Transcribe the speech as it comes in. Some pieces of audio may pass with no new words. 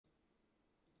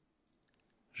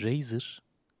Razer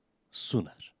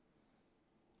sunar.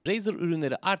 Razer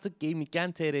ürünleri artık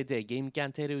Gaming.TR'de,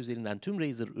 Gaming.TR üzerinden tüm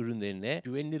Razer ürünlerine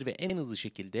güvenilir ve en hızlı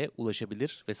şekilde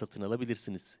ulaşabilir ve satın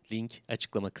alabilirsiniz. Link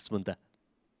açıklama kısmında.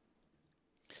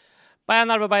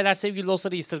 Bayanlar ve baylar, sevgili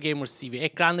dostlar, Easter Gamers TV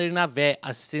ekranlarına ve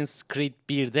Assassin's Creed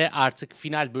 1'de artık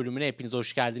final bölümüne hepiniz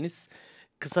hoş geldiniz.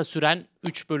 Kısa süren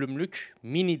 3 bölümlük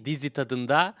mini dizi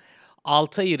tadında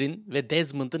Altair'in ve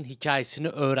Desmond'ın hikayesini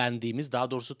öğrendiğimiz,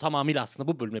 daha doğrusu tamamıyla aslında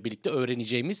bu bölümle birlikte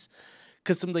öğreneceğimiz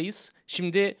kısımdayız.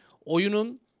 Şimdi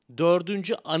oyunun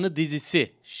 4. anı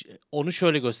dizisi, onu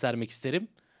şöyle göstermek isterim.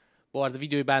 Bu arada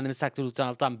videoyu beğendiğiniz takdirde lütfen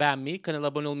alttan beğenmeyi, kanala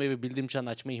abone olmayı ve bildirim çanını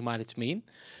açmayı ihmal etmeyin.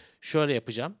 Şöyle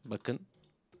yapacağım. Bakın.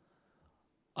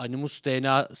 Animus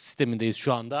DNA sistemindeyiz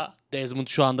şu anda. Desmond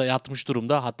şu anda yatmış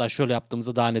durumda. Hatta şöyle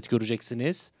yaptığımızda daha net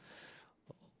göreceksiniz.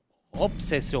 Hop,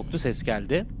 ses yoktu. Ses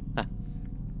geldi. Heh.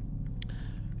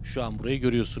 Şu an burayı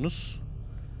görüyorsunuz.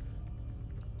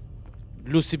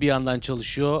 Lucy bir yandan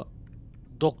çalışıyor.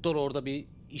 Doktor orada bir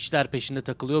işler peşinde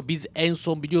takılıyor. Biz en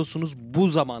son biliyorsunuz bu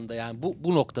zamanda, yani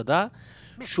bu noktada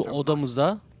şu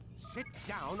odamızda...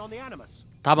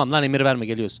 Tamam lan, emir verme,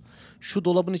 geliyoruz. Şu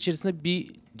dolabın içerisinde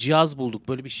bir cihaz bulduk.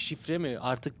 Böyle bir şifre mi,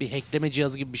 artık bir hackleme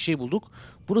cihazı gibi bir şey bulduk.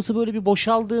 Burası böyle bir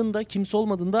boşaldığında, kimse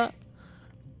olmadığında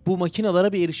bu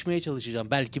makinalara bir erişmeye çalışacağım.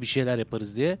 Belki bir şeyler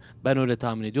yaparız diye. Ben öyle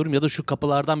tahmin ediyorum. Ya da şu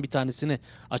kapılardan bir tanesini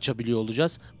açabiliyor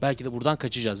olacağız. Belki de buradan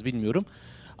kaçacağız, bilmiyorum.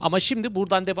 Ama şimdi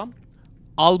buradan devam.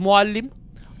 Al-Muallim,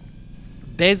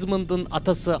 Desmond'ın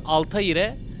atası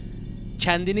Altair'e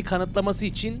kendini kanıtlaması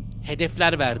için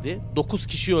hedefler verdi. 9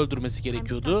 kişiyi öldürmesi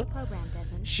gerekiyordu.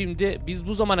 Şimdi biz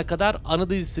bu zamana kadar anı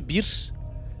dizisi 1,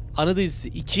 anı dizisi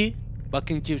 2,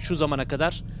 bakın ki şu zamana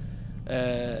kadar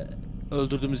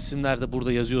öldürdüğümüz isimler de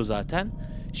burada yazıyor zaten.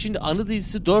 Şimdi anı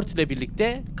dizisi 4 ile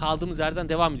birlikte kaldığımız yerden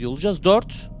devam ediyor olacağız.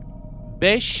 4,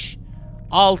 5,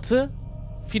 6,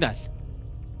 final.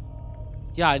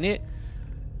 Yani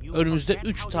önümüzde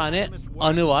 3 tane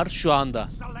anı var şu anda.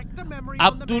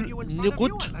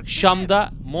 Abdülnukut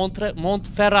Şam'da,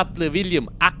 Montferratlı William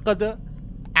Akka'da,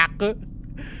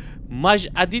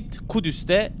 Majadit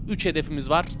Kudüs'te 3 hedefimiz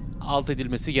var alt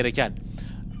edilmesi gereken.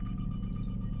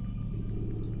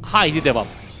 Haydi devam.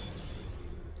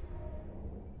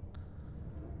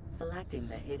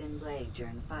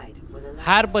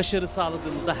 Her başarı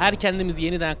sağladığımızda, her kendimizi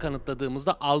yeniden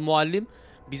kanıtladığımızda Al-Muallim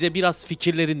bize biraz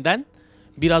fikirlerinden,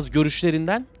 biraz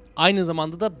görüşlerinden, aynı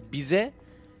zamanda da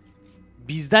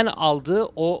bizden aldığı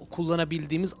o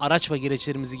kullanabildiğimiz araç ve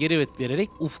gereçlerimizi geri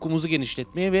vererek ufkumuzu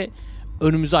genişletmeye ve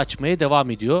önümüzü açmaya devam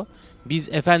ediyor. Biz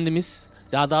Efendimiz,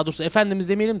 daha doğrusu Efendimiz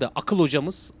demeyelim de akıl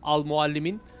hocamız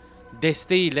Al-Muallim'in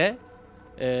desteğiyle,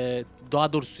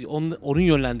 daha doğrusu onun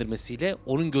yönlendirmesiyle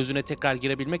onun gözüne tekrar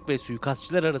girebilmek ve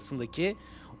suikastçılar arasındaki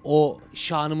o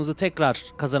şanımızı tekrar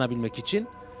kazanabilmek için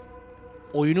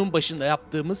oyunun başında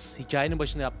yaptığımız, hikayenin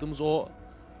başında yaptığımız o,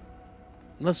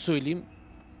 nasıl söyleyeyim,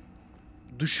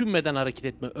 düşünmeden hareket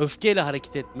etme, öfkeyle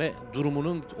hareket etme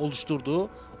durumunun oluşturduğu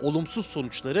olumsuz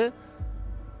sonuçları,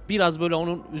 biraz böyle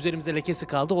onun üzerimize lekesi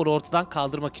kaldı, onu ortadan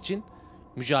kaldırmak için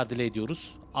mücadele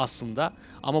ediyoruz aslında.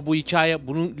 Ama bu hikaye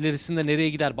bunun ilerisinde nereye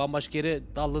gider, bambaşka yere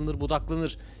dallanır,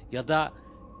 budaklanır ya da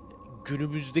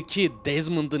günümüzdeki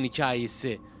Desmond'ın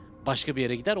hikayesi başka bir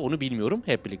yere gider, onu bilmiyorum.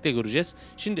 Hep birlikte göreceğiz.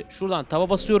 Şimdi şuradan taba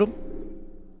basıyorum.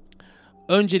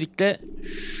 Öncelikle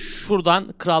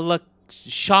şuradan Krallık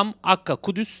Şam, Akka,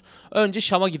 Kudüs. Önce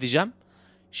Şam'a gideceğim.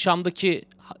 Şam'daki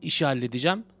işi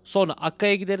halledeceğim. Sonra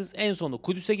Akka'ya gideriz. En sonunda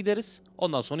Kudüs'e gideriz.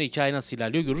 Ondan sonra hikaye nasıl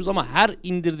ilerliyor görürüz. Ama her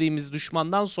indirdiğimiz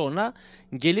düşmandan sonra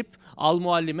gelip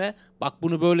Al-Muallim'e bak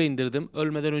bunu böyle indirdim,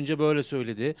 ölmeden önce böyle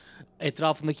söyledi,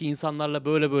 etrafındaki insanlarla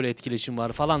böyle etkileşim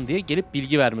var falan diye gelip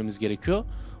bilgi vermemiz gerekiyor.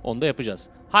 Onu da yapacağız.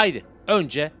 Haydi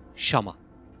önce Şam'a.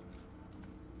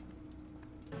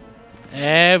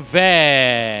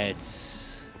 Evet.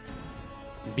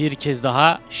 Bir kez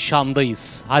daha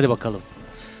Şam'dayız. Hadi bakalım.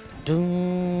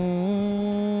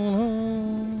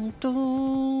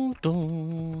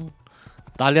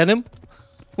 Dalyanım.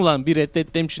 Ulan bir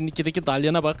reddettim, şimdi ikideki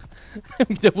Dalyan'a bak.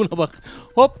 Bir de buna bak.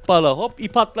 Hoppala hop,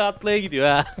 ip atlaya gidiyor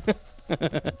ha.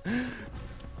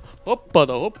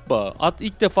 Hoppala hoppa. At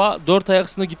ilk defa 4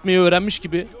 ayaksına gitmeyi öğrenmiş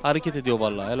gibi hareket ediyor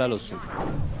vallahi, helal olsun.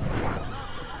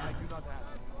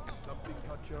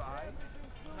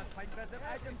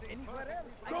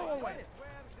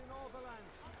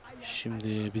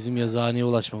 Şimdi bizim yazıhaneye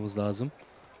ulaşmamız lazım.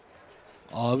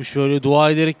 Abi şöyle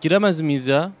dua ederek giremez miyiz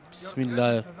ya?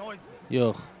 Bismillah.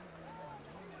 Yok.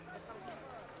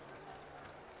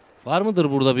 Var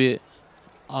mıdır burada bir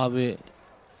abi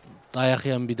dayak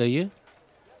yiyen bir dayı?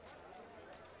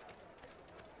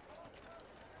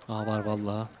 Aa, var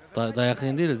vallahi. Dayak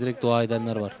yiyen değil de direkt dua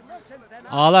edenler var.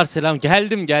 Ağlar selam.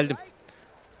 Geldim.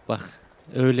 Bak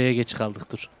öğleye geç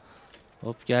kaldık dur.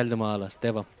 Hop geldim ağlar.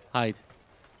 Devam. Haydi.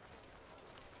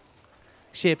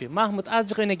 Şey yapayım. Mahmut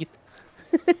azıcık öne git.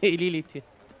 Eliyle itiyor.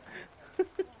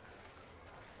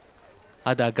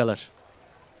 Hadi agalar.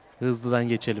 Hızlıdan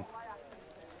geçelim.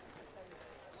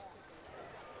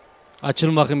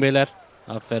 Açılın bakın beyler.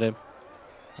 Aferin.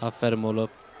 Aferin oğlum.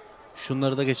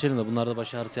 Şunları da geçelim de bunlar da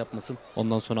baş ağrısı yapmasın.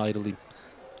 Ondan sonra ayrılayım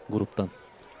gruptan.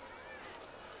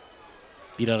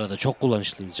 Bir arada çok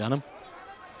kullanışlıyız canım.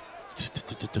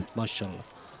 Maşallah.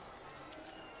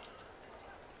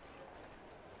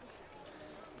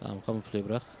 Tamam kamufleyi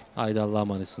bırak. Haydi Allah'a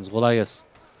emanetsiniz. Kolay gelsin.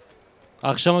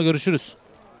 Akşama görüşürüz.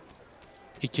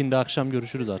 İkindi akşam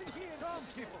görüşürüz artık.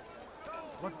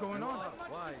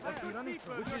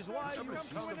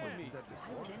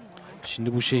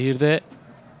 Şimdi bu şehirde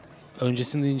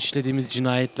öncesinde işlediğimiz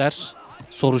cinayetler,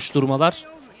 soruşturmalar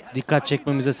dikkat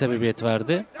çekmemize sebebiyet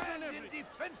verdi.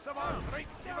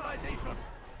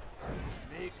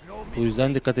 Bu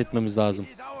yüzden dikkat etmemiz lazım.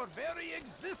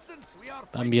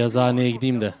 Ben bir yazıhaneye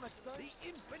gideyim de.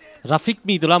 Rafik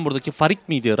miydi lan buradaki? Farik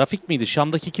miydi? Rafik miydi?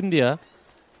 Şam'daki kimdi ya?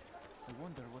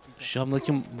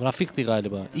 Şam'daki Rafik'ti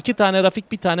galiba. 2 tane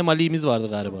Rafik, bir tane Mali'miz vardı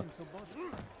galiba.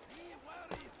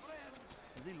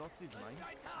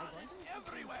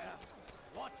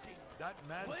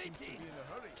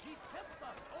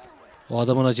 O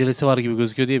adamın acelesi var gibi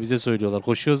gözüküyor diye bize söylüyorlar.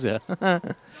 Koşuyoruz ya.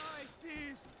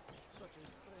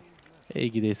 Ey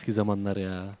gidi eski zamanlar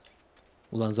ya.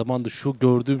 Ulan zamanda şu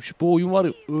gördüğüm bu oyun var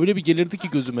ya öyle bir gelirdi ki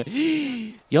gözüme.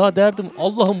 Ya derdim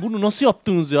Allah'ım bunu nasıl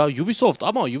yaptınız ya? Ubisoft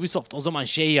ama Ubisoft o zaman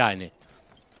şey yani.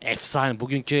 Efsane.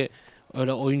 Bugünkü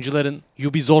öyle oyuncuların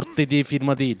Ubisoft dediği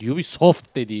firma değil.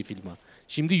 Ubisoft dediği firma.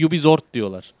 Şimdi Ubisoft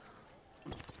diyorlar.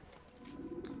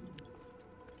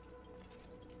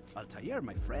 Altair,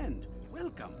 my friend.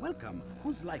 Welcome.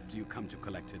 Whose life do you come to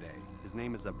collect today? His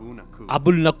name is Abu Nakut.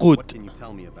 Abul Nakut. What can you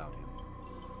tell me about him?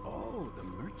 Oh, the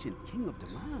merchant king of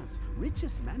Damas,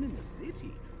 richest man in the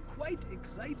city. Quite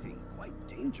exciting, quite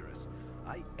dangerous.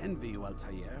 I envy you,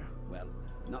 Altair. Well,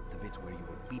 not the bit where you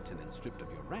were beaten and stripped of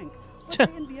your rank, but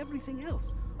I envy everything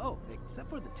else. Oh, except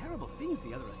for the terrible things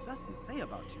the other assassins say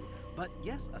about you. But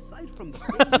yes, aside from the...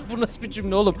 Bu nasıl bir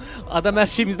cümle oğlum? Adam her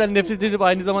şeyimizden nefret edip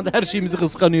aynı zamanda her şeyimizi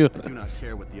kıskanıyor. I do not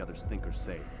care what the others think or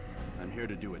say. I'm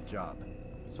here to do a job.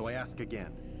 So I ask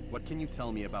again, what can you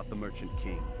tell me about the Merchant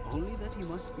King? Only that he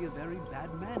must be a very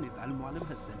bad man if Al-Mualim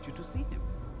has sent you to see him.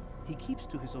 He keeps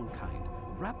to his own kind,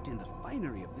 wrapped in the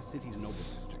finery of this city's noble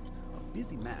district. A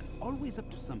busy man, always up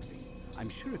to something. I'm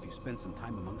sure if you spend some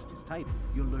time amongst his type,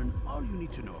 you'll learn all you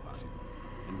need to know about him.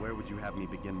 And where would you have me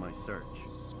begin my search?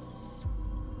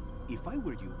 If I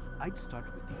were you, I'd start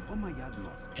with the Umayyad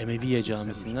Mosque. Emeviye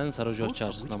Camisi'nden Sarıcı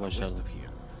Çarşısı'na başladım.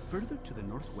 Further to the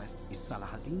northwest is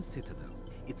Salahaddin Citadel.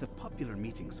 It's a popular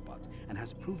meeting spot and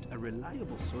has proved a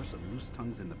reliable source of loose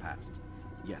tongues in the past.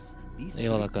 Yes, these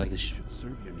Eyvallah places kardeşim. should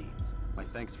serve your needs. My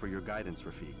thanks for your guidance,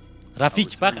 Rafik.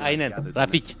 Rafik bak aynen.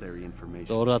 Rafik.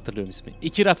 Doğru hatırlıyorum ismi.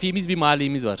 2 Rafik'imiz bir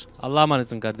Mali'miz var. Allah'a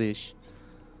emanetsin kardeş.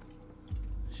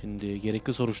 Şimdi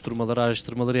gerekli soruşturmaları,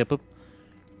 araştırmaları yapıp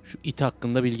şu it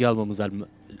hakkında bilgi almamız lazım.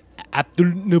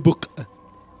 Abdülnübük.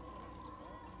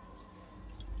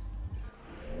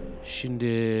 Şimdi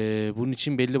bunun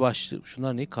için belli başlı...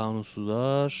 Şunlar ne?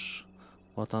 Kanunsuzlar.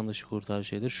 Vatandaşı kurtar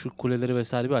şeyler. Şu kuleleri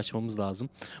vesaire bir açmamız lazım.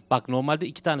 Bak normalde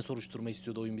 2 tane soruşturma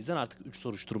istiyordu oyun bizden. Artık 3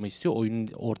 soruşturma istiyor. Oyunun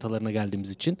ortalarına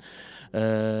geldiğimiz için.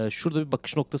 Şurada bir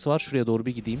bakış noktası var. Şuraya doğru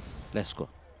bir gideyim. Let's go.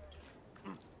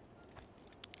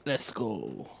 Let's go.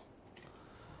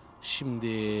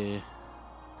 Şimdi...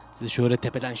 Size şöyle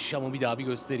tepeden Şam'ı bir daha bir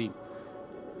göstereyim.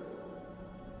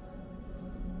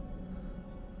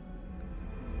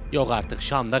 Yok artık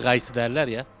Şam'da gaysi derler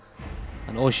ya.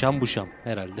 Hani o Şam bu Şam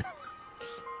herhalde.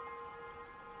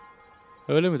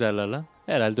 Öyle mi derler lan?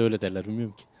 Herhalde öyle derler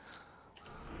bilmiyorum ki.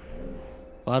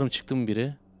 Var mı çıktı mı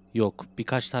biri? Yok.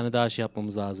 Birkaç tane daha şey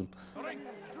yapmamız lazım.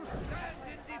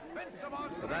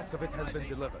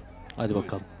 Hadi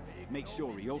bakalım. Make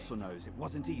sure he also knows it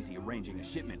wasn't easy arranging a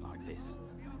shipment like this.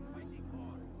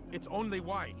 It's only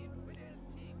wine.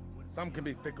 Some can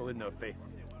be fickle in their faith.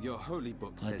 Your holy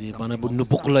book says Hadi something bana bu on the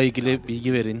nubukla side ilgili about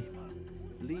bilgi verin.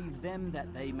 Leave them that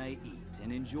they may eat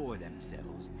and enjoy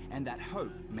themselves, and that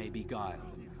hope may beguile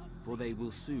them, for they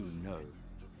will soon know.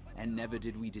 And never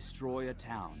did we destroy a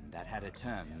town that had a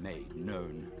term made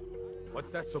known.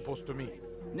 What's that supposed to mean?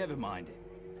 Never mind it.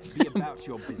 Be about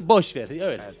your business. Boş ver.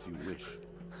 Evet. As you wish.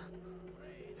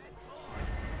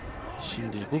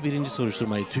 Şimdi bu birinci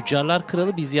soruşturmayı. Tüccarlar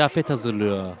kralı bir ziyafet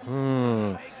hazırlıyor.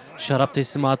 Şarap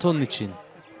teslimatı onun için.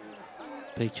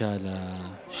 Pekala.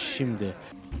 Şimdi.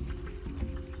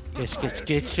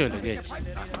 Geç şöyle geç.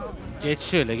 Geç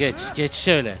şöyle geç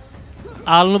şöyle.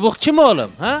 Alnıbuk kim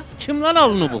oğlum ha? Kim lan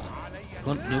Alnıbuk?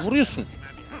 Lan ne vuruyorsun?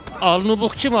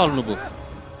 Alnıbuk kim Alnıbuk?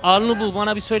 Alnıbuk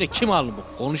bana bir söyle kim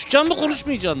Alnıbuk? Konuşacaksın mı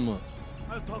konuşmayacaksın mı?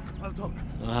 I'll talk.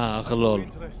 Ha akıllı ol.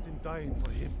 Interest in dying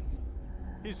for him.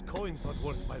 His coin's not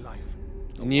worth my life.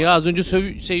 Niye az önce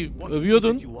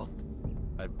övüyordun? What is it you want?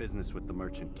 I have business with the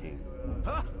Merchant King.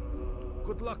 Ha?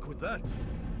 Good luck with that.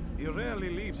 He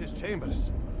rarely leaves his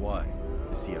chambers. Why?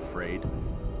 Is he afraid?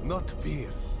 Not fear,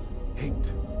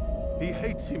 hate. He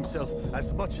hates himself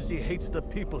as much as he hates the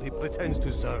people he pretends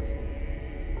to serve.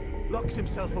 Locks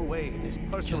himself away in his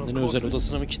personal Kendini özel quarters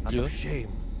odasına mı out kilitliyor? of shame.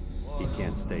 He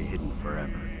can't stay hidden forever.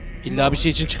 İlla bir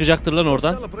şey için çıkacaktır lan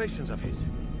oradan. Celebrations of his.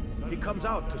 He comes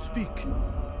out to speak,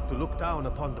 to look down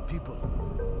upon the people.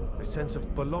 A sense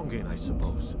of belonging, I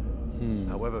suppose.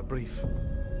 However brief.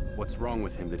 What's wrong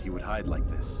with him that he would hide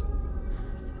like this?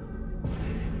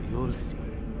 You'll see.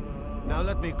 Now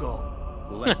let me go.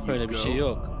 Let you Öyle bir go, şey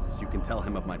yok. so you can tell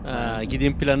him of my Ha, plan.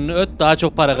 gideyim planını öt daha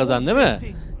çok para kazan değil mi?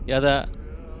 Ya da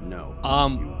No,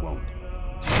 Um, you won't.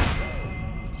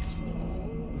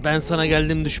 ben sana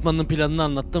geldim düşmanın planını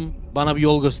anlattım. Bana bir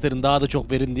yol gösterin daha da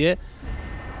çok verin diye.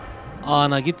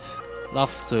 Ana git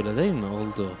laf söyle değil mi?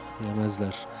 Oldu.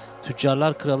 Yemezler.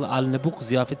 Tüccarlar kralı Alnebuk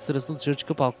ziyafet sırasında dışarı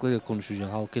çıkıp halkıyla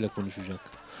konuşacak.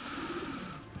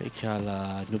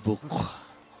 Pekala Nubuk.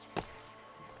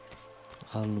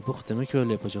 Alnebuk demek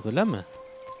öyle yapacak öyle mi?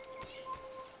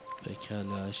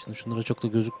 Pekala şimdi şunlara çok da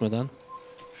gözükmeden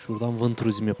şuradan Van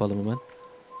turizm yapalım hemen.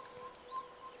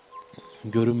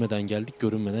 Görünmeden geldik,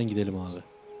 görünmeden gidelim abi.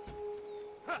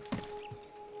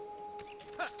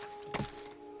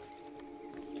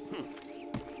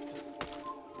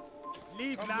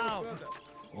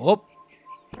 Hop.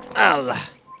 Allah.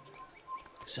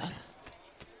 Güzel.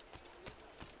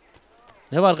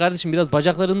 Ne var kardeşim biraz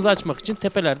bacaklarımızı açmak için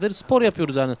tepelerde spor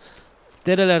yapıyoruz yani.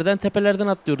 Derelerden, tepelerden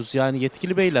atlıyoruz yani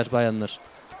yetkili beyler, bayanlar.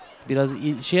 Biraz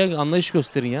anlayış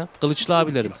gösterin ya. Kılıçlı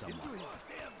abilerim.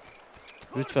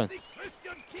 Lütfen.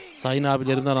 Sayın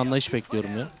abilerimden anlayış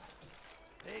bekliyorum ya.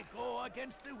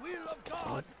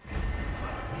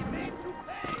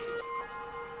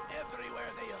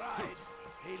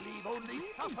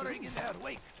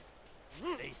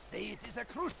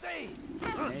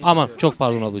 Aman çok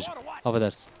pardon ablacığım.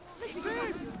 Affedersin.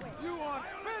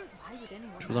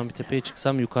 Şuradan bir tepeye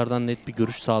çıksam yukarıdan net bir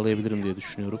görüş sağlayabilirim diye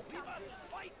düşünüyorum.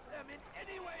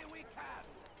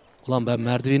 Ulan ben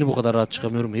merdiveni bu kadar rahat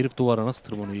çıkamıyorum. Herif duvara nasıl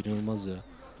tırmanıyor? İnanılmaz ya.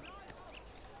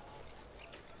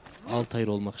 Altayır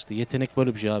olmak işte. Yetenek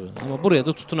böyle bir şey abi. Ama buraya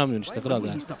da tutunamıyorsun işte kral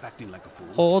yani.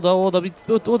 O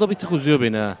da bir tık üzüyor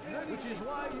beni ha.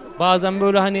 Bazen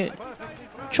böyle hani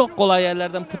çok kolay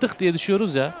yerlerden pıtık diye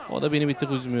düşüyoruz ya. O da beni bir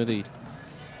tık üzmüyor değil.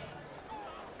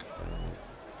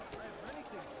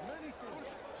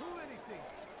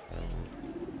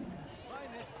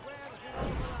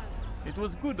 It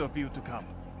was good of you to come.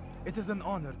 It is an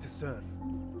honor to serve.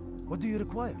 What do you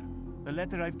require? The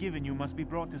letter I've given you must be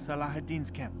brought to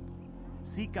Salahuddin's camp.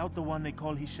 Seek out the one they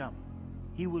call Hisham.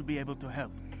 He will be able to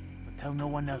help. But tell no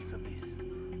one else of this.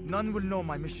 None will know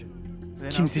my mission. Then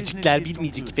our Kimsecikler business is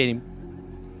bilmeyecek concluded. efendim.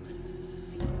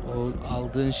 O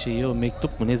aldığın şeyi, o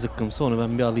mektup mu ne zıkkımsa onu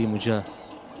ben bir alayım uca.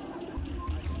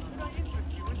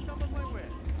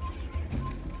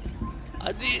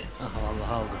 Hadi. Aha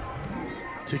vallahi aldım.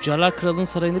 Tüccarlar kralın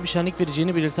sarayında bir şenlik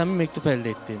vereceğini belirten bir mektup elde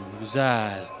ettin.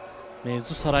 Güzel.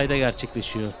 Mevzu sarayda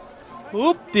gerçekleşiyor.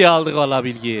 Hop diye aldık vallahi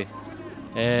bilgiyi.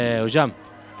 Hocam.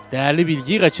 Değerli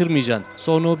bilgiyi kaçırmayacaksın.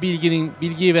 Sonra o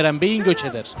bilgiyi veren beyin göç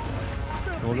eder.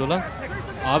 Ne oluyor lan?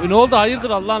 Abi ne oldu? Hayırdır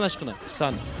Allah'ın aşkına? Bir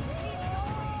saniye.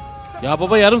 Ya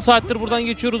baba yarım saattir buradan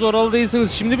geçiyoruz. Oralı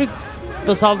değilsiniz. Şimdi mi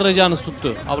da saldıracağınız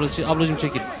tuttu? Ablacığım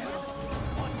çekil.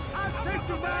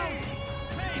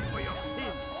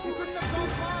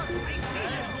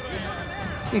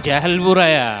 Gel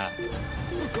buraya.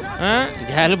 Ha?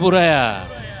 Gel buraya.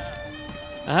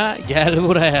 Ha? Gel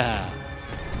buraya.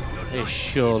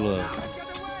 Eşşoğlu.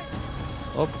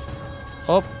 Hop.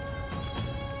 Hop.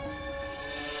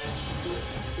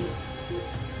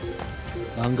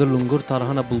 Langır lungur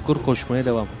tarhana bulgur koşmaya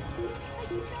devam.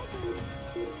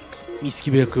 Mis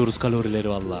gibi yakıyoruz kalorileri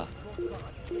vallahi.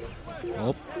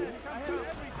 Hop.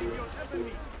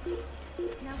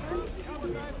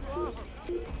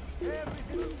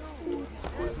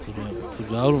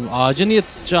 Dur yavrum ağaca niye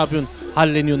şey yapıyorsun?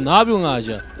 Halleniyorsun. Ne yapıyorsun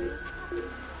ağaca?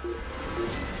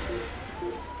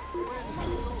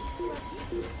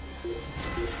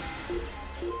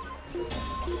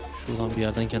 Şuradan bir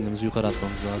yerden kendimizi yukarı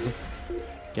atmamız lazım.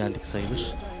 Geldik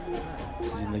sayılır.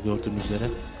 Sizin de gördüğünüz üzere.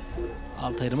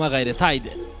 Altayırıma gayret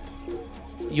haydi.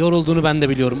 Yorulduğunu ben de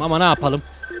biliyorum ama ne yapalım.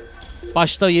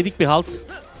 Başta yedik bir halt.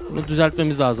 Bunu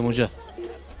düzeltmemiz lazım hoca.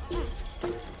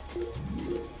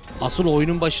 Asıl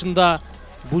oyunun başında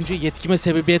bunca yetkime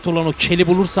sebebiyet olan o keli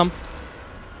bulursam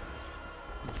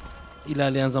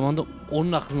ilerleyen zamanda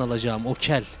onun aklını alacağım. O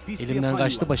kel. Elimden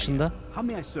kaçtı başında.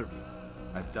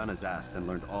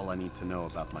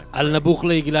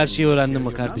 Al-Nabuk'la ilgili her şeyi öğrendim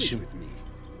mi kardeşim?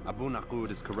 Abu Naqud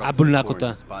is corrupt Abu and Naqud.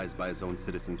 despised by his own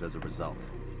citizens as a result.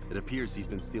 It appears he's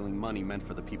been stealing money meant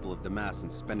for the people of Damas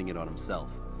and spending it on himself.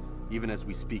 Even as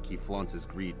we speak, he flaunts his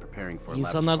greed, preparing for a lavish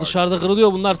İnsanlar party. dışarıda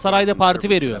kırılıyor, bunlar sarayda parti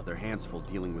veriyor. Their hands full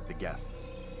dealing with the guests.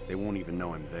 They won't even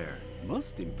know I'm there.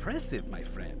 Most impressive, my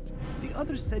friend. The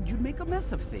others said you'd make a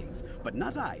mess of things, but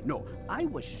not I. No, I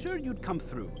was sure you'd come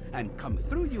through, and come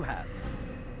through you have.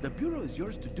 The bureau is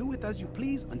yours to do with as you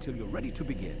please until you're ready to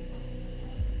begin.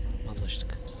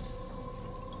 Anlaştık.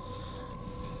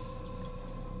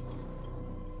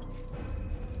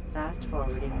 Fast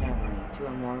forwarding memory to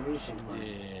a more recent one.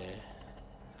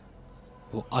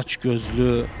 Bu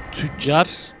açgözlü tüccar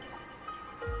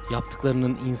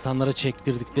yaptıklarının, insanlara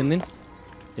çektirdiklerinin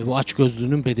ve bu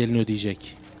açgözlülüğünün bedelini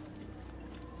ödeyecek.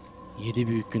 7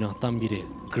 büyük günahtan biri.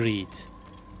 Greed.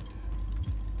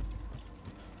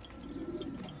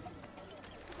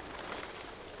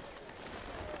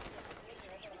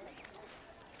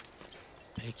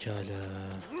 Pekala.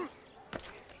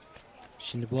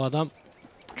 Şimdi bu adam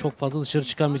çok fazla dışarı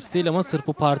çıkan birisi değil ama sırf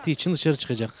bu parti için dışarı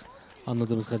çıkacak.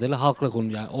 Anladığımız kadarıyla halkla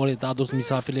konuşacak. Yani oraya, daha doğrusu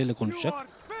misafirleriyle konuşacak.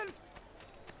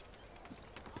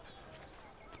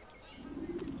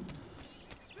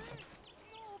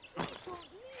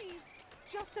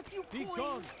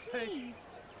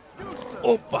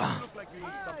 Hoppa.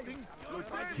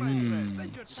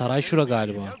 Saray şura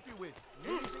galiba.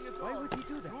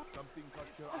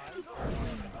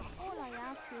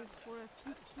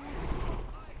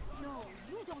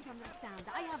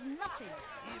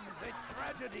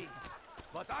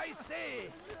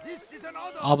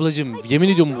 Ablacığım yemin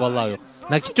ediyorum vallahi yok.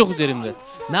 Nakit yok üzerimde.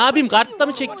 Ne yapayım, kartla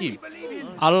mı çekeyim?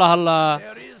 Allah Allah.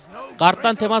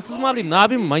 Karttan temassız mı alayım? Ne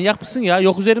yapayım, manyak mısın ya?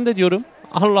 Yok üzerimde diyorum.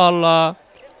 Allah Allah.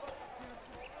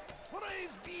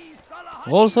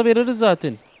 Olsa veririz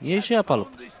zaten. Niye şey yapalım?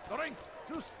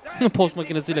 Post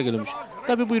makinesiyle geliyormuş.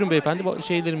 Tabii buyurun beyefendi, bu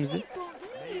şeylerimizi.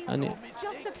 Hani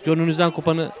gönlünüzden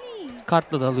kopanı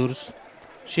kartla da alıyoruz.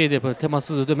 Şey de yapalım,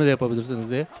 temassız ödeme de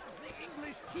yapabilirsiniz diye.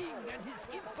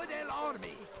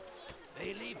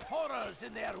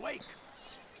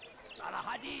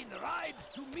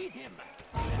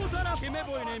 Kime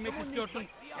boyun eğmek istiyorsun?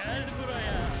 Gel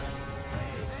buraya.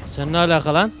 Sen ne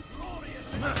alaka lan?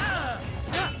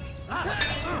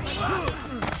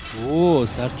 Oo,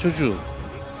 sert çocuğu.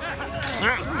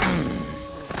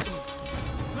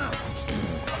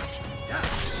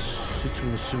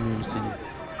 Sütümü sümüğümü senin.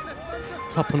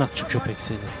 Tapınakçı köpek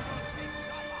seni.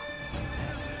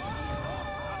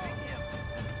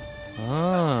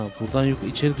 Aa, buradan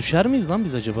içeri düşer miyiz lan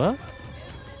biz acaba?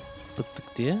 Tık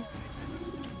tık diye.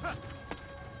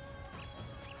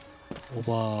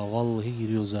 Oba, vallahi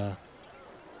giriyoruz ha.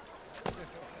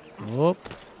 Hop,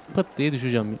 pıt diye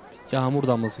düşeceğim. Yağmur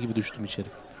damlası gibi düştüm içeri.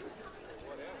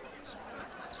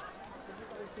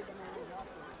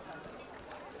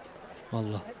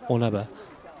 Allah, o ne be?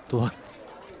 Duvar.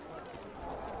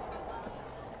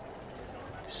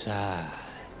 Güzel.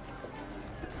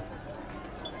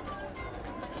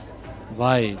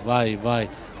 Vay vay vay.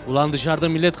 Ulan dışarıda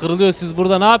millet kırılıyor, siz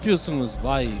burada ne yapıyorsunuz?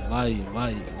 Vay vay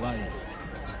vay vay.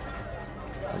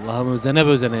 Allah'ım özene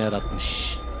bözene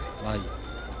yaratmış. Vay.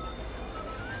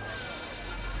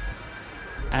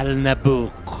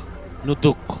 El-Nebuk.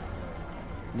 Nuduk.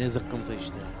 Ne zıkkımsa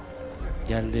işte.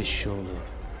 Geldi eşşoğlu.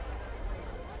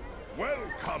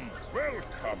 Welcome,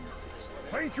 welcome.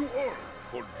 Thank you all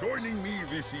for joining me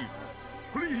this evening.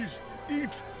 Please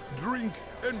eat, drink,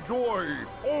 enjoy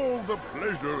all the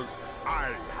pleasures I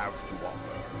have to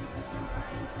offer.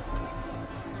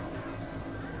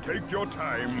 Take your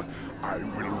time, I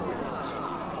will wait.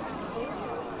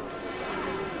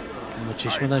 Ama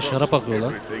çeşmeden şarap akıyor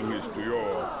lan. Everything is to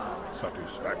your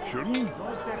satisfaction.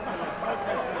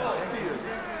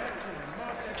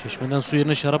 Çeşmeden su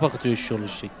yerine şarap akıtıyor eşşoğlu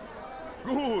eşek.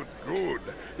 Good, good.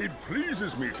 It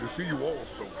pleases me to see you all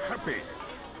so happy.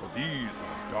 For these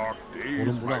dark days,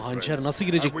 Oğlum buna my hançer friend, nasıl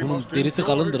girecek? and we Bunun must derisi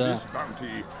enjoy kalındır ha. this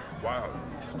bounty while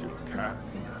we still can.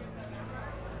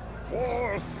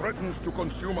 War threatens to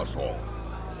consume us all.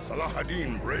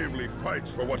 Saladin bravely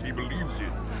fights for what he believes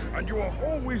in, and you are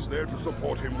always there to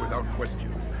support him without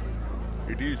question.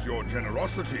 It is your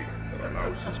generosity that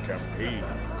allows his campaign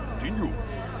to continue.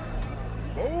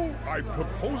 So, I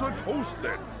propose a toast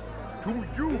then. To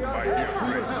you, my dear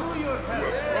friends, who have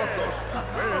brought us to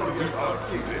where we are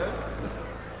today.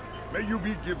 May you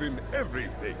be given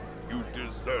everything you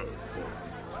deserve for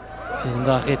it. Senin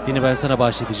de hak ettiğini ben sana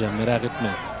bahşedeceğim, merak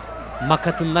etme.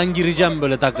 Makatından gireceğim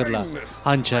böyle dagger'la,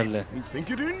 hançerle. Think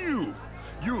it in you.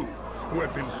 You who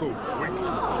have been so quick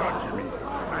to judge me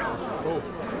and so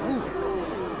cruel.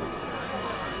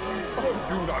 Oh,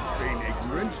 do not feign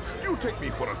ignorance. You take me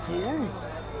for a fool.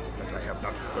 That I have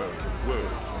not heard the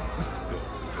words you whisper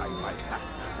behind my hat.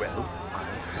 Well, I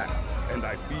have, and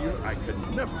I fear I can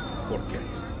never forget.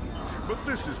 But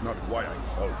this is not why I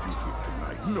called you here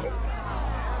tonight. No.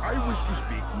 I wish to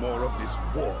speak more of this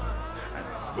war and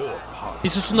your part. Bir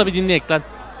susun da bir dinleyek lan.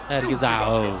 Herkes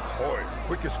coin,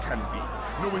 quick as can be,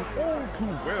 knowing all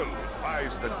too well it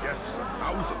buys the deaths of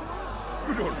thousands.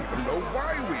 You don't even know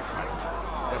why we fight.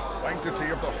 The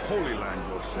sanctity of the Holy Land,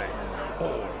 you'll say,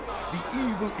 or the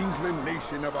evil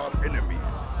inclination of our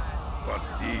enemies. But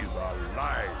these are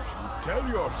lies you tell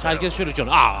yourself. Herkes şöyle diyor.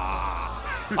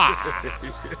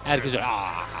 Herkes öyle.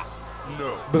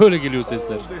 No. Böyle geliyor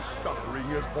sesler. All this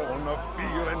suffering is born of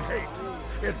fear and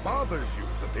hate. It bothers you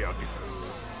that they are different,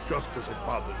 just as it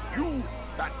bothers you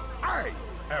that I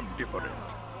am different.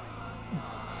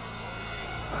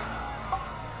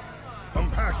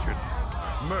 Compassion,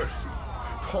 mercy,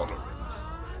 tolerance.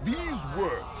 These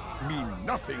words mean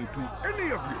nothing to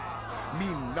any of you.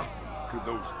 Mean nothing to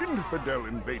those infidel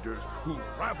invaders who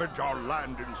ravage our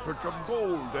land in search of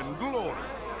gold and glory.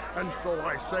 And so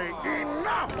I say,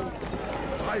 enough!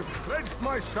 I've pledged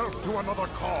myself to another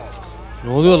cause. Ne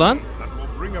oluyor lan? That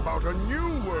will bring about a new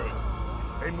world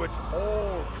in which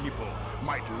all people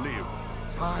might live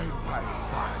side by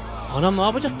side. Anam ne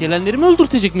yapacak? Gelenleri mi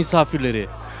öldürtecek misafirleri?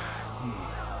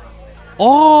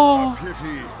 Aa!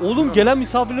 Oğlum gelen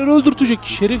misafirleri öldürtecek.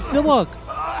 Şerefsize bak.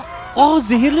 Aa,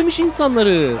 zehirlemiş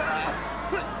insanları.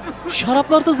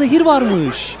 Şaraplarda zehir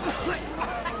varmış.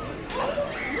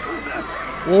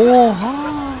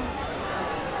 Oha!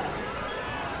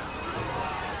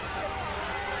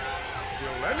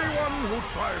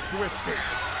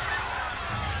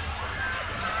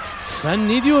 Sen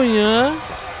ne diyorsun ya?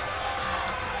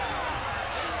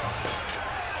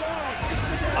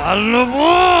 Allah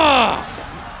bu!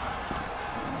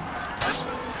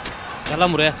 Gel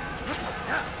lan buraya.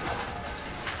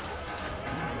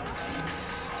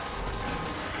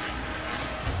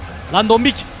 Lan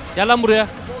dombik! Gel lan buraya.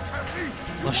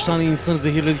 Kaç tane insanı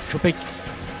zehirledik köpek.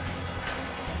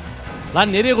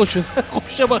 Lan nereye koşuyorsun?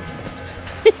 Koşa bak.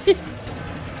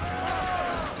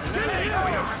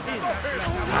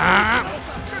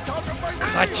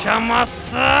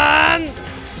 Kaçamazsın.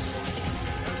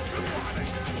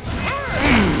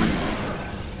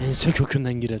 Ense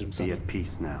kökünden girerim sana. Be at peace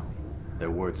now. Their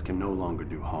words can no longer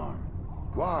do harm.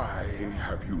 Why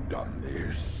have you done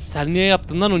this? Sen niye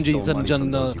yaptın lan önce insanın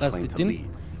canını kastettin?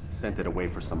 Sent it away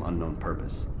for some unknown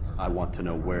purpose. I want to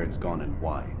know where it's gone and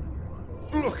why.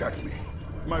 Look at me.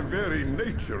 My very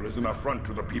nature is an affront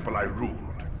to the people I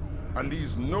ruled. And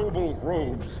these noble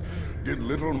robes did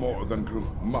little more than to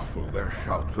muffle their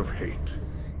shouts of hate.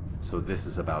 So this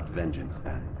is about vengeance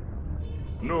then?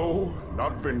 No,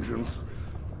 not vengeance,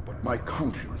 but my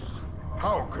conscience.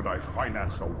 How could I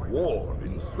finance a war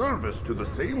in service to the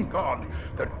same God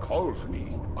that calls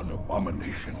me an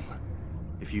abomination?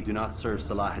 If you do not serve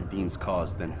Salahaddin's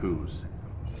cause, then whose?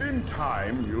 In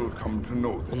time you'll come to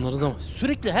know them. Onları zaman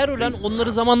sürekli her ölen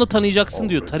onları zamanla tanıyacaksın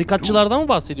diyor. Tarikatçılardan mı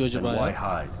bahsediyor acaba Then why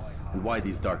ya? hide? And why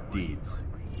these dark deeds?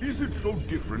 Is it so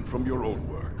different from your own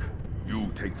work? You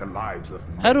take the lives of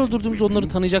Her öldürdüğümüz onları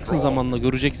tanıyacaksın zamanla,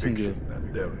 göreceksin diyor.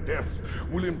 Their death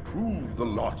will improve the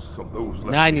lots of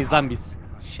those Ne aynıyız lan biz?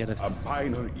 Şerefsiz. A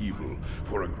minor evil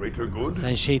for a greater good.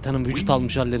 Sen şeytanın vücut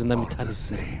almış hallerinden bir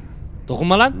tanesisin.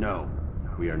 Dokunma lan. No,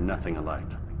 we are nothing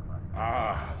alike.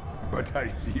 Ah, but I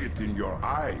see it in your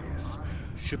eyes.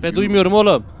 Şüphe duymuyorum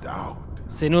oğlum. Doubt.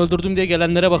 Seni öldürdüm diye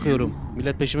gelenlere bakıyorum.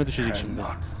 Millet peşime düşecek şimdi.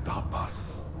 Cannot stop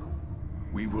us.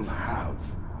 We will have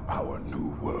our new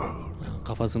world.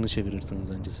 Kafasını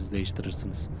çevirirsiniz önce, siz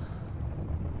değiştirirsiniz.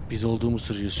 Biz olduğumuz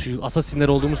sürece, şu asasinler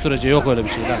olduğumuz sürece yok öyle bir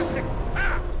şey lan.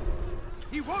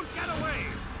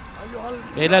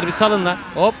 Beyler bir salın lan.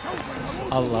 Hop.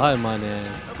 Allah'a emanet.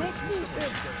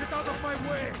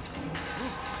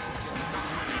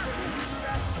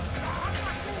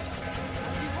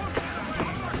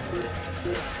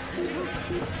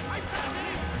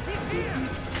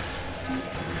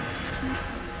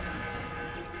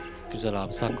 Güzel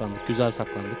abi, saklandık. Güzel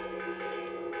saklandık.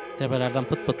 Tepelerden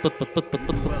pıt pıt pıt pıt pıt pıt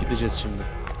pıt pıt gideceğiz şimdi.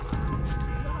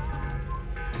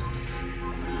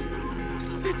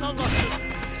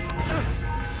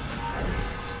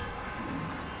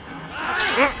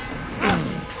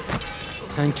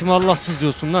 Sen kimi Allahsız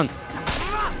diyorsun lan?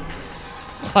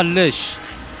 Kalleş.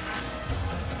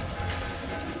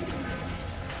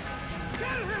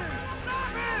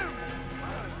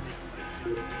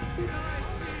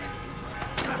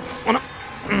 Ana.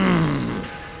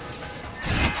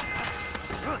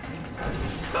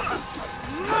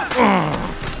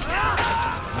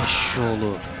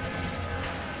 Eşşoğlu.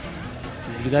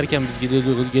 Siz giderken biz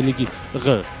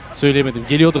geliyorduk. Söyleyemedim.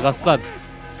 Geliyorduk aslan.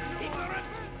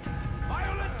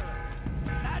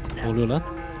 Ne oluyor lan?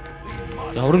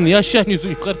 Yavrum niye aşağı iniyorsun?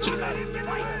 Yukarı çık.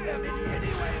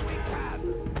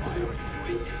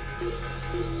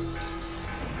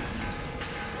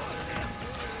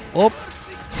 Hop.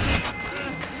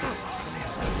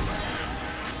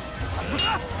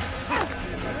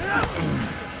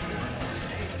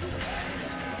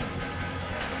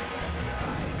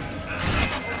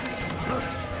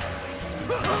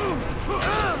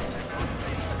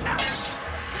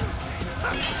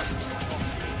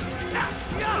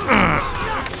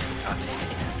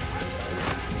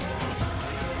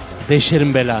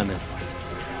 Deşerim belanı.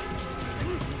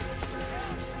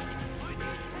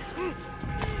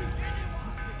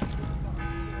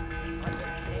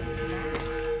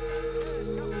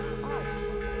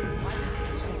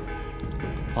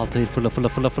 Altayı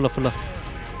fırla.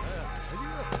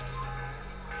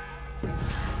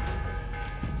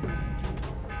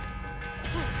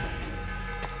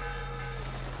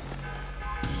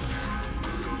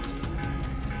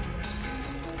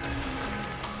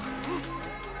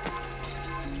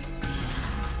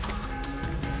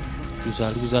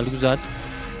 Güzel.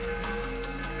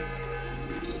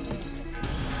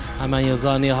 Hemen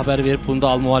yazıhaneye haber verip bunu da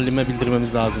al muallime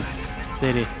bildirmemiz lazım.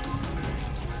 Seri.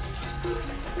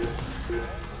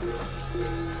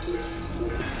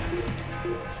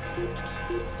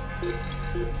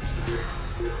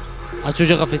 Aç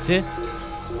hoca kafesi.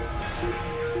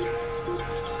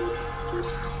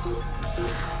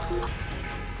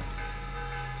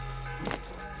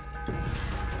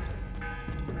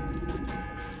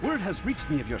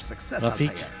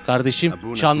 Rafik, kardeşim,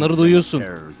 şanları duyuyorsun.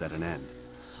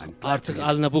 Artık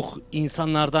Al-Nabuk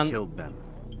insanlardan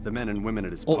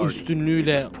o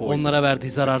üstünlüğüyle onlara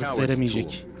verdiği zararı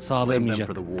veremeyecek, sağlayamayacak.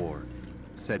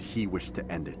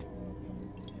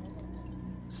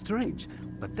 Strange,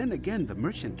 but then again the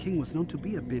Merchant King was known to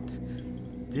be a bit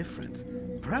different.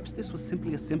 Perhaps this was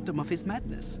simply a symptom of his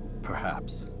madness.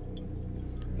 Perhaps.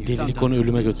 Delilik onu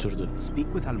ölüme götürdü.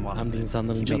 Hem de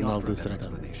insanların canını aldığı sırada.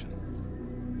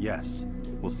 Yes,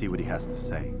 we'll see what he has to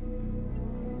say.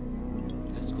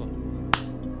 Let's go.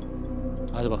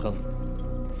 Hadi bakalım.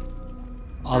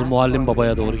 Al muallim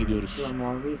babaya doğru gidiyoruz.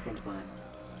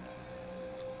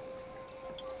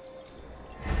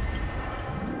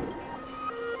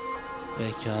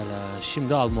 Pekala.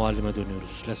 Şimdi al muallime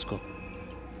dönüyoruz. Let's go.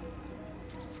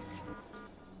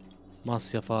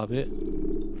 Masyaf abi.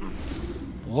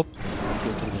 Hop.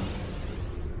 Götür beni.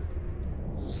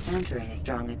 Entering a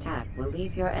strong attack will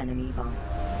leave your enemy vulnerable.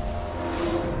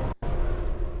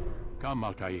 Come,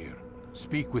 Altair.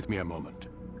 Speak with me a moment.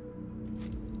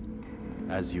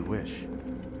 As you wish.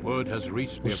 Word has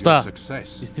reached me of your Usta,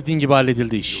 success. istediğin gibi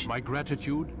halledildi iş. My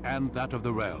gratitude and that of the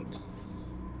realm.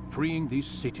 Freeing these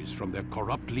cities from their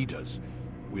corrupt leaders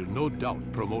will no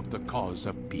doubt promote the cause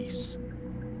of peace.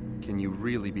 Can you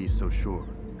really be so sure?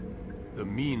 The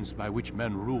means by which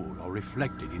men rule are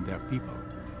reflected in their people.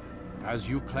 As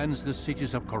you cleanse the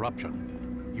cities of corruption,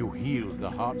 you heal the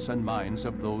hearts and minds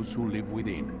of those who live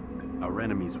within. Our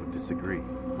enemies would disagree.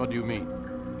 What do you mean?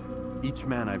 Each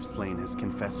man I've slain has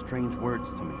confessed strange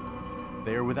words to me.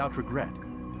 They are without regret.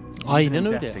 Aynen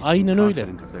öyle. Aynen öyle.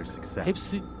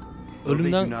 Hepsi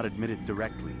ölümden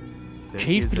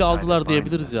keyif bile aldılar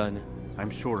diyebiliriz yani.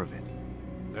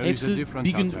 Hepsi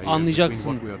bir gün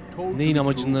anlayacaksın neyin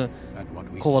amacını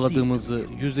kovaladığımızı,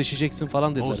 yüzleşeceksin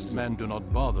falan dediler bize.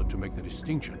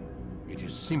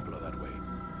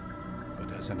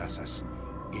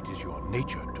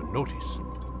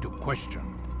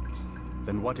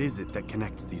 Then what is it that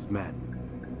connects these men?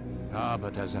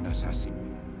 But as an assassin,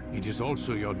 it is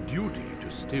also your duty to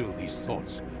still these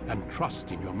thoughts and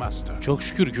trust in your master. Çok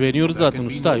şükür güveniyoruz zaten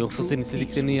usta. Yoksa senin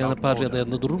istediklerini yapar ya da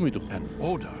yanında durur muyduk? And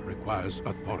order requires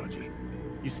authority.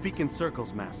 You speak in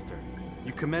circles, master.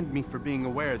 You commend me for being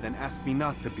aware, then ask me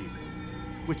not to be.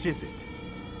 Which is it?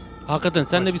 Hakikaten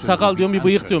sen de bir sakal diyorsun, bir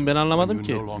bıyık diyorsun. Ben anlamadım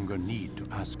ki.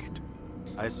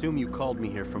 I assume you called me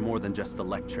here for more than just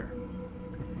a lecture.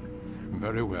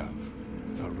 Very well.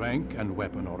 The rank and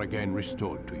weapon are again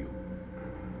restored to you.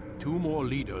 2 more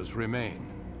leaders remain.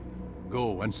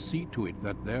 Go and see to it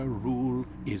that their rule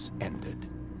is ended.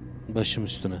 Başım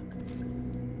üstüne.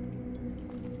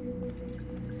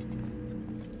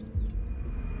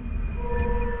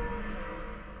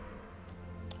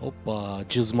 Hoppa,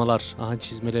 cızmalar. Aha,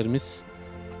 çizmelerimiz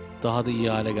daha da iyi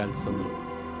hale geldi sanırım.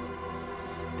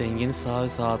 Dengeni sağa ve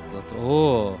sağa atlat.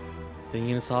 Oo.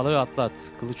 Dengeni sağla ve atlat.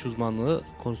 Kılıç uzmanlığı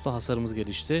konusunda hasarımız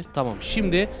gelişti. Tamam,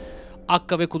 şimdi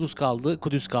Akka ve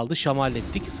Kudüs kaldı. Şam'ı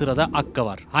hallettik. Sırada Akka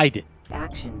var. Haydi.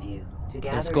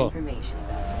 Let's go.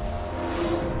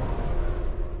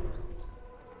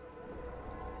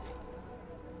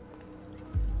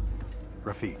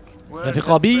 Rafik. Rafik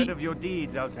abi.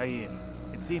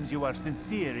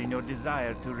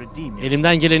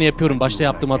 Elimden geleni yapıyorum. Başta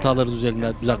yaptığım hataları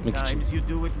düzeltmek için.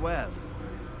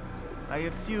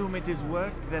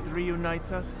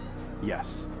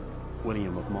 Yes.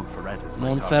 William of Montferrat is my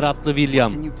Montferratlı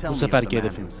William. Bu seferki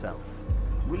hedefim.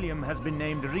 William has been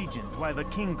named regent while the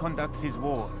king conducts his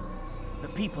war. The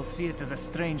people see it as a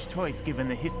strange choice given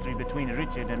the history between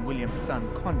Richard and William's son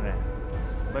Conrad.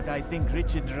 But I think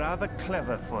Richard rather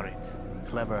clever for it.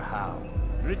 Clever how?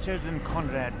 Richard and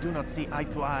Conrad do not see eye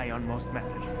to eye on most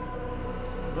matters.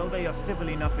 Though they are civil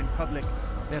enough in public,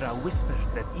 there are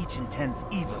whispers that each intends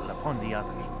evil upon the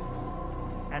other.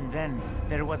 And then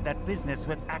there was that business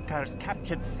with Akkar's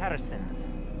captured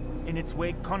Saracens. In its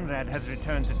wake, Conrad has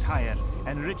returned to Tyre,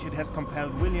 and Richard has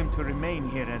compelled William to remain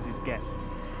here as his guest.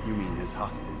 You mean his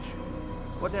hostage?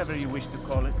 Whatever you wish to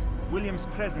call it, William's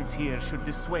presence here should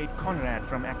dissuade Conrad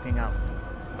from acting out.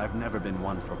 I've never been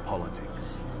one for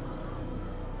politics.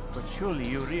 But surely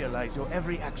you realize your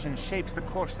every action shapes the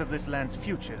course of this land's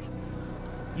future.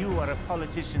 You are a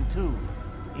politician too,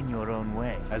 in your own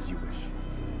way. As you wish.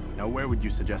 Now where would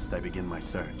you suggest I begin my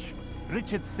search?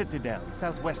 Richard's Citadel,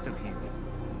 southwest of here.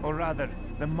 Or rather,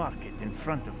 the market in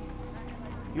front of it.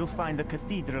 You'll find the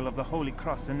Cathedral of the Holy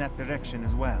Cross in that direction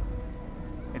as well.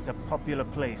 It's a popular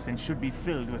place and should be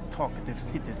filled with talkative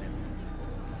citizens.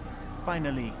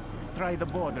 Finally, try the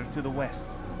border to the west,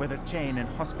 where the chain and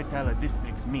Hospitaller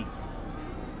districts meet.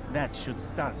 That should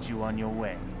start you on your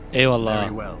way.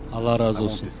 Eyvallah. Allah razı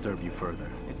olsun.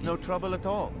 It's no trouble at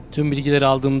all. Tüm bilgileri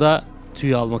aldığımda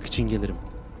tüy almak için gelirim.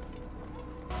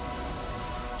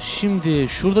 Şimdi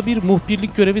şurada bir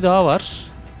muhbirlik görevi daha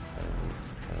var.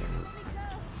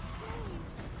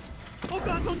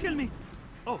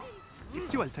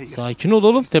 Sakin ol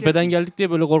oğlum. Tepeden geldik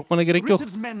diye böyle korkmana gerek yok.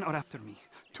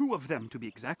 Two of them to be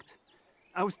exact.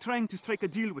 I was trying to strike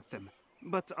a deal with them,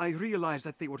 but I realized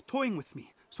that they were toying with me,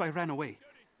 so I ran away.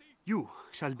 You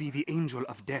shall be the angel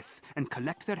of death and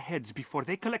collect their heads before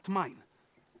they collect mine.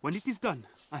 When it is done,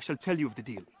 I shall tell you of the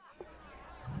deal.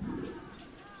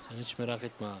 Sen hiç merak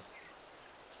etme abi.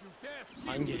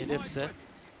 Hangi hedefse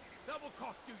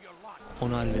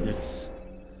onu hallederiz.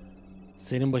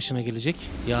 Senin başına gelecek,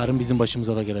 yarın bizim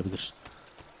başımıza da gelebilir.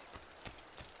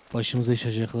 Başımıza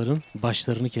yaşayacakların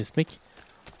başlarını kesmek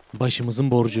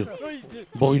başımızın borcu.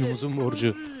 Boynumuzun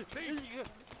borcu.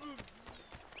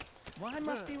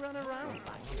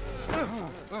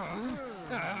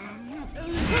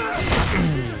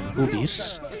 Bu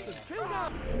bir.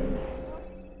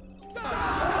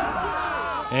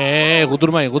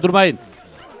 Kudurmayın, kudurmayın.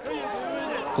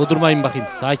 Kudurmayın bakayım.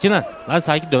 Sakin lan. Lan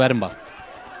sakin, döverim bak.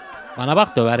 Bana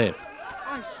bak, döverim.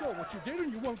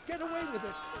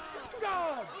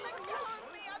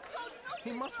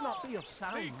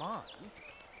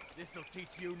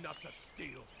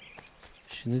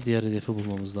 Şimdi diğer hedefi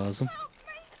bulmamız lazım.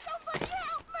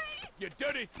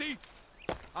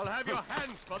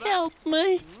 Help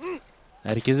me.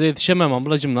 Herkese yetişemem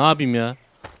ablacığım, ne yapayım ya?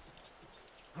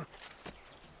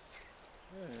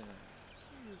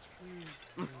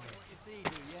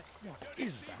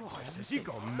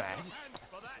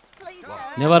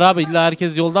 Ne var abi, illa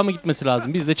herkes yoldan mı gitmesi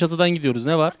lazım? Biz de çatıdan gidiyoruz,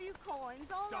 ne var?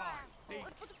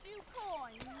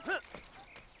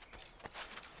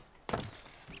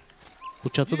 Bu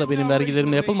çatı da benim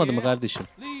vergilerimle yapılmadı mı kardeşim?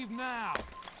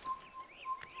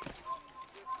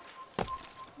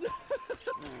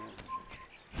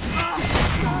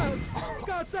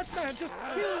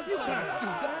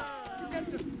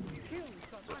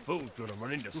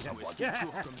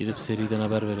 Gidip seriden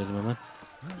haber verelim hemen.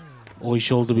 O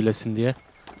iş oldu bilesin diye.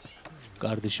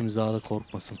 Kardeşimiz daha da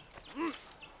korkmasın.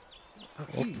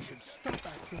 Hop.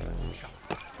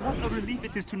 What a relief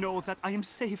it is to know that I am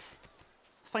safe.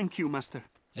 Thank you, master.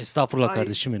 Estağfurullah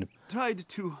kardeşim benim. I tried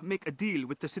to make a deal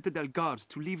with the Citadel guards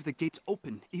to leave the gates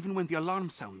open even when the alarm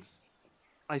sounds.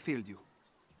 I failed you.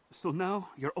 So now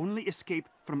your only escape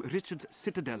from Richard's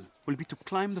Citadel will be to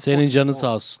climb the Senin canın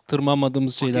sağ olsun.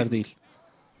 Tırmanmadığımız şeyler değil.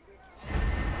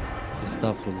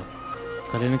 Estağfurullah.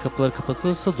 Kalenin kapıları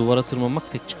kapatılırsa duvara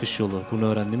tırmanmak tek çıkış yolu. Bunu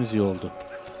öğrendiğimiz iyi oldu.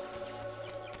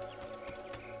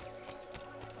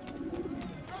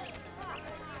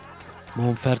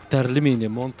 Montferrat'li miydi?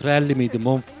 Montreal'li miydi?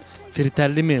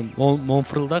 Friterli mi,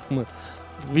 monfırıldak mı?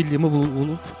 William'ı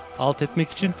bulup alt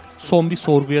etmek için son bir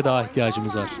sorguya daha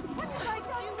ihtiyacımız var.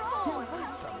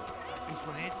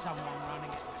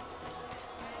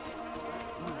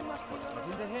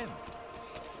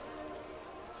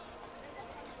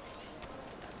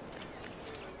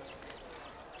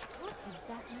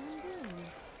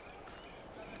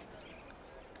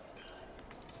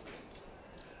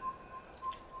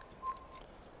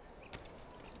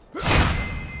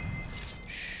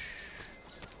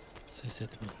 Ses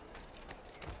etme.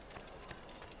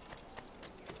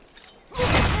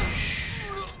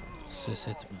 Ses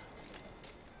etme.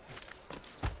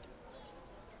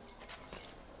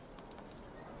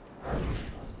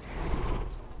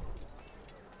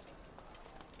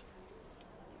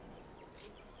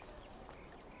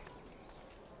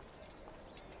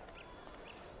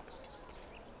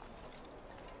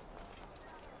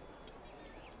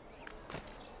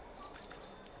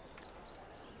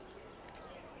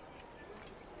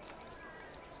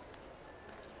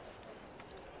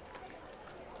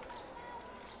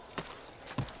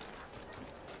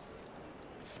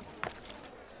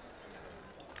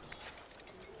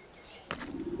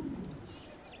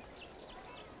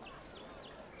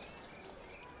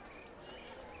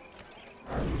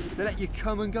 They let you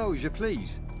come and go as you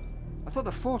please. I thought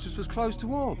the fortress was closed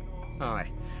to all. Aye,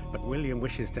 but William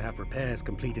wishes to have repairs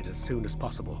completed as soon as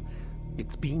possible.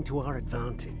 It's been to our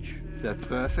advantage. The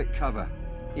perfect cover.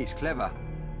 It's clever.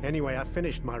 Anyway, I've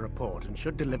finished my report and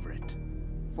should deliver it.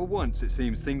 For once, it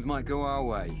seems things might go our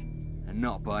way, and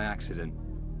not by accident.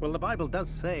 Well, the Bible does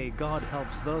say God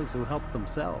helps those who help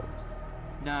themselves.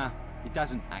 Nah, it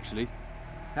doesn't, actually.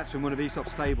 That's from one of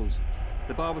Aesop's fables.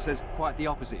 The Bible says quite the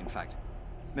opposite, in fact.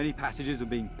 Many passages of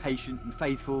being patient and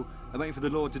faithful and waiting for the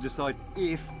Lord to decide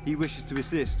if he wishes to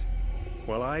assist.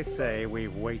 Well, I say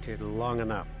we've waited long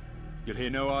enough. You'll hear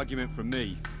no argument from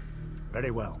me.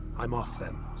 Very well, I'm off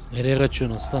then. Nereye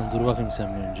kaçıyorsun aslan? Dur bakayım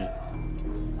sen bir önce.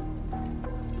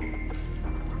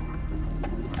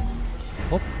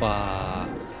 Hoppa.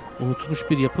 Unutulmuş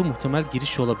bir yapı muhtemel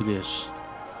giriş olabilir.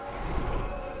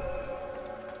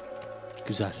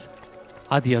 Güzel.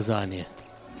 Hadi yazıhaneye.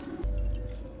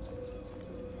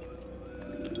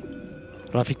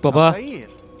 Rafik Baba,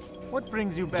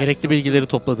 gerekli bilgileri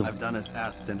topladım. I've done as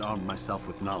asked and armed myself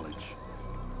with knowledge.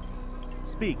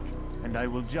 Speak, and I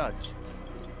will judge.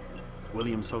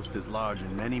 William's host is large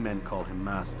and many men call him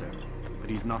master, but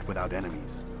he's not without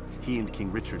enemies. He and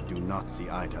King Richard do not see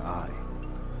eye to eye.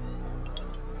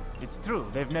 It's true,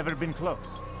 they've never been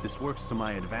close. This works to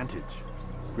my advantage.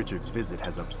 Richard's visit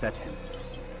has upset him.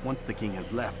 Once the king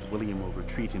has left, William will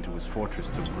retreat into his fortress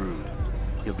to brood.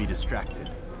 He'll be distracted.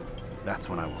 That's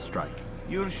when I will strike.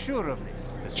 You're sure of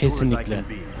this? As sure as I can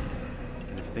be.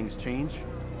 And if things change,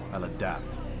 I'll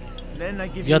adapt. Then I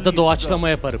give Ya da doğaçlama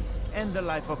yaparım. End the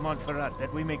life of Montferrat that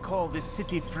we may call this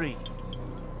city free.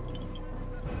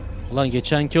 Ulan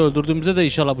geçenki öldürdüğümüzde de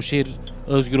inşallah bu şehir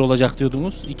özgür olacak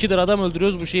diyordunuz. 2'dir adam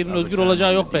öldürüyoruz, bu şehrin özgür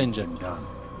olacağı yok bence.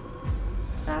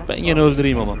 Ben yine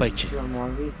öldüreyim ama peki.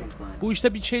 Bu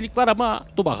işte bir şeylik var ama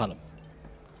dur bakalım.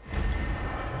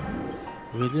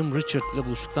 William Richard ile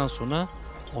buluştuktan sonra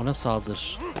ona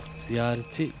saldır.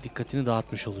 Ziyareti dikkatini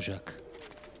dağıtmış olacak.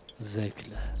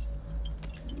 Zevkle.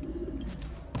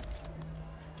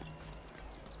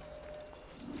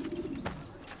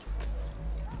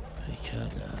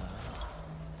 Pekala.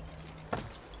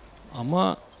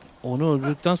 Ama onu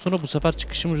öldürdükten sonra bu sefer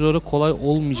çıkışımız öyle kolay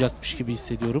olmayacakmış gibi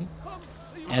hissediyorum.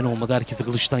 En olmadı herkesi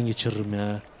kılıçtan geçiririm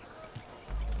ya.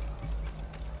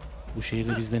 Bu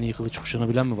şehirde bizden iyi kılıç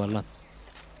kuşanabilen mi var lan?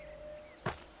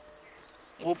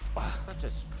 Hoppa.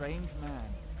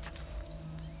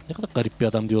 Ne kadar garip bir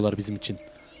adam diyorlar bizim için.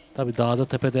 Tabi dağda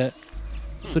tepede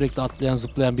sürekli atlayan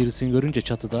zıplayan birisini görünce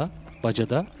çatıda,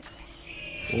 bacada.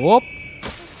 Hop.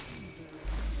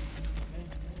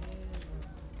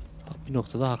 Bir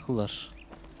noktada haklılar.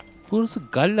 Burası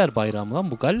Galler bayrağı mı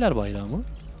lan? Bu Galler bayrağı mı?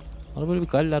 Bana böyle bir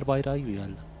Galler bayrağı gibi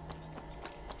geldi.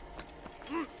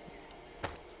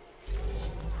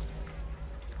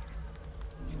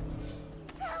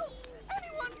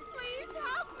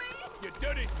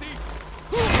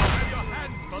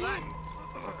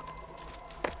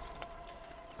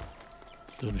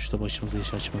 Dönüşte başımıza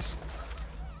iş açmasın.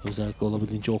 Özellikle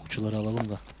olabildiğince okçuları alalım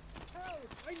da.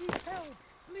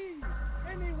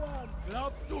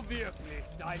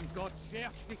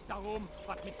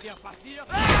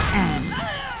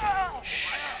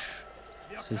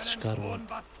 Ses çıkarma.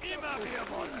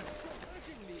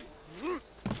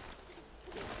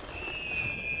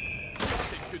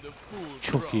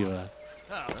 Çok iyi be.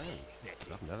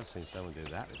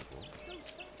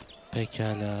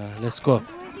 Pekala, let's go.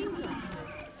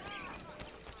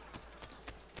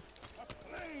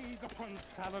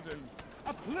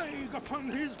 A plague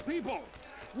upon his people.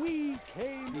 We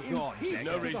came in peace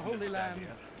to the Holy Land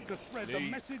to spread the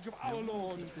message of our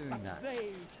Lord, but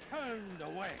they turned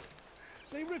away.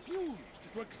 They refused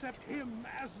to accept him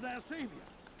as their savior.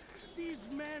 These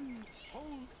men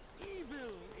hold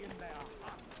evil in their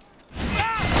hearts.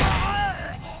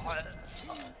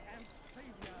 And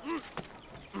savior.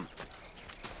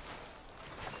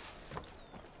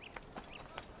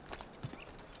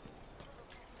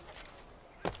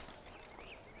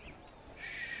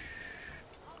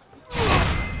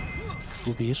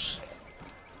 Bu bir.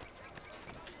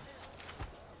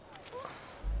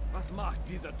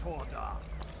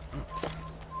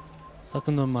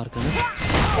 Sakın dönme arkanı.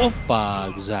 Hoppa,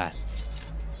 güzel.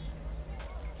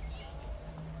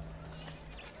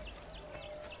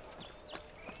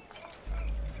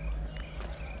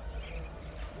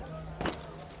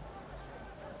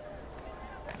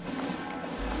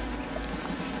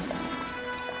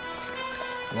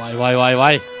 Vay vay vay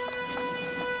vay.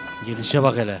 Gelişe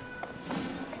bak hele.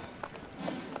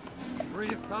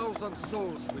 3,000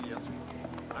 souls, William.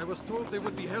 I was told they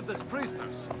would be held as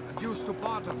prisoners and used to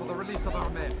barter for the release of our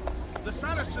men. The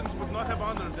Saracens would not have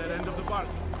honored their end of the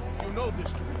bargain. You know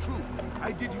this to be true.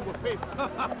 I did you a favor.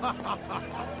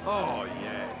 Oh,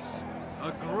 yes.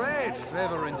 A great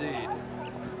favor indeed.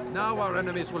 Now our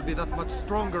enemies will be that much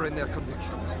stronger in their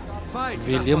convictions. Fight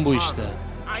William bu işte.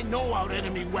 I know our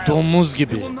enemy well. Domuz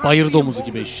gibi, bayır domuzu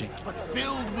gibi eşek.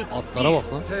 Atlara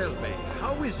bak lan. Tell me,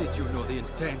 how is it you know the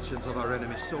intentions of our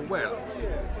enemies so well?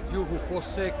 You who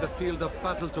forsake the field of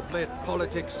battle to play at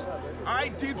politics. I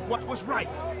did what was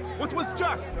right, what was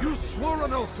just. You swore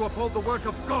an oath to uphold the work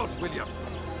of God, William.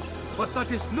 But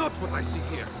that is not what I see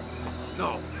here.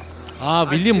 No.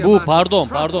 William bu,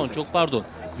 pardon, çok pardon.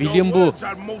 William bu.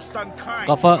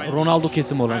 Kafa Ronaldo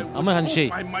kesimi olan. Ama hani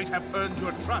şey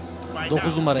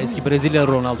 9 numara eski Brezilya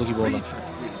Ronaldo gibi olan.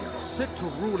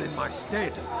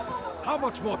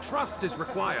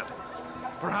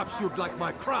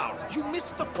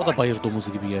 O da bayır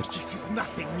domuzu gibi gerçi.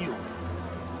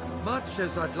 Much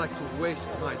as I'd like to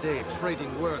waste my day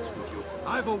trading words with you,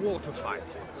 I've a war to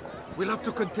fight. We'll have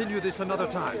to continue this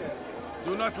another time.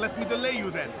 Do not let me delay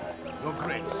you then, Your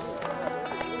Grace.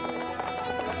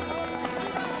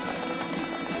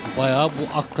 Bayağı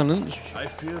bu Akka'nın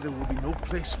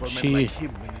şeyi,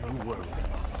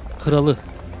 kralı.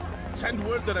 Send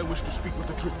word that I wish to speak with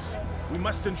the troops. We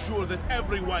must ensure that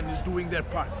everyone is doing their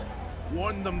part.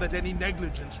 Warn them that any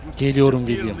negligence would be Geliyorum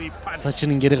William.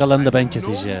 Saçının geri kalanını da ben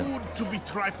keseceğim.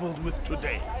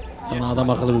 Sana adam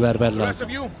akıllı bir berber lazım.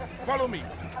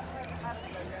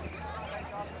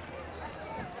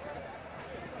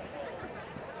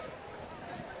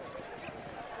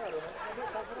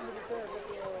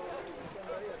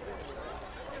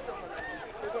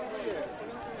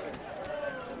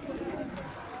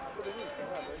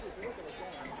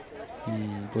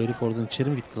 Bu herif oradan içeri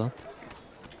mi gitti lan?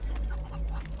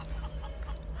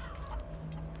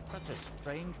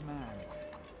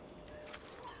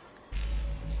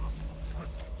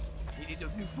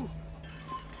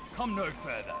 Come no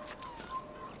further.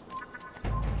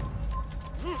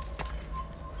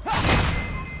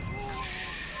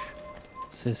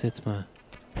 Ses etme.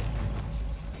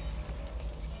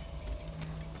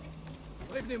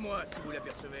 Prévenez-moi si vous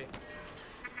l'apercevez.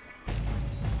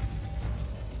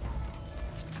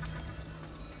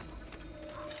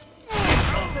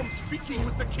 From speaking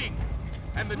with the king,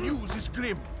 and the news is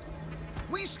grim.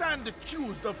 We stand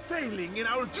accused of failing in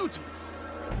our duties.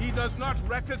 He does not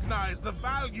recognize the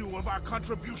value of our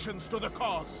contributions to the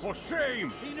cause. For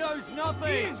shame! He knows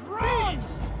nothing. He's wrong.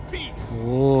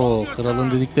 Peace. Oo,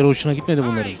 kralın dedikleri hoşuna gitmedi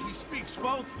bunların. He speaks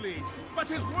falsely, but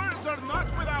his words are not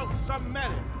without some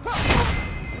merit.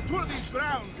 To these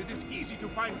grounds, it is easy to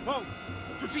find fault,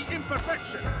 to see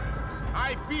imperfection.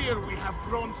 I fear we have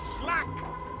grown slack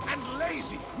and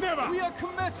lazy. Never! We are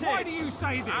committed! Why do you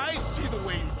say this? I see the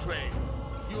way you train.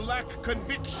 You lack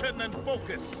conviction and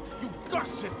focus. You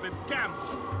gossip and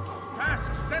gamble.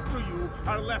 Tasks set to you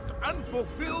are left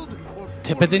unfulfilled or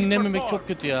Tepeden inememek çok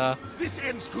kötü ya.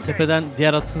 Tepeden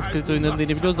diğer Assassin's Creed oyunlarında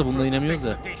inebiliyoruz da bunda inemiyoruz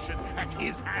da.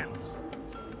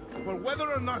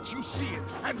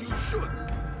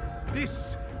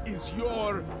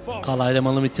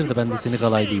 Kalaylamanı bitir de ben de seni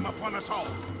kalaylayayım.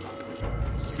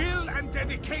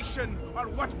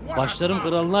 Başlarım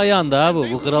kralına ayağında ha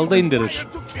bu. Bu kralı da indirir.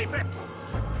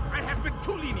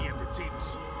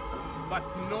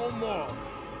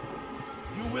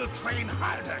 Train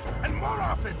harder and more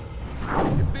often.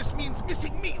 If this means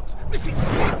missing meals, missing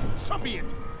sleep, so be it.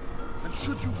 And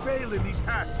should you fail in these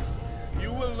tasks,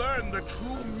 you will learn the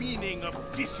true meaning of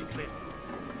discipline.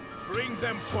 Bring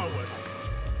them forward.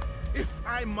 If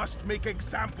I must make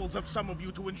examples of some of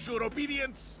you to ensure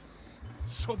obedience,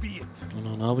 so be it.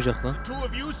 Ne yapacak lan? Two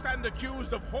of you stand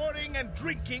accused of whoring and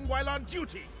drinking while on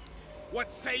duty.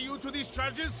 What say you to these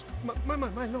charges?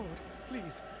 My lord,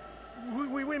 please.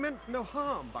 We meant no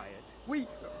harm by it.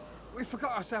 We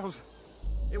forgot ourselves.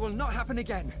 It will not happen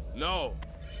again. No,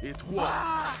 it won't.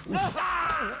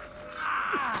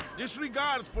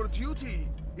 Disregard for duty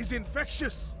is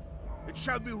infectious. It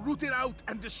shall be rooted out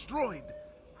and destroyed.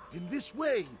 In this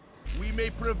way, we may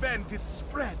prevent its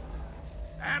spread.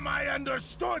 Am I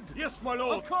understood? Yes, my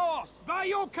lord. Of course, by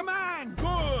your command.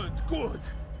 Good, good.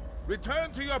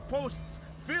 Return to your posts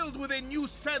filled with a new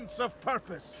sense of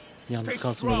purpose. Stay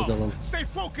strong, stay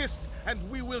focused, and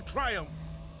we will triumph.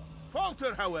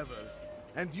 Falter, however,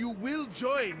 and you will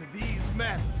join these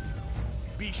men.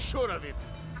 Be sure of it.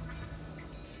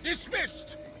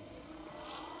 Dismissed!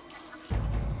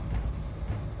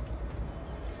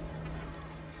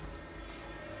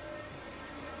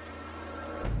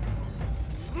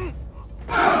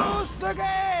 Close the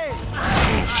gate!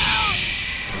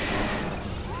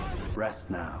 Rest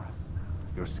now.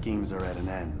 Your schemes are at an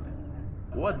end.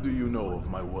 What do you know of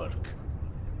my work?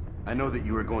 I know that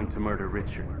you are going to murder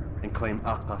Richard and claim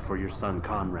Akka for your son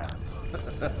Conrad.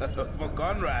 For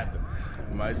Conrad?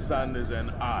 My son is an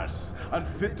arse,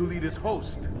 unfit to lead his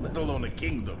host, let alone a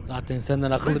kingdom. Zaten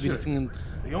senden akıllı birisinin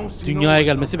dünyaya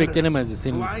gelmesi beklenemezdi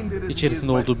senin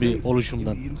içerisinde olduğu bir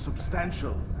oluşumdan.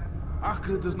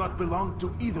 Akka does not belong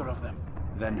to either of them.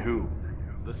 Then who?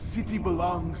 The city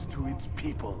belongs to its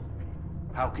people.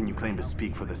 How can you claim to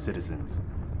speak for the citizens?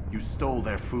 You stole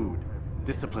their food,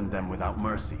 disciplined them without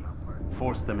mercy,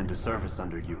 forced them into service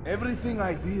under you. Everything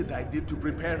I did to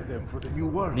prepare them for the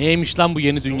new world. Neymiş lan bu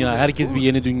yeni dünya? Herkes bir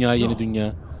yeni dünya, yeni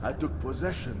dünya. I took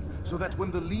possession so that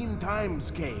when the lean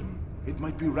times came, it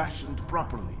might be rationed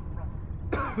properly.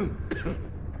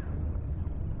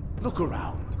 Look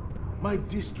around. My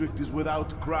district is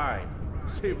without crime,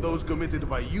 save those committed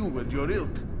by you and your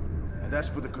ilk. And as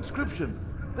for the conscription,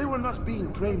 they were not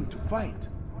being trained to fight.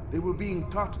 They were being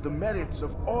taught the merits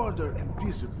of order and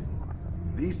discipline.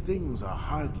 These things are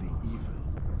hardly evil.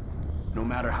 No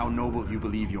matter how noble you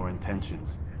believe your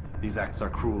intentions, these acts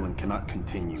are cruel and cannot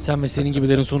continue. Sen ve senin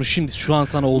gibilerin sonu şimdi şu an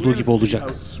sana olduğu gibi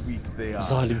olacak.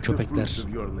 Zalim köpekler.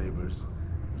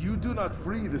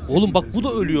 Oğlum bak bu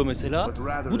da ölüyor mesela.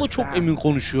 Bu da çok emin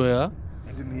konuşuyor ya.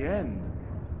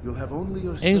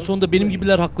 En sonunda benim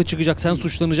gibiler haklı çıkacak, sen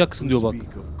suçlanacaksın diyor bak.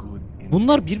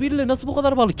 Bunlar birbiriyle nasıl bu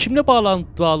kadar bağlı? Kimle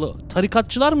bağlı?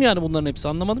 Tarikatçılar mı yani bunların hepsi?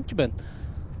 Anlamadım ki ben.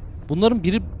 Bunların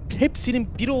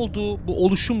hepsinin biri olduğu bu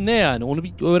oluşum ne yani? Onu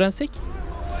bir öğrensek.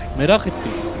 Merak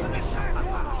ettim.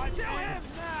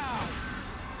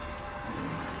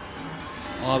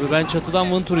 Abi ben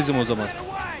çatıdan Vın Turizm o zaman.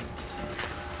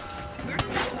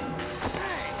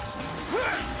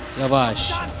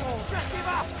 Yavaş.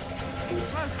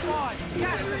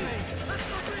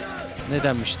 Ne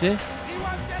denmişti?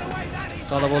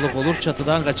 Kalabalık olur,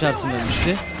 çatıdan kaçarsın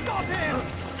demişti.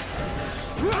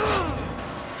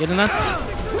 Gelin lan.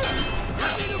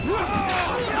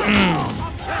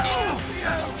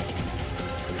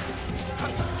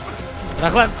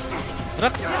 Bırak lan.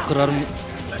 Bırak. Kırarım.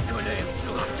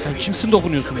 Sen kimsin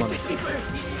dokunuyorsun bana?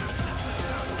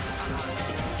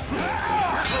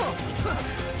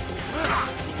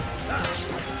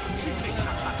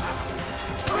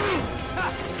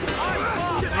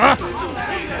 Ah!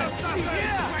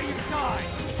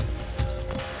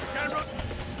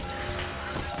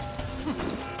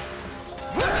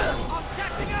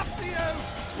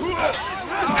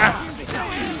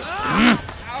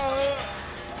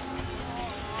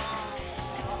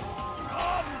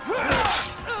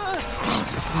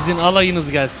 Sizin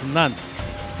alayınız gelsin lan.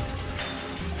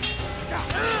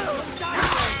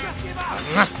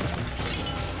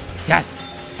 Gel.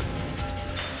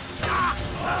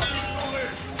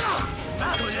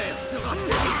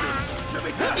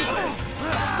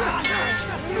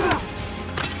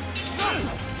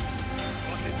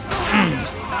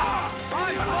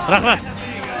 Bırak lan.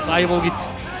 Kaybol git.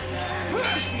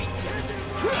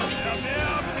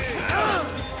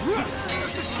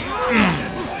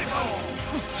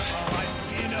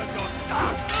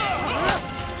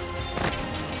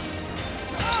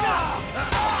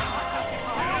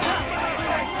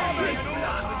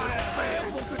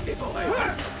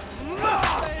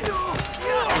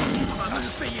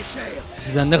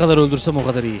 Sizden ne kadar öldürsem o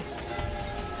kadar iyi.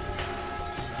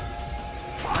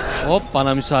 Hop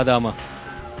bana müsaade ama.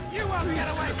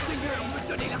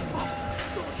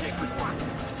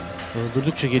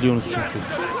 Öldürdükçe geliyorsunuz çünkü.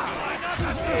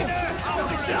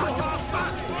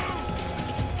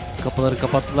 Kapıları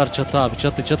kapattılar, çatı abi,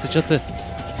 çatı çatı çatı.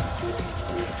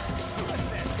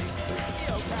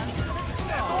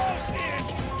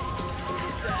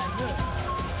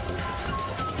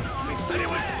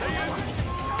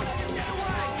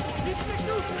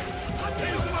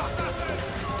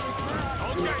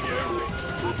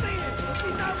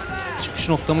 Çıkış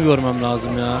noktamı görmem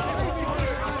lazım ya.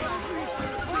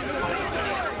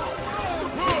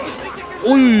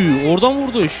 Oy, oradan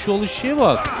vurdu. Şu oluşuya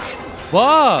bak.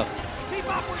 Bak.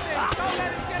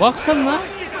 Baksana lan.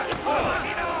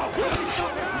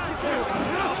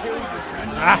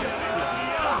 Ah.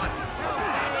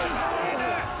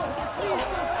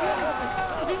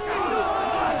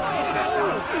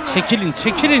 Çekilin,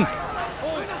 çekilin.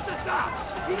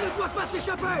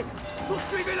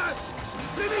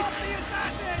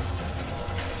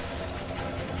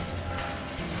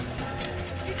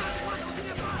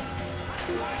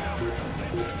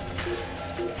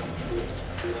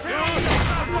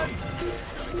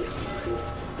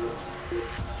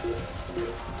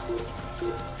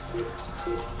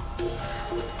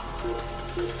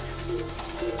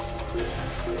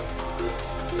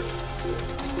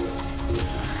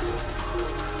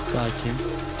 Sakin.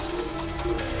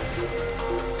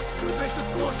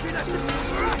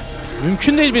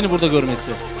 Mümkün değil beni burada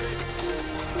görmesi.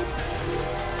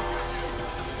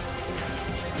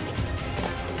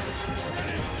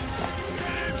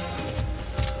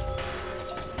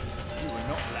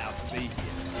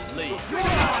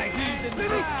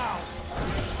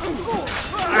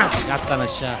 Yat lan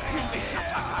aşağı.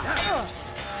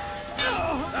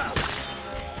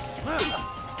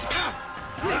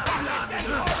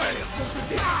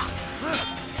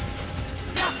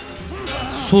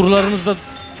 Surlarınızda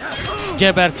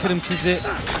gebertirim sizi.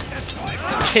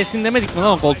 Kesin demedik mi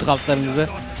lan o koltuk altlarınızı?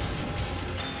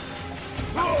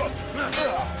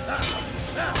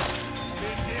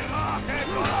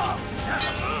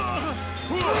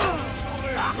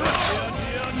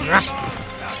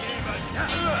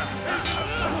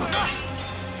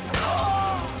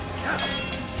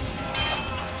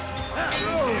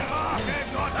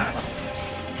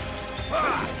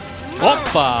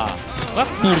 Hoppa! Bak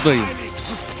buradayım.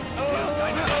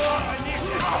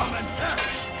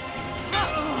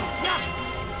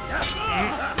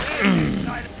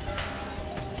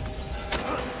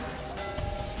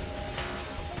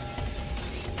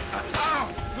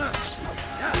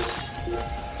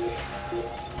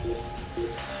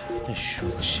 Şu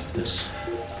ışıktır.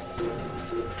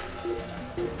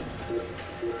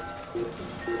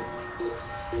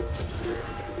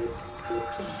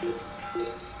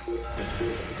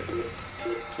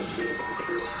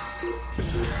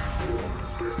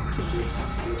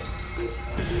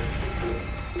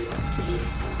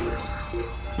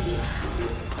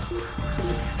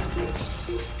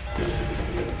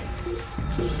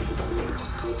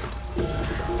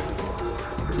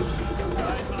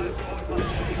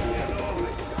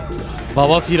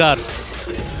 Baba firar.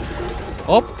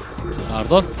 Hop.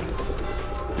 Pardon.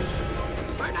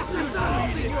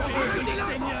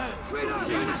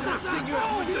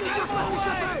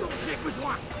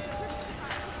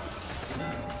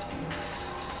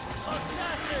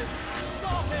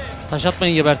 Taş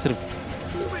atmayın, gebertirim.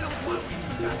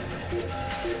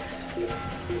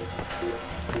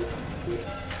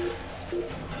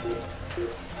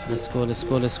 Let's go, let's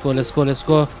go, let's go, let's go, let's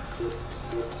go.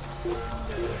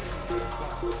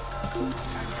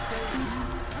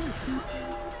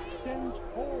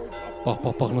 Bak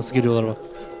bak bak nasıl geliyorlar bak.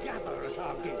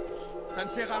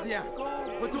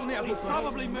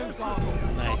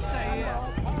 Nice.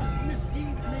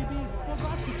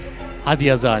 Hadi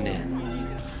yazıhane.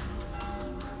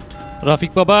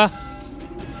 Rafik baba.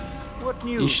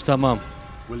 İş tamam.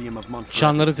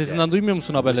 Çanların sesinden duymuyor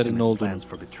musun haberlerin ne olduğunu?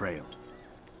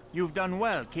 You've done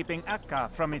well keeping Akka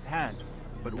from his hands.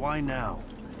 But why now,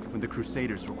 when the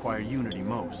Crusaders require unity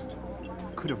most?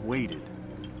 Could have waited.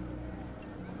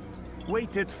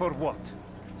 Waited for what?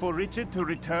 For Richard to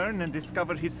return and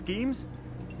discover his schemes?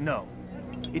 No.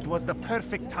 It was the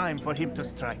perfect time for him to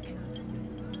strike.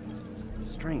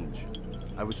 Strange.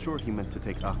 I was sure he meant to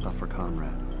take Akka for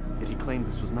Conrad, yet he claimed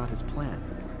this was not his plan.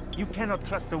 You cannot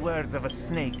trust the words of a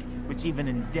snake, which even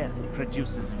in death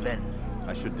produces venom.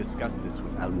 I should discuss this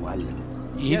with Al-Muallim.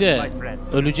 İyi de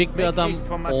ölecek bir adam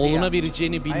oğluna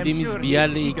vereceğini bildiğimiz bir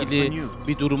yerle ilgili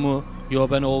bir durumu yo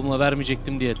ben oğluma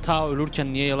vermeyecektim diye ta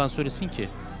ölürken niye yalan söylesin ki?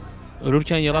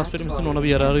 Ölürken yalan söylemesinin ona bir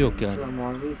yararı yok yani.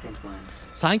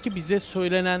 Sanki bize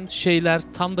söylenen şeyler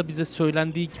tam da bize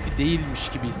söylendiği gibi değilmiş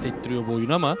gibi hissettiriyor bu oyun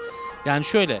ama yani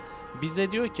şöyle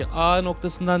Bizde diyor ki A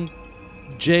noktasından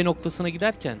C noktasına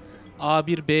giderken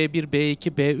A1, B1,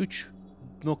 B2, B3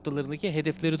 noktalarındaki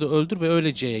hedefleri de öldür ve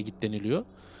öyle C'ye git deniliyor.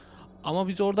 Ama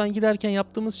biz oradan giderken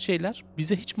yaptığımız şeyler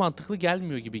bize hiç mantıklı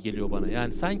gelmiyor gibi geliyor bana.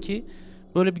 Yani sanki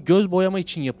böyle bir göz boyama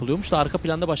için yapılıyormuş da arka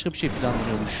planda başka bir şey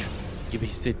planlanıyormuş gibi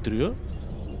hissettiriyor.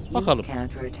 Bakalım.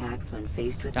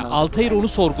 Yani Altair onu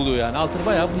sorguluyor yani. Altair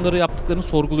bayağı bunları yaptıklarını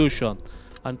sorguluyor şu an.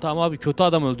 Hani tamam abi kötü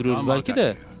adam öldürüyoruz belki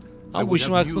de. Ama bu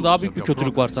işin arkasında daha büyük bir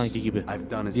kötülük var sanki gibi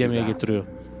diyemeye getiriyor.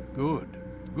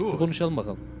 Bir konuşalım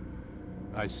bakalım.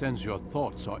 I sense your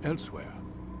thoughts are elsewhere.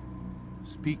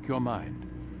 Speak your mind.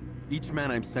 Each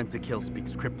man I'm sent to kill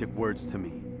speaks cryptic words to me.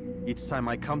 Each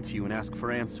time I come to you and ask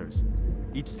for answers.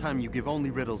 Each time you give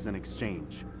only riddles in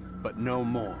exchange, but no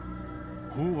more.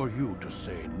 Who are you to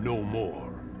say no more?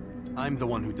 I'm the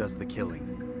one who does the killing.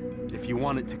 If you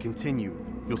want it to continue,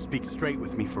 you'll speak straight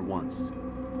with me for once.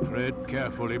 Tread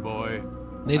carefully, boy.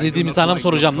 Ne dediğimi sana mı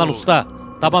soracağım lan usta?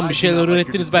 Tamam bir şeyler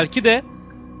öğrettiniz belki de.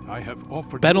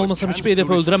 Ben olmasam hiçbir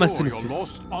hedefi öldüremezsiniz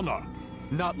siz.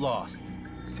 Not lost,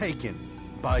 taken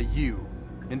by you.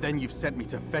 And then you've sent me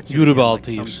to fetch Yürü be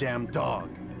like some damn dog.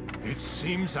 It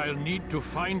seems I'll need to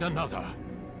find another.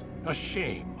 A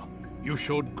shame. You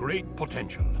showed great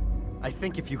potential. I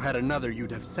think if you had another,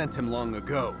 you'd have sent him long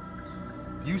ago.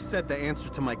 You said the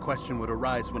answer to my question would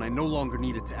arise when I no longer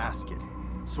needed to ask it.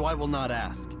 So I will not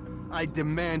ask. I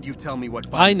demand you tell me what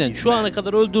binds Aynen şu ana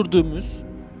kadar öldürdüğümüz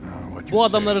bu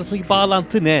adamlar arasındaki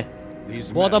bağlantı ne?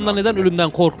 Bu adamlar neden ölümden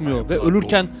korkmuyor ve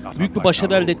ölürken büyük bir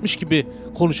başarı elde etmiş gibi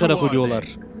konuşarak ölüyorlar?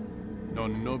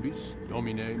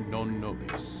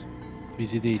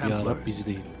 Bizi değil ya Rab, bizi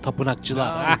değil.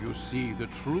 Tapınakçılar.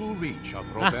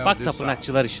 Bak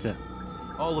tapınakçılar işte.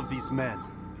 All of these men,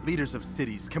 leaders of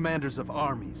cities, commanders of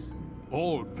armies.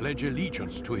 All pledge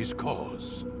allegiance to his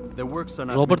cause.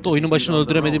 Robert oyunun başını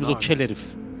öldüremediğimiz o kel herif.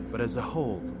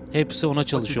 Hepsi ona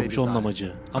çalışıyormuş, onun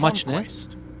amacı. Amaç ne?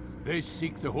 They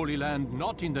seek the Holy Land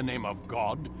not in the name of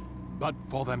God,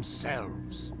 but for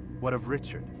themselves. What of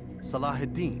Richard?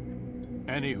 Salahuddin?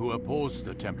 Any who oppose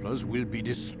the Templars will be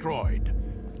destroyed.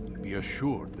 Be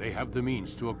assured they have the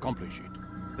means to accomplish it.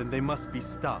 Then they must be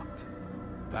stopped.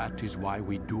 That is why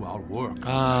we do our work.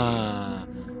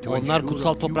 Onlar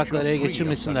kutsal toprakları ele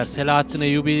geçirmesinler. Selahaddin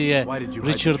Eyyubi'ye,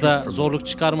 Richard'a zorluk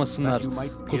çıkarmasınlar.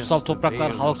 Kutsal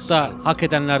topraklar halkta, hak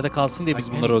edenlerde kalsın diye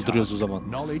biz bunları öldürüyoruz o zaman.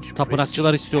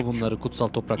 Tapınakçılar istiyor bunları, kutsal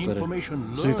toprakları.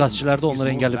 Suikastçılar da onları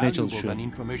engellemeye çalışıyor.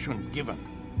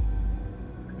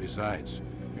 Besides,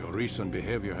 your recent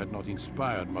behavior had not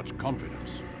inspired much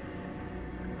confidence.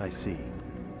 I see.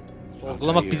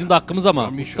 Sorgulamak bizim de hakkımız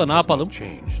ama usta ne yapalım?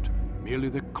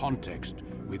 Merely the context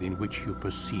within which you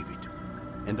perceive it.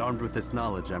 And armed with this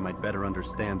knowledge, I might better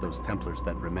understand those Templars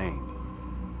that remain.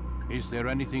 Is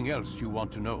there anything else you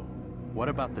want to know? What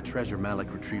about the treasure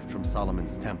Malik retrieved from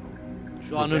Solomon's temple?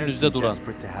 Şu an önünüzde duran.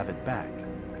 Desperate to have it back.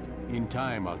 In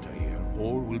time, Altair,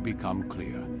 all will become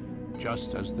clear.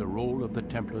 Just as the role of the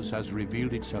Templars has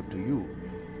revealed itself to you,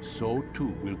 so too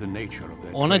will the nature of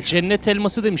their Ona cennet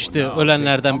elması demişti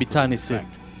ölenlerden bir tanesi.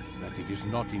 That it is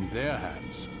not in their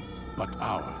hands, but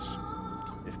ours.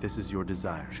 If this is your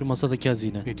desire. Şu masadaki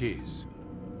hazine. It is.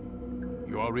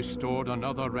 You are restored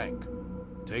another rank.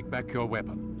 Take back your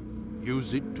weapon.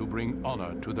 Use it to bring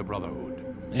honor to the Brotherhood.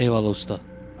 Eyvallah usta.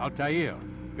 Altair,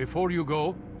 before you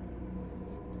go.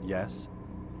 Yes.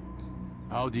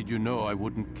 How did you know I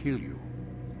wouldn't kill you?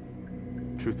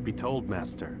 Truth be told,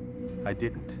 Master, I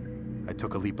didn't. I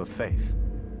took a leap of faith.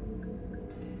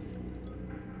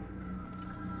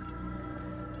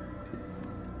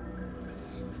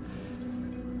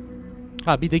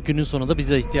 Ha bir de günün sonunda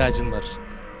bize ihtiyacın var.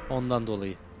 Ondan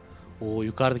dolayı. Oo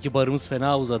yukarıdaki barımız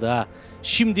fena uzadı ha.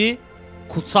 Şimdi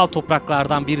kutsal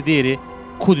topraklardan bir diğeri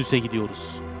Kudüs'e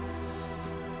gidiyoruz.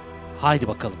 Haydi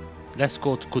bakalım. Let's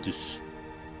go to Kudüs.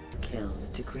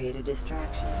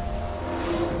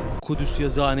 Kudüs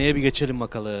yazıhaneye bir geçelim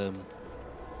bakalım.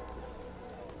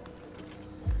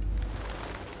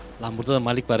 Lan burada da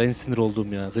Malik var, en sinir olduğum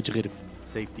ya, gıcık herif.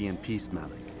 Safety and peace,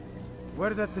 Malik.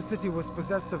 Word that the city was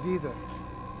possessed of either.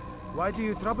 Why do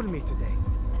you trouble me today?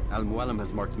 Al-Muallim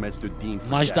has marked Majduddin for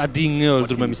Majduddin'i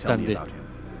öldürmem istendi.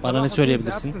 Bana ne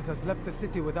söyleyebilirsin?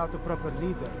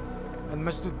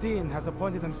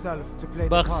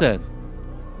 Bak sen.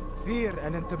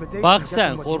 Bak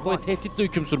sen, korku ve tehditle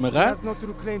hüküm sürmek ha?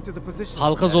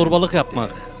 Halka zorbalık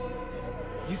yapmak.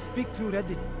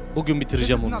 Bugün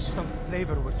bitireceğim onu.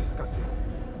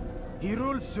 He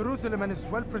rules Jerusalem and is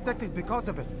well protected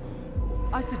because of it.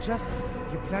 I suggest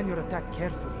you plan your attack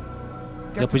carefully.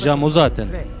 Yapacağım o zaten.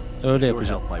 Öyle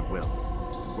yapacağım.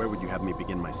 Where would you have me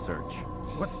begin my search?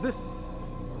 What's this?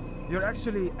 You're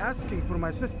actually asking for my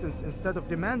assistance instead of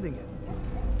demanding it.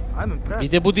 I'm impressed.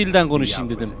 Bir de bu dilden konuşayım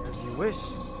dedim. As you wish.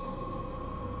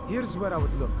 Here's where I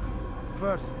would look.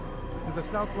 First, to the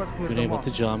southwest near the Güneybatı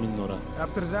mosque. caminin ora.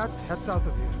 After that, head south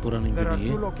of here. Buranın There are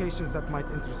güneyi. two locations that might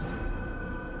interest you.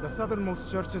 The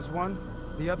southernmost church is one,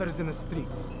 the other is in the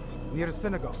streets, near a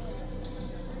synagogue.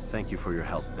 Thank you for your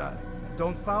help, Dad.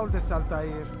 Don't foul this,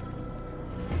 Altair.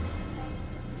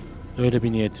 Öyle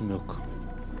bir niyetim yok.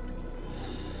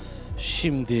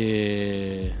 Şimdi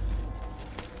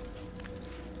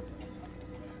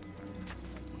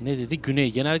ne dedi?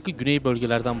 Güney. Genellikle güney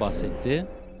bölgelerden bahsetti.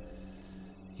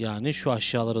 Yani şu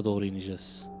aşağılara doğru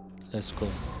ineceğiz. Let's go.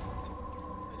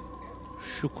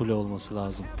 Şu kule olması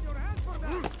lazım.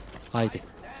 Haydi.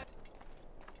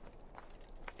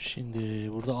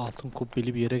 Şimdi burada altın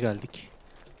kubbeli bir yere geldik.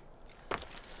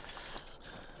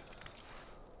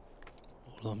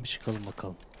 Buradan bir çıkalım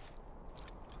bakalım.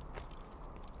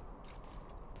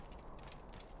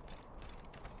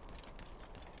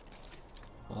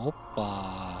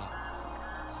 Hoppa.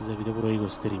 Size bir de burayı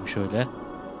göstereyim şöyle.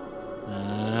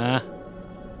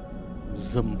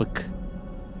 Zımbık.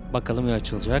 Bakalım ne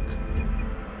açılacak.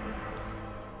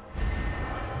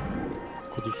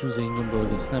 Kudüs'ün zengin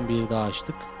bölgesinden bir daha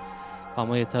açtık.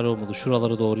 Ama yeterli olmadı.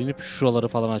 Şuralara doğru inip şuraları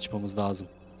falan açmamız lazım.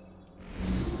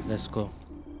 Let's go.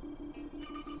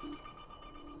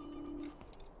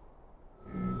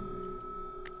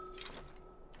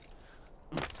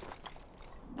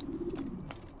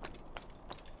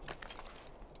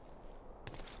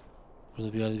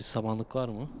 Burada bir yerde bir samanlık var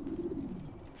mı?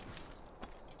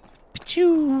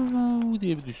 Piçiu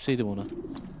diye bir düşseydim ona.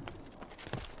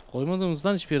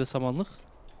 Koymadığımızdan hiçbir yere samanlık.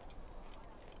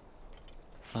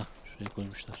 Hah, şuraya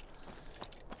koymuşlar.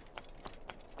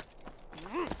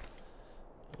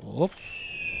 Hop.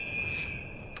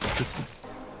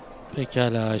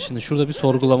 Pekala, şimdi şurada bir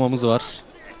sorgulamamız var.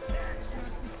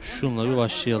 Şununla bir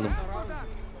başlayalım.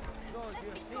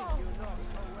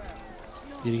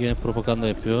 Biri gene propaganda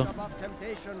yapıyor.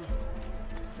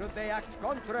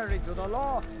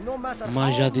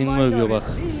 Majadin mi övüyor bak.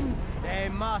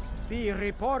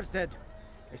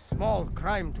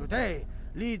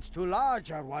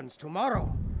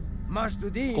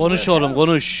 Konuş oğlum,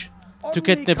 konuş.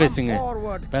 Tüket nefesini.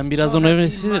 Ben birazdan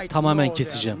öğrenirse tamamen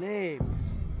keseceğim.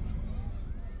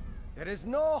 There is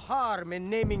no harm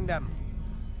in naming them.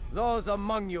 Those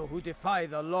among you who defy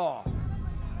the law.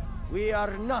 We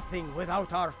are nothing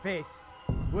without our faith,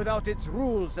 without its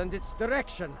rules and its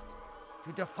direction.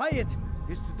 To defy it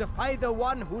is to defy the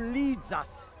one who leads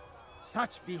us.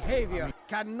 Such behavior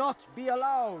cannot be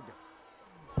allowed.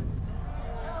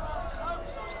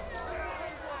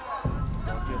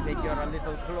 Don't you think you're a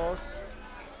little close?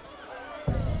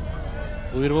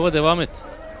 Buyur baba, devam et.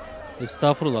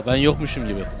 Estağfurullah, ben yokmuşum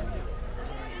gibi.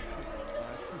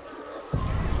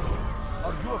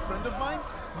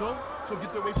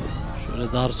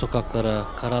 Şöyle dar sokaklara,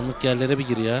 karanlık yerlere bir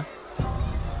gir ya.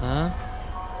 Ha?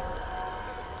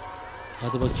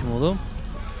 Hadi bakayım oğlum.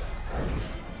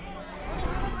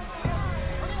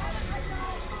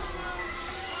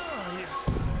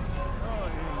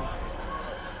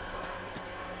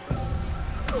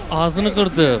 Ağzını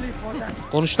kırdım.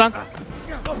 Konuş lan.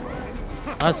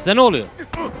 Lan size ne oluyor?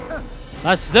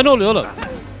 Lan size ne oluyor oğlum?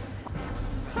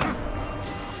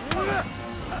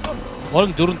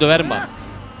 Oğlum durun, döverim bak.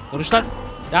 Konuş lan.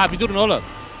 Ya bir durun oğlum.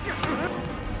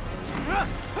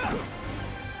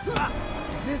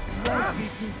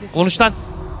 Konuş lan.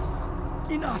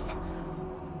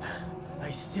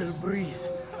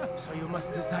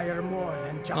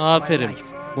 Aferin.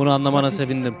 Bunu anlamana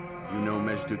sevindim.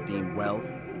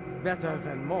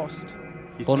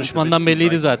 Konuşmandan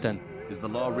belliydi zaten.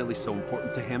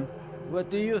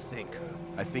 What do you think?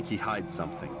 I think he hides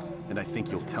something, and I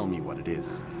think you'll tell me what it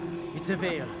is. It's a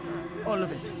veil, all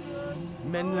of it.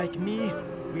 Men like me,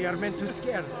 we are meant to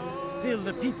scare them, fill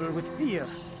the people with fear.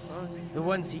 The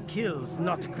ones he kills,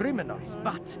 not criminals,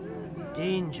 but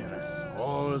dangerous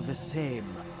all the same.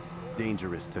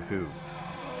 Dangerous to who?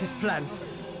 His plans,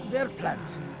 their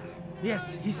plans.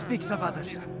 Yes, he speaks of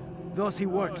others. Those he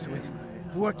works with,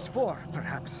 works for,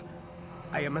 perhaps.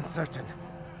 I am uncertain.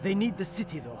 They need the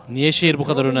city though. Niye şehir bu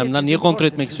kadar önemli lan? Niye kontrol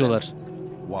etmek istiyorlar?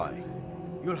 Why?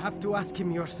 You'll have to ask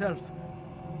him yourself.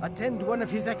 Attend one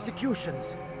of his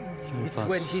executions. It's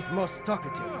when he's most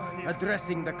talkative,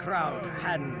 addressing the crowd,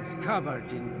 hands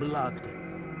covered in blood.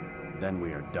 Then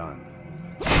we are done.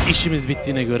 İşimiz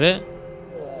bittiğine göre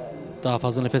daha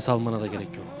fazla nefes almana da gerek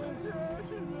yok.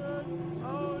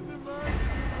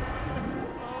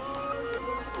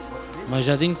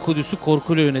 Majadin Kudüs'ü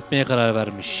korkuyla yönetmeye karar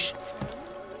vermiş.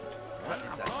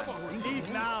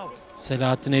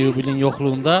 Selahattin Eyyubi'nin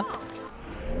yokluğunda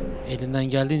elinden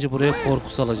geldiğince buraya korku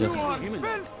salacak.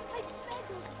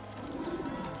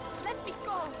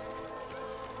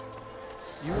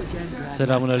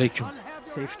 Selamünaleyküm.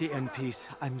 Safety and peace.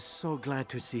 I'm so glad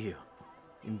to see you.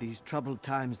 In these troubled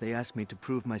times they asked me to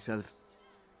prove myself.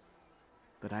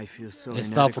 But I feel so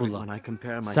inadequate when I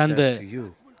compare myself Sen de to you.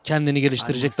 kendini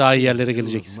geliştirecek daha iyi yerlere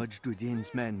geleceksin.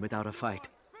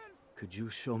 Could you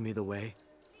show me the way?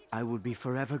 I would be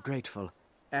forever grateful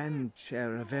and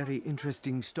share a very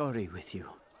interesting story with you.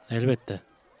 Elbette.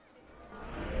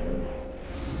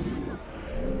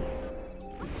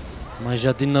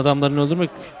 Majadi'nin adamlarını öldürmek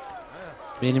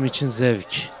benim için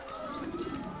zevk.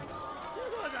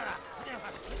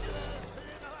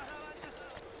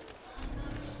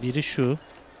 Biri şu.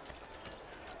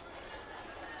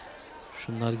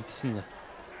 Şunlar gitsin de.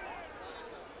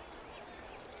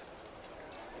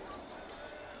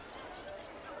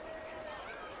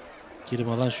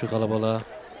 Girme lan şu kalabalığa.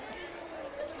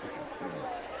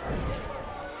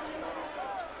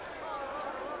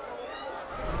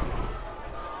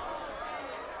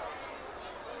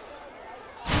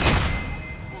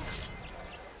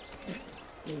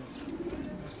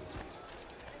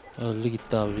 Öldü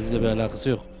gitti abi. Bizle bir alakası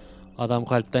yok. Adam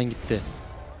kalpten gitti.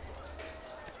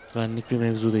 Benlik bir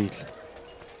mevzu değil.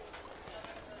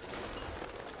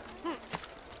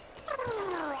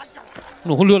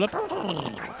 Ne oluyor lan?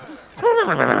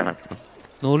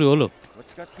 Ne oluyor oğlum?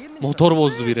 Motor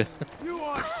bozdu biri.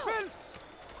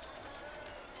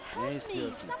 Ne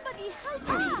istiyorsun?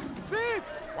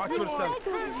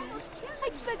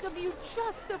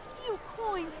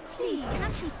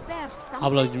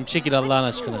 Ablacığım çekil Allah'ın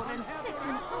aşkına.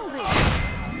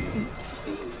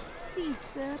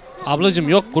 Ablacığım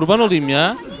yok kurban olayım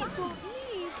ya.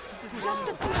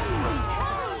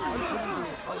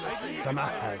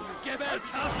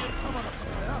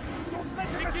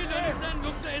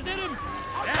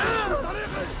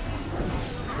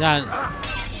 Yani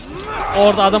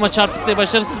orada adama çarptık diye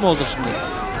başarısız mı olduk şimdi?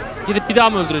 Gidip bir daha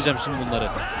mı öldüreceğim şimdi bunları?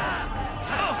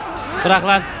 Bırak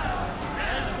lan.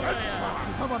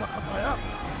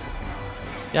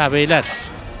 Ya beyler.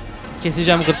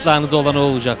 Keseceğim gırtlağınızı olan o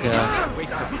olacak ya.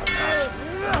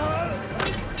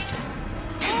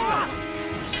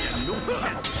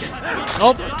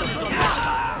 Hop.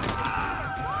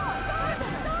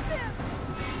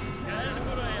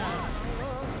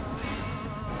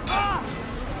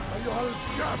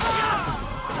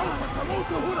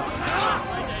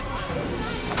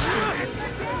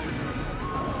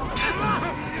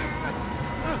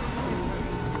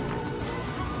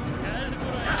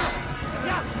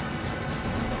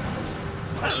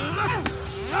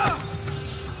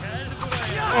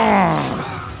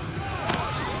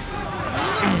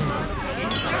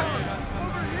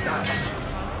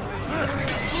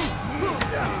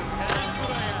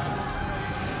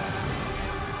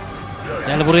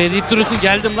 Gel buraya deyip duruyorsun,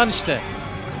 geldim lan işte.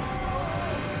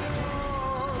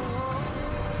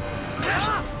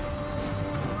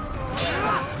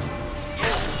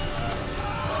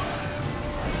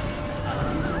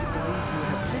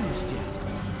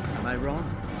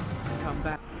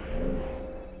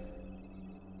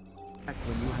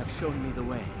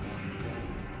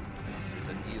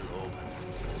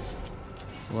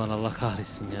 Ulan Allah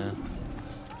kahretsin ya.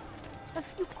 A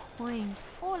few coins.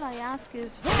 All I ask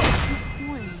is a few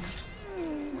coins.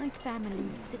 My family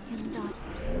is sick and dying.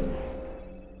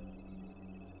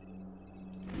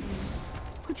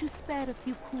 Could you spare a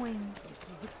few coins?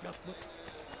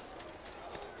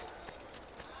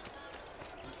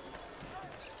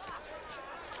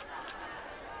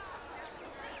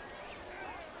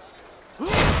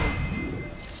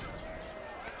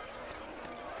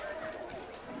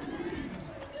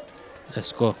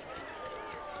 Let's go.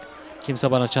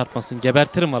 Kimse bana çarpmasın.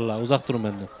 Gebertirim vallahi. Uzak durun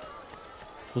benden.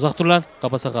 Uzak dur lan.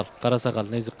 Kaba sakal. Kara sakal.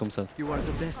 Ne zıkkım sen.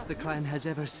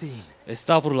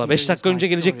 Estağfurullah. 5 dakika önce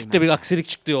gelecektik de bir aksilik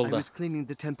çıktı yolda.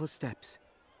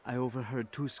 I overheard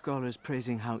two scholars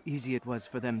praising how easy it was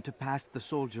for them to pass the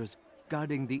soldiers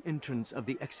guarding the entrance of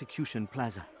the execution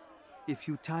plaza. If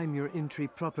you time your entry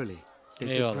properly, it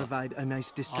could provide a nice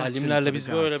distraction. Alimlerle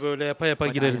biz böyle yapa yapa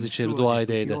gireriz içeri, dua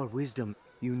ede ede.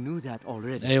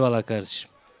 Eyvallah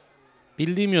kardeşim.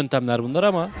 Bildiğim yöntemler bunlar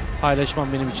ama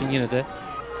paylaşmam benim için yine de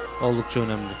oldukça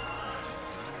önemli.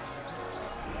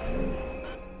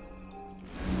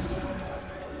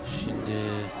 Şimdi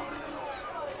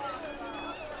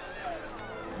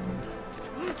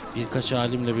birkaç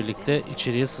alimle birlikte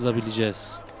içeriye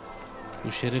sızabileceğiz.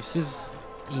 Bu şerefsiz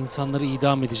insanları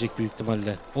idam edecek büyük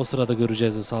ihtimalle. O sırada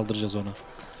göreceğiz de saldıracağız ona.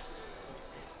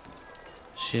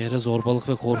 Şehre zorbalık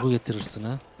ve korku getirirsin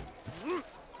ha.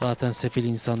 Zaten sefil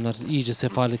insanlar iyice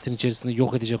sefaletin içerisinde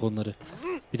yok edecek onları.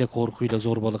 Bir de korkuyla,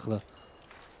 zorbalıkla.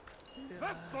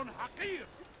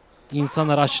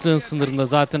 İnsanlar açlığın sınırında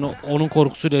zaten onun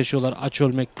korkusuyla yaşıyorlar. Aç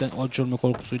ölme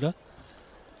korkusuyla.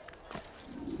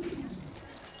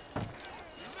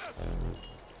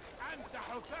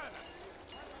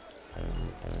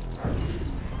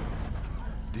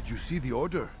 Did you see the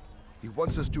order? He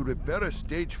wants us to repair a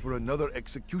stage for another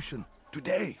execution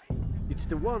today. It's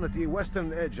the one at the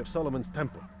western edge of Solomon's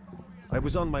temple. I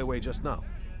was on my way just now.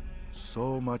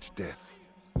 So much death.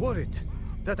 Worried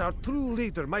that our true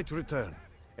leader might return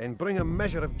and bring a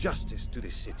measure of justice to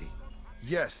this city.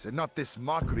 Yes, and not this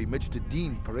mockery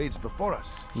Mecdedin parades before us.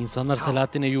 İnsanlar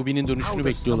Selahaddin Eyyubi'nin dönüşünü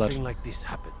bekliyorlar. How does something like this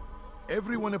happen?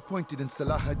 Everyone appointed in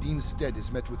Salah ad-Din's stead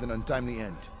is met with an untimely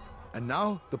end. And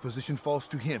now the position falls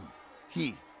to him.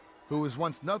 He, who was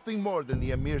once nothing more than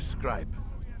the emir's scribe.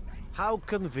 How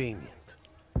convenient.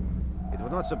 It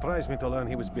would not surprise me to learn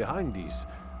he was behind these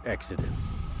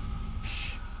accidents.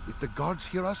 Shh! If the guards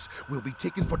hear us, we'll be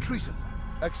taken for treason.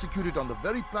 Executed on the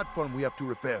very platform we have to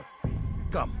repair.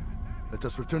 Come, let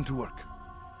us return to work.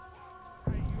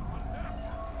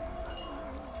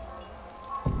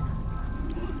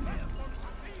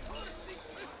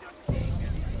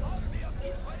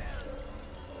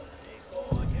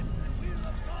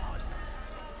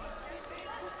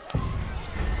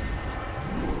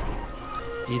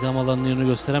 İdam alanının yönünü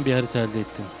gösteren bir harita elde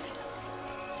ettim.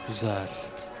 Güzel.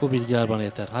 Bu bilgiler bana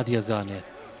yeter. Hadi yazıhaneye.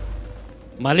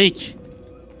 Malik.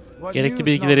 Gerekli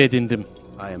bilgileri edindim.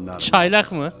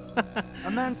 Çaylak mı?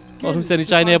 Oğlum sen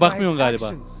hiç aynaya bakmıyorsun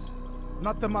galiba.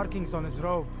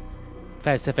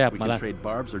 Felsefe yapma lan.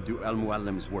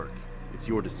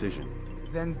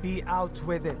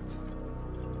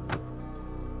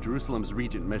 Jerusalem's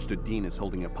regent Mecdedin is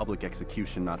holding a public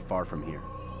execution not far from here.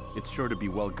 It's sure to be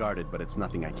well guarded, but it's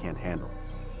nothing I can't handle.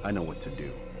 I know what to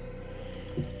do.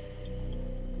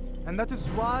 And that is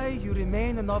why you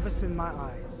remain a novice in my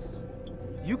eyes.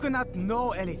 You cannot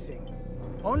know anything,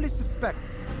 only suspect.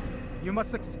 You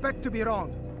must expect to be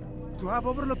wrong, to have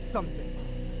overlooked something.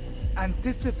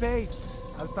 Anticipate,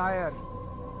 Altair.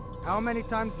 How many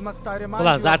times must I remind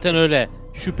Ulan you? zaten öyle.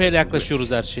 Şüpheyle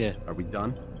yaklaşıyoruz her şeye. Are we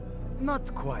done?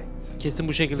 Not quite. Kesin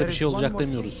bu şekilde bir şey olacak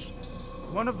demiyoruz.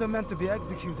 One of them meant to be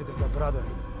executed as a brother.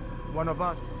 One of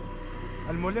us.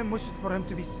 Al-Mulim wishes for him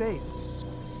to be saved.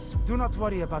 Do not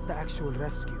worry about the actual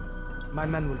rescue. My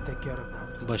men will take care of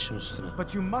that. Başım üstüne.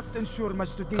 But you must ensure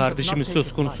Mecdedin Kardeşimiz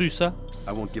söz konusuysa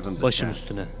başım chance.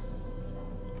 üstüne.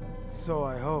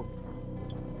 So I hope.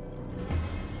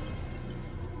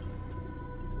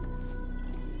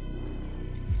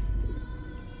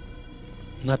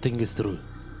 Nothing is true.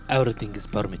 Everything is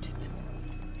permitted.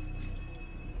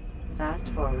 Fast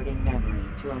forwarding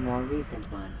memory to a more recent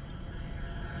one.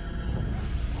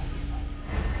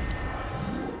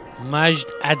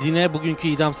 Mecdedin'e bugünkü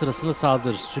idam sırasında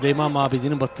saldırır. Süleyman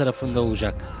Mabedi'nin batı tarafında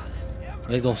olacak.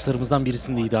 Ve dostlarımızdan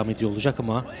birisini de idam ediyor olacak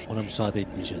ama ona müsaade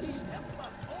etmeyeceğiz.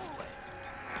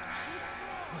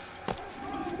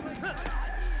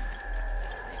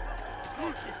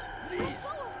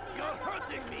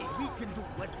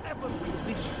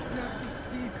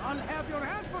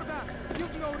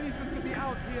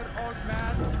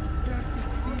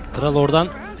 Kral oradan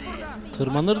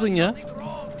tırmanırdın ya.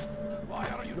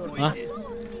 Ha?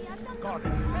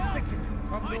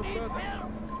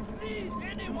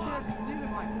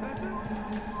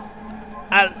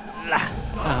 Allah.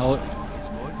 Ha, o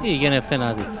iyi, gene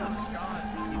fena değil.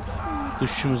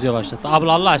 Düşüşümüzü yavaşlattı.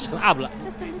 Abla Allah aşkına abla.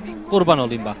 Kurban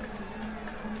olayım bak.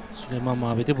 Süleyman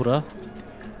Mabedi bura.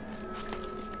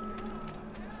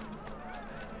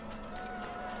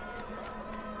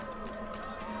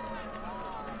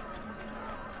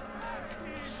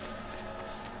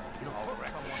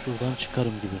 Şuradan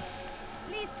çıkarım gibi.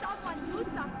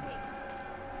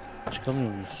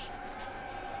 Çıkamıyor muyuz?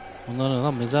 Onlar ne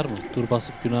lan, mezar mı? Dur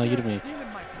basıp günaha girmeyek.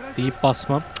 Deyip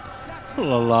basmam.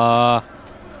 Allah Allah.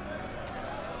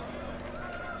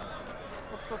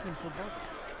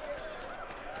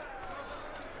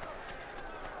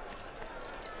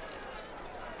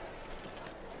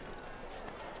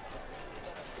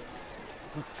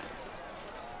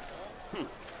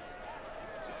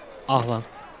 Ah lan.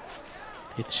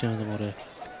 Yetişemedim oraya.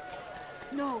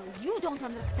 No, you don't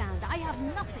understand. I have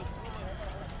nothing.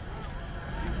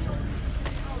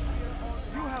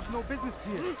 You have no business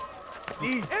here.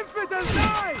 Infidel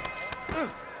die!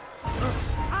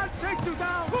 I'll take you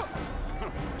down.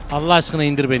 Allah aşkına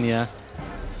indir beni ya.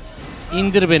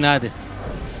 İndir beni hadi. I'll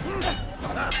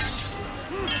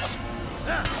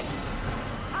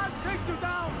take you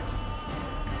down.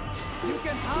 You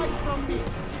can hide from me.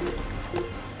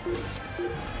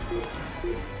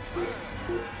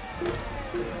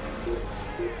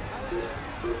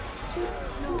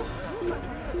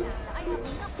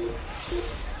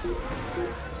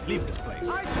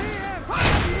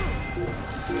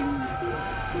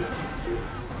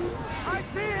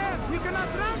 see him! You cannot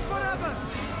run forever!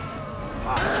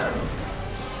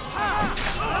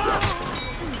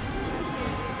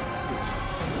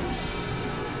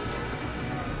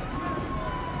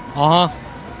 Aha.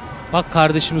 Bak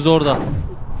kardeşimiz orada.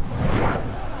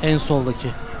 En soldaki.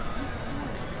 Ya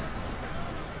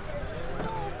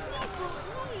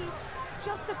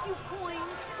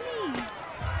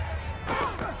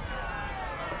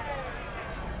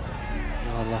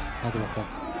Allah, hadi bakalım.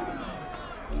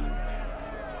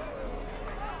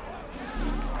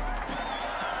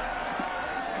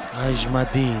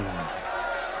 Ajmadin.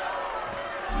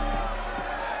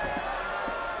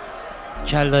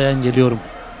 Kel dayan, geliyorum.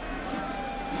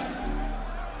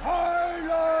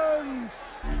 Silence!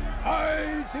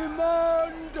 I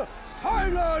demand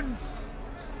silence!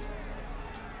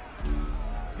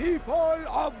 People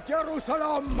of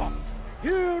Jerusalem,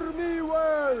 hear me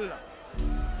well.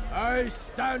 I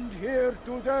stand here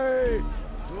today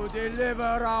to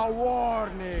deliver a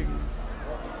warning.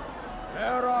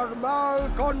 There are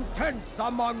malcontents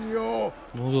among you.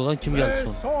 Ne oluyor lan, kim geldi They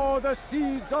son? sow the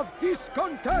seeds of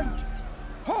discontent,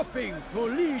 hoping to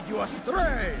lead you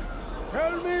astray.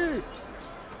 Tell me,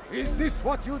 is this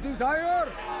what you desire?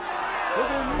 To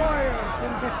be mired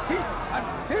in deceit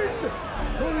and sin?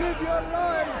 To live your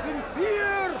lives in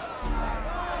fear?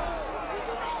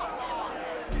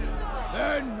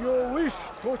 Then you wish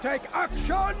to take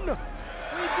action?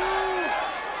 We do.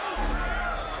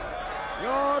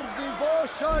 Your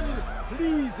devotion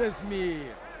pleases me.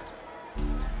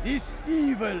 This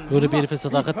evil Böyle bir herife must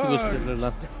sadakat be mi gösterilir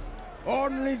lan?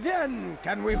 Only then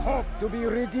can we hope to be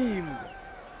redeemed.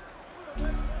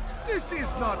 This is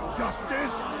not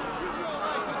justice.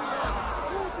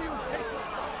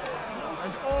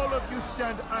 And all of you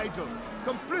stand idle,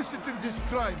 complicit in this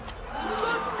crime.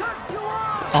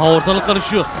 Aha, ortalık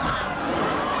karışıyor.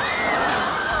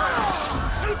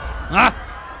 Ha!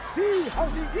 See how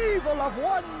the evil of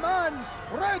one man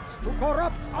spreads to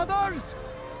corrupt others.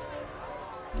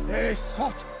 They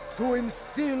sought to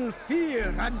instill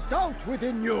fear and doubt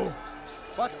within you,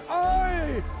 but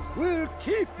I will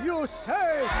keep you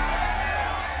safe.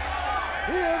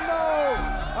 Here now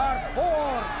are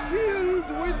four filled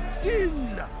with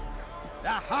sin: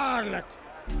 the harlot,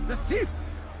 the thief,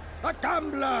 the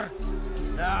gambler,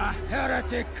 the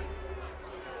heretic.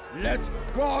 Let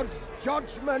God's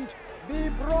judgment be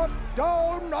brought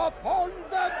down upon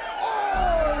them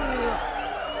all!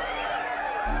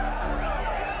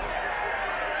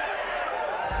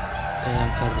 Dayan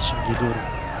kardeşim, geliyorum.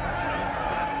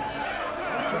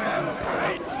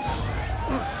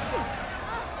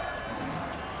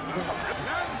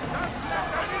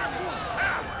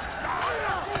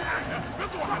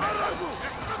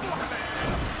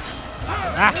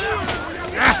 Ah!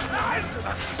 Ah!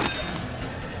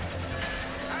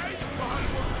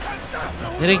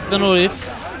 Nereye gitti lan o herif?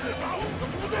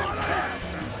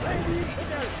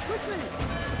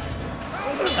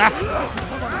 Ah!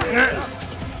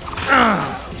 Ah!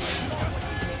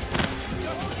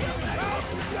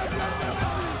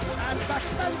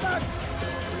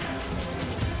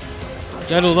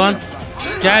 Gel ulan.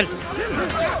 Gel.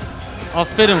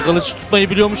 Aferin, kılıç tutmayı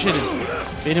biliyormuş herif.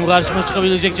 Benim karşıma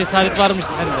çıkabilecek cesaret varmış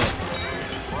sende.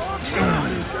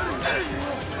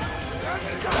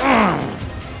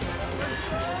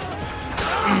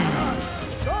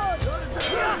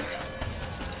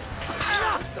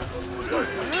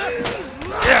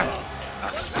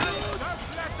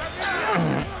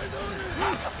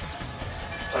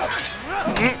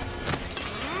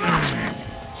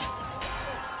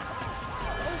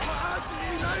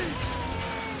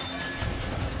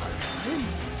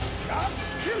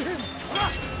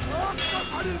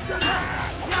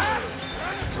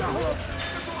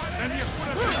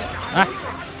 Ah.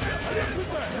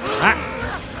 Ah.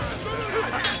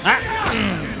 Ah.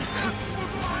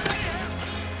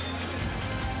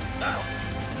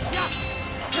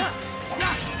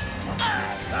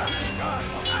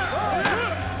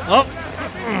 Hop.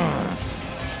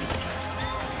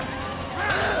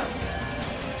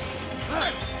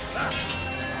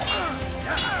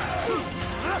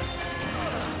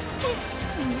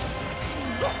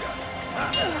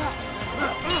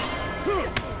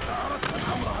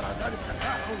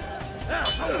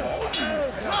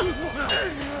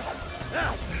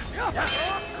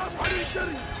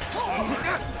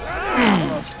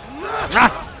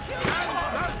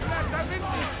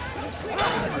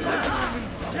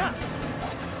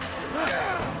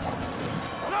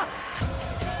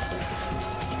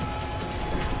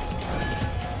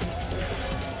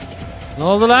 Ne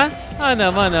oldu lan?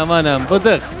 Anam anam anam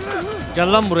bıdık.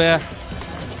 Gel lan buraya.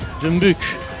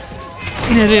 Dümbük.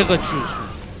 Nereye kaçıyorsun?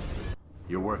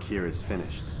 Your work here is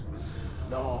finished.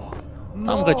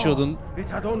 Tam kaçıyordun.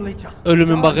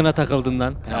 Ölümün bug'ına takıldın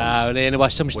lan. Ya öyle yeni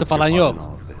başlamıştı falan yok.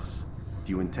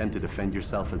 Do you intend to defend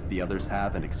yourself as the others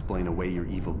have and explain away your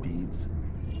evil deeds?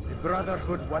 The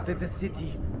Brotherhood wanted the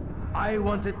city. I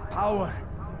wanted power.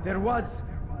 There was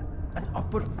an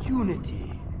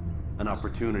opportunity. An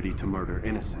opportunity to murder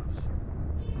innocents.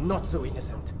 Not so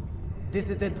innocent.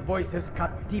 Dissident voices cut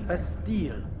deep as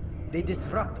steel. They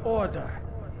disrupt order.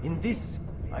 In this,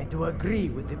 I do agree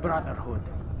with the Brotherhood.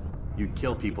 You'd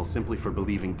kill people simply for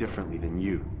believing differently than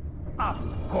you. Of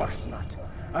course not.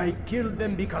 I killed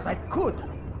them because I could.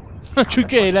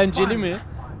 Çünkü eğlenceli mi?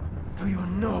 Do you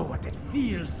know what it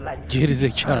feels like?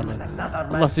 Gerizekalı.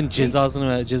 Allah senin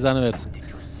cezanı versin.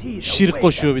 Şirk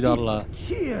koşuyor bir de Allah'a.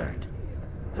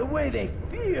 The way they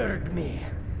feared me.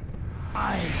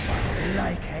 I was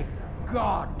like a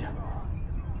god.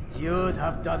 You'd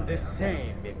have done the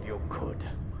same if you could.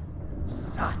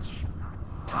 Such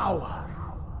power.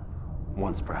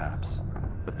 Once perhaps.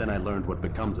 But then I learned what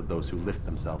becomes of those who lift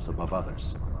themselves above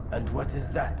others. And what is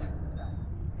that?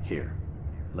 Here.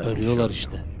 Ölüyorlar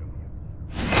işte.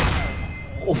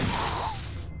 Of.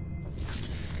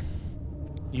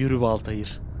 Yürü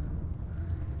Baltayır.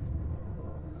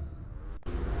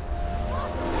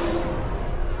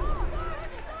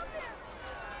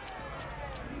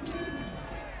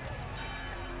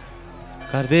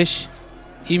 Kardeş,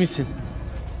 iyi misin?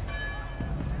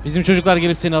 Bizim çocuklar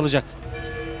gelip seni alacak.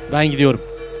 Ben gidiyorum.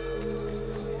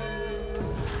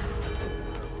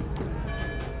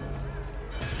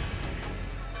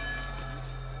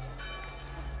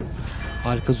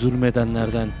 Halka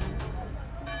zulmedenlerden,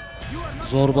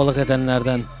 zorbalık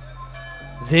edenlerden,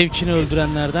 zevkini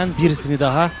öldürenlerden birisini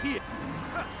daha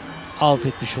alt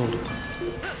etmiş olduk.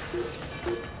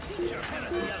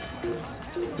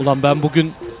 Ulan ben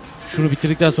bugün şunu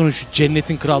bitirdikten sonra şu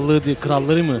cennetin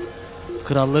kralları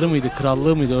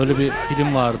mıydı öyle bir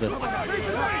film vardı.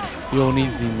 Bir onu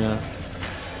izleyeyim ya.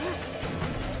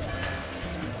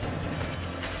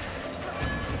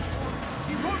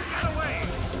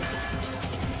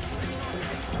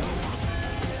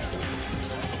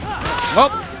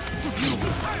 Hop.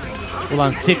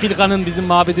 Ulan sefil kanın bizim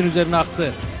mabedin üzerine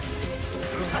aktı.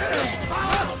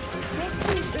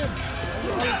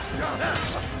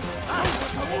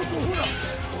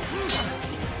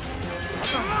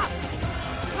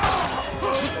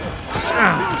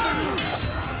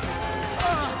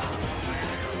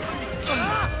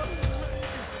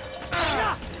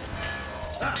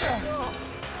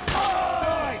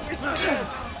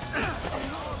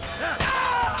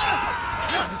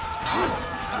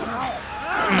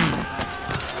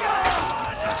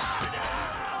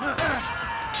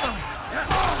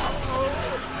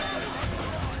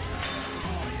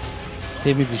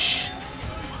 Temiz iş.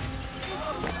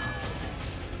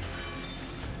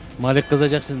 Malik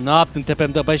kızacaksın. Ne yaptın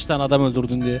tepemde 5 tane adam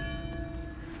öldürdün diye.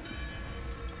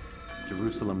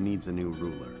 Jerusalem needs a new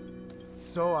ruler.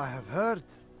 So I have heard.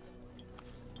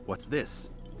 What's this?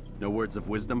 No words of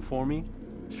wisdom for me?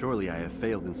 Surely I have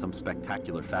failed in some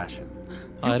spectacular fashion.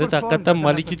 Hayret hakikaten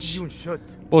Malik hiç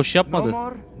boş yapmadı. No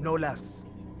more, no less.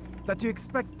 That you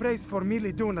expect praise for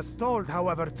merely doing as told,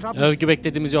 however troublesome. Övgü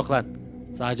beklediğimiz yok lan.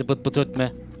 Sadece bıt bıt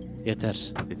ötme.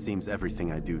 Yeter. It seems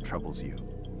everything I do troubles you.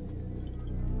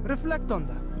 Reflect on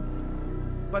that.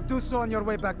 But do so on your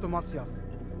way back to Masyaf.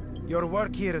 Your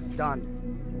work here is done.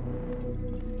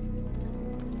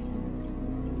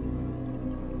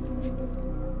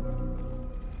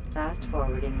 Fast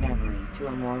forwarding memory to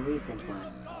a more recent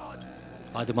one.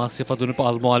 Hadi Masyaf'a dönüp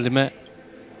al muallime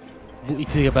bu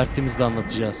iti geberttiğimizi de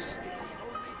anlatacağız.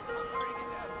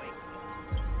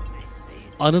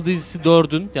 Anı dizisi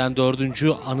 4'ün yani 4.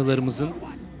 anılarımızın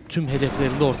tüm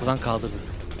hedeflerini de ortadan kaldırdık.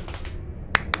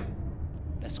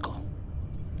 Let's go.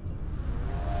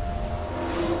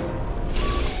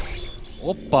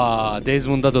 Hoppa,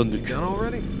 Desmond'a döndük.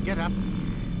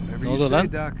 Ne oldu lan?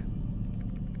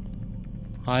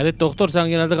 Hayret doktor, sen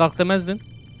genelde kalk demezdin.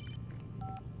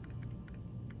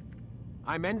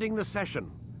 I'm ending the session.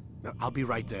 I'll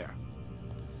be right there.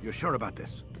 You're sure about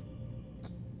this?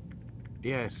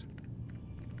 Yes.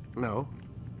 No.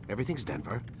 Everything's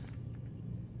Denver.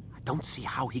 I don't see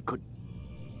how he could...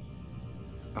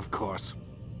 Of course.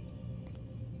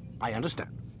 I understand.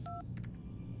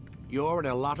 You're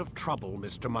in a lot of trouble,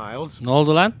 Mr. Miles. Ne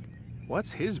oldu lan?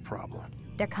 What's his problem?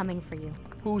 They're coming for you.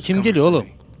 Kim geliyor oğlum?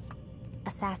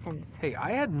 Assassins. Hey,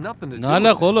 I had nothing to do Ne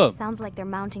alaka oğlum? Sounds like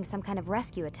they're mounting some kind of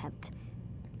rescue attempt.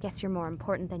 Guess you're more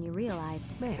important than you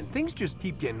realized. Man, things just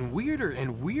keep getting weirder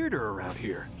and weirder around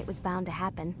here. It was bound to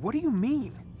happen. What do you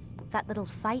mean? That little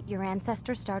fight your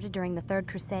ancestors started during the Third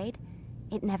Crusade,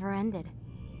 it never ended.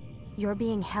 You're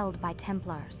being held by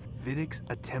Templars. Vidic's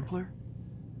a Templar?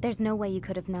 There's no way you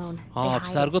could have known. They Ha, hide it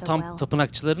Abstergo so tam well.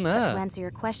 tapınakçıların But to ha. answer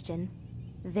your question,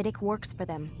 Vidic works for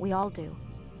them. We all do.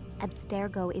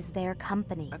 Abstergo is their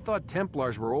company. I thought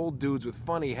Templars were old dudes with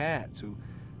funny hats who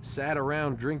sat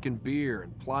around drinking beer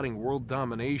and plotting world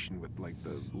domination with, like,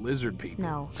 the lizard people.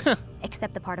 No,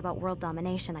 except the part about world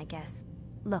domination, I guess.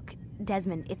 Look,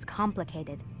 Desmond, it's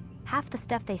complicated. Half the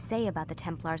stuff they say about the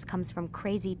Templars comes from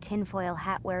crazy tinfoil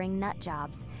hat-wearing nut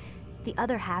jobs. The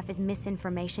other half is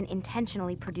misinformation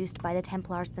intentionally produced by the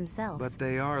Templars themselves. But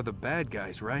they are the bad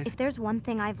guys, right? If there's one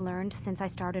thing I've learned since I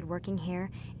started working here,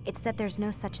 it's that there's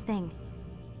no such thing.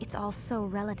 It's all so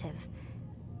relative.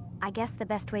 I guess the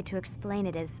best way to explain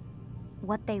it is,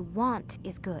 what they want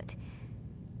is good.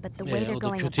 But the way they're O da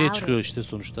going kötüye about çıkıyor it, işte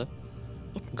sonuçta.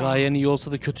 it's bad. Gayen iyi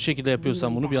olsa da kötü şekilde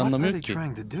yapıyorsan bunu bir anlamı yok ki.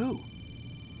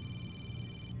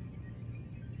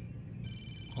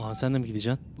 Aa, sen de mi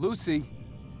gideceksin? Lucy.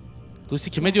 Lucy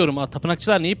kime diyorum? Aa,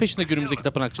 tapınakçılar neyi peşinde günümüzdeki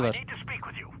tapınakçılar?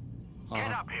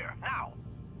 Aha.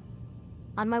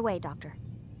 On my way, Doctor.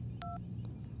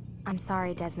 I'm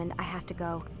sorry, Desmond. I have to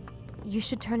go. You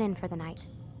should turn in for the night.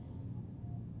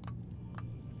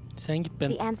 Sen git,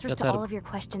 ben The answers to all yatarım. of your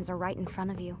questions are right in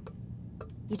front of you.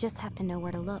 You just have to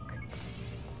know where to look.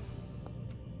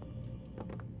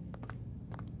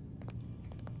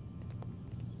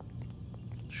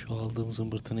 Şu aldığım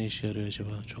zımbırtı ne işe yarıyor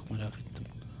acaba? Çok merak ettim.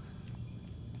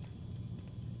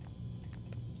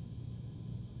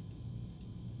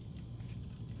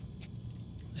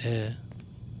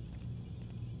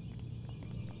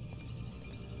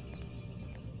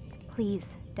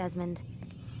 Please, Desmond.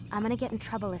 I'm gonna get in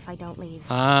trouble if I don't leave.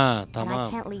 Ha, And I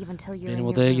tamam. can't leave until you're in Benim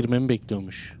your odaya room. girmemi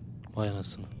bekliyormuş. Vay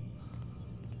anasını.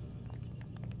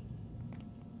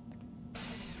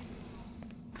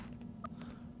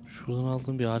 Şuradan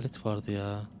aldığım bir alet vardı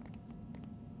ya.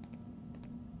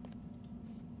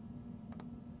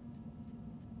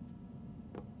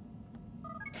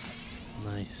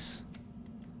 Nice.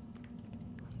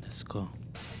 Let's go.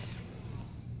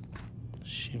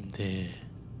 Şimdi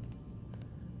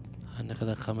her ne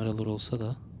kadar kameralar olsa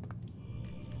da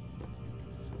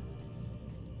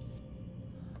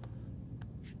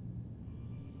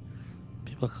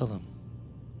bir bakalım.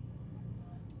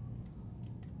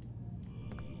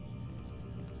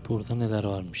 Burada neler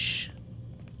varmış?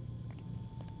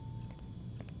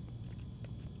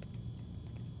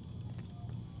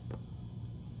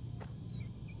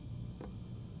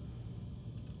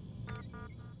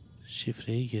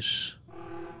 Şifreyi gir.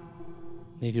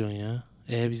 Ne diyorsun ya?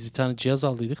 Biz bir tane cihaz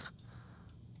aldıydık.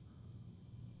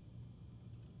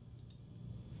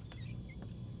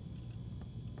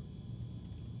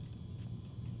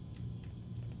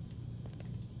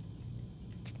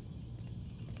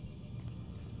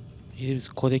 Biz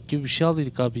kodek gibi bir şey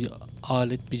aldıydık abi. Bir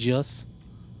alet, bir cihaz.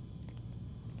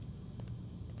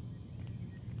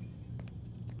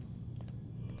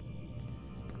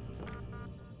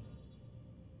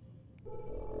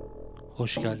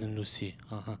 Hoş geldin Lucy.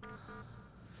 Aha.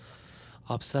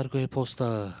 Abstergo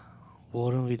posta.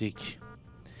 Warren Vidic.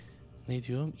 Ne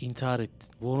diyorum? İntihar etti.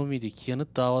 Warren Vidic.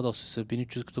 Yanıt dava dosyası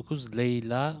 1349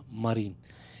 Leyla Marin.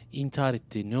 İntihar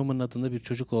etti. Newman adında bir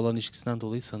çocukla olan ilişkisinden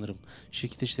dolayı sanırım.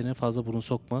 Şirket işlerine fazla burun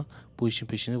sokma. Bu işin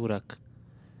peşini bırak.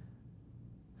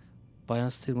 Bayan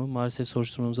Stillman, maalesef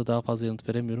soruşturmamıza daha fazla yanıt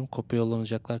veremiyorum. Kopya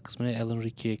yollanacaklar kısmına Alan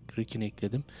Rickin'i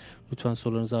ekledim. Lütfen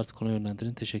sorularınızı artık ona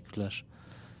yönlendirin. Teşekkürler.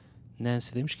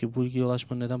 Nancy demiş ki bu bilgiye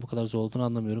ulaşmanın neden bu kadar zor olduğunu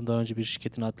anlamıyorum. Daha önce bir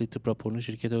şirketin adli tıp raporunu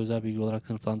şirkete özel bilgi olarak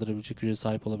sınıflandırabilecek güce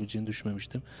sahip olabileceğini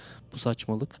düşünmemiştim. Bu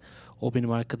saçmalık. O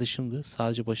benim arkadaşımdı.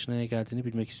 Sadece başına ne geldiğini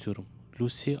bilmek istiyorum.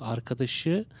 Lucy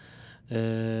arkadaşı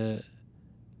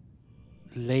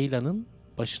Leyla'nın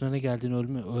başına ne geldiğini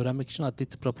öğrenmek için adli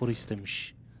tıp raporu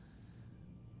istemiş.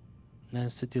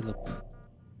 Nancy Dillip.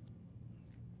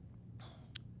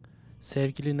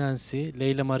 Sevgili Nancy,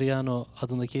 Leyla Mariano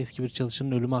adındaki eski bir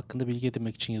çalışanın ölümü hakkında bilgi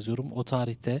edinmek için yazıyorum. O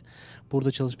tarihte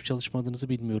burada çalışıp çalışmadığınızı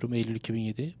bilmiyorum. Eylül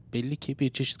 2007. Belli ki bir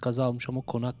çeşit kaza almış ama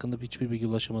konu hakkında hiçbir bilgi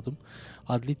ulaşamadım.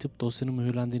 Adli tıp dosyanın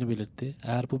mühürlendiğini belirtti.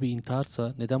 Eğer bu bir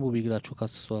intiharsa neden bu bilgiler çok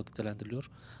hassas olarak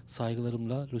nitelendiriliyor?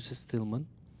 Saygılarımla Lucy Stillman.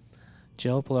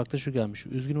 Cevap olarak da şu gelmiş.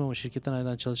 Üzgünüm ama şirketten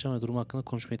ayrılan çalışan ve durum hakkında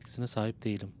konuşma etkisine sahip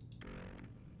değilim.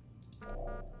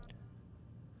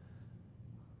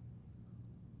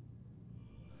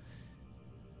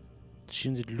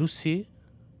 Şimdi Lucy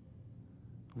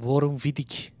Warren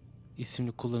Vidic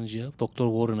isimli kullanıcıya,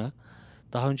 Doktor Warren'a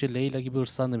daha önce Leyla gibi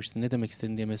hırslan demişti. Ne demek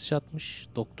istediğini diye mesaj atmış.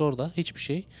 Doktor da hiçbir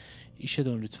şey. İşe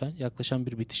dön lütfen. Yaklaşan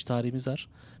bir bitiş tarihimiz var.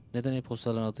 Neden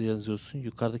e-postaların adı yazıyorsun?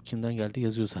 Yukarıda kimden geldi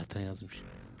yazıyor zaten yazmış.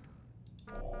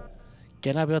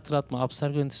 Genel bir hatırlatma.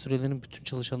 Abstergo endüstrilerinin bütün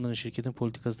çalışanların şirketin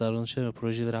politikası, davranışları ve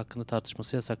projeleri hakkında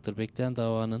tartışması yasaktır. Bekleyen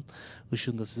davanın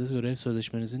ışığında size görev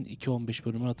sözleşmenizin 2.15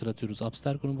 bölümünü hatırlatıyoruz.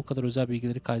 Abstergo'nun bu kadar özel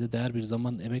bilgileri kayda değer bir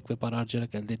zaman, emek ve para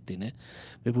harcayarak elde ettiğini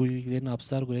ve bu bilgilerin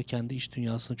Abstergo'ya kendi iş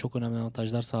dünyasında çok önemli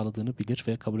avantajlar sağladığını bilir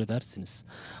ve kabul edersiniz.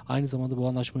 Aynı zamanda bu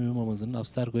anlaşmaya uymamanızın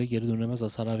Abstergo'ya geri dönülemez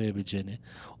hasarlar verebileceğini,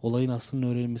 olayın aslının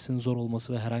öğrenilmesinin zor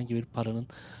olması ve herhangi bir paranın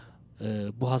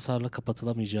bu hasarla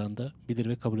kapatılamayacağını da bilir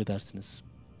ve kabul edersiniz.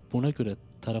 Buna göre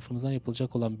tarafınızdan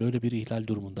yapılacak olan böyle bir ihlal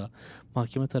durumunda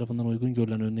mahkeme tarafından uygun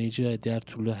görülen önleyici ve diğer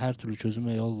türlü her türlü çözüm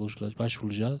ve yol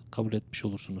başvurulacağı kabul etmiş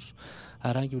olursunuz.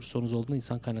 Herhangi bir sorunuz olduğunda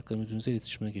insan kaynakları müdürünüze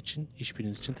iletişime geçin.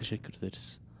 İşbiriniz için teşekkür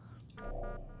ederiz.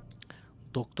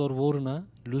 Doktor Warren'a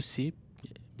Lucy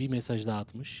bir mesaj daha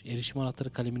atmış. Erişim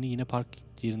anahtarı kalemini yine park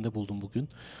yerinde buldum bugün.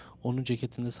 Onun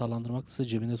ceketinde sallandırmaksa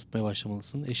cebinde tutmaya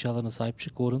başlamalısın. Eşyalarına sahip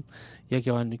çık. Warren ya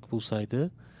güvenlik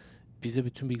bulsaydı bize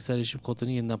bütün bilgisayar erişim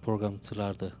kodlarını yeniden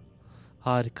programlatırlardı.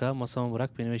 Harika. Masama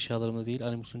bırak. Benim eşyalarımla değil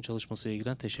Animus'un çalışmasıyla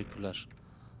ilgilen. Teşekkürler.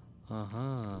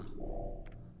 Aha.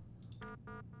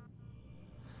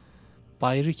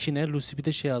 Bay Ricky'ne Lucy bir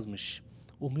de şey yazmış.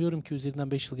 Umuyorum ki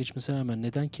üzerinden 5 yıl geçmesine rağmen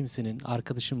neden kimsenin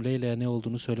arkadaşım Leyla'ya ne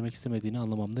olduğunu söylemek istemediğini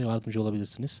anlamamda yardımcı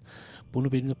olabilirsiniz.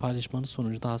 Bunu benimle paylaşmanız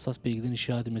sonucunda hassas bilgilerin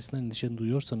ifşa edilmesinden endişe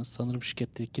duyuyorsanız sanırım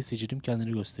şirketteki sicilim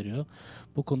kendini gösteriyor.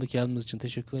 Bu konudaki yardımınız için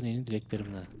teşekkürler, en iyi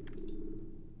dileklerimle.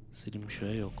 Silinmiş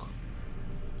öyle yok.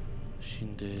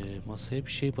 Şimdi masaya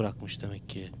bir şey bırakmış demek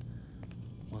ki.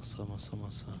 Masa.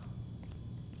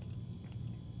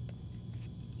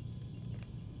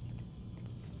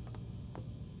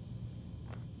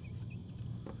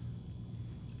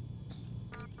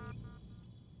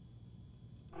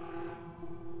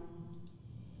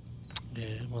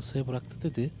 Masaya bıraktı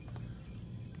dedi.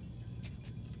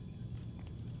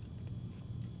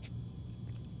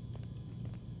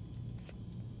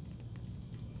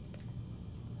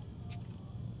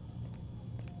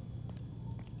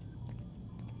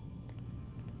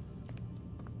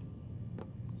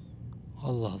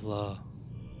 Allah Allah.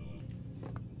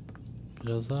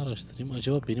 Biraz daha araştırayım.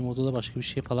 Acaba benim odada başka bir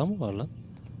şey falan mı var lan?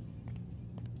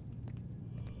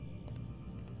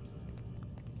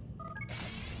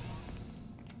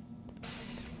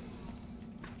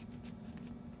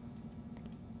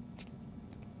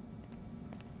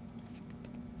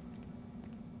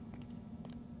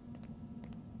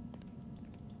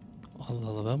 Allah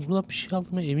Allah, ben buradan bir şey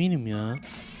aldığıma eminim ya.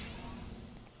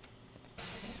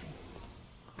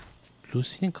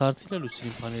 Lucy'nin kartıyla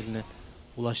Lucy'nin paneline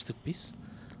ulaştık biz.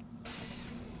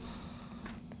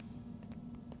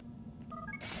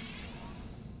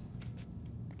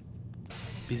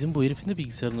 Bizim bu herifin de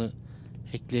bilgisayarını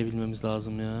hackleyebilmemiz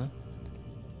lazım ya.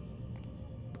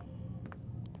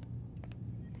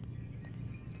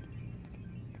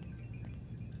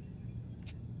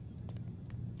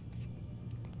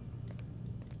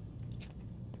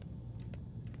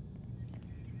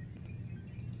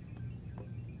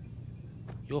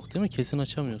 Yok değil mi? Kesin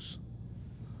açamıyoruz.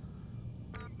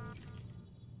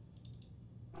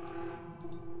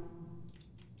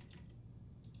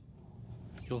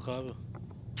 Yok abi.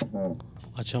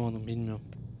 Açamadım, bilmiyorum.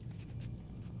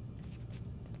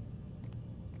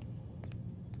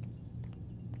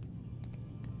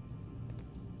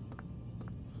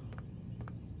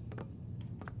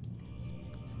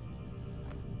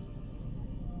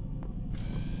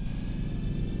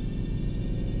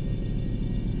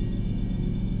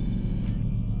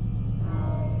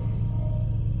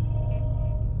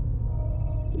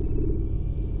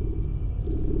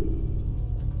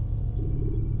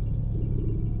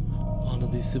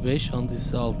 Dizisi 5, an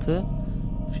dizisi 6,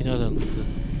 final anısı.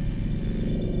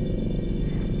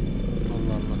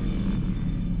 Allah Allah.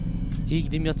 İyi,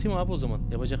 gideyim yatayım abi o zaman.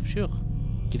 Yapacak bir şey yok.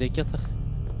 Gidek yatak.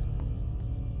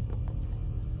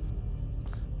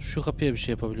 Şu kapıya bir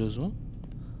şey yapabiliyoruz mu?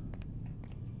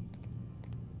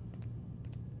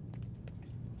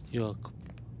 Yok.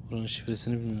 Buranın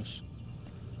şifresini bilmiyoruz.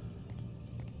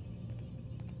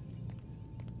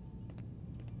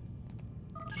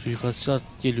 Suikastçılar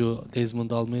geliyor,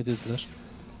 Desmond'u almaya dediler.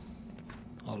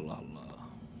 Allah Allah.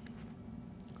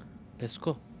 Let's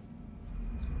go.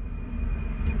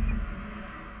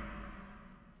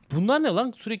 Bunlar ne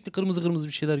lan? Sürekli kırmızı kırmızı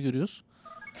bir şeyler görüyoruz.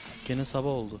 Gene sabah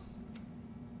oldu.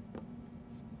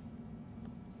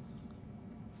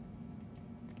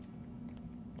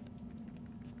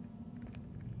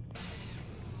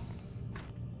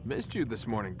 Missed you this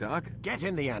morning, Doc. Get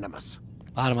in the Animus.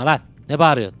 Bağırma lan. Ne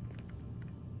bağırıyorsun?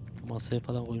 Masaya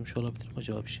falan koymuş olabilir mi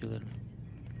acaba bir şeyler mi?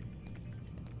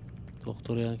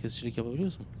 Doktora yan kesicilik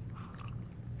yapabiliyoruz mu?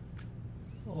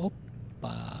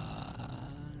 Hoppa.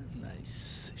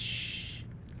 Nice. Şş.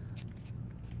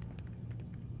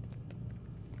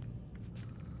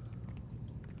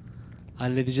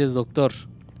 Halledeceğiz doktor.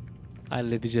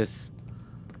 Halledeceğiz.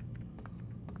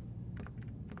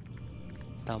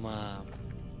 Tamam.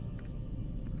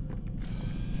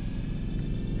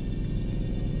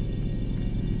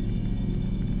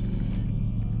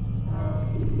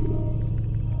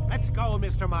 Let's go,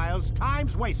 Mr. Miles.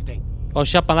 Time's wasting.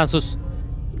 Boş yapma lan, sus.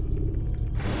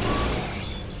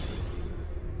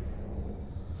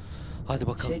 Hadi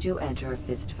bakalım. Should you enter a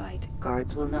fist fight, guards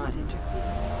will not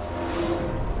interfere.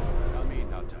 Come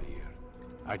in,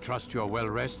 Altair. I trust you are well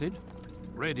rested,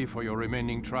 ready for your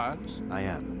remaining trials. I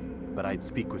am, but I'd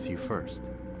speak with you first.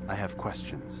 I have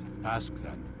questions. Ask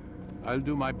then. I'll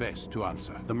do my best to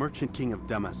answer. The merchant king of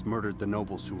Damas murdered the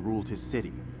nobles who ruled his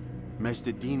city.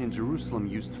 Majd-ad-Din in Jerusalem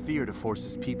used fear to force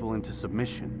his people into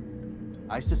submission.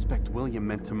 I suspect William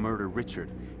meant to murder Richard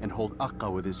and hold Akka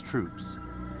with his troops.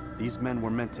 These men were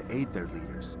meant to aid their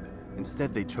leaders.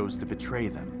 Instead, they chose to betray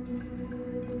them.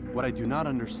 What I do not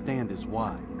understand is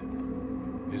why.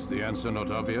 Is the answer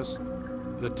not obvious?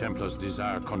 The Templars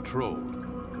desire control.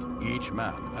 Each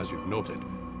man, as you've noted,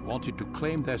 wanted to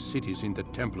claim their cities in the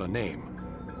Templar name,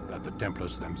 that the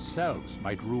Templars themselves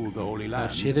might rule the Holy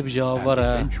Land and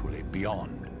eventually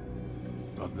beyond.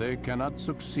 But they cannot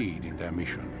succeed in their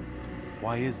mission.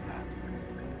 Why is that?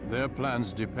 Their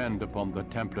plans depend upon the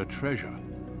Templar treasure,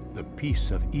 the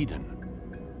Peace of Eden.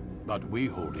 But we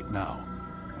hold it now,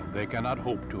 and they cannot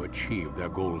hope to achieve their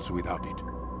goals without it.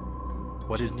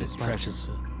 What is this treasure?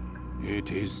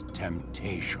 It is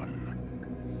temptation.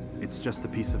 It's just a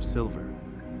piece of silver.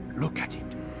 Look at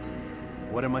it.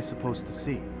 What am I supposed to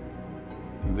see?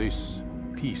 This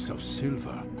piece of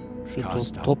silver. Şu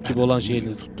top gibi olan şeyi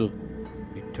elinde tuttu.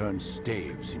 It turns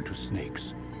staves into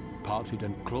snakes, parted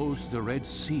and closed the Red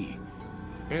Sea.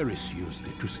 Ares used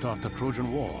it to start the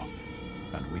Trojan War,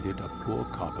 and with it a poor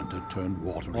carpenter turned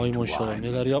water Ay into maşallah, wine.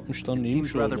 neler yapmış lan, It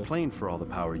neymiş seems rather öyle. plain for all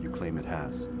the power you claim it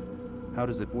has. How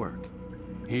does it work?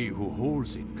 He who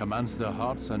holds it commands the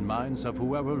hearts and minds of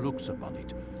whoever looks upon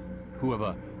it,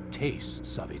 whoever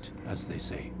tastes of it, as they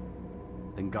say.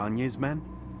 Then Gagne's men?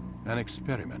 An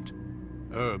experiment.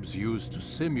 Herbs used to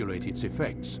simulate its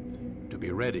effects, to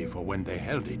be ready for when they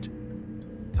held it.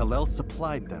 Talel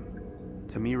supplied them.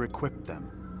 Tamir equipped them.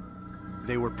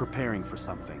 They were preparing for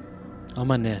something.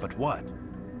 Ama ne? But what?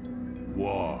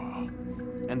 War.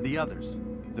 And the others,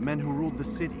 the men who ruled the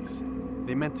cities,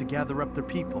 they meant to gather up their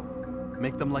people,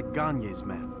 make them like Gagne's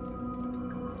men.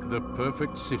 The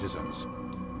perfect citizens,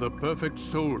 the perfect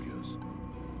soldiers,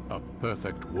 a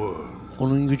perfect world.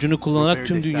 Onun gücünü kullanarak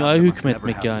tüm dünyaya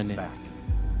hükmetmek yani.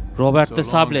 Robert de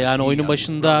Sable, yani oyunun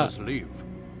başında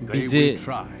bizi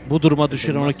bu duruma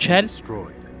düşüren o kel,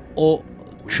 o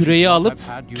küreyi alıp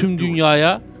tüm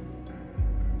dünyaya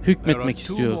hükmetmek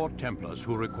istiyor.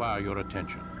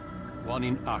 One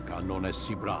in Akka known as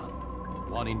Sibran,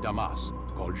 one in Damas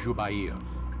called Jubair.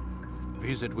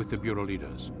 Visit with the bureau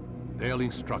leaders. They'll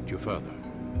instruct you further.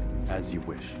 As you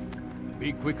wish.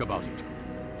 Be quick about it.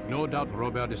 No doubt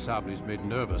Robert de Sable is made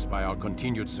nervous by our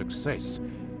continued success.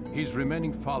 His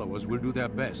remaining followers will do their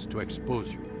best to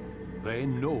expose you. They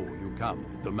know you come,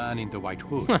 the man in the white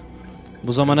hood.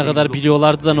 Bu zamana kadar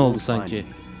biliyorlardı da ne oldu sanki?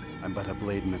 I'm but a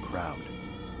blade in a crowd.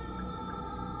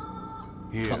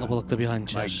 Kalabalıkta bir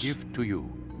hançer. My gift to you,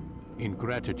 in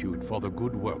gratitude for the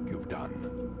good work you've done.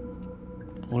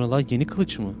 O ne lan, yeni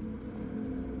kılıç mı?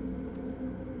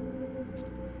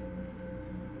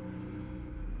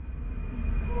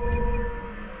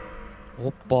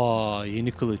 Hoppa,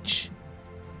 yeni kılıç.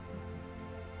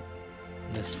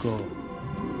 Let's go.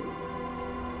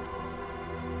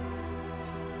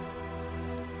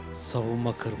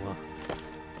 Savunma kırma.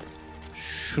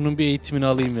 Şunun bir eğitimini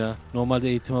alayım ya. Normalde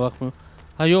eğitime bakmıyor.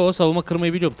 Ha yo, savunma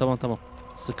kırmayı biliyorum. Tamam.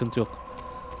 Sıkıntı yok.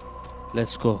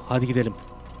 Let's go. Hadi gidelim.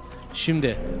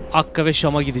 Şimdi Akka ve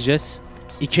Şam'a gideceğiz.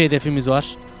 2 hedefimiz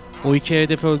var. O 2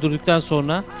 hedefi öldürdükten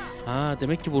sonra... Ha,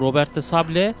 demek ki bu Robert de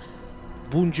Sable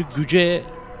bunca güce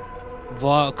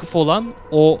vakıf olan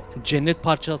o cennet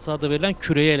parçası adı verilen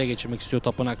küreyi ele geçirmek istiyor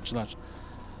tapınakçılar.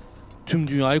 Tüm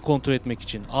dünyayı kontrol etmek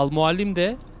için. Al-Muallim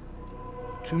de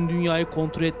tüm dünyayı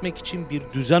kontrol etmek için bir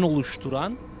düzen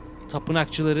oluşturan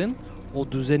tapınakçıların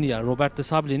o düzeni, yani Robert de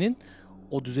Sable'nin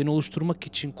o düzeni oluşturmak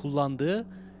için kullandığı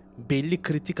belli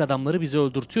kritik adamları bize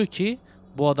öldürtüyor ki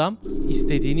bu adam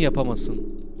istediğini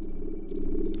yapamasın.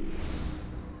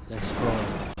 Let's go.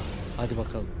 Hadi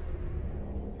bakalım.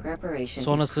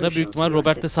 Sonra sıra büyük ihtimal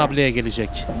Robert de Sable'ye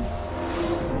gelecek.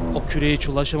 O küreye hiç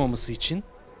ulaşamaması için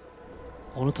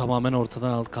onu tamamen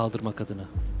ortadan kaldırmak adına.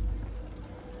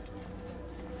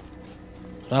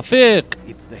 Rafik!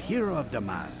 It's the hero of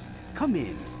Damas. Come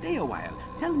in, stay a while.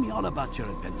 Tell me all about your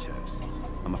adventures.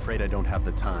 I'm afraid I don't have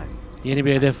the time. Yeni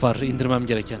bir hedef var indirmem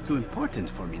gereken. Too important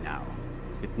for me now.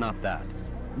 It's not that.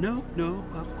 No,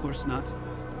 of course not.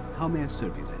 How may I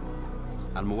serve you then?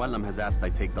 Al-Muallim has asked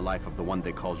I take the life of the one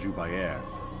they call Jubair.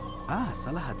 Ah,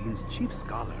 Salahaddin's chief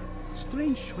scholar.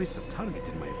 Strange choice of target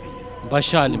in my opinion.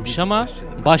 Baş halimmiş ama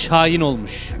baş hain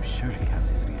olmuş. I'm sure he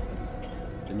has his reasons.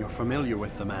 Then you're familiar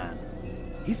with the man.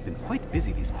 He's been quite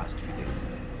busy these past few days,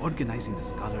 organizing the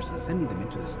scholars and sending them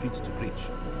into the streets to preach.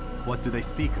 What do they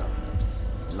speak of?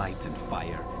 Light and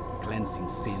fire, cleansing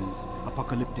sins,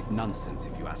 apocalyptic nonsense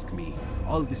if you ask me.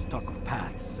 All this talk of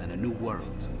paths and a new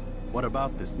world. What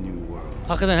about this new world?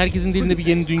 Hakikaten herkesin dilinde bir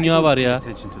yeni dünya var ya.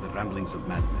 Attention to the ramblings of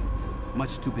madmen.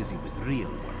 Much too busy with real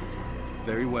world.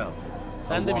 Very well.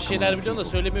 Sen de bir şeyler biliyorsun da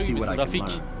söylemiyor gibisin Rafik.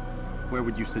 Where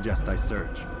would you suggest I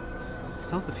search?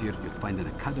 South of here you'll find an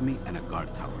academy and a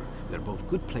guard tower. They're both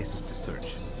good places to search.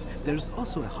 There's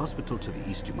also a hospital to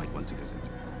the east you might want to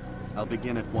visit. I'll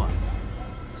begin at once.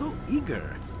 So eager.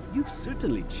 You've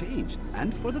certainly changed,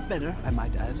 and for the better, I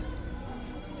might add.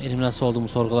 Benim nasıl olduğumu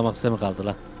sorgulamak size mi kaldı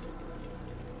lan?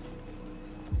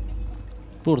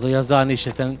 Burada yazıhane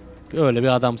işleten öyle bir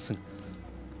adamsın.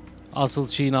 Asıl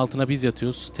şeyin altına biz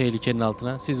yatıyoruz, tehlikenin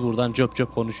altına. Siz buradan cöp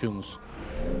cöp konuşuyorsunuz.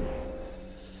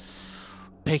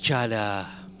 Pekala.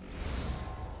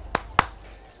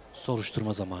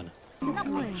 Soruşturma zamanı.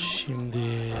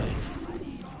 Şimdi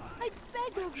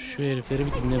şu herifleri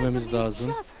bir dinlememiz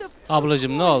lazım.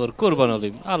 Ablacığım ne olur kurban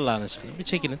olayım. Allah'ın aşkına bir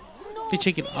çekilin. Bir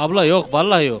çekil. Abla yok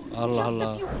vallahi yok. Allah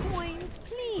Allah.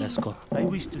 Let's go. I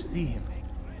wish to see him.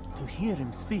 To hear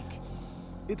him speak.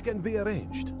 It can be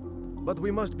arranged, but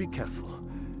we must be careful.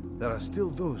 There are still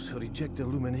those who reject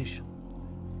illumination.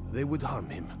 They would harm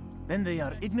him. Then they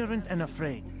are ignorant and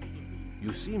afraid.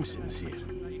 You seem sincere,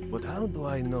 but how do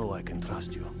I know I can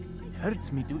trust you? It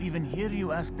hurts me to even hear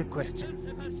you ask the question.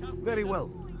 Very well.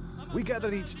 We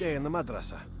gather each day in the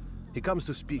madrasa. He comes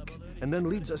to speak, and then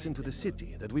leads us into the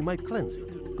city, that we might cleanse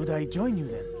it. Could I join you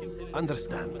then?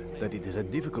 Understand that it is a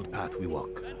difficult path we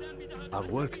walk. Our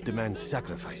work demands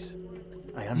sacrifice.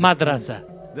 I understand.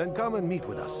 Madrasa. Then come and meet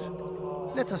with us.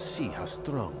 Let us see how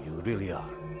strong you really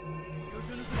are.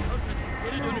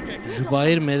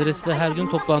 Jubair medresede her gün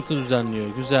toplantı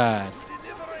düzenliyor. Güzel.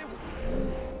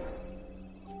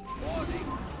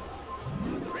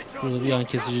 Burada bir yan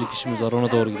kesicilik işimiz var.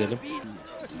 Ona doğru gidelim.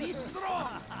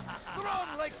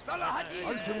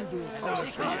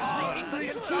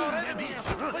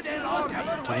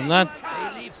 Durun lan.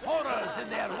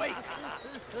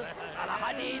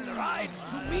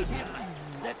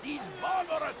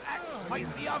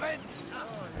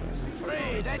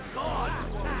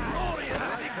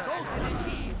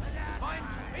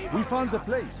 We found the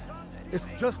place. It's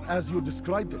just as you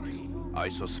described it. I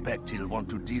suspect he'll want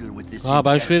to deal with this.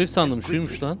 Ben şu herif sandım.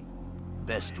 Şuymuş lan.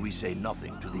 Best we say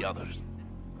nothing to the others.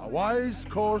 A wise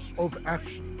course of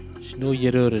action. Şimdi o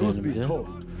yeri öğrenelim Truth bir be de. told,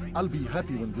 I'll be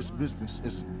happy when this business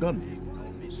is done.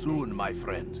 Soon, my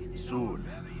friend, soon.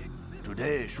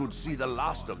 Today should see the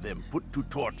last of them put to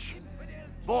torch.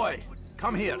 Boy,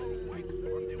 come here.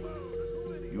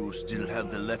 You still have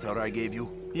the letter I gave you?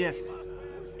 Yes.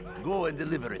 Go and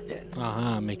deliver it then.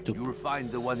 Aha mektup. You'll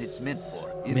find the one it's meant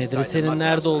for. Medresenin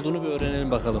nerede olduğunu bir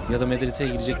öğrenelim bakalım. Ya da medreseye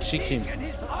girecek kişi kim?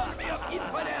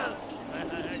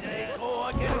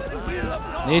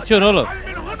 Ne itiyorsun oğlum?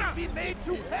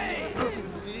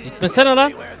 İtmesene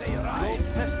lan.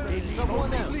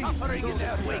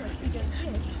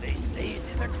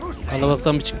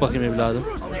 Kalabalıktan bir çık bakayım evladım.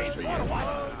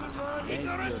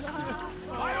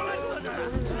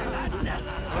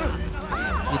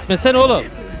 İtmesene oğlum.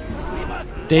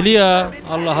 Deli ya.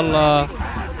 Allah Allah.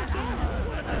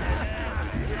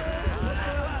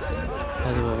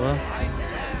 Hadi baba.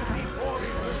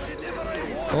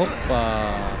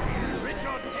 Hoppa.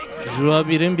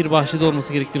 Jubair'in bir bahçede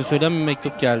olması gerektiğini söyleyen bir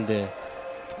mektup geldi.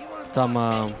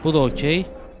 Tamam. Bu da okey.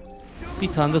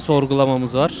 Bir tane de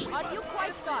sorgulamamız var.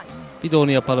 Bir de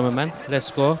onu yapalım hemen.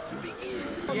 Let's go.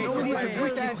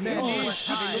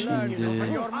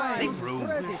 Şimdi...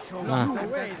 Ha.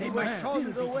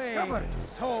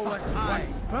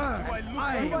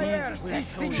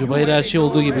 Jubair her şey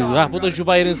olduğu gibi. Ha, bu da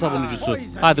Jubair'in savunucusu.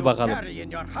 Hadi bakalım.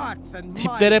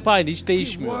 Tipler hep aynı, hiç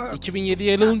değişmiyor. 2007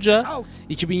 yıl olunca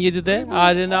 2007'de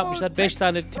aile ne yapmışlar? 5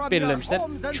 tane tip belirlemişler.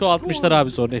 Çoğaltmışlar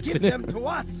abi sonra hepsini.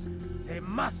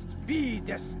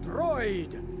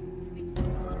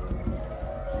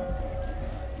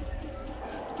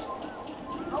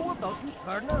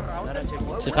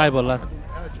 Şey kaybol lan.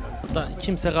 Burada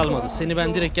kimse kalmadı. Seni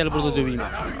ben direkt gel burada döveyim.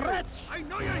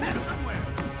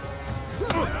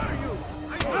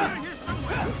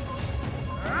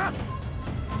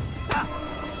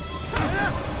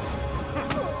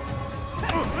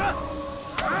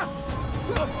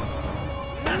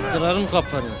 Kırarım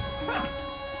kafanı.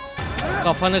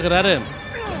 Kafanı kırarım.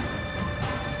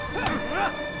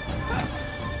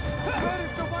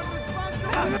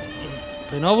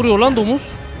 Fena vuruyor lan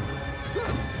domuz.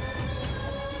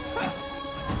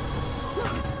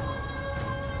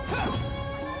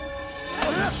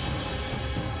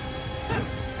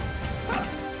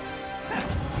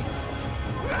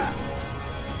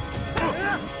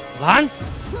 Lan!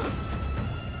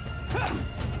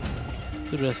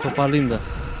 Dur biraz toparlayayım da.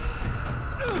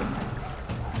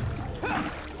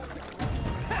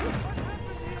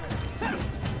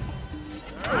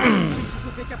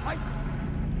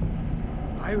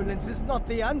 Violence is not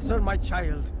the answer, my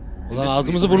child. Ulan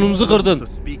ağzımızı burnumuzu kırdın.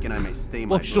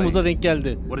 Boşluğumuza denk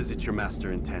geldi. What is it your master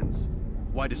intends?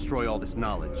 Why destroy all this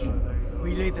knowledge?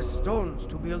 We lay the stones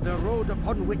to build a road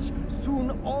upon which soon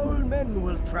all men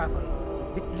will travel.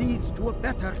 It leads to a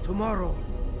better tomorrow.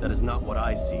 That is not what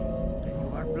I see. Then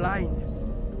you are blind.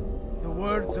 The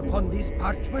words upon these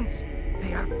parchments,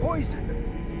 they are poison.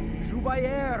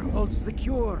 Jubair holds the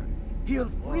cure.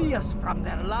 He'll free us from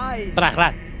their lies. Bırak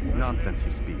lan. It's nonsense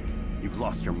you speak. You've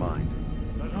lost your mind.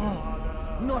 No,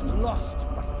 not lost,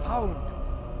 but found.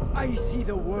 I see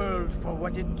the world for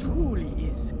what it truly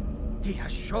is. He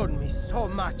has shown me so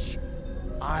much.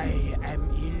 I am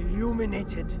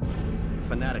illuminated.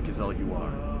 Fanatic is all you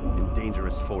are, and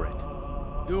dangerous for it.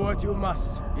 Do what you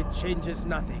must. It changes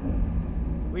nothing.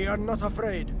 We are not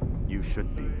afraid. You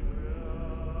should be.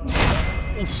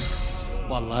 Uf,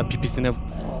 vallahi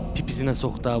pipisine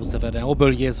soktu ha bu sefer. Yani o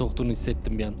bölgeye soktuğunu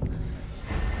hissettim bir an.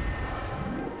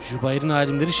 Jubair'in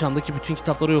alimleri Şam'daki bütün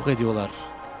kitapları yok ediyorlar.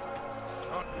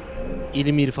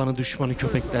 İlim irfanı düşmanı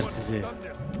köpekler sizi.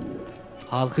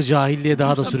 Halkı cahilliğe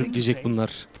daha da sürükleyecek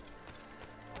bunlar.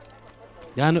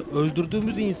 Yani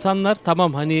öldürdüğümüz insanlar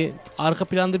tamam hani arka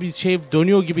planda bir şey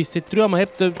dönüyor gibi hissettiriyor ama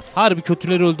hep de harbi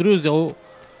kötüleri öldürüyoruz ya o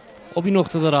bir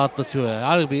noktada rahatlatıyor ya.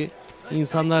 Harbi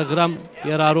insanlara gram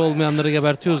yararı olmayanları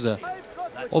gebertiyoruz ya.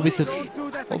 O bir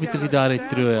tık idare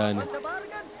ettiriyor yani.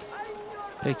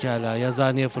 Pekala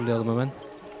yazıhaneye fırlayalım hemen.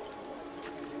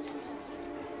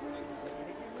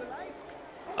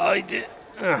 Haydi.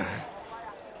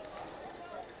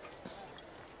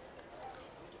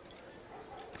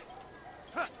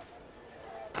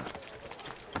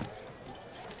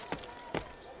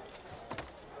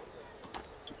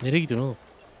 Nereye gidiyorsun oğlum?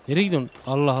 Nereye gidiyorsun?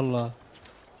 Allah Allah.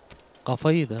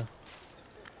 Kafayı da.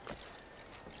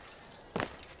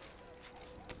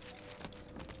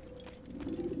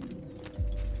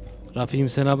 Rafi'm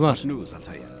selamlar. News, I'll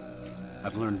tell you.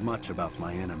 I've learned much about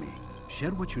my enemy.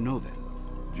 Share what you know then.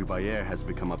 Jubair has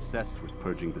become obsessed with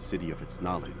purging the city of its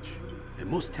knowledge. A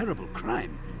most terrible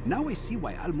crime. Now I see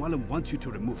why Al-Mualim wants you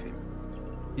to remove him.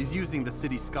 He's using the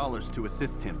city scholars to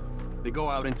assist him. They go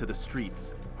out into the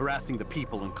streets, harassing the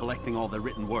people and collecting all their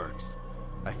written works.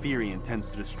 I fear he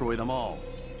intends to destroy them all.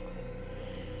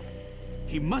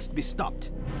 He must be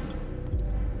stopped.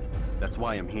 That's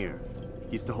why I'm here.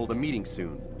 He's to hold a meeting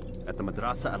soon, at the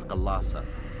Madrasa Al-Qallasa.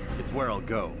 It's where I'll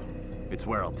go. It's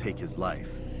where I'll take his life.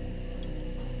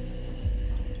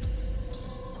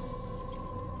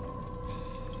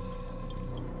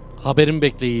 Haberim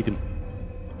bekle yiğidim.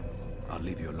 I'll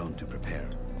leave you alone to prepare.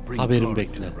 Bring Haberim glory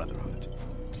to bekle. the Brotherhood.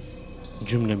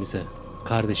 Cümlemize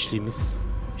kardeşliğimiz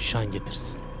şan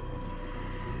getirsin.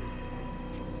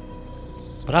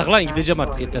 Bırak lan gideceğim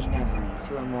artık yeter.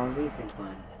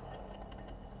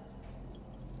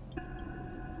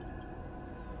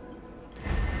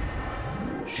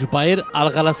 Jubair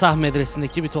Al-Galasah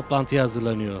medresindeki bir toplantıya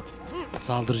hazırlanıyor.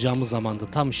 Saldıracağımız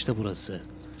zamanda tam işte burası.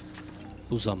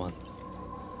 Bu zaman.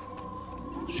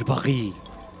 Jubair.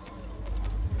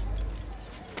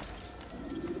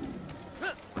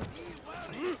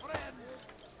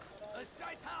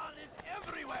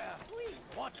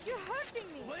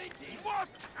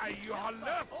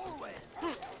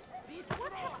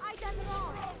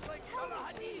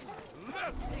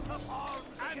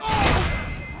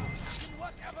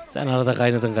 Sen arada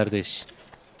kaynadın kardeş.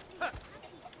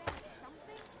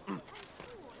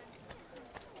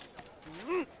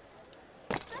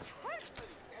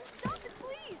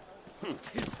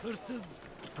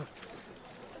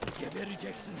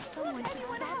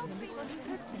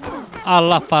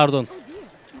 Allah pardon.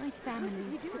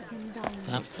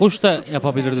 Ha, kuş da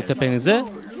yapabilirdi tepenize.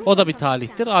 O da bir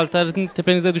talihtir. Altarın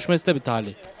tepenize düşmesi de bir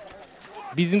talih.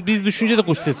 Biz düşünce de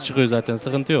kuş sesi çıkıyor zaten.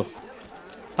 Sıkıntı yok.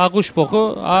 Ha kuş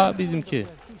boku, ha bizimki.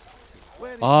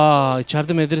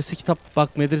 İçeride medrese kitap.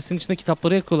 Bak medresenin içinde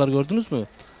kitapları yakıyorlar gördünüz mü?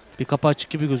 Bir kapı açık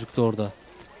gibi gözüktü orada.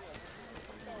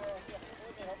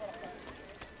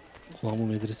 Ulan bu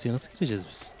medreseye nasıl gireceğiz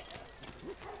biz?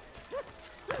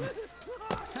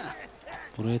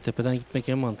 Buraya tepeden gitmek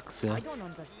en mantıklısı ya.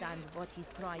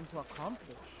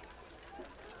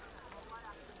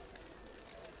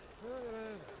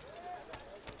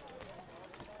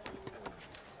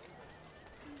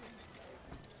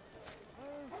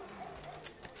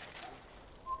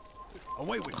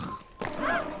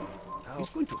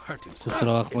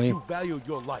 Kusura bakmayın.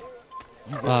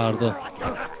 Bağırdı.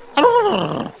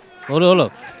 Ne oluyor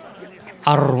oğlum?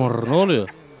 Armor ne oluyor?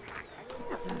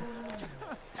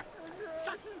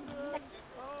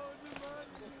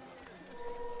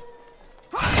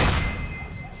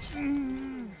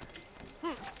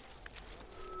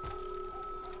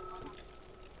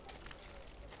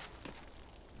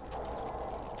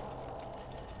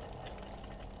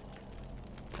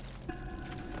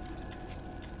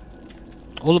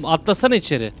 Oğlum atlasana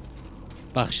içeri.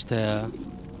 Bak işte ya.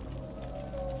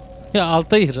 Ya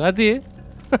Altair hadi.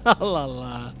 Allah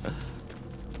Allah.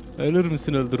 Ölür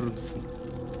müsün öldürür müsün?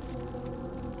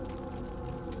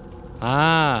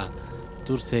 Ha,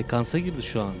 dur sekansa girdi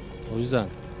şu an. O yüzden.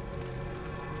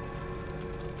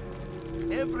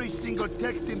 Every single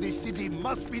text in this city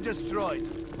must be destroyed.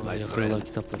 My friend,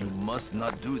 you must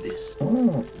not do this.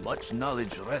 Much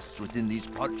knowledge rests within these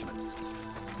parchments.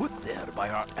 Put there by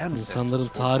our ancestors. İnsanların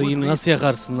tarihini nasıl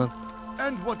yakarsın lan?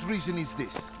 And what reason is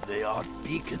this? They are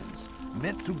beacons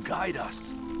meant to guide us,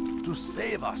 to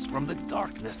save us from the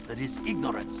darkness that is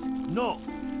ignorance. No,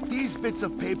 these bits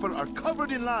of paper are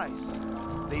covered in lies.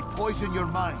 They poison your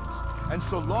minds, and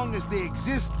so long as they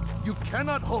exist, you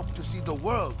cannot hope to see the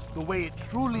world the way it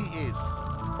truly is.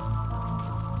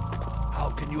 How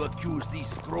can you accuse these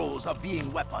scrolls of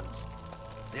being weapons?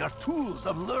 They are tools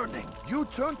of learning. You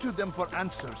turn to them for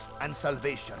answers and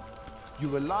salvation. You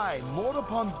rely more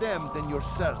upon them than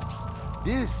yourselves.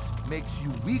 This makes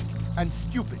you weak and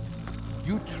stupid.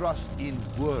 You trust in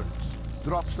words,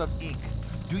 drops of ink.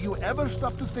 Do you ever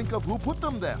stop to think of who put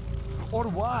them there? Or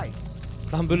why?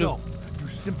 Bölüm. No, you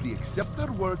simply accept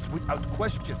their words without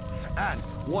question. And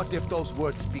what if those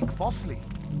words speak falsely?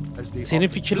 Senin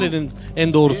fikirlerin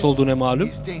en doğrusu olduğuna malum.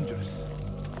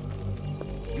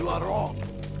 You are wrong.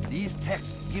 These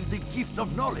texts give the gift of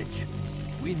knowledge.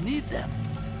 We need them.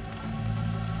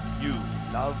 You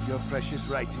love your precious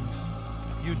writings.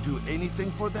 You do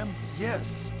anything for them? Yes.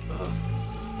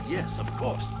 Yes, of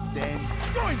course. Then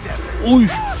join them. Oy.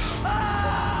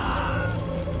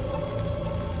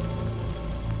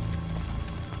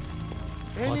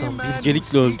 Adam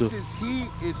bilgelikle öldü.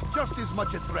 He is just as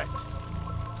much a threat.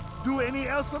 Do any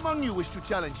else among you wish to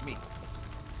challenge me?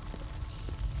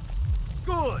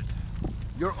 Good.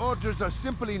 Your orders are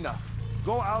simple enough.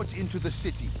 Go out into the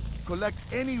city, collect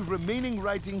any remaining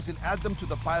writings and add them to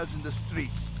the piles in the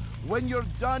streets. When you're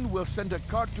done, we'll send a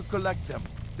cart to collect them,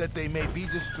 that they may be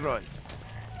destroyed.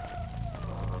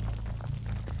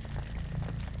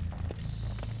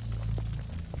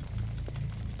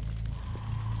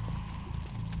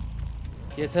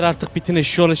 Yeter artık bitin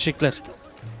eşşoğlu eşekler.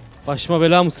 Başıma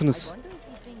bela mısınız?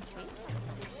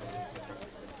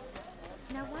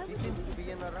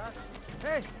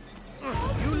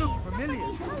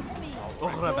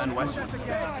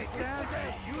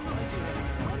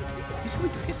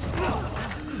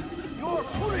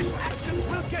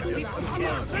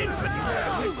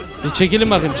 Bir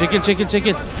çekilin bakayım.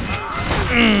 Çekil.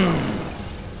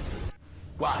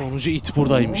 Sonucu it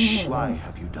buradaymış.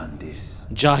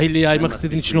 Cahilliği yaymak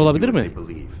istediğin için olabilir mi?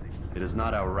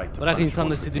 Bırak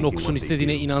insanlar istediğini okusun,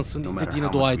 istediğine inansın,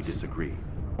 istediğine dua etsin.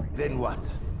 Then what?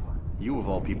 You of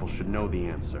all people should know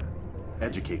the answer.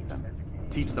 Educate them.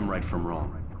 Teach them right from wrong.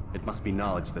 It must be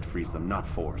knowledge that frees them, not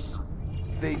force.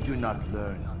 They do not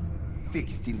learn.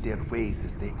 Fixed in their ways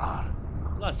as they are.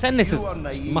 Ulan sen nesin?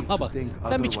 Maha bak.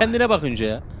 Sen bir kendine bak önce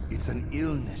ya. It's an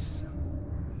illness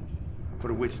for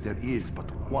which there is but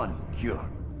one cure.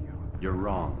 You're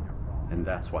wrong, and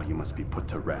that's why you must be put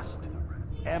to rest.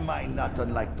 Am I not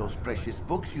unlike those precious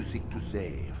books you seek to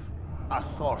save? A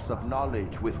source of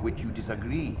knowledge with which you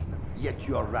disagree, yet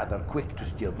you are rather quick to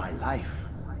steal my life.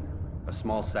 A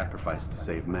small sacrifice to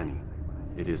save many.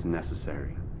 It is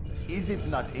necessary. Is it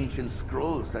not ancient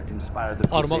scrolls that inspire the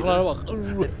Parmaklara bak.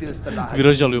 that fills the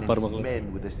Viraj alıyor parmaklar.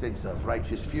 men with a sense of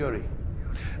righteous fury?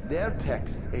 Their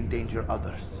texts endanger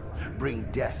others, bring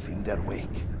death in their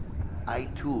wake. I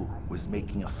too was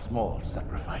making a small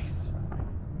sacrifice.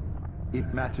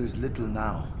 It matters little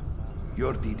now.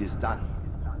 Your deed is done,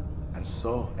 and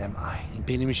so am I.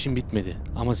 Benim işim bitmedi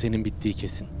ama senin bittiği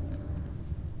kesin.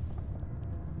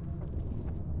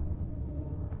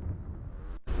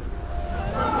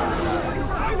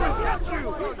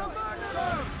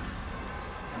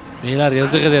 Beyler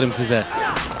yazık ederim size.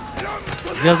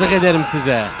 Yazık ederim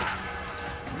size.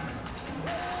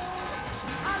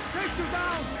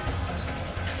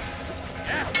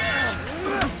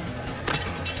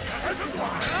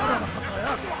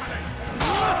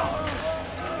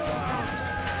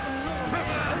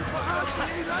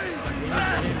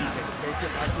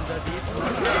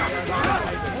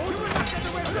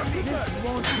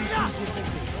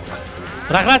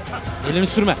 Bırak lan. Elini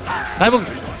sürme. Kaybol.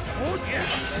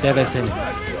 Deve seni.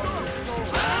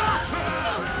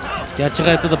 Gerçek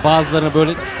hayatta da bazılarına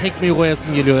böyle tekmeyi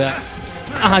koyasım geliyor ya.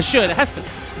 Aha şöyle hasta.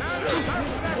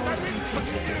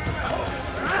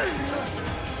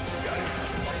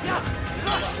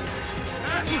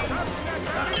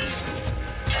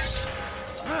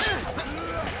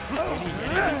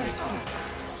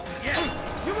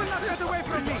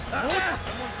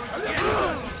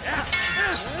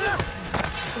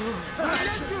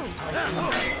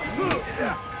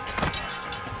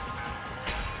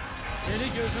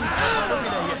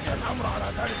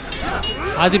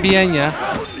 Hadi bir yen ya.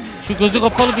 Şu gözü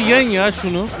kapalı bir yen ya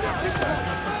şunu.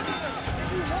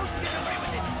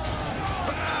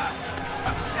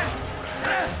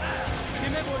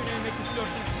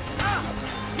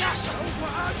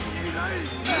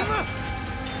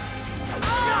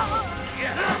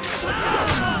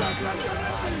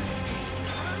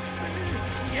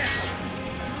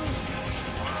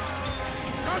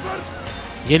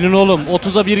 Gelin oğlum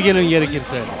 30'a 1 gelin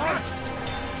gerekirse.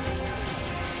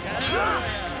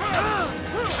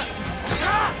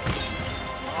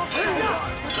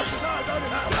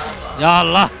 Ya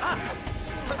Allah.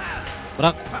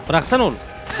 Bıraksana oğlum.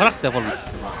 Bırak defol.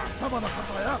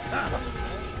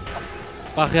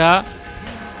 Bak ya.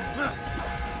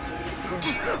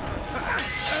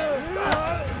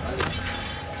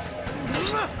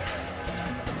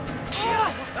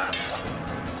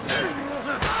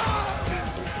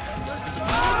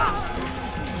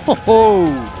 Ho ho.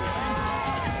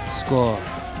 Score.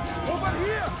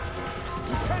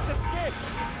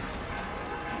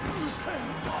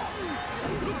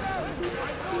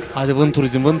 Hadi vın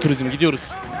turizm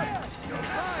gidiyoruz.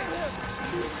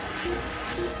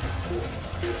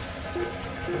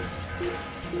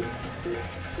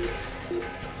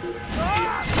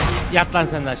 Yat lan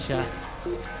sen de aşağı.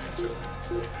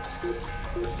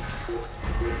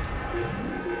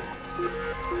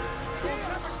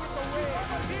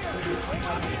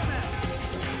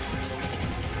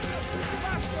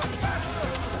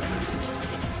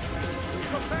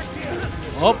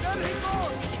 Hop.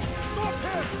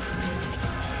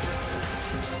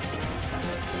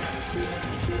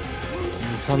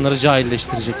 İnsanları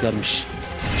cahilleştireceklermiş.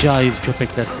 Cahil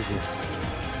köpekler sizi.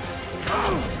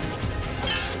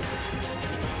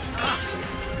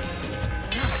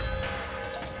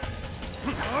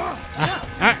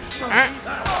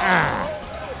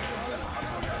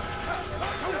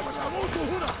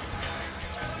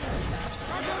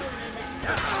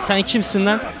 Sen kimsin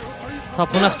lan?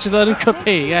 Tapınakçıların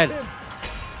köpeği gel.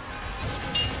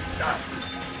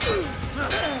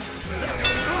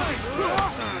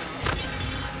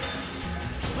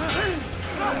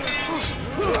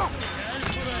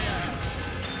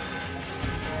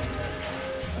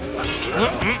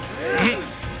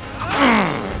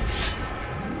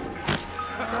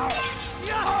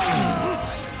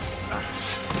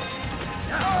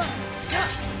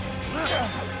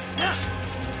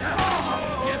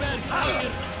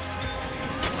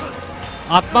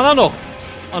 Atma lan o.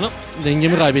 Ana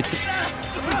dengemi kaybettim.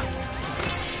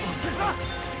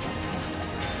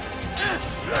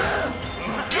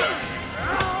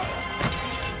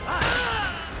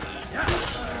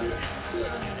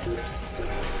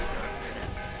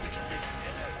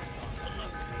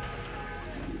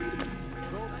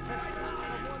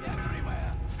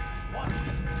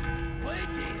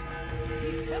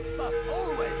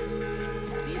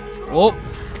 Hop.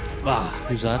 Ah,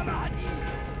 güzel.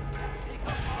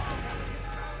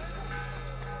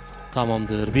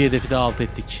 Tamamdır. Bir hedefi de alt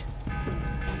ettik.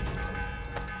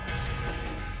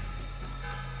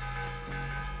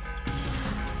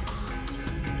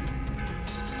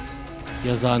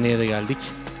 Yazıhaneye de geldik.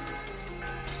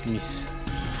 Mis.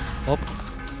 Hop.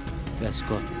 Let's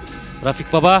go.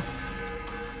 Rafik baba.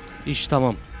 İş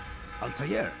tamam.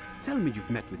 Altair, tell me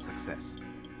you've met with success.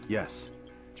 Yes.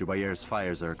 Jubayr's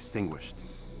fires are extinguished.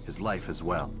 His life as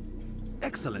well.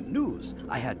 Excellent news.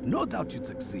 I had no doubt you'd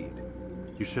succeed.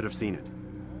 You should have seen it.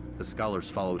 The scholars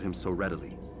followed him so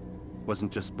readily.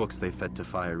 Wasn't just books they fed to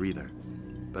fire either,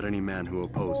 but any man who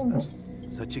opposed them.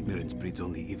 Such ignorance breeds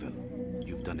only evil.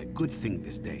 You've done a good thing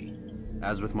this day.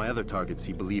 As with my other targets,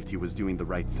 he believed he was doing the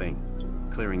right thing,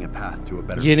 clearing a path to a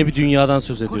better Yeni bir future. dünyadan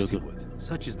söz ediyordu.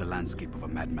 Such is the landscape of a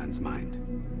madman's mind.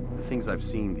 The things I've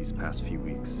seen these past few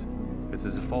weeks, it's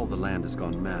as if all the land has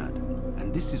gone mad.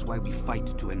 And this is why we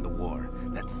fight to end the war,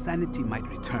 that sanity might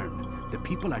return. The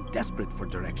people are desperate for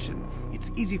direction.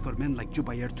 It's easy for men like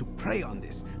Jubayr to prey on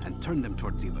this and turn them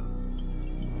towards evil.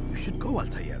 You should go,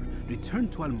 Altair. Return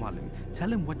to Al-Mualim.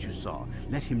 Tell him what you saw.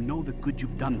 Let him know the good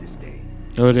you've done this day.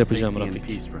 Öyle yapacağım Safety and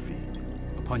Rafik. peace, Rafik.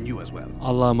 upon you as well.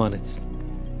 Allah'a emanetsin.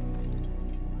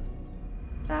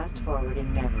 Fast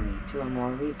forwarding memory to a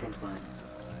more recent one.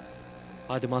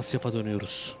 Hadi Masyaf'a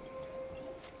dönüyoruz.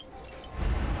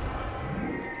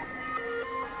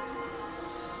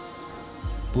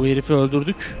 Bu herifi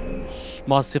öldürdük.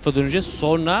 Masyaf'a döneceğiz.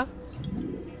 Sonra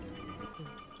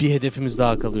bir hedefimiz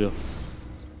daha kalıyor.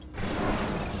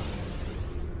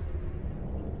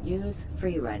 Use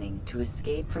free running to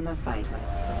escape from a fight.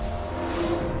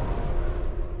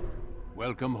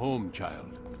 Welcome home,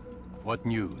 child. What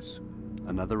news?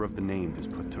 Another of the named is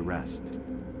put to rest.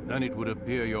 Then it would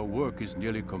appear your work is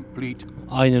nearly complete.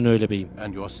 Aynen öyle beyim.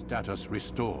 And your status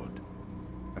restored.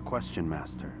 A question,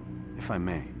 Master, if I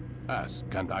may.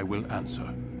 Ask, and I will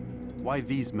answer. Why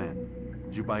these men,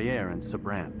 Jubayer and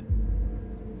Sabrand?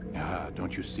 Ah,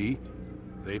 don't you see?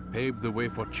 They paved the way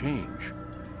for change.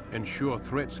 Ensure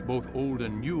threats both old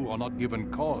and new are not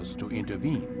given cause to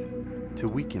intervene. To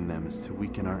weaken them is to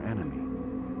weaken our enemy.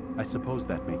 I suppose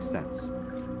that makes sense.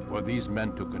 Were these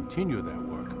men to continue their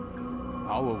work,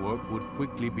 our work would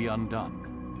quickly be undone.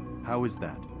 How is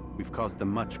that? We've caused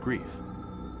them much grief.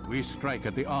 We strike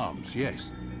at the arms,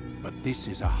 yes, but this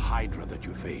is a hydra that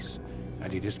you face,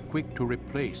 and it is quick to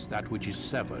replace that which is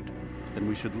severed. Then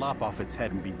we should lop off its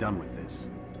head and be done with this.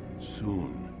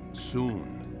 Soon, soon.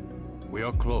 We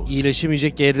are close.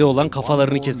 İyileşemeyecek yerde olan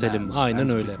kafalarını keselim. Aynen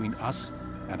öyle.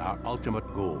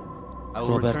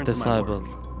 Robert de Sable.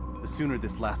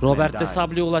 Robert de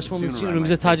Sable'ye ulaşmamız için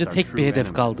önümüze sadece tek bir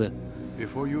hedef kaldı.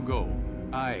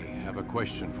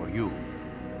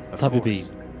 Tabii beyim.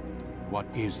 What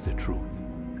is the truth?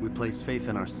 We place faith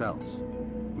in ourselves.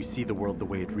 We see the world the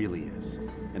way it really is,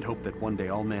 and hope that one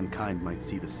day all mankind might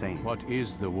see the same. What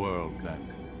is the world then?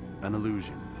 An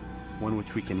illusion. One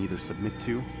which we can either submit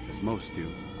to, as most do,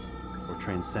 or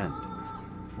transcend.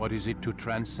 What is it to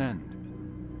transcend?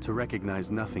 To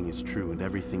recognize nothing is true and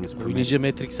everything is permitted. İyice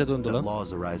Matrix'e döndü lan. That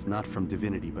laws arise not from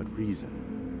divinity but reason.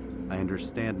 I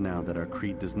understand now that our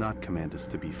creed does not command us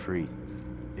to be free.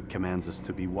 It commands us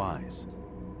to be wise.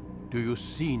 Do you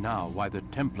see now why the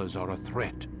Templars are a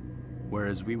threat?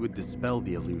 Whereas we would dispel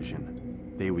the illusion,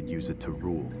 they would use it to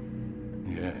rule.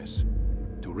 Yes.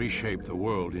 To reshape the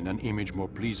world in an image more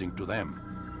pleasing to them.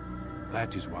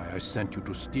 That is why I sent you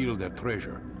to steal their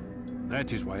treasure.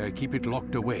 That is why I keep it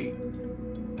locked away.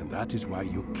 And that is why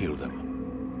you kill them.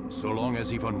 So long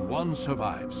as even one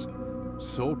survives,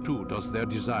 so too does their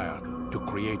desire to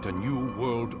create a new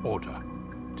world order.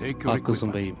 Take your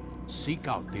equipment. Seek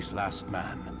out this last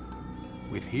man.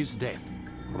 With his death,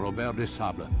 Robert de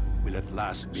Sable will at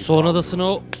last be...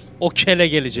 Sonrasında o kele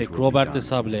gelecek Robert de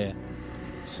Sable'ye.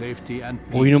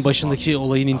 Oyunun başındaki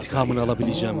olayın intikamını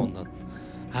alabileceğim ondan.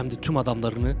 Hem de tüm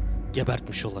adamlarını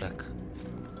gebertmiş olarak.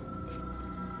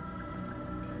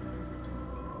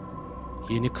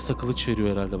 Yeni kısa kılıç veriyor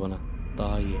herhalde bana.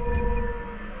 Daha iyi.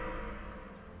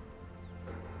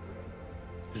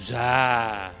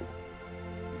 Güzel.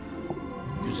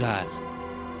 Güzel.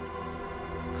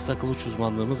 Kısa kılıç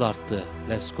uzmanlığımız arttı.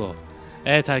 Let's go.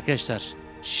 Evet arkadaşlar.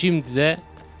 Şimdi de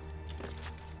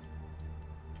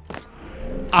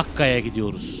Akka'ya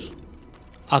gidiyoruz.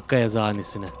 Akka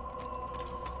yazıhanesine.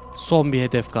 Son bir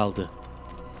hedef kaldı.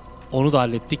 Onu da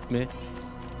hallettik mi?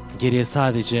 Geriye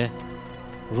sadece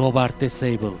Robert de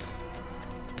Sable.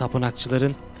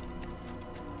 Tapınakçıların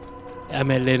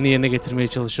emellerini yerine getirmeye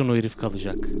çalışan o herif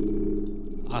kalacak.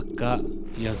 Akka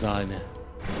yazıhane.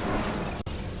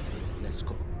 Let's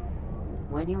go.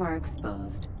 When you are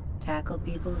exposed, tackle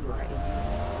people who are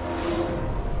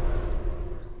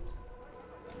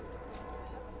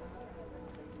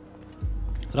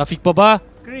Rafik baba.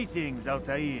 Greetings,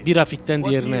 Altair. Bir Rafik'ten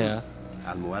diğerine ya.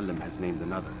 Al-Muallim has named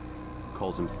another.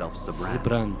 Calls himself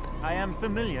Sabrand. I am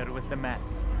familiar with the man.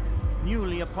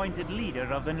 Newly appointed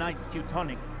leader of the Knights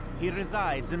Teutonic, he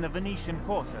resides in the Venetian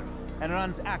Quarter and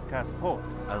runs Akka's port.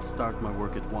 I'll start my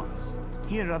work at once.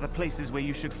 Here are the places where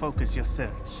you should focus your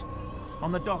search.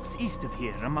 On the docks east of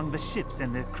here, among the ships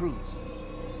and their crews.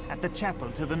 At the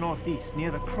chapel to the northeast,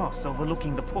 near the cross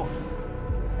overlooking the port.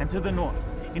 And to the north,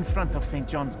 in front of St.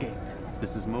 John's Gate.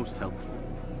 This is most helpful.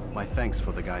 My thanks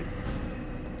for the guidance.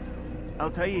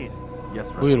 Altair.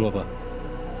 Yes, Rafik. Buyur baba.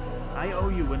 I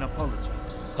owe you an apology.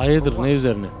 Hayırdır, ne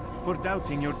üzerine? For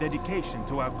doubting your dedication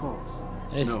to our cause.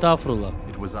 Estağfurullah. No,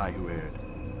 it was I who erred.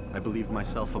 I believe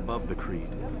myself above the creed.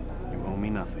 You owe me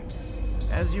nothing.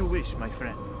 As you wish, my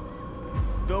friend.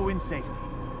 Go in safety.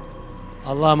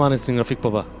 Allah'a emanetsin Rafik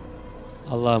baba.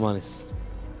 Allah'a emanetsin.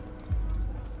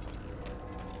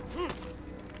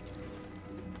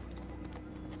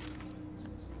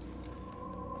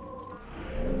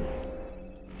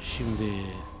 Şimdi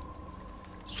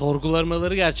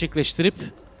sorgulamaları gerçekleştirip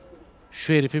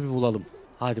Şu herifi bir bulalım.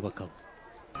 Hadi bakalım.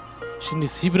 Şimdi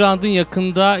Sibrand'ın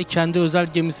yakında kendi özel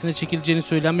gemisine çekileceğini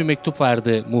söyleyen bir mektup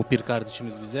verdi muhbir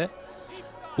kardeşimiz bize.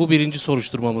 Bu birinci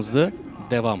soruşturmamızdı.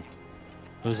 Devam.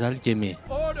 Özel gemi.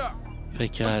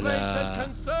 Pekala.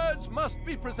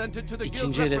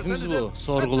 İkinci hedefimiz bu.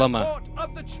 Sorgulama.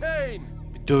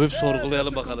 Bir dövüp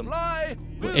sorgulayalım bakalım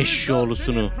bu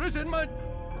eşşoğlusunu.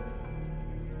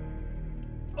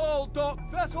 All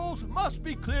docked vessels must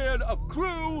be cleared of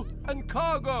crew and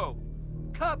cargo.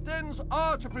 Captains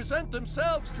are to present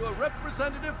themselves to a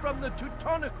representative from the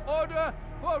Teutonic Order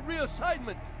for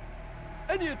reassignment.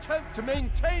 Any attempt to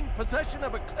maintain possession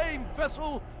of a claimed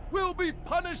vessel will be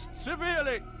punished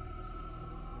severely.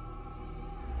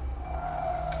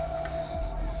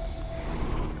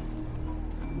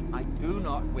 I do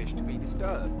not wish to be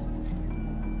disturbed.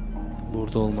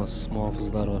 Burada olmaz.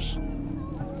 Muhafızlar var.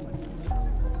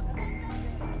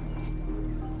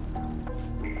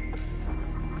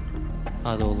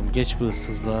 Hadi oğlum geç bu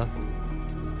ıssızlığa.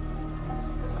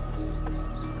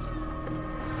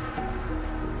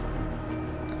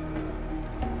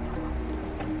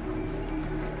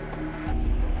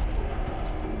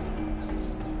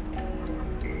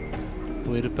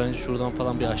 Bu herif bence şuradan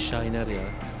falan bir aşağı iner ya.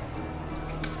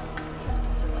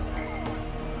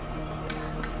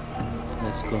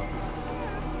 Let's go.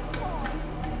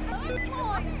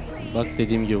 Bak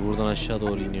dediğim gibi buradan aşağı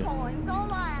doğru iniyor.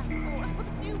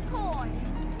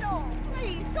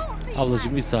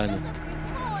 Ablacığım bir saniye.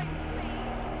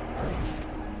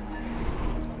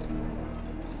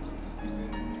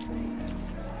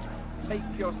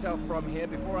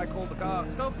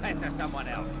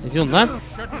 Ne diyorsun lan?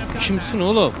 Kimsin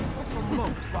oğlum?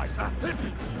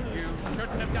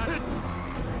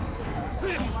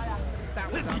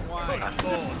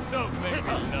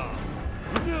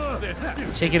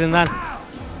 Çekilin lan.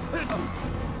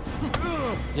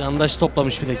 Yandaş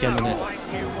toplamış bir de kendine.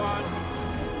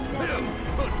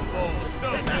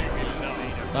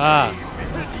 Aa.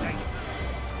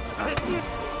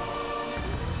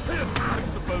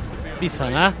 Bir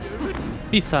sana,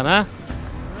 bir sana,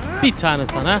 bir tane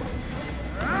sana.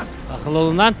 Akıllı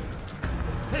olun lan.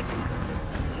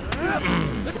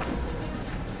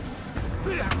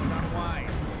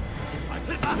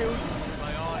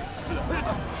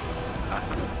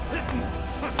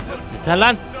 Yeter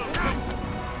lan.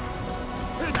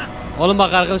 Oğlum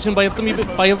bak arkadaşını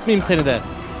bayıltmayayım seni de.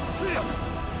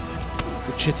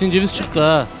 Bu çetin ceviz çıktı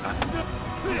ha.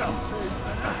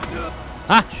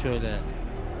 Hah şöyle.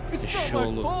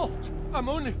 Eşşoğlu. I'm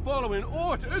only following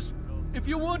orders. If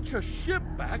you want your ship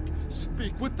back,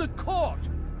 speak with the court.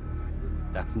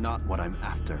 That's not what I'm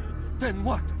after. Then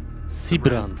what?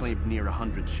 Sibrand.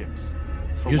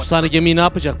 100 tane gemiyi ne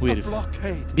yapacak bu herif?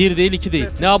 Bir değil, iki değil.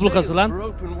 Ne ablukası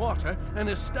lan?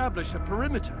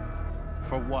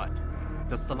 For what?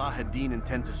 Does Salahuddin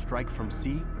intend to strike from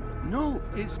sea? No,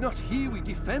 it's not he we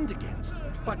defend against,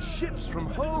 but ships from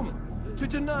home,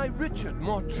 to deny Richard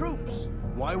more troops.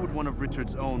 Why would one of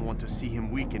Richard's own want to see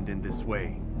him weakened in this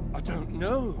way? I don't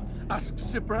know. Ask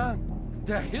Sibrand.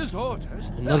 They're his orders.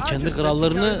 Bunlar kendi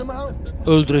krallarını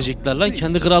öldürecekler lan.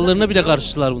 Kendi krallarına bile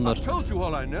karşılar bunlar.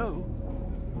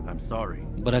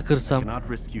 Bırakırsam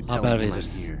haber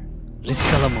veririz.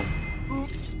 Risk alamam.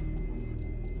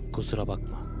 Kusura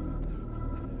bakma.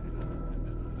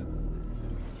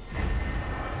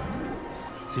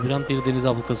 Sibrand bir deniz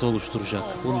ablukası oluşturacak.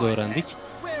 Bunu da öğrendik.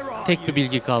 Tek bir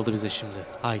bilgi kaldı bize şimdi.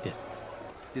 Haydi.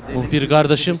 Muhbir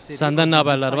kardeşim, senden ne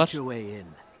haberler var?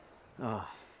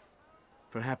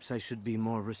 Perhaps I should be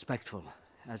more respectful,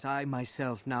 as I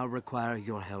myself now require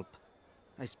your help.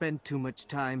 I spent too much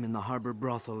time in the harbor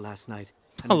brothel last night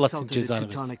and insulted the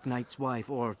Teutonic Knight's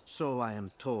wife, or so I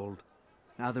am told.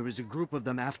 Now there is a group of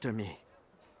them after me.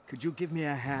 Could you give me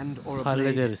a hand or a blade?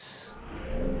 Hallederiz.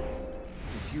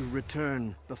 If you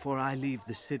return before I leave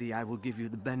the city, I will give you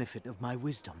the benefit of my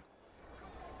wisdom.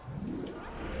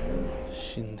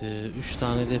 Şimdi 3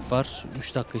 tane hedef var.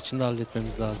 3 dakika içinde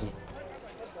halletmemiz lazım.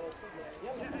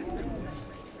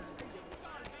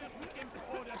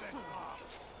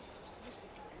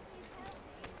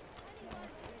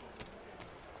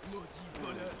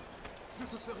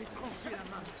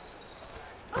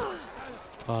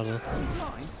 Pardon.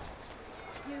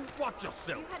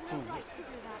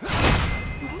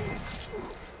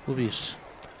 Bu bir.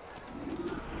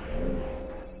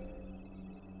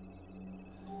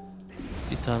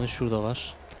 Bir tane şurada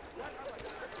var.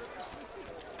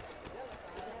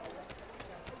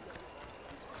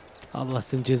 Allah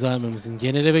seni ceza vermemesin.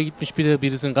 Genel eve gitmiş bir de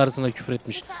birisinin karısına küfür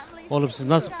etmiş. Oğlum siz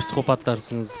nasıl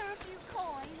psikopatlarsınız?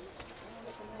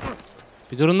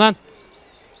 Bir durun lan.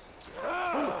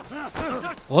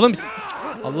 Oğlum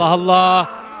Allah Allah.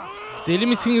 Deli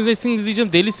misiniz nesiniz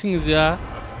diyeceğim. Delisiniz ya.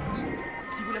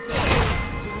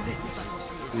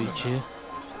 Bu iki.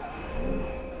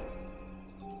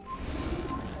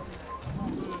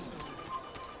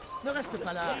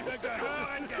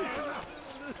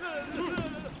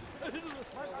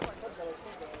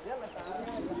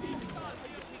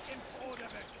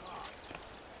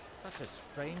 Such a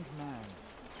strange man.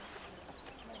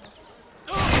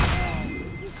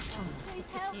 Please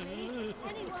help me.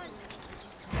 Anyone.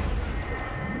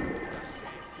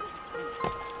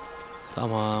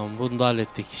 Tamam, bunu da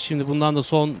hallettik. Şimdi bundan da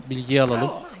son bilgiyi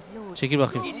alalım. Çekil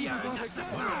bakayım.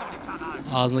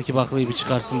 Ağzındaki baklayı bir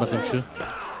çıkarsın bakayım şu.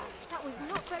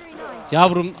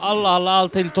 Yavrum Allah Allah,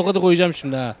 alt eli tokadı koyacağım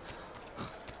şimdi ha.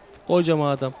 Koyacağım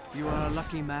adam. You are a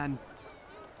lucky man.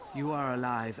 You are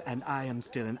alive and I am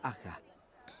still in Akka.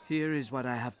 Here is what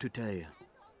I have to tell you.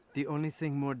 The only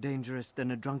thing more dangerous than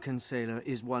a drunken sailor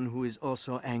is one who is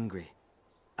also angry.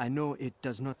 I know it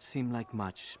does not seem like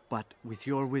much, but with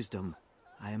your wisdom,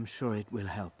 I am sure it will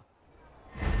help.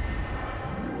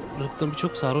 Burada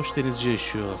birçok sarhoş denizci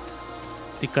yaşıyor.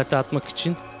 Dikkate atmak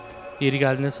için yeri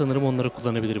geldiğinde sanırım onları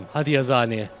kullanabilirim. Hadi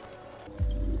yazıhaneye.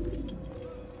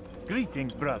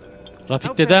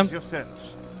 Rafik dedem,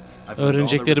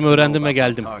 öğreneceklerimi öğrendim ve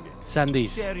geldim.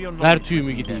 Sendeyiz. Ver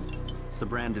tüyümü gideyim.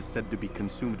 Sibrand is said to be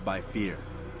consumed by fear,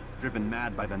 driven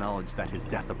mad by the knowledge that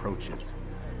his death approaches.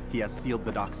 He has sealed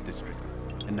the docks district,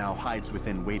 and now hides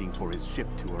within waiting for his ship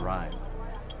to arrive.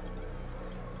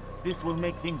 This will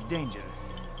make things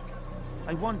dangerous.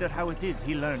 I wonder how it is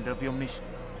he learned of your mission.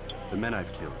 The men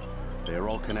I've killed, they are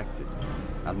all connected.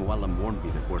 Al-Muallim warned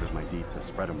me that word of my deeds has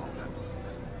spread among them.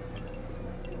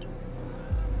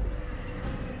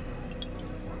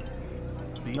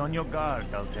 Be on your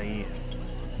guard, Altair.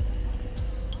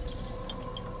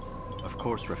 Of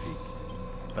course, Rafik.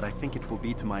 But I think it will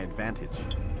be to my advantage.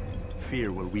 Fear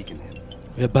will weaken him.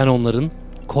 Ve ben onların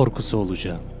korkusu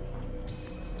olacağım.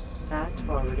 Fast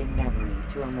forwarding memory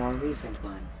to a more recent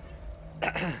one.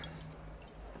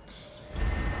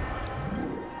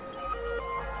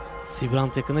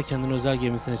 Sibrand yakında kendini özel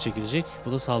gemisine çekilecek.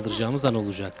 Bu da saldıracağımız an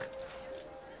olacak.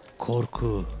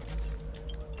 Korku.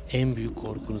 En büyük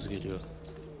korkunuz geliyor.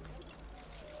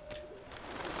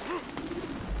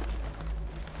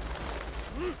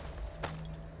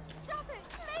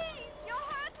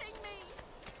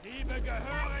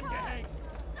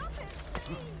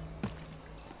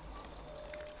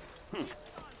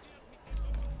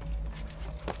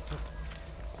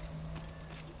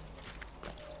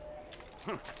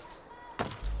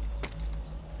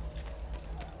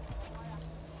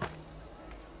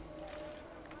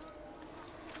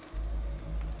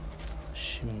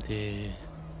 Şimdi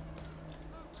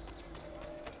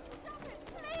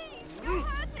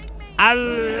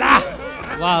Allah!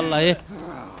 Vallahi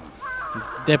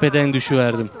tepeden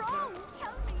düşüverdim.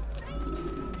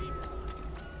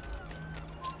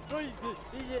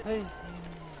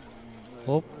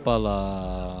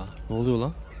 Hoppala. Ne oluyor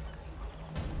lan?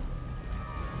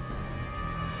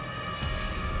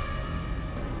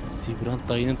 Sibrand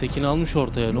dayının tekini almış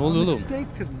ortaya. Ne oluyor oğlum?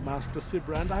 Master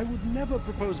Sibrand, I would never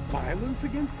propose violence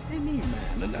against any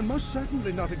man, and most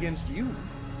certainly not against you.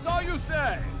 So you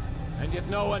say, and yet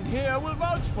no one here will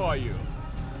vouch for you.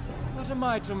 What am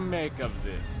I to make of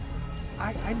this?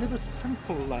 I live a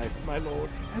simple life, my lord,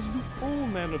 as do all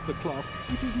men of the cloth.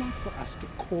 It is not for us to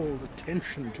call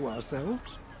attention to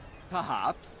ourselves.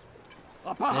 Perhaps.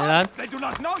 Or perhaps they do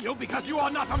not know you because you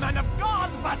are not a man of God,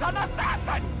 but an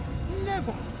assassin!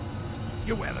 Never.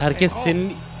 Herkes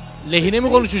senin lehine mi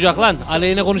konuşacak lan?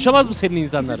 Aleyhine konuşamaz mı senin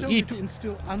insanlar? İt.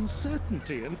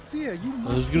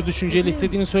 Özgür düşünceyle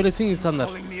istediğini söylesin insanlar.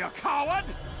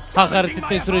 Hakaret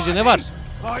etme süreci ne var?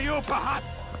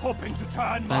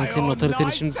 Ben senin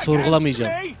otoriteni şimdi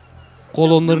sorgulamayacağım.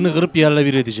 Kolonlarını kırıp yerle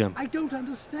bir edeceğim.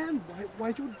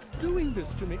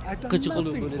 Gıcık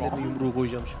oluyor böyle de bir yumruğu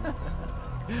koyacağım şimdi.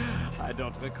 I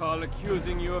don't recall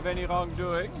accusing you of any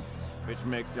wrongdoing, which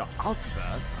makes your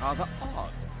outburst rather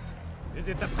odd. Is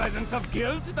it the presence of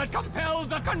guilt that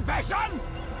compels a confession?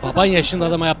 Baban yaşında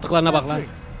adama yaptıklarına bak lan.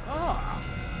 Ah,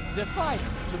 defiant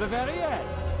to the very end.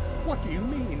 What do you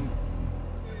mean?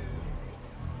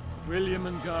 William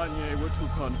and Garnier were too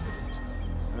confident,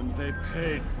 and they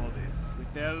paid for this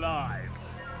with their lives.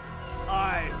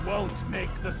 I won't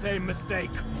make the same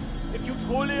mistake. If you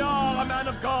truly are a man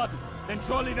of God, then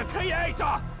surely the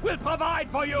Creator will provide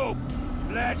for you.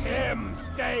 Let him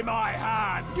stay my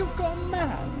hand. You've gone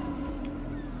mad.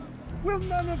 Will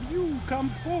none of you come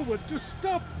forward to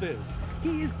stop this?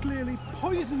 He is clearly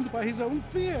poisoned by his own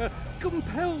fear,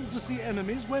 compelled to see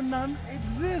enemies where none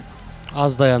exist.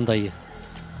 Az dayan dayı.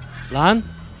 Lan.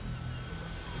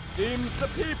 Seems the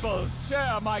people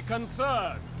share my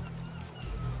concern.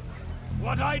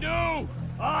 What I do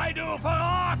for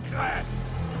Acre.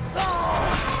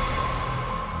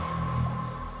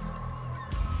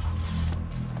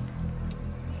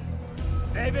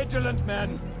 Stay vigilant,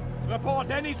 men. Report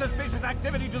any suspicious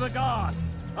activity to the guard.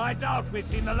 I doubt we've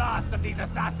seen the last of these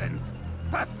assassins.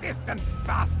 Persistent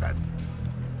bastards.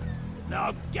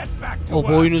 Now get back to O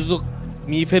work. boynuzluk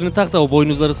miğferini tak da o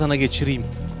boynuzları sana geçireyim.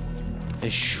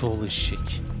 Eşşoğlu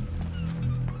eşek.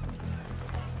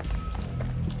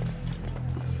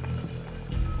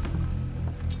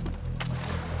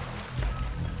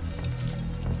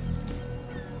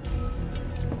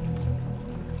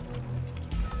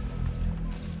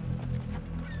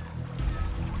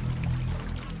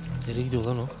 Nereye gidiyor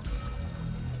lan o?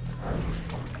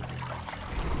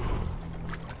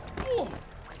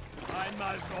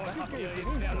 Einmal so habt ihr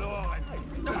ihn verloren.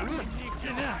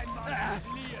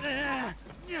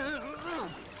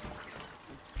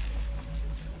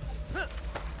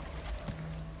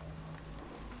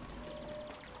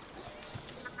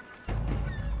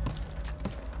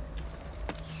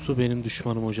 Su benim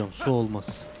düşmanım hocam. Su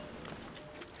olmaz.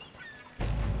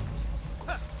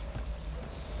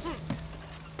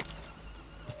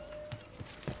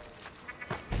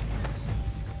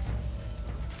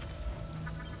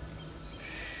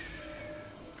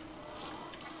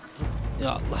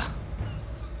 Ya Allah.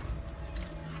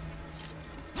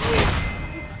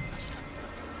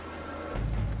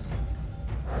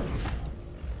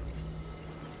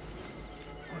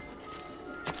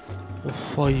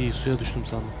 Of ay suya düştüm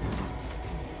sandım.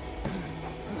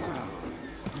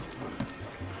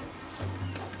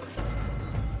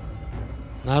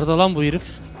 Nerede lan bu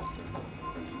herif?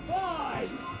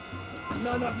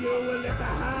 None of you will lift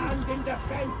a hand in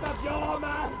defense of your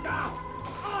master.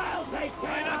 I'll take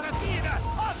care of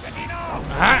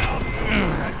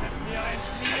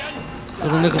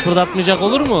Kılını kıpırdatmayacak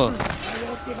olur mu?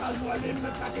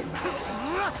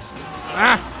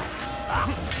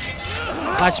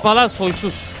 Kaçma lan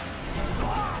soysuz.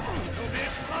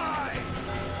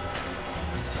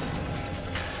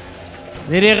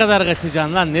 Nereye kadar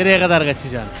kaçacaksın lan? Nereye kadar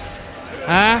kaçacaksın?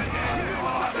 Ha?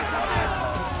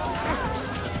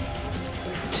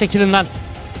 Çekilin lan.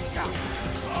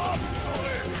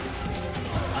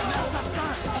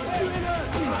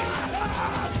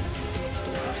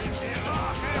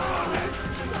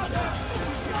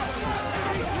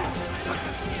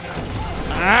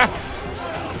 Ah!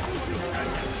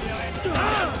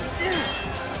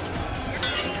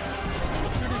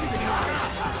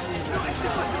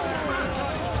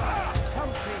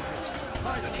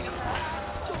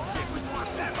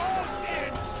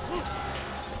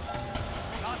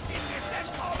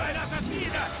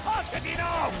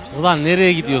 Ulan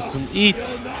nereye gidiyorsun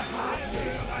it?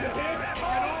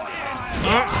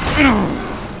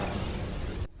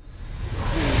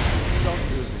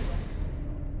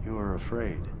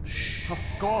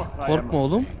 Korkma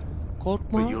oğlum.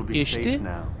 Korkma. Geçti.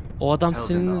 O adam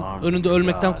senin önünde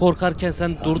ölmekten korkarken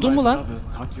sen durdun mu lan? I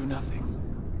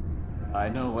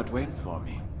know what waits for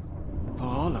me. For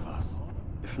all of us.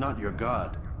 If not your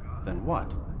god, then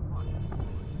what?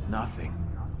 Nothing.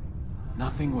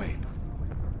 Nothing waits.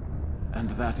 And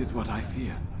that is what I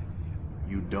fear.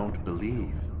 You don't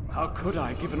believe. How could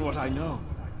I, given what I know,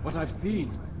 what I've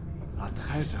seen? Our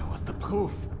treasure was the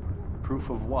proof. Proof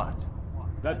of what?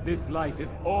 That this life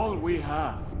is all we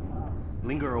have.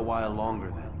 Linger a while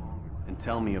longer then, and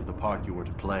tell me of the part you were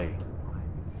to play.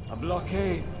 A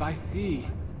blockade by sea.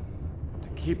 To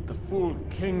keep the fool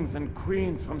kings and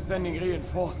queens from sending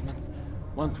reinforcements.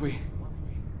 Once we...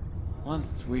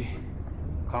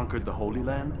 Conquered the Holy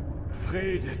Land?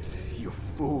 Freed it, you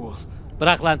fool.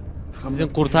 Bırak lan. Sizin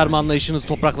kurtarma anlayışınız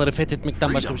toprakları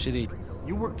fethetmekten başka bir şey değil.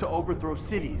 You work to overthrow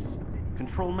cities,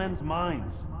 control men's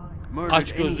minds.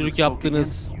 Açgözlülük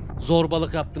yaptınız,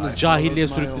 zorbalık yaptınız, cahilliğe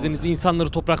sürüklediniz, insanları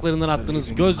topraklarından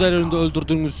attınız, gözler önünde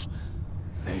öldürdünüz.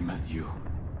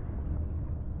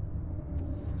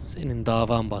 Senin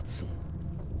davan batsın.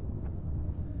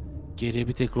 Geriye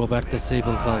bir tek Robert de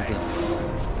Sable kaldı.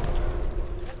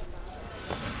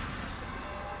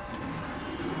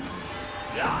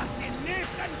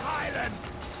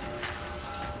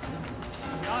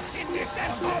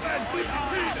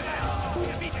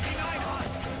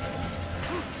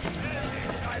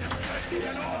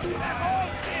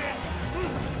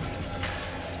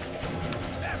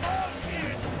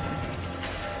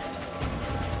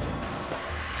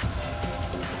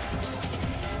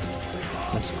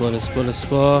 Let's go, let's go, let's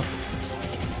go.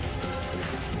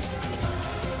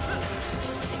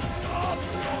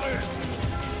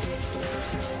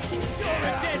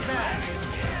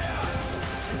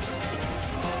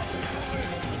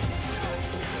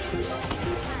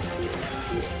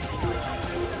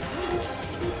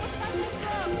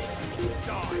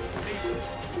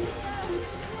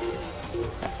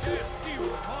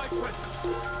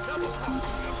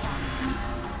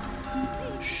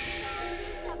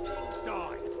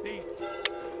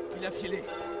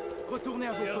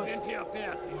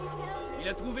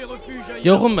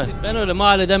 Yokum ben. Ben öyle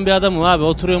mahalleden bir adamım abi.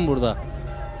 Oturuyorum burada.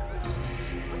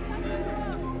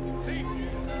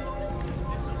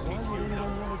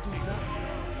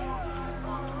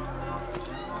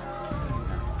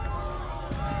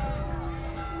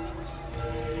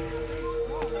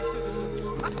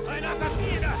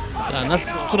 Ya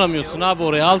nasıl tutunamıyorsun abi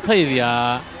oraya? Altayır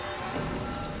ya.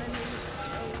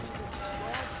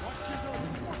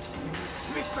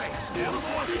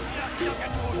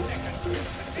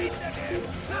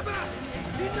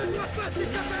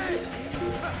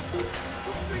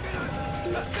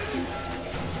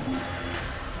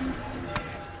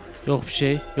 Yok bir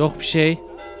şey, yok bir şey.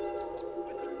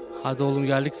 Hadi oğlum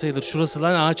geldik sayılır. Şurası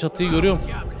lan. Aha çatıyı görüyorum.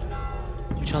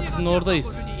 Çatının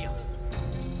oradayız.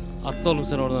 Atla oğlum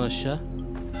sen oradan aşağı.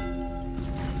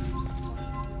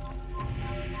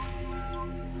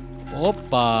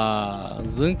 Hoppa.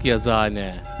 Zınk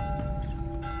yazıhane.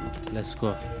 Let's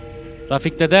go.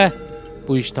 Rafik'te de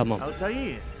bu iş tamam.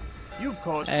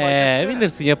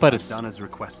 Bilirsin yaparız.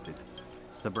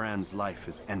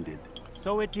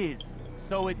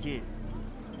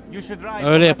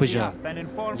 Öyle yapacağım.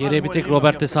 Geriye bir tek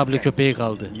Robert Sable köpeği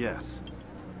kaldı.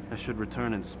 I should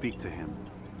return and speak to him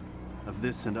of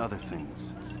this and other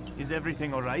things. Is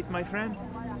everything all right, my friend?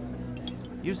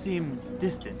 You seem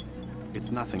distant.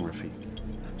 It's nothing, Rafik.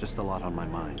 Just a lot on my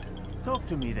mind. Talk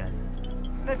to me then.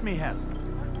 Let me help.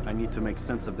 I need to make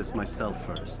sense of this myself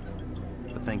first.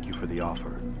 But thank you for the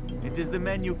offer. It is the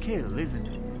men you kill,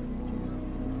 isn't it?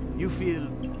 You feel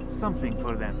something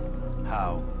for them.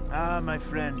 How? Ah, my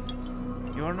friend.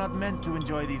 You are not meant to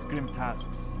enjoy these grim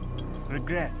tasks.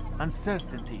 Regret,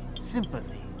 uncertainty,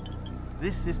 sympathy.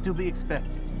 This is to be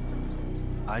expected.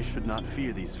 I should not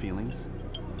fear these feelings.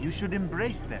 You should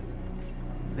embrace them.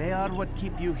 They are what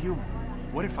keep you human.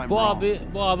 What if I'm Bu wrong?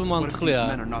 abi mantıklı ya. What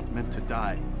if these men are not meant to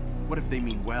die? What if they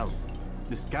mean well?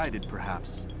 Misguided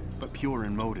perhaps, but pure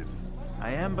in motive.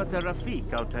 I am but a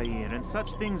Rafik, Altair, and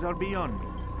such things are beyond me.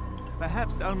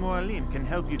 Perhaps Al-Muallim can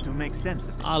help you to make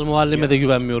sense of it. Al-Muallim'e de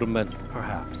güvenmiyorum ben.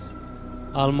 Perhaps.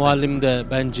 Al-Muallim de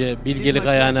bence bilgelik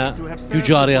ayağına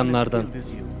gücü arayanlardan.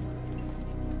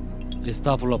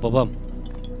 Estağfurullah babam.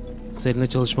 Seninle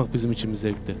çalışmak bizim için bir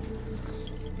zevkti.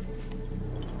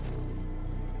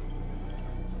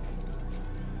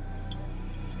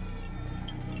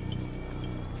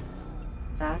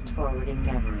 Fast forwarding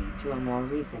memory to a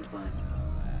more recent one.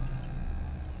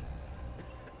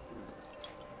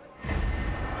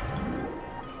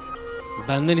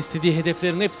 Benden istediği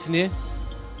hedeflerin hepsini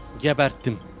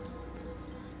geberttim.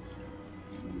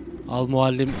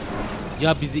 Al-Muallim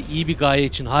ya bizi iyi bir gaye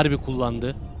için harbi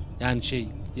kullandı. Yani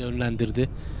yönlendirdi.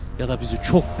 Ya da bizi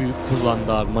çok büyük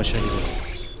kullandı abi maşa gibi.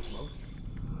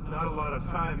 Not a lot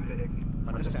of time, Vic.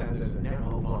 Understand there's a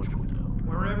narrow launch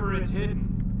window. Wherever it's hidden,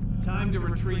 time to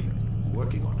retrieve it.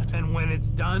 Working on it. And when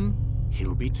it's done,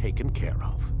 he'll be taken care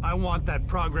of. I want that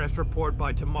progress report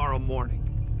by tomorrow morning.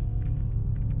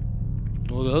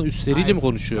 Ne oluyor lan? Üstleriyle mi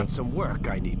konuşuyor? I've got some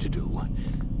work I need to do.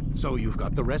 So you've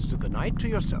got the rest of the night to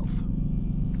yourself.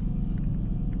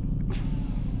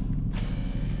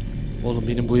 Oğlum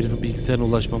benim bu herifin bilgisayarına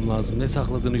ulaşmam lazım. Ne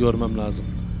sakladığını görmem lazım.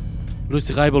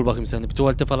 Lucy kaybol bakayım sen de. Bir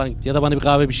tuvalete falan git. Ya da bana bir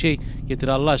kahve bir şey getir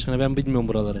Allah aşkına. Ben bilmiyorum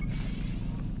buraları.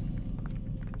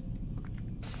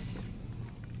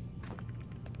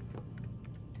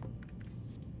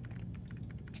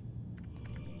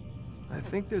 I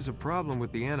think there's a problem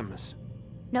with the Animus.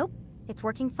 Nope, it's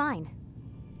working fine.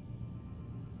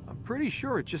 I'm pretty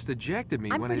sure it just ejected me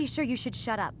when I'm pretty sure you should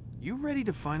shut up. You ready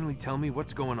to finally tell me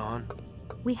what's going on?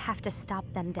 We have to stop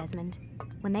them, Desmond.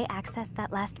 When they access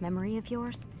that last memory of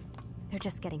yours, they're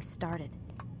just getting started.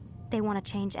 They want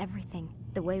to change everything.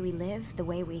 The way we live, the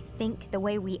way we think, the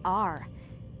way we are.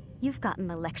 You've gotten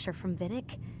the lecture from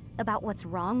Vidic about what's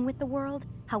wrong with the world,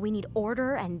 how we need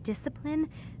order and discipline,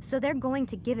 so they're going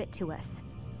to give it to us.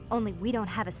 Only we don't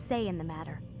have a say in the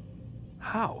matter.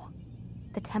 How?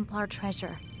 The Templar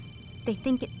treasure. They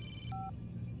think it...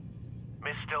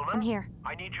 Miss Stillman? I'm here.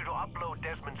 I need you to upload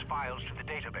Desmond's files to the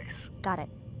database. Got it.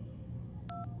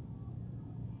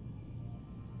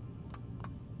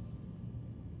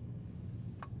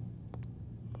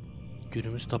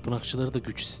 Günümüz tapınakçıları da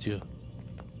güç istiyor.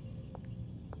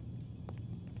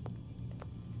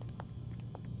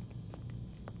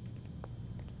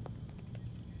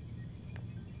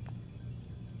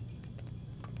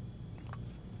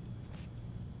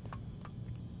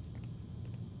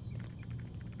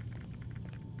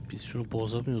 Biz şunu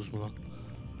bozamıyoruz mu lan?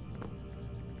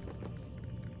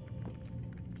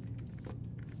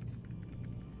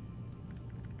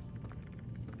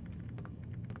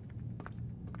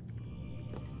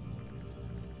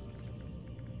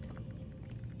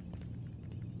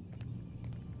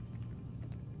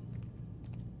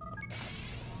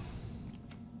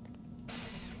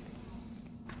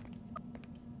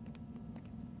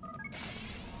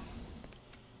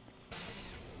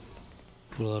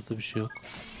 Buralarda bir şey yok.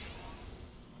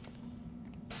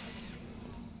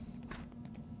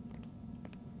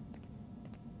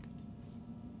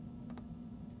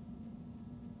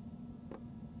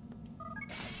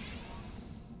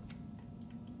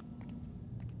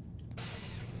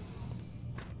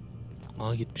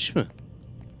 Aa, gitmiş mi?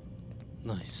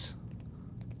 Nice.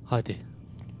 Hadi.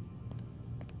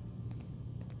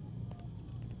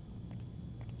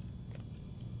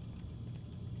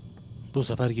 Bu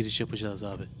sefer giriş yapacağız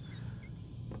abi.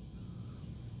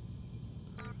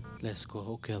 Let's go.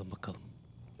 Okuyalım bakalım.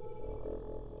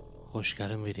 Hoş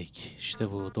geldin Vedik.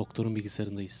 İşte bu. Doktorun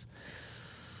bilgisayarındayız.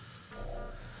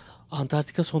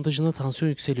 Antarktika sondajında tansiyon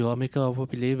yükseliyor. Amerika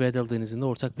Avrupa Birliği Weddell Denizi'nde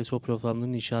ortak petrol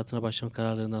programlarının inşaatına başlama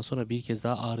kararlarından sonra bir kez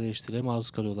daha ağır eleştiriye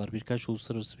maruz kalıyorlar. Birkaç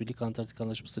uluslararası birlik Antarktika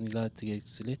Anlaşması'nı ilan ettiği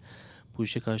gerekçesiyle bu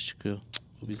işe karşı çıkıyor.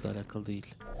 Bu bizle alakalı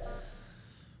değil.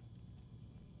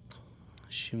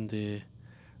 Şimdi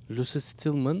Lucy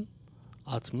Stillman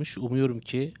atmış. Umuyorum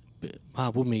ki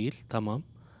bu mail tamam.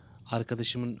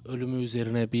 Arkadaşımın ölümü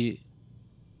üzerine bir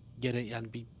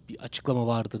açıklama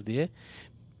vardır diye.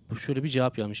 Şöyle bir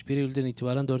cevap yazmış. 1 Eylül'den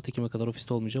itibaren 4 Ekim'e kadar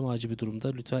ofiste olmayacağım. Acil bir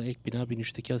durumda. Lütfen ek bina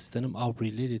 1003'teki asistanım Aubrey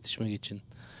ile iletişime geçin.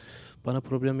 Bana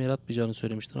problem yaratmayacağını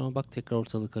söylemiştin ama bak tekrar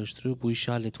ortalığı karıştırıyor. Bu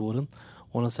işi hallet Warren.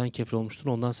 Ona sen kefil olmuştun.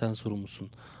 Ondan sen sorumlusun.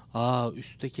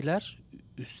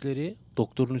 Üstleri,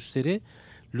 doktorun üstleri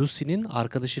Lucy'nin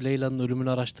arkadaşı Leyla'nın ölümünü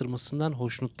araştırmasından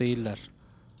hoşnut değiller.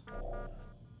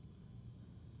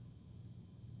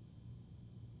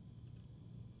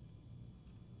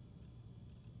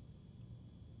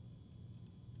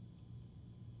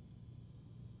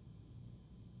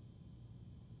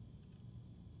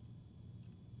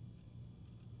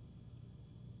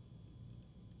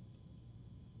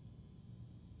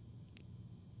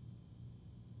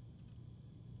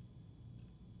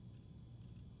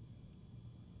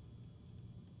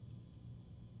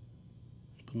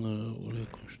 Bunları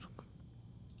oraya konuştuk.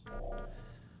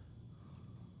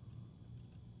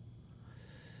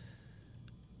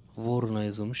 Warren'a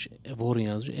yazılmış. Warren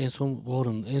yazmış.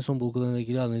 En son bulgularla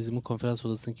ilgili analizimi konferans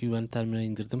odasındaki güvenlik terminaline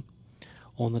indirdim.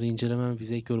 Onları incelemem ve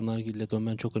bize ek yorumlar ile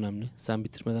dönmen çok önemli. Sen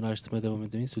bitirmeden araştırmaya devam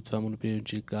edemeyiz. Lütfen bunu bir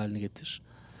öncelikli haline getir.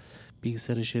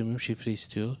 Bilgisayar erişimim şifre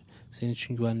istiyor. Senin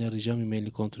için güvenliği arayacağım.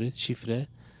 E-mailini kontrol et. Şifre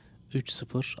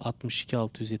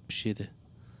 3062677.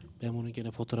 Ben bunun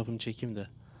gene fotoğrafını çekeyim de.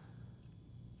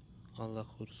 Allah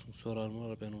korusun. Sorar mı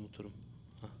var ben unuturum.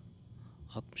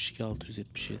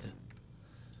 62677.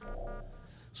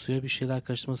 Suya bir şeyler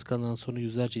karıştırması kanalından sonra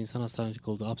yüzlerce insan hastanelik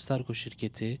oldu. Abstergo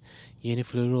şirketi yeni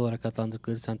florür olarak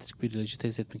adlandırdıkları sentetik bir ilacı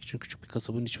test etmek için küçük bir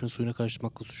kasabın içme suyuna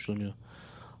karıştırmakla suçlanıyor.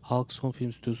 Halk son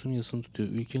film stüdyosunun yasını tutuyor.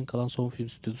 Ülkenin kalan son film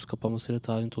stüdyosu kapanmasıyla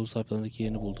tarihin toz sayfalarındaki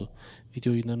yerini buldu.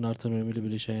 Video oyunlarının artan önemiyle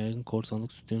birleşen yaygın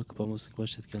korsanlık stüdyonun kapanmasındaki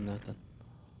baş etkenlerden.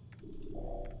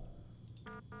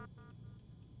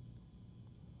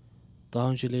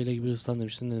 Daha önce Leyla gibi ıslan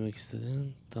demiştin. Ne demek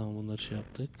istedin? Tamam, bunları şey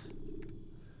yaptık.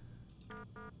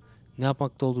 Ne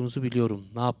yapmakta olduğunuzu biliyorum.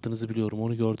 Ne yaptığınızı biliyorum.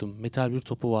 Onu gördüm. Metal bir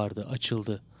topu vardı.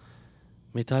 Açıldı.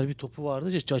 Metal bir topu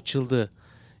vardı. Açıldı.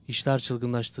 İşler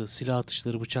çılgınlaştı. Silah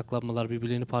atışları, bıçaklanmalar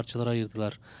birbirlerini parçalara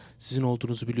ayırdılar. Sizin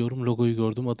olduğunuzu biliyorum. Logoyu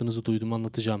gördüm. Adınızı duydum.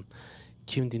 Anlatacağım.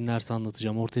 Kim dinlerse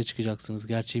anlatacağım. Ortaya çıkacaksınız.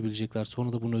 Gerçeği bilecekler.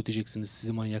 Sonra da bunu ödeyeceksiniz.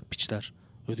 Sizi manyak piçler.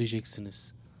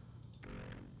 Ödeyeceksiniz.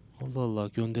 Allah Allah.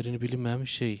 Gönderini bilinmeyen bir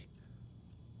şey.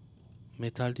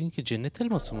 Metal değil ki. Cennet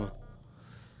elması mı?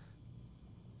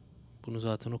 Bunu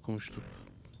zaten okumuştuk.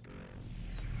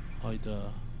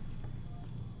 Hayda.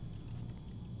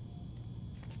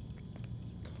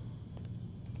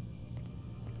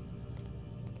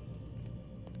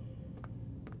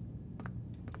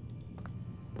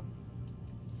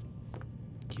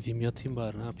 Gideyim yatayım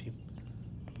bari, ne yapayım?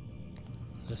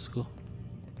 Let's go.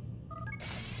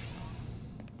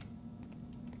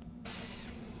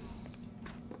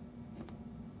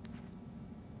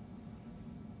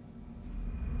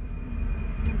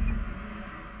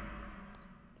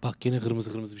 Bak yine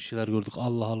kırmızı kırmızı bir şeyler gördük.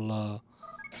 Allah Allah.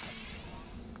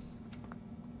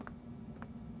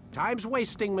 Time's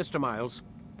wasting, Mr. Miles.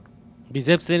 Biz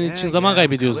hep senin için zaman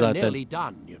kaybediyoruz zaten.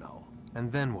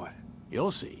 And then what?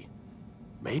 You'll see.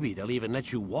 Maybe they'll even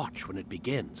let you watch when it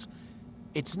begins.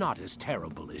 It's not as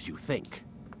terrible as you think.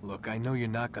 Look, I know you're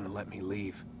not gonna let me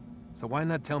leave. So why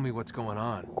not tell me what's going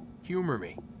on? Humor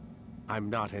me. I'm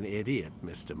not an idiot,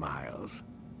 Mr. Miles.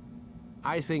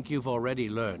 I think you've already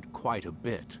learned quite a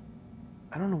bit.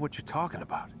 I don't know what you're talking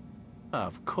about.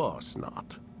 Of course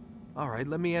not. All right,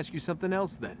 let me ask you something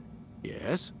else then.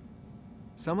 Yes?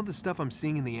 Some of the stuff I'm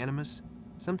seeing in the Animus,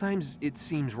 sometimes it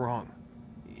seems wrong.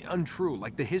 Untrue,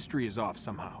 like the history is off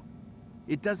somehow.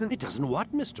 It doesn't... It doesn't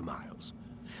what, Mr. Miles?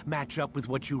 Match up with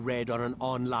what you read on an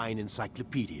online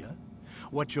encyclopedia?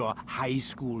 What your high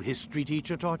school history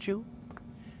teacher taught you?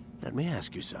 Let me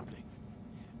ask you something.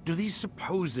 Do these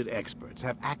supposed experts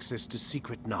have access to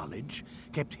secret knowledge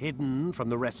kept hidden from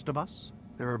the rest of us?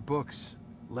 There are books,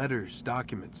 letters,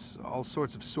 documents, all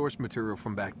sorts of source material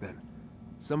from back then.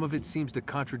 Some of it seems to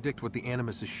contradict what the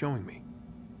Animus is showing me.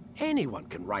 Anyone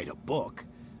can write a book,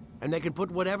 and they can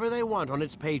put whatever they want on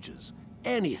its pages.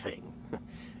 Anything.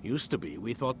 Used to be,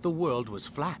 we thought the world was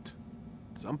flat.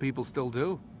 Some people still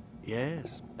do.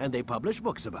 Yes, and they publish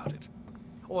books about it.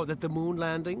 Or that the moon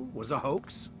landing was a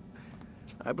hoax.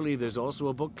 I believe there's also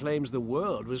a book claims the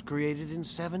world was created in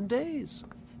 7 days.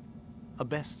 A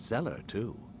bestseller,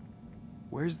 too.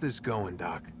 Where's this going,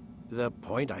 Doc? The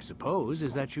point, I suppose,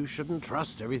 is that you shouldn't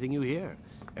trust everything you hear,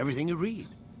 everything you read.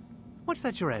 What's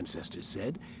that your ancestors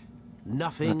said?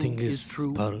 Nothing is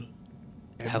true.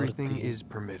 Everything is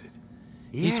permitted.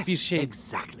 Hiçbir şey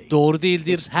doğru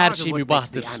değildir, her şey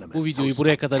mübahtır. Bu videoyu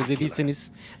buraya kadar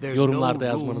izlediyseniz yorumlarda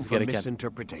yazmanız gereken.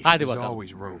 Hadi bakalım.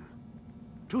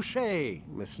 Touché,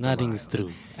 Mr. Nothing is true.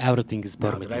 Everything is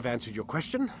permitted. Now that I've answered your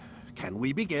question, can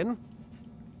we begin?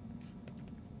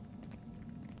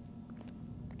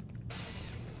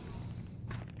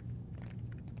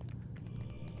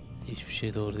 Hiçbir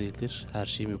şey doğru değildir, her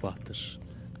şey mübahtır.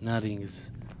 Nothing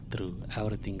is true.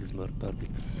 Everything is permitted.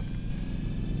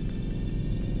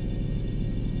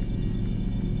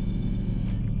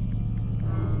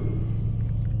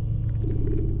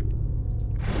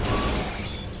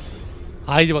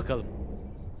 Haydi bakalım.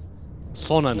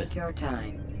 Son anı. Take your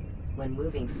time. When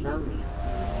moving slowly.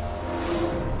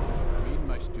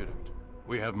 My student,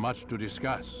 we have much to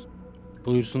discuss.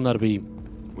 Buyursunlar beyim.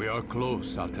 We are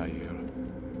close, Altair.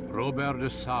 Robert de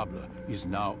Sable is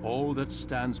now all that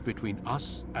stands between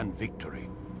us and victory.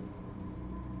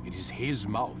 It is his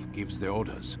mouth gives the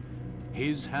orders.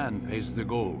 His hand pays the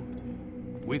gold.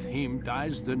 With him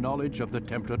dies the knowledge of the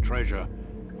Templar treasure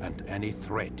and any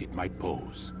threat it might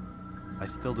pose. I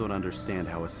still don't understand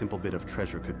how a simple bit of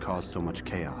treasure could cause so much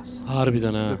chaos.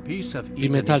 Harbiden ha. Bir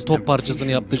metal top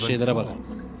parçasını yaptığı şeylere bakın.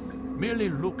 Merely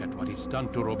look at what it's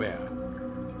done to Robert.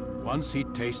 Once he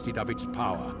tasted of its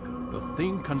power, the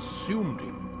thing consumed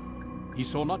him. He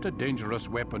saw not a dangerous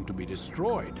weapon to be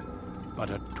destroyed, but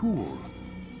a tool.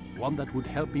 One that would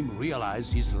help him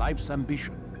realize his life's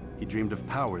ambition. He dreamed of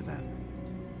power then?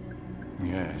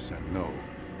 Yes and no.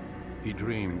 He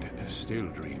dreamed, still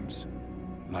dreams.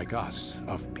 Like us,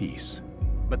 of peace.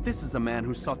 But this is a man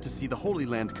who sought to see the Holy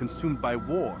Land consumed by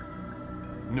war.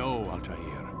 No,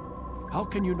 Altair. How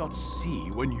can you not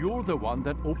see when you're the one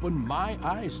that opened my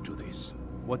eyes to this?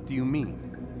 What do you mean?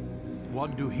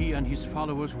 What do he and his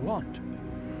followers want?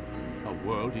 A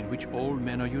world in which all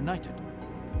men are united.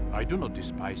 I do not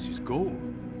despise his goal.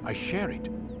 I share it.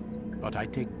 But I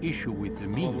take issue with the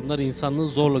means. Bunlar insanlığı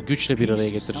zorla, güçle bir araya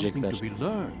getirecekler. To be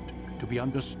learned, to be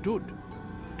understood.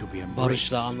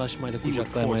 Barışla, anlaşmayla,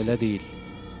 kucaklamayla değil.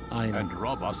 Aynen. And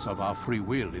rob us of our free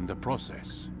will in the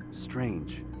process.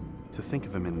 Strange to think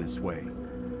of him in this way.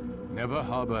 Never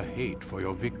harbor hate for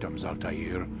your victims,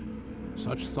 Altair.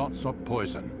 Such thoughts are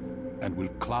poison and will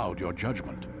cloud your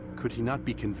judgment. Could he not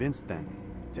be convinced then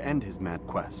to end his mad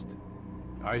quest?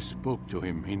 I spoke to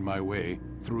him in my way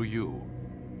through you.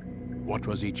 What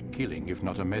was each killing if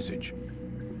not a message?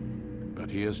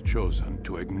 But he has chosen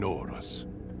to ignore us.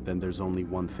 Then there's only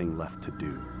one thing left to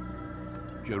do.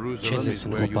 Jerusalem is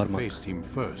where you faced him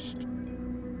first.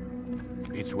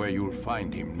 It's where you'll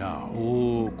find him now.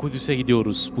 Oo, Kudüs'e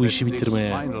gidiyoruz bu işi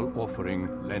bitirmeye. Final offering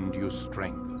lend you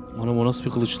strength. Ona bu nasıl bir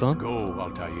kılıç lan? Go,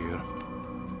 Altair.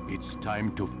 It's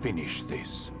time to finish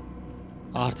this.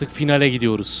 Artık finale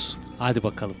gidiyoruz. Hadi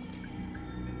bakalım.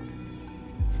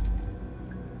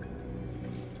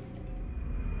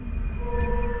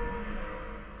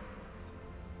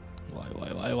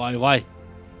 Vay.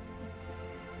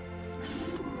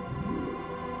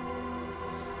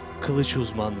 Kılıç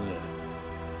uzmanlığı.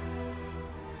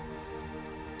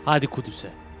 Hadi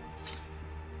Kudüs'e.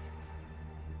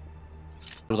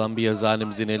 Buradan bir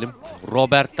yazıhanemize inelim.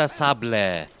 Robert de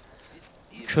Sable.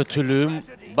 Kötülüğün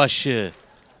başı.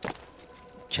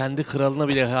 Kendi kralına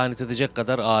bile ihanet edecek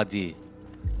kadar adi.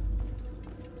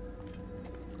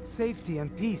 safety and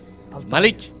peace.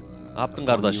 Malik, ne yaptın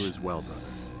kardeş?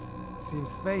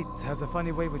 Seems fate has a funny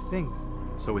way with things.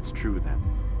 So it's true then.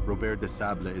 Robert de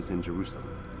Sable is in Jerusalem.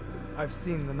 I've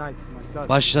seen the knights myself.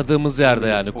 Başladığımız yerde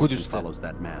yani Kudüs'te. Follows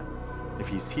that man.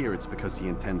 If he's here, it's because he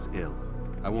intends ill.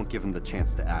 I won't give him the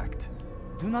chance to act.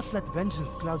 Do not let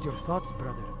vengeance cloud your thoughts,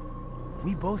 brother.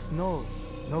 We both know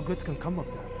no good can come of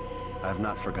that. I have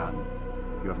not forgotten.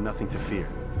 You have nothing to fear.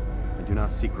 I do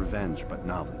not seek revenge, but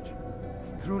knowledge.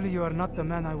 Truly, you are not the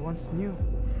man I once knew.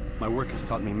 My work has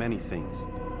taught me many things,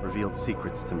 revealed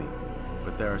secrets to me.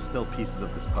 But there are still pieces of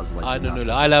this puzzle I do Aynen not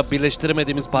öyle. possess. Hala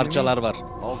birleştiremediğimiz parçalar var.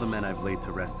 All the men I've laid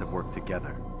to rest have worked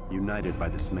together, united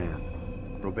by this man.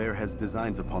 Robert has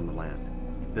designs upon the land.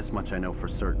 This much I know for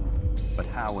certain. But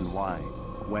how and why,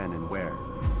 when and where,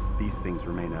 these things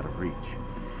remain out of reach.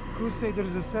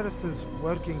 Crusaders and Saracens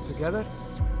working together?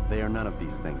 They are none of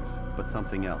these things, but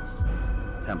something else.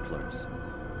 Templars.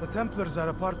 The Templars are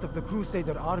a part of the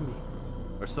Crusader army.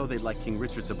 Or so they'd like King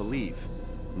Richard to believe.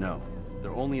 No.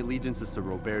 Their only allegiance is to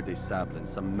Robert de Sable and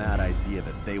some mad idea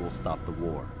that they will stop the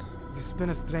war. You spin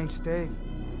a strange tale.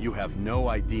 You have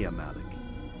no idea, Malik.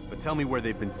 But tell me where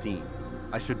they've been seen.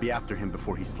 I should be after him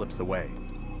before he slips away.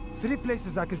 3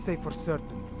 places I can say for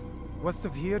certain. West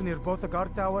of here, near both a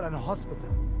guard tower and a hospital.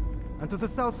 And to the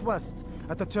southwest,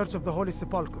 at the Church of the Holy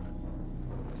Sepulchre.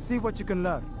 See what you can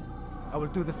learn. I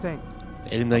will do the same.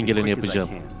 Elimden geleni yapacağım.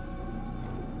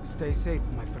 Stay safe,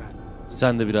 my friend.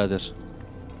 Sen de birader.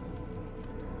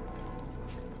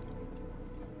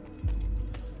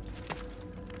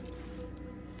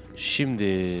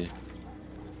 Şimdi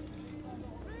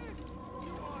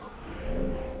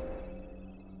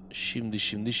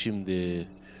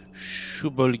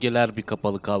şu bölgeler bir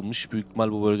kapalı kalmış. Büyük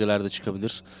ihtimal bu bölgelerde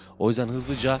çıkabilir. O yüzden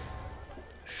hızlıca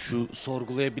şu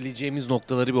sorgulayabileceğimiz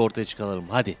noktaları bir ortaya çıkaralım.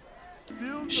 Hadi.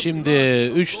 Şimdi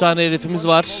 3 tane hedefimiz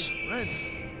var.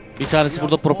 Bir tanesi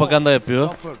burada propaganda yapıyor.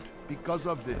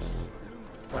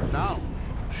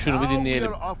 Şunu bir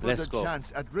dinleyelim. Let's go.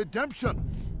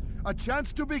 A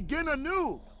chance to begin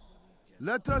anew.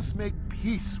 Let us make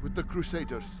peace with the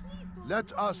Crusaders.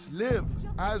 Let us live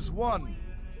as one.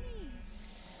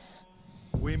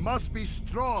 We must be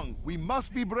strong, we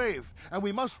must be brave, and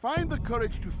we must find the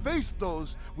courage to face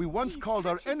those we once called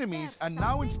our enemies and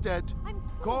now instead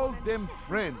call them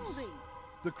friends.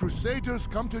 The Crusaders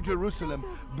come to Jerusalem,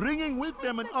 bringing with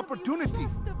them an opportunity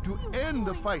to end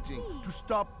the fighting, to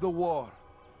stop the war.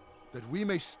 That we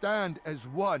may stand as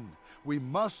one, we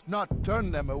must not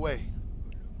turn them away.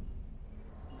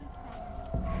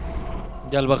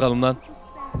 Gel bakalım lan.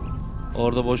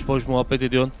 Orada boş boş muhabbet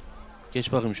ediyorsun.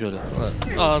 Geç bakayım şöyle.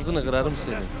 Ağzını kırarım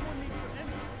senin.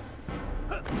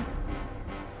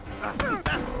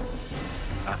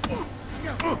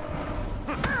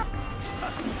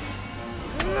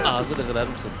 Ağzını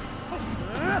kırarım senin.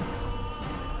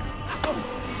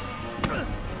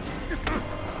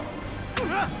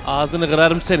 Ağzını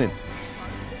kırarım senin.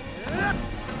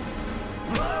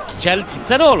 Gel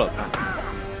gitsene oğlum.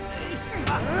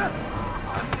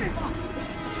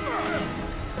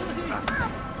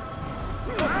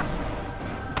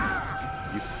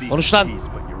 Konuş lan.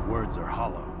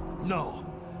 No,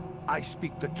 I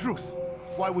speak the truth.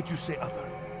 Why would you say other?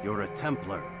 You're a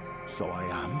Templar. So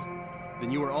I am.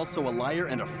 Then you are also a liar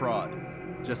and a fraud,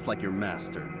 just like your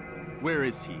master. Where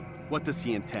is he? What does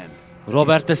he intend?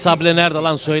 Robert de Sable nerede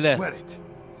lan söyle.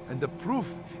 And the proof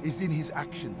is in his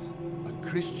actions. A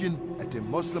Christian at a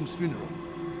Muslim's funeral.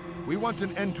 We want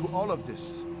an end to all of this.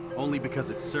 Only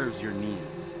because it serves your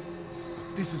needs.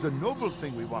 But this is a noble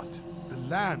thing we want.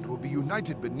 The land will be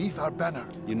united beneath our banner.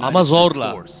 Ama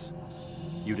zorla.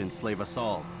 You'd enslave us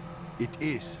all. It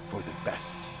is for the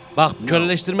best. Bak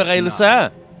köleleştirmek hayırlısı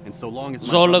ha.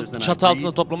 Zorla çatı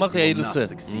altında toplamak hayırlısı.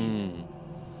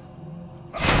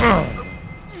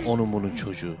 Onun bunun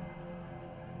çocuğu.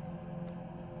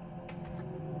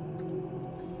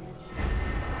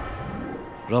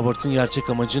 Robert'ın gerçek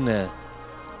amacı ne?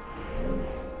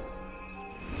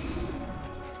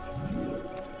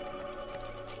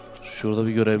 Şurada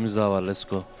bir görevimiz daha var. Let's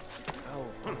go.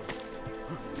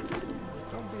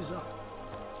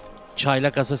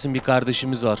 Çaylak Assassin bir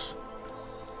kardeşimiz var.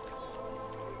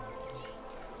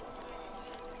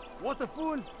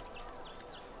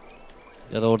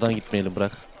 Ya da oradan gitmeyelim,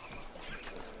 bırak.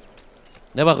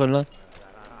 Ne bakıyorsun lan?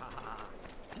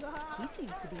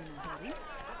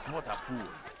 What a fool.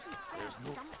 There's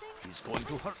no... He's going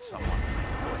to hurt someone.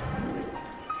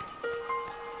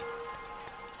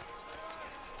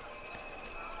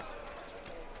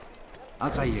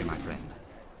 Al-Tayyir, my friend.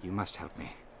 You must help me.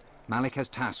 Malik has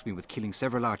tasked me with killing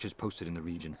several archers posted in the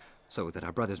region, so that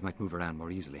our brothers might move around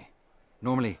more easily.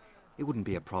 Normally, It wouldn't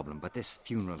be a problem, but this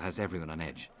funeral has everyone on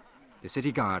edge. The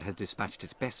city guard has dispatched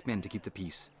its best men to keep the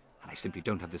peace, and I simply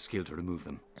don't have the skill to remove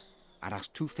them. I'd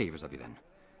ask two favors of you then.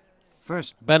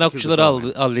 First, ben okçuları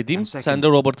halledeyim, sen de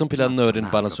Robert'ın planını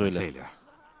öğren, bana söyle.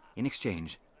 In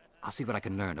exchange, I'll see what I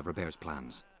can learn of Robert's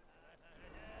plans.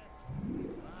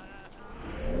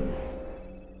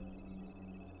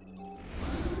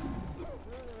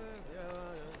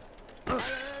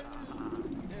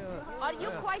 Are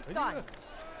you quite done?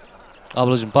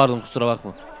 Ablacığım pardon, kusura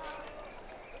bakma.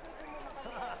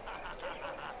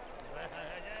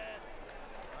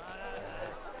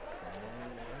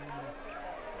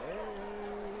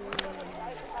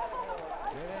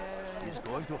 He's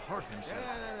going to hurt himself.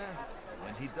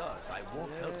 When he does, I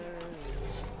won't help him.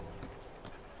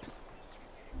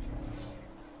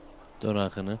 Dön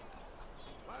arkanı.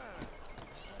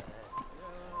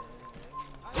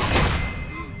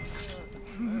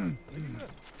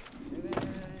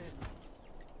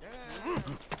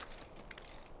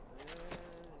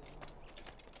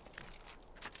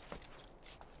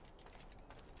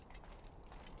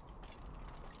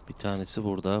 Bir tanesi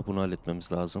burada. Bunu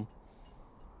halletmemiz lazım.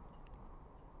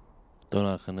 Dön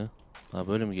arkanı. Ha,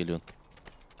 böyle mi geliyorsun?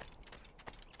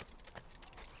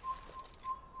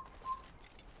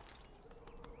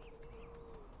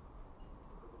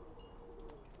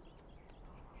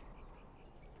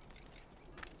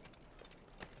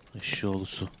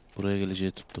 Eşşoğlusu. Buraya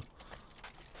geleceği tuttu.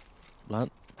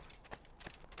 Lan.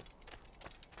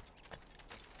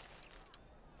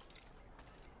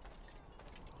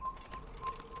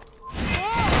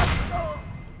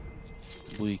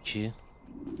 Bu iki.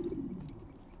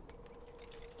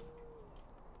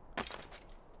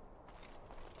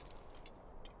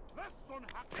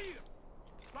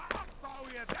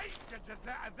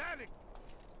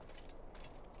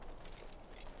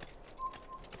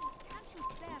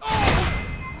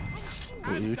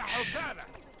 Bu üç.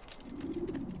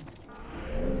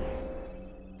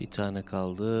 Bir tane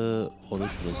kaldı. O da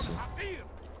şurası.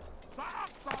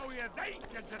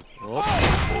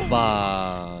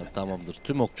 Hoppa. Tamamdır.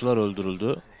 Tüm okçular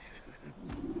öldürüldü.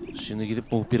 Şimdi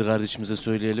gidip muhbir kardeşimize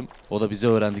söyleyelim. O da bize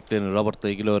öğrendiklerini, Robert'la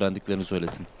ilgili öğrendiklerini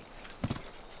söylesin.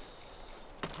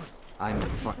 I'm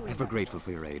forever grateful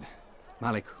for your aid.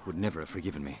 Malik would never have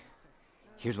forgiven me.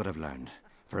 Here's what I've learned.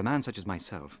 For a man such as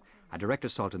myself, a direct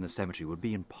assault on the cemetery would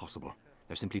be impossible.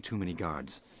 There's simply too many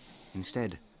guards.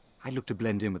 Instead, I'd look to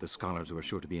blend in with the scholars who are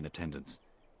sure to be in attendance.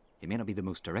 It may not be the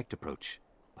most direct approach,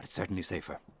 but it's certainly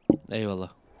safer.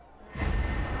 Eyvallah.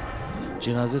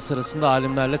 Cenaze sırasında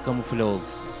alimlerle kamufle ol.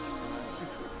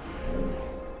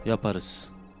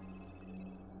 Yaparız.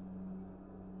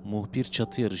 Muhbir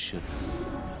çatı yarışı.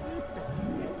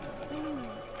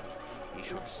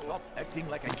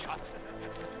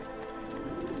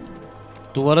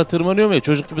 Duvara tırmanıyorum ya,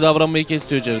 çocuk gibi davranmayı kes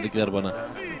diyor içeridekiler bana.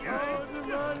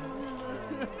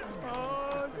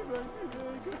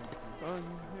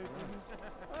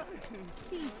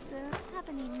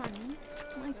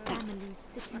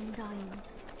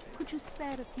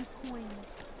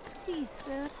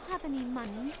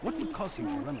 What would cause him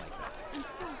to run like that?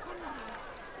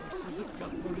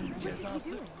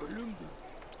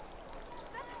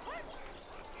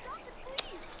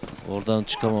 Oradan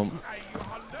çıkamam.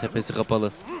 Tepesi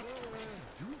kapalı.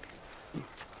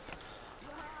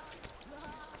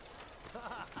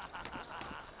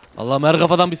 Allah'ım, her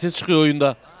kafadan bir ses çıkıyor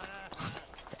oyunda.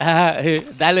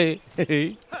 Deli.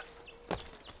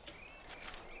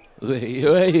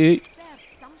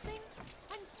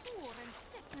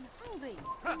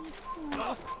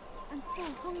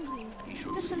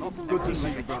 Good to see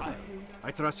you, brother.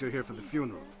 I trust you're here for the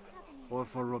funeral. Or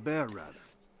for Robert, rather.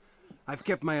 I've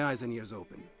kept my eyes and ears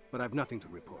open, but I've nothing to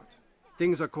report.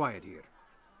 Things are quiet here.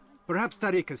 Perhaps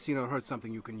Tariq has seen or heard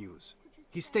something you can use.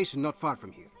 He's stationed not far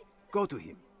from here. Go to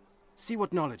him. See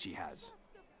what knowledge he has.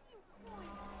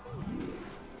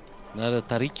 Nerede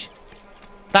Tariq?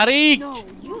 Tariq!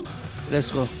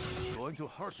 Let's go.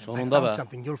 Sonunda I be. found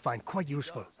something you'll find quite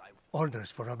useful.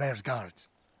 Orders for Robert's guards.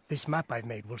 This map I've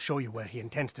made will show you where he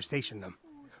intends to station them.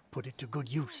 Put it to good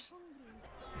use.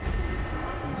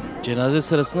 Cenaze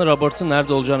sırasında Robert'ın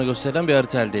nerede olacağını gösteren bir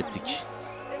harita elde ettik.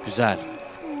 Güzel.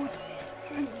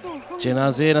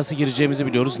 Cenazeye nasıl gireceğimizi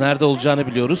biliyoruz. Nerede olacağını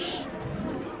biliyoruz.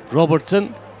 Robert'ın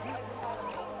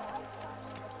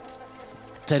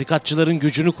tarikatçıların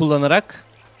gücünü kullanarak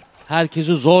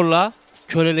herkesi zorla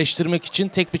köleleştirmek için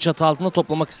tek bir çatı altında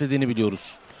toplamak istediğini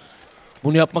biliyoruz.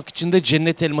 Bunu yapmak için de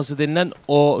cennet elması denilen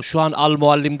o şu an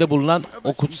Al-Muallim'de bulunan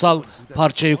o kutsal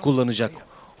parçayı kullanacak.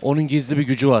 Onun gizli bir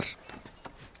gücü var.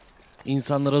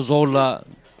 İnsanlara zorla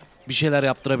bir şeyler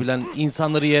yaptırabilen,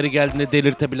 insanları yeri geldiğinde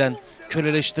delirtebilen,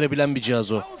 köleleştirebilen bir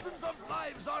cihaz o.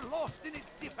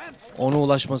 Ona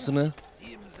ulaşmasını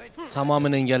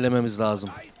tamamen engellememiz lazım.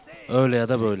 Öyle ya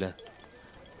da böyle.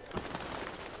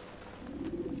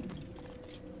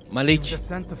 Malik.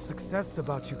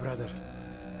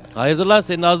 Hayırdır lan,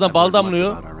 senin ağzından bal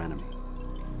damlıyor.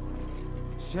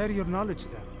 Share your knowledge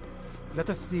then. Let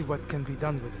us see what can be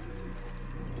done with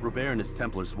it. Robert and his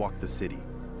Templars walked the city.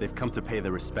 They've come to pay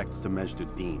their respects to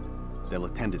Majd-ud-Din. They'll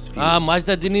attend his funeral.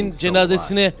 Majd-ud-Din'in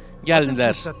cenazesine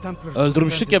geldiler.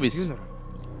 Öldürmüştük ya biz. I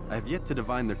have yet to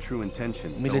divine their true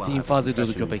intentions. Milleti infaz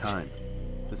ediyordu köpek.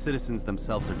 The citizens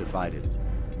themselves are divided.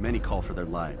 Many call for their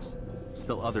lives.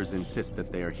 Still others insist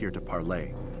that they are here to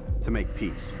parley, to make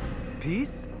peace.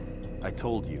 Peace? I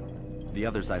told you. The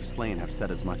others I've slain have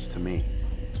said as much to me.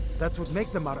 That would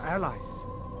make them our allies.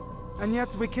 And yet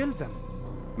we killed them.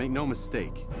 Make no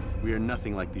mistake, we are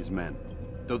nothing like these men.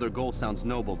 Though their goal sounds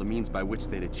noble, the means by which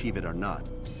they'd achieve it are not.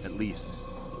 At least,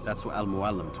 that's what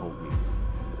Al-Muallim told me.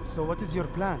 So what is your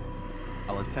plan?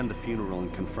 I'll attend the funeral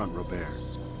and confront Robert.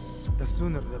 The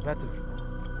sooner the better.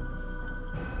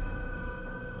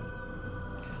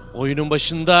 Oyunun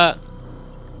başında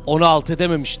onu alt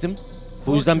edememiştim.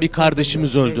 Bu yüzden bir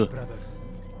kardeşimiz öldü.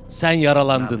 Sen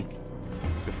yaralandın.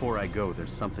 Before I go,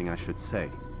 there's something I should say.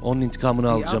 Onun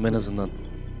intikamını alacağım en azından.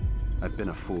 I've been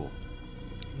a fool.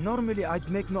 Normally I'd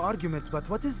make no argument, but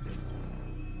what is this?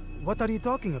 What are you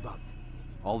talking about?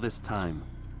 All this time,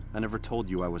 I never told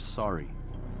you I was sorry.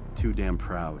 Too damn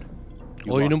proud.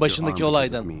 You Oyunun lost başındaki your arm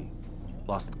because olaydan. of me.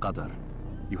 Lost Qadar.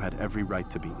 You had every right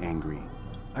to be angry.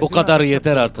 O kadar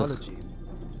yeter artık.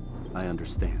 I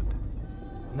understand.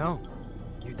 No,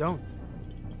 you don't.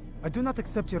 I do not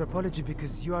accept your apology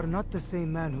because you are not the same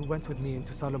man who went with me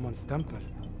into Solomon's temple.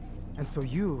 And so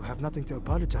you have nothing to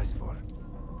apologize for.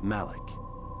 Malik.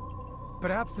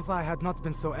 Perhaps if I had not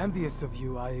been so envious of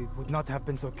you, I would not have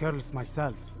been so careless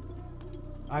myself.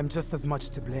 I'm just as much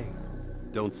to blame.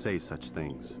 Don't say such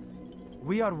things.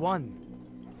 We are one.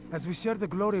 As we share the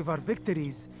glory of our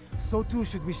victories, so too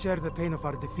should we share the pain of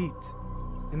our defeat.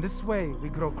 In this way, we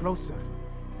grow closer.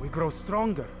 We grow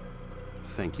stronger.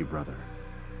 Thank you, brother.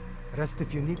 Rest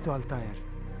if you need to, Altair,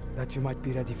 that you might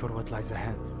be ready for what lies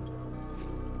ahead.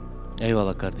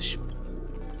 Eyvallah kardeşim.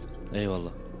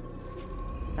 Eyvallah.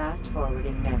 Fast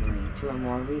forwarding memory to a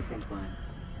more recent one.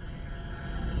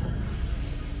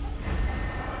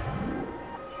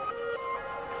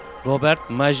 Robert,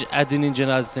 Majd-ud-Din'in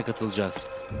cenazesine katılacağız.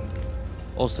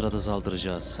 O sırada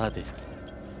saldıracağız. Hadi.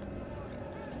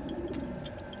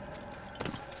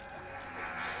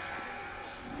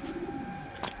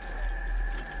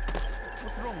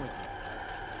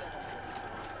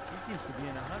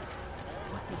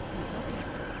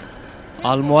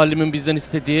 Al-Muallim'in bizden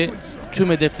istediği tüm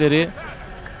hedefleri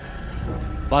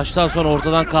baştan sona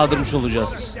ortadan kaldırmış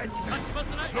olacağız.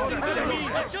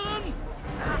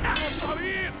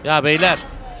 Ya beyler,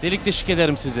 delik deşik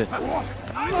ederim sizi.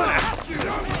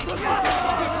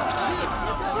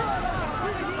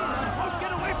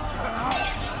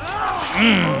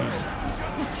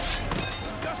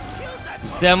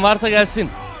 İsteyen varsa gelsin.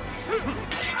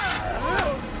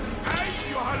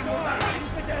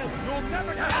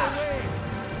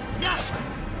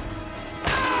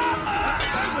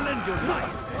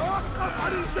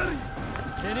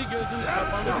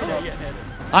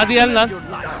 Hadi gel lan.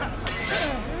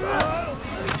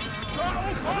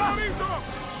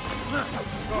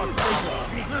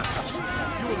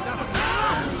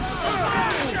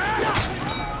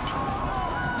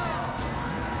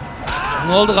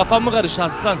 Ne oldu, kafam mı karıştı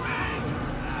aslan?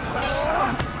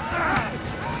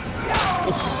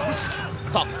 Of.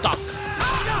 Tak tak.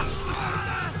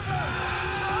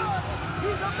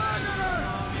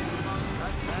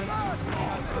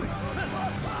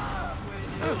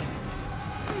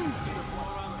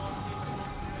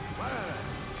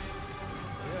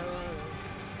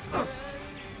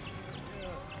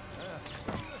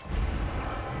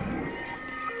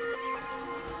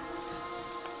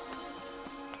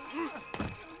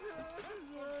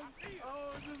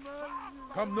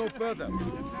 Come no further. I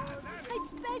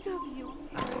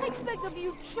beg of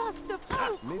you, just a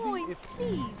few coins,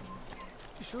 please.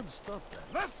 You should stop that.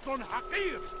 لست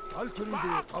حقير. I'll tell you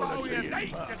أقطع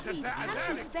يديك Can't جزاء you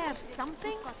ذلك. spare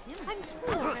something? I'm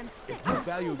poor and sick. If you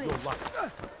value your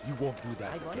life, you won't do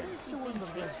that again.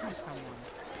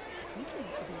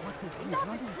 Stop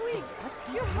it, quick!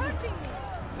 You're hurting me!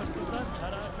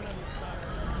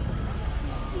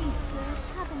 Please, sir,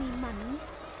 have any money?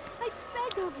 I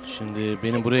beg of you. Şimdi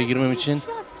benim buraya girmem için Just a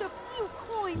few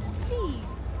coins, please.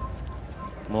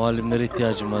 muallimlere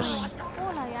ihtiyacım var.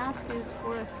 All I ask is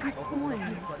for a a few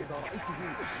coins.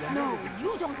 No,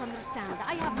 you don't understand.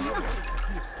 I have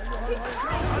nothing.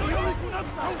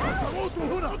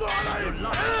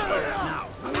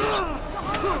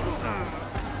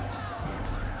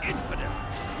 Infidel,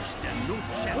 stand no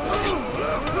chance.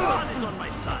 God is on my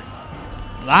side.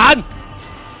 Lan!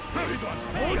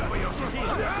 Pay for your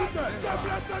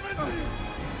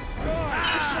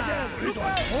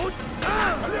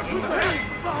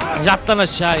Yat lan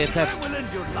aşağı yeter.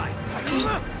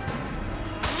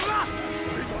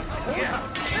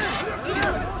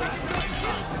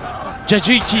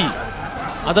 Cacı 2.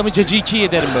 Adamı cacı 2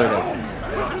 ederim böyle.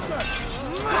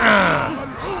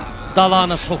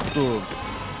 Dalağına soktum.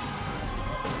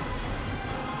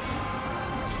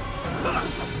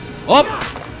 Hop!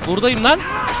 Buradayım lan.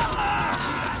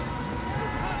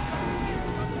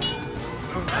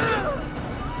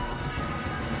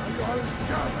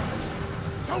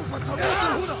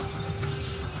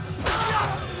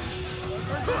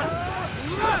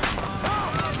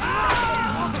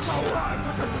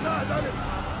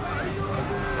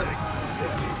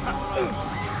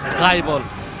 Kaybol.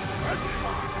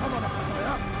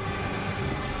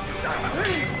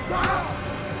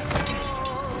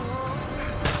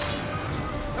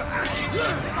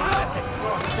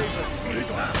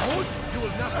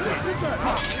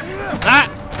 Ha!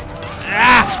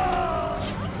 Ah!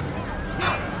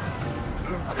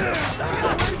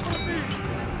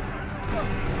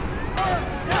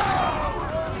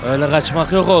 Öyle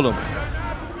kaçmak yok oğlum.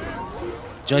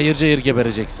 Cayır cayır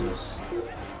gebereceksiniz.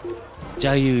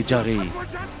 Cayır cayır.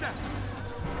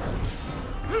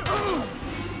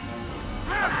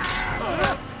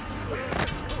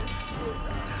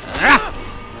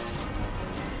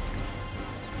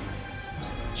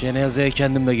 Cenazeye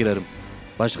kendim de girerim.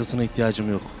 Başkasına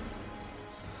ihtiyacım yok.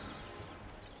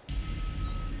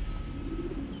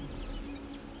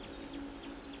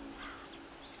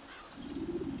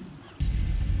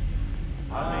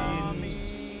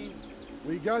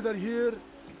 We gather here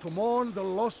to mourn the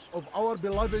loss of our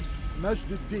beloved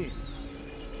Majd-Din,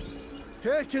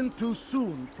 taken too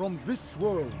soon from this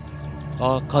world.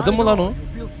 Aa, kadın mı lan o? You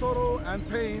feel sorrow and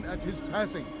pain at his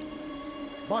passing,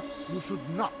 but you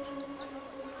should not.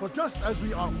 For just as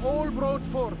we are all brought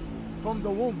forth from the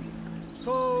womb,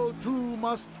 so too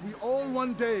must we all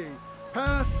one day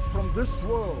pass from this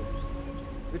world.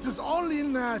 It is only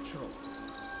natural,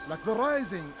 like the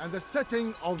rising and the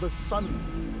setting of the sun.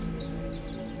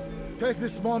 Take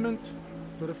this moment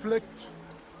to reflect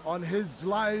on his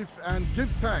life and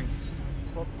give thanks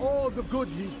for all the good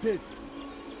he did.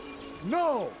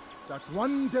 Know that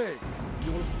one day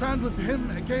you will stand with him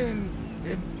again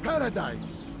in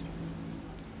paradise.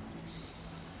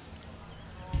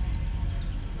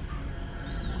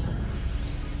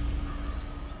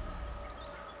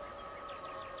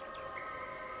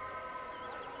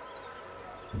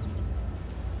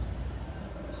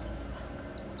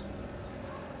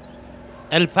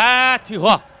 El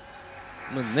Fatiha.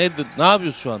 Ne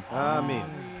yapıyoruz şu an? Amin.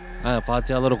 Ha,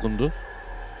 Fatihalar okundu.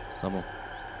 Tamam.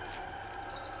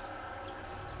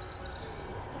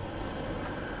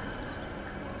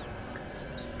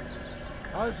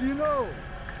 As you know,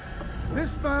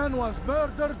 this man was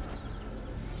murdered.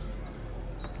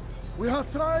 We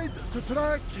have tried to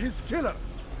track his killer.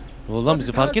 Oğlum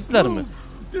bizi fark ettiler mi?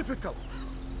 Difficult.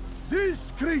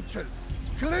 These creatures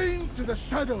cling to the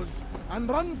shadows and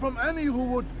run from any who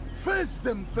would face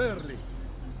them fairly.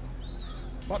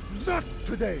 But not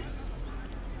today.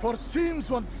 For it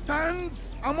seems one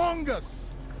stands among us.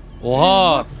 Oha.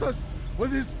 He mocks us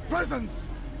with his presence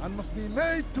and must be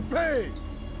made to pay.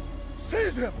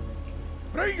 Seize him.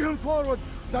 Bring him forward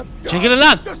that Çekilin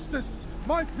lan. justice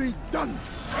might be done.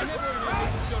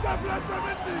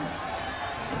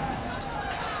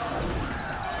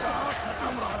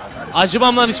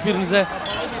 Acımam lan hiçbirinize.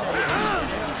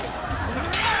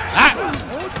 Ha!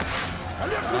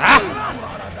 Ha!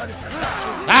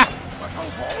 Ha!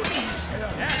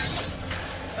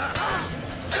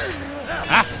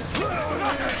 Ha!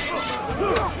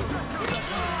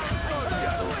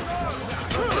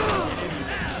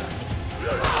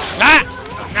 Ha!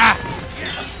 Ha!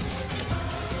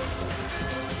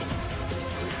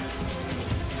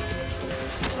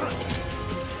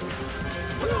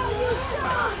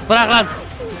 Bırak lan.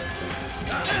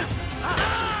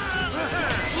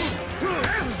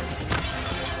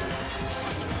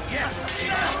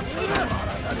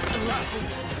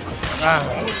 Ah.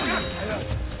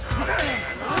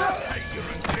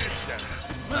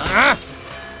 Ah.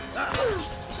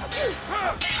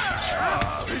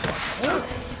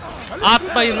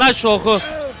 Atmayın lan şu oku.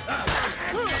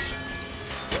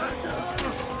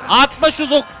 Atma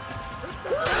şu ok.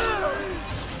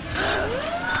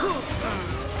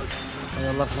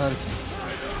 Allah kahretsin.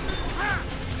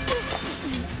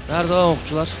 Nerede lan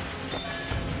okçular?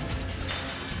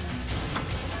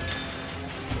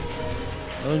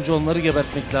 Önce onları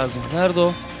gebertmek lazım. Nerede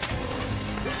o?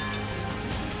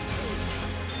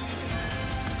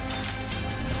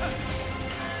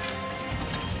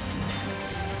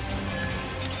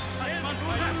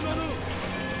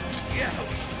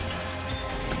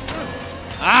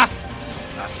 Ah!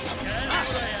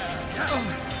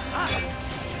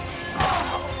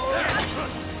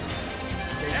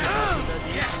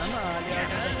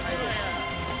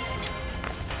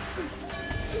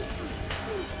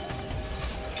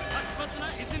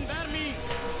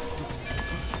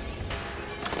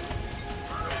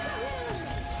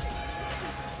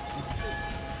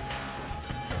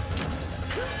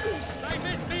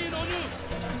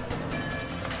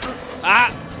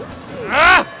 Ah!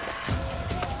 Ah!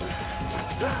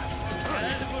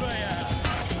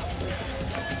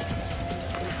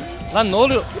 Lan ne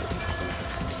oluyor?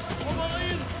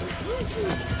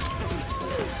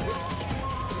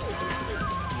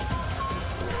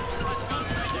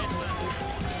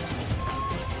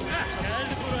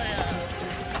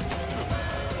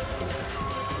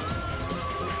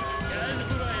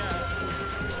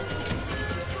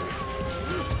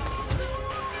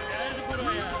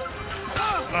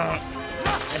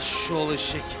 Eşşoğlu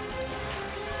eşek.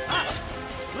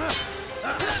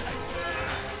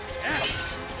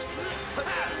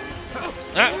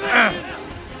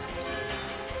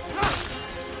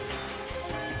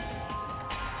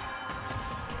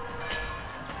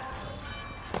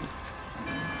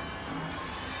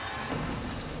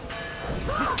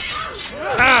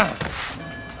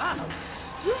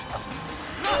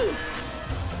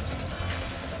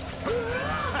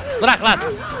 Bırak lan.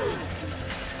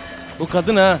 Bu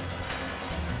kadın ha.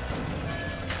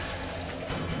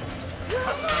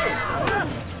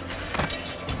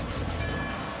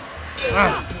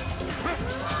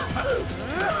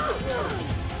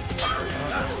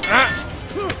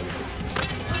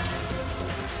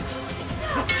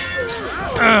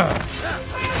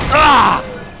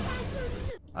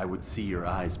 I would see your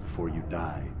eyes before you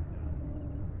die.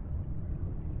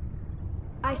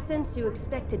 I sense you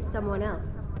expected someone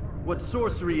else. What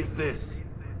sorcery is this?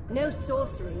 No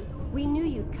sorcery. We knew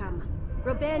you'd come.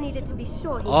 Robert needed to be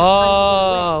sure he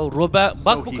Robert.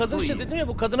 Bak bu kadın işte dedim ya,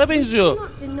 bu kadına benziyor.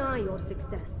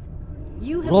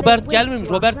 Robert gelmemiş.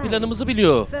 Robert planımızı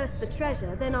biliyor.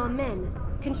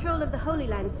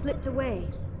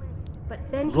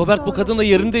 Robert bu kadınla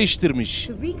yerini değiştirmiş.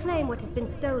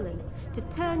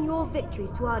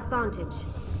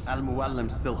 Al-Muallim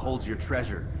still holds your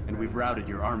treasure, and we've routed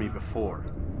your army before.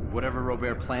 Whatever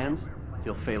Robert plans,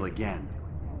 he'll fail again.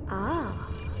 Ah,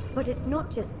 but it's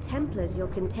not just Templars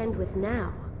you'll contend with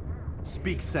now.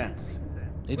 Speak sense.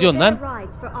 Ne diyorsun lan? Robert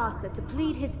rides for Arthur to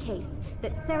plead his case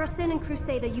that Saracen and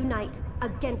Crusader unite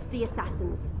against the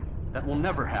assassins. That will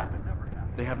never happen.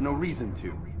 They have no reason to.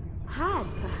 Had,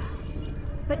 perhaps.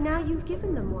 But now you've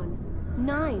given them one.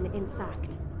 9, in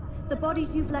fact. The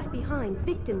bodies you've left behind,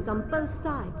 victims on both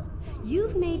sides.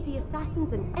 You've made the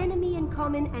assassins an enemy in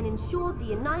common and ensured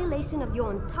the annihilation of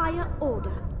your entire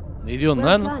order. Ne diyorsun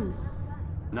well lan? Done.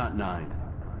 Not 9,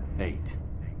 8.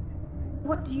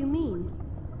 What do you mean?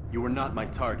 You were not my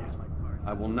target.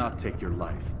 I will not take your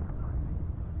life.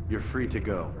 You're free to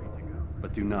go,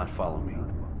 but do not follow me.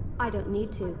 I don't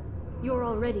need to. You're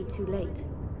already too late.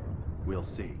 We'll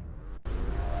see.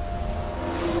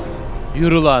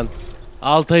 Yürü lan.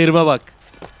 Altayırma bak.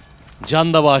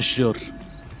 Can da başlıyor.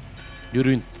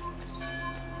 Yürüyün.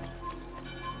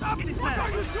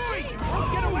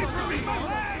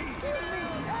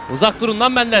 Uzak durun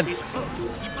lan benden.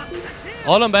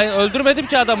 Oğlum ben öldürmedim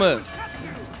ki adamı.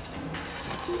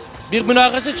 Bir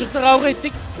münakaşa çıktı, kavga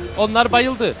ettik. Onlar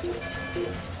bayıldı.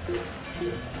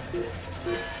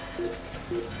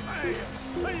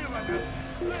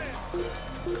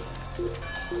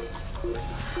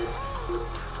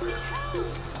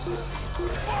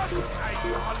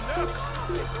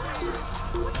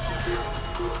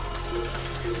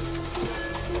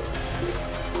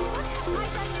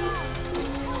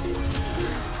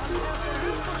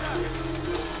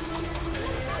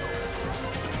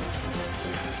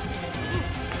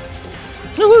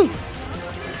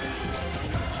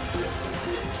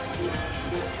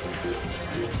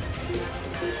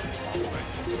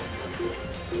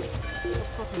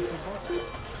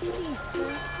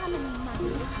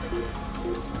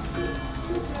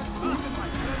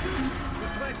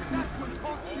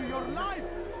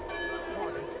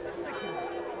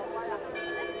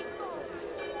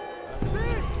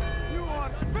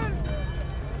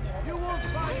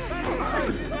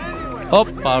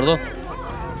 Hop pardon.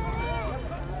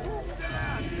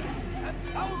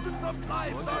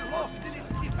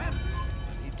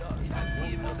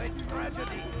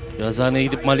 Yazıhaneye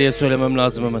gidip Mali'ye söylemem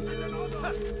lazım hemen.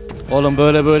 Oğlum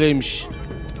böyle böyleymiş.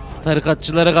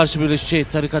 Tarikatçılara karşı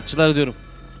tarikatçılar diyorum.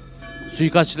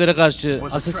 Suikastçilere karşı,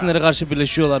 asesinlere karşı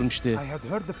birleşiyorlarmış diye.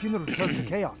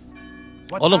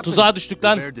 Oğlum tuzağa düştük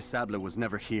lan.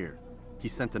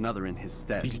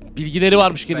 Bilgileri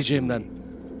varmış geleceğimden.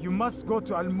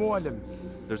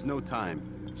 There's no time.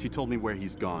 She told me where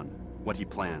he's gone, what he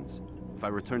plans. If I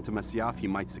return to Masyaf, he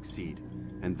might succeed.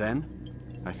 And then,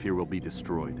 I fear we'll be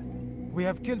destroyed. We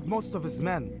have killed most of his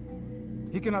men.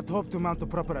 He cannot hope to mount a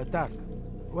proper attack.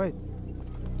 Wait,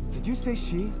 did you say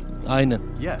she? Aynen.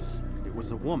 Yes, it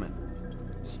was a woman.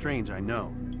 Strange, I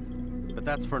know. But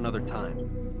that's for another time.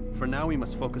 For now, we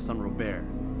must focus on Robert.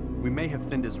 We may have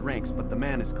thinned his ranks, but the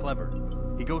man is clever.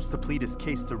 He goes to plead his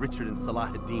case to Richard and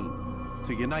Salahuddin,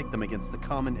 to unite them against the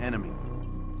common enemy.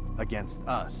 Against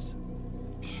us.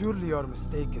 Surely you're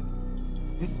mistaken.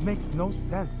 This makes no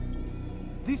sense.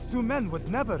 These two men would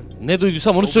never. Ne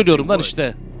duyduysam onu söylüyorum lan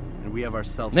işte.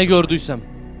 Ne gördüysem.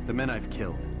 The men I've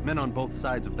killed, men on both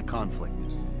sides of the conflict,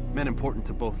 men important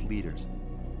to both leaders.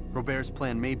 Robert's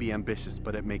plan may be ambitious,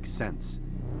 but it makes sense,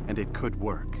 and it could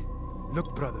work.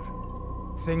 Look, brother,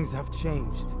 things have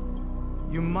changed.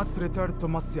 You must return to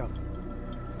Masyaf.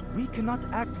 We cannot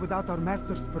act without our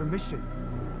master's permission.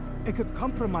 It could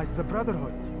compromise the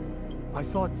Brotherhood. I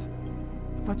thought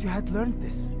you had learned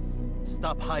this.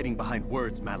 Stop hiding behind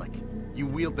words, Malik. You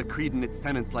wield the creed and its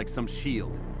tenets like some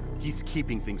shield. He's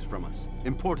keeping things from us.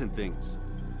 Important things.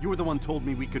 You were the one told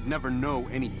me we could never know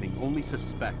anything, only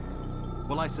suspect.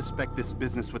 Well, I suspect this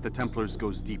business with the Templars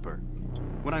goes deeper.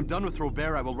 When I'm done with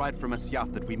Robert, I will ride for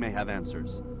Masyaf that we may have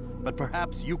answers. But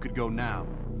perhaps you could go now.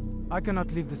 I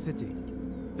cannot leave the city.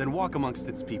 Then walk amongst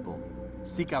its people.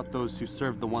 Seek out those who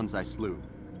served the ones I slew.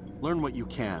 Learn what you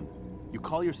can. You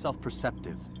call yourself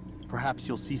perceptive. Perhaps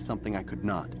you'll see something I could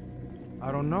not.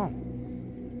 I don't know.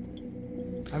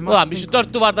 Ulan bir şu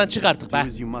dört duvardan çık artık be. Do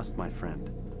as you must, my friend.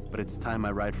 But it's time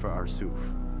I ride for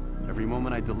Arsuf. Every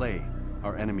moment I delay,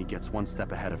 our enemy gets one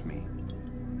step ahead of me.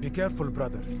 Be careful,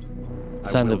 brother.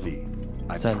 Sen de.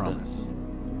 I promise.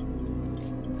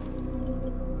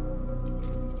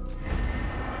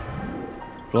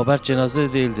 Robert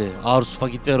cenazede değildi. Arsuf'a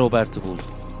git ve Robert'i bul.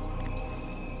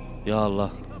 Ya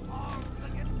Allah.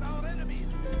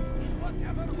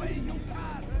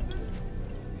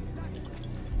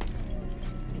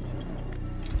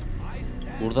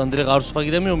 Buradan direkt Arsuf'a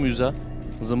gidemiyor muyuz ha?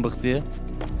 Zımbık diye.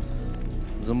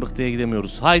 Zımbık diye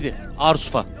gidemiyoruz. Haydi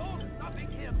Arsuf'a.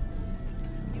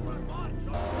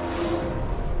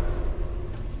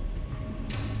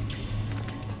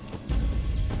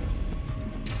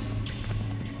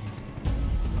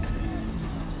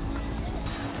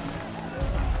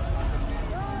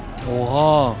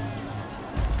 Oha.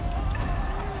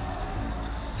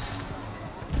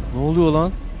 Ne oluyor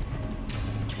lan?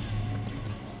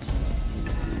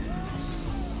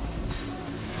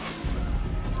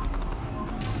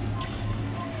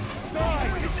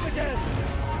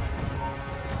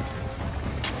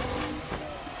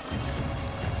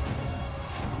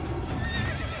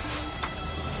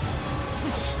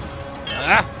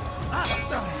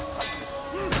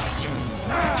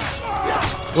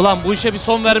 Ulan bu işe bir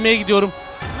son vermeye gidiyorum.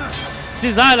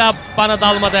 Siz hala bana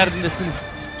dalma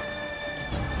derdindesiniz.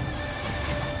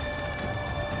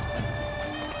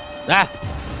 Heh.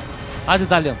 Hadi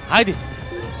dalyan, haydi.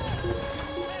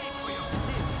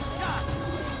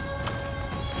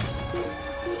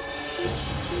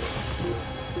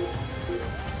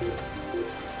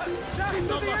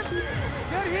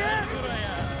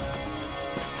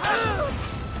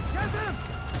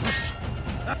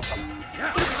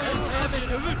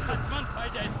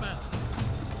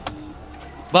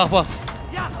 Bak bak.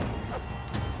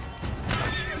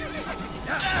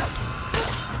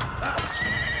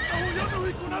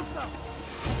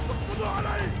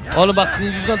 Oğlum bak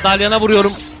senin yüzünden Dalyan'a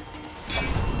vuruyorum.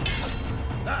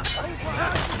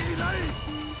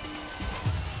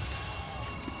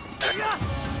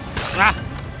 Ah.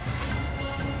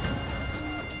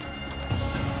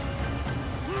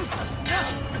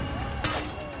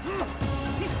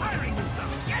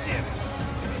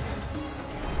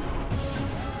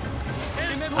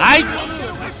 Ay!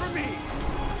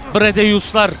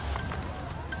 Bredeuslar.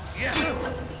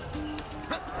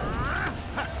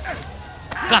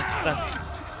 Kalk lan.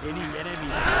 Beni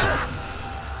yenemeyecek.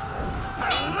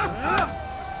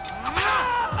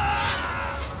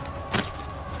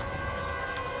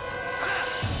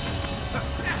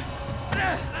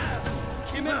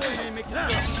 Kime yemek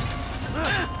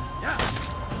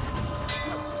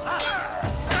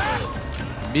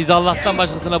Biz Allah'tan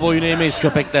başkasına boyun eğmeyiz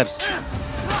köpekler.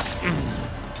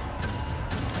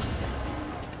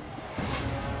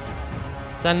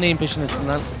 Sen neyin peşindesin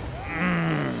lan?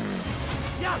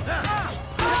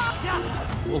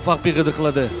 Ufak bir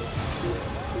gıdıkladı.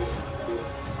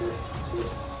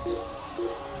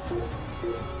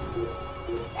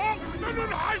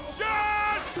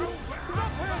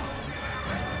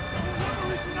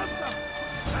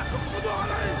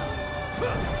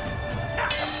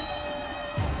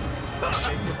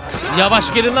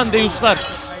 Yavaş gelin lan deuslar.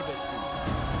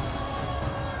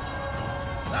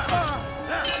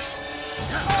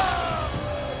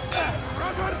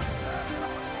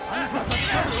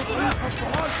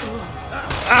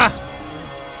 Ah!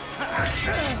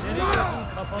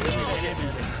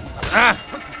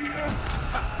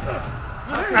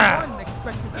 Ah!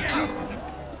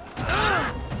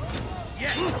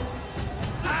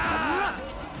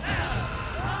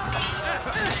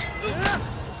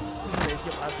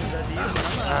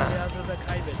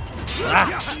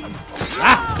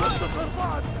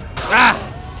 Ah!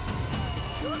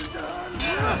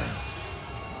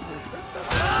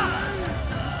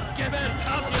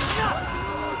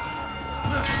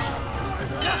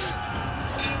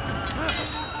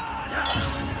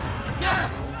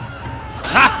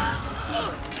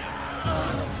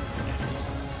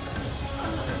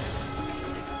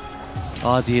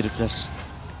 Adi herifler.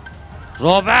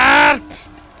 Robert!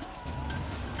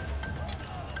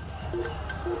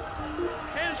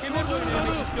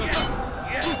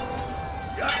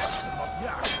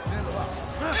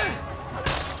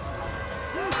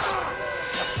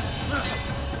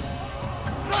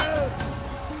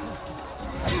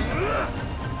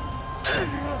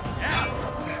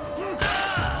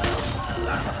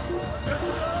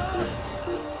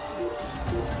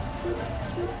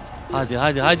 Hadi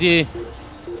hadi hadi.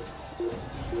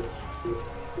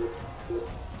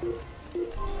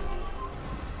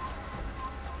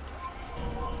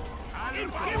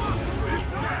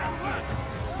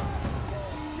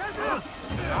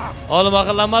 Oğlum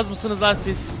akıllanmaz mısınız lan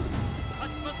siz?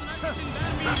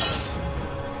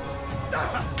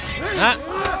 Ha?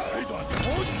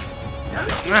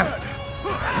 Ha?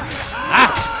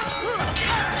 Ha?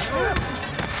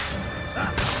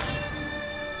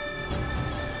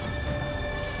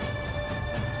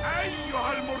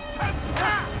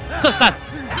 Sus lan!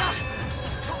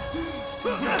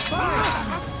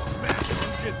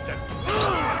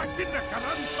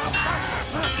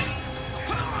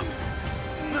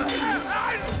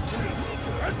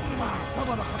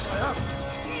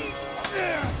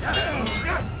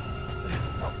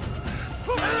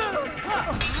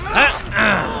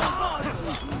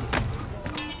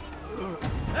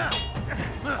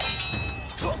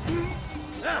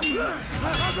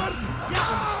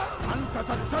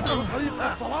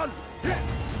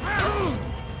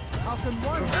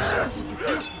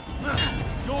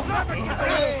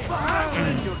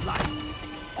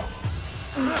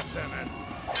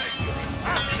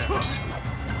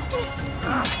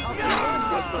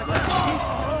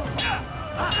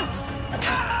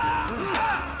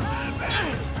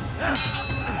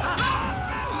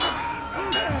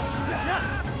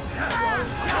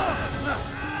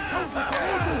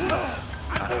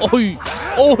 Oy!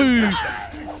 Oy!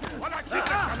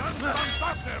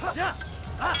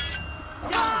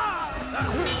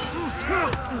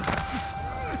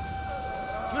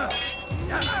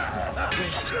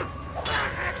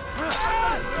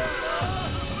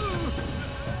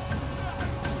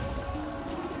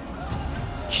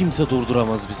 Kimse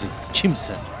durduramaz bizi.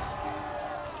 Kimse.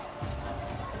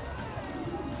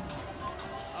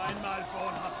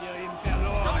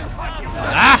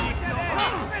 Ah!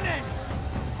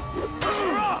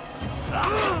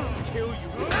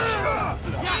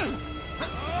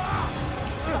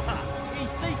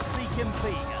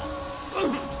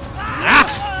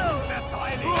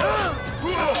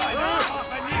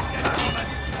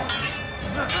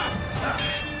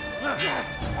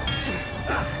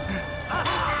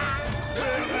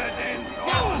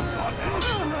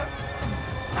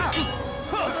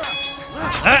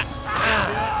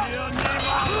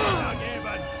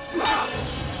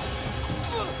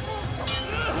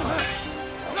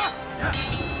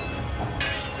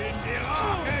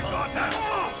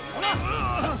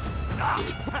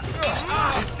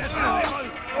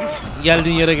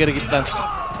 Geldiğin yere geri git lan.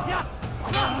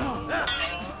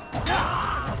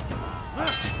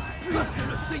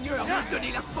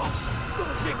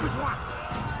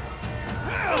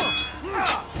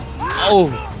 Oh.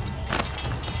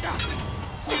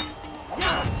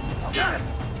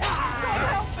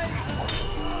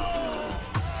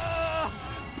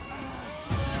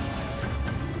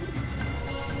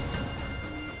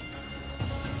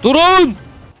 Durun!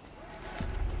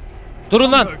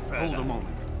 Durun lan! Hold a moment.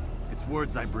 It's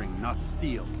words I bring, not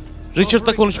steal.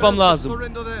 Richard'la konuşmam lazım.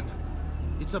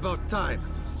 It's about time.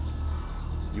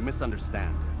 You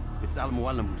misunderstand. It's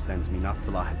Al-Muallim who sends me, not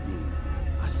Salahuddin.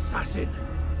 Assassin!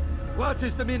 What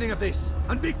is the meaning of this?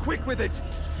 And be quick with it!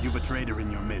 You've a traitor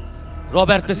in your midst.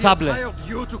 Robert de Sable.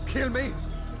 You to kill me?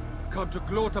 Come to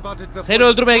gloat about it before. Seni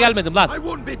öldürmeye gelmedim lan. I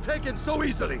won't be taken so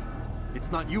easily.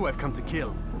 It's not you I've come to kill.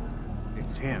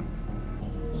 It's him.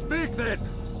 Speak then,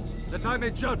 that I may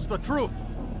judge the truth.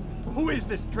 Who is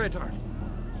this traitor?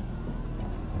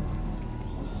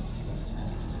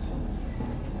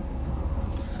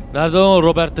 Nerede o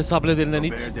Robert de Sable denilen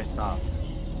it? Robert de Sable.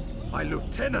 My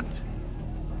lieutenant.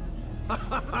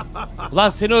 Ulan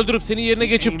seni öldürüp senin yerine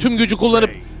geçip tüm gücü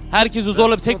kullanıp herkesi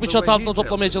zorla bir tek bir çatı altında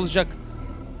toplamaya çalışacak.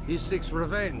 He seeks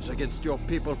revenge against your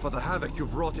people for the havoc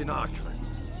you've wrought in Acre.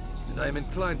 And I am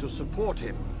inclined to support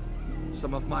him.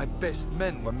 Some of my best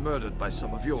men were murdered by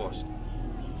some of yours.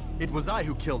 It was I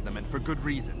who killed them, and for good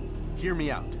reason. Hear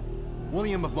me out.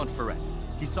 William of Montferrat.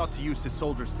 He sought to use his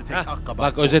soldiers to take Acre by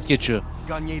Bak özet geçiyor.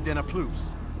 Gagné de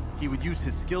Naplouse. He would use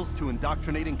his skills to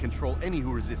indoctrinate and control any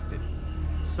who resisted.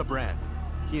 Sabran.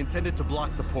 He intended to block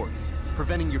the ports,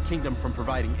 preventing your kingdom from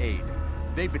providing aid.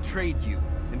 They betrayed you,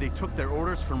 and they took their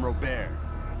orders from Robert.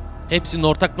 Hepsinin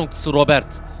ortak noktası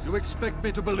Robert. You expect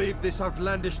me to believe this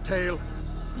outlandish tale?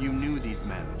 You knew these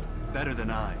men better than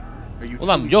I.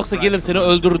 Ulan yoksa gelir seni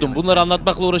öldürürdüm. Bunları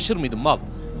anlatmakla uğraşır mıydım mal?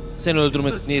 Seni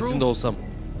öldürmek niyetinde olsam.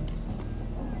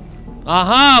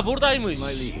 Aha buradaymış.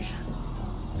 My liege,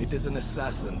 it is an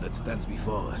assassin that stands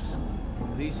before us.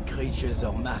 These creatures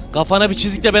are masters. Kafana bir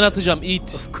çizik de ben atacağım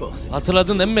it.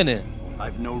 Hatırladın değil mi beni?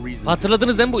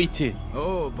 Hatırladınız değil mi bu iti?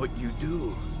 Oh, but you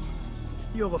do.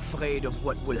 You're afraid of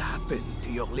what will happen to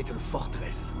your little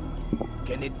fortress.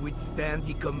 Can it withstand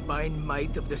the combined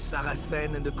might of the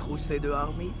Saracen and the Crusader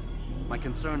armies? My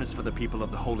concern is for the people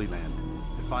of the Holy Land.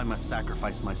 If I must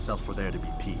sacrifice myself for there to be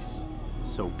peace,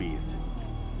 so be it.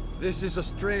 This is a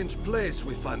strange place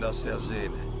we find ourselves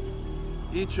in.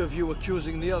 Each of you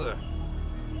accusing the other.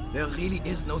 There really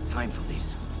is no time for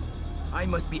this. I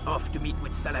must be off to meet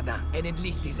with Saladin and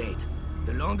enlist his aid.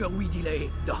 The longer we delay,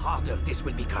 the harder this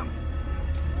will become.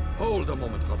 Hold a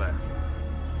moment, Robert.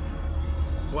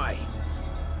 Why?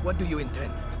 What do you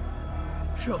intend?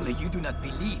 Surely you do not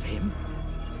believe him?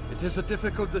 It is a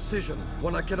difficult decision,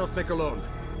 one I cannot make alone.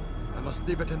 I must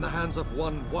leave it in the hands of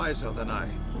one wiser than I.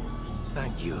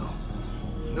 Thank you.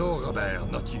 No,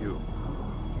 Robert, not you.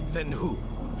 Then who?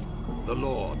 The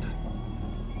Lord.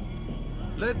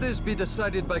 Let this be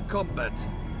decided by combat.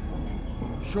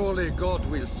 Surely God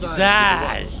will side with the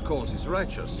one whose cause is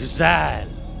righteous. Güzel.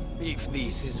 If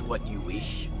this is what you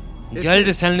wish. Gel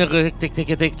de seninle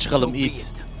tek çıkalım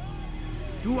it.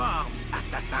 To arms,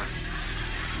 assassins.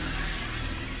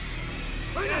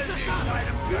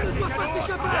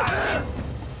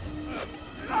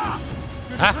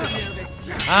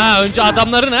 Ha önce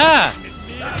adamların ha.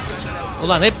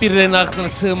 Ulan hep birilerinin arkasına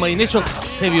sığmayı ne çok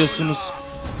seviyorsunuz.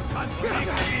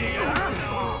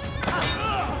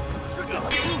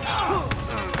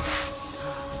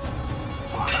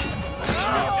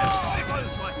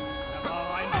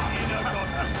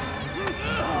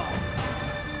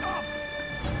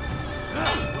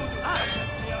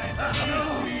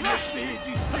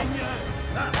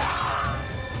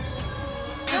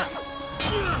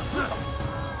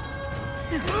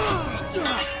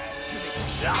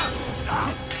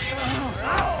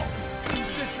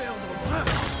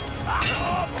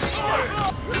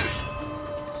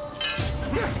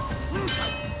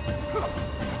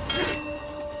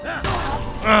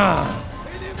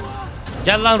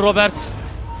 Gel lan Robert.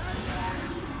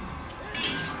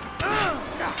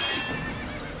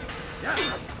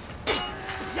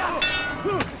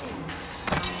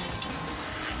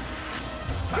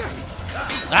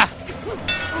 Ah.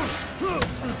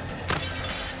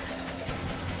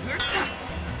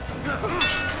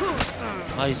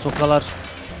 Ay sokalar.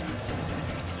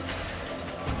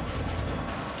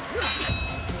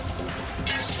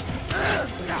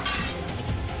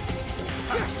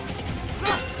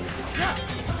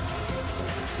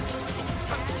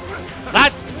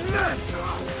 Lan!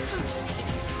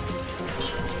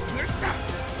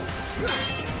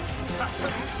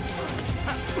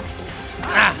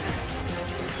 Ah!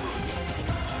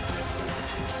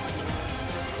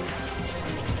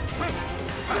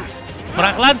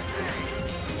 Bırak lan!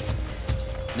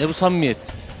 Ne bu samimiyet?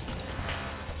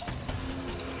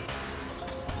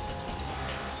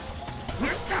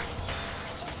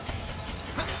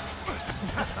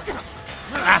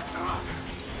 Ah!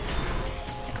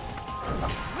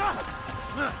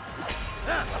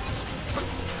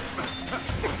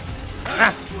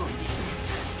 Ah!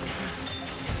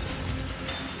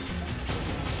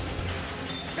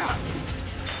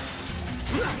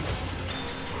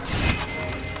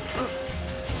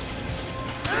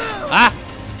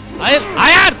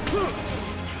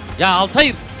 Ya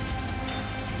Altayır.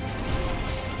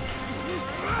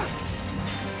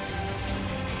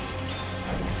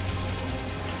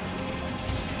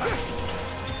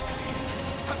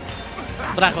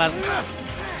 Bırak lan.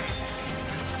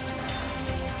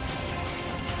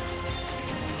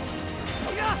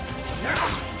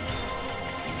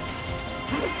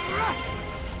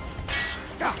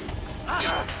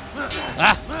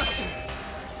 Ah.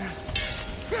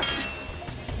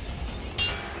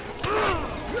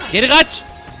 Geri kaç.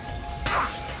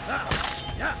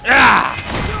 Ah.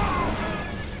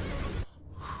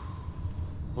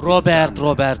 Robert.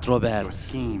 Your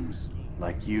schemes,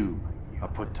 like you,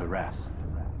 are put to rest.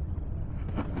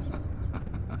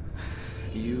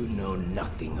 You know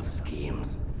nothing of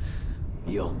schemes.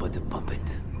 You're but a puppet.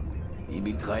 He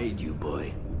betrayed you,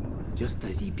 boy. Just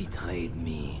as he betrayed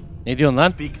me. Ne diyorsun lan?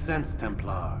 Speak sense,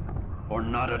 Templar. Or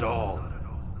not at all.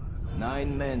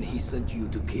 9 men he sent you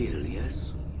to kill,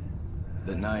 yes?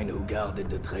 The 9 who guarded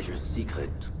the treasure's secret.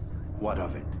 What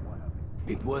of it?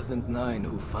 It wasn't 9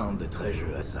 who found the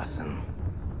treasure, assassin.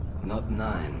 Not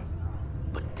 9,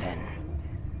 but 10.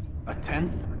 A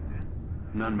 10th?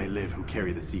 None may live who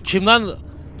carry the secret. Kim lan?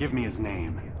 Give me his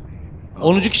name.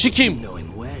 10. kişi kim? You know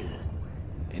him well.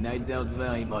 And I doubt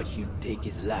very much you'd take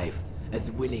his life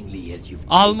as willingly as you've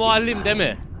Al muallim değil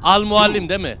mi? Al muallim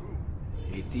değil mi?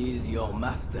 It is your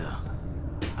master,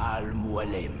 Al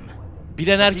Muallim.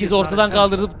 Bilen herkesi ortadan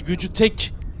kaldırıp gücü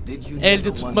tek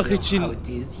elde tutmak için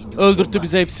öldürttü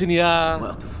bize hepsini ya.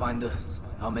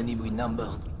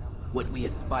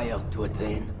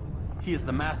 He is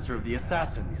the master of the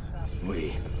assassins.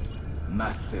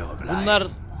 Bunlar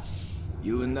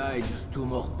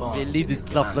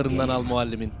belliydi laflarından Al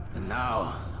muallimin.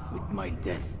 With my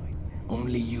death,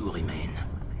 only you remain.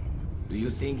 Do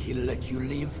you think he'll let you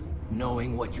live,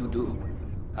 knowing what you do?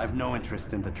 I've no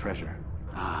interest in the treasure.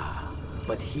 Ah,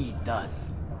 but he does.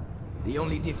 The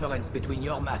only difference between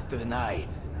your master and I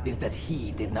is that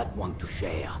he did not want to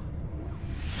share.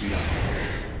 No.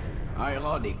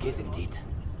 Ironic, isn't it?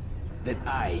 That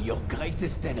I, your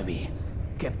greatest enemy,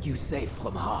 kept you safe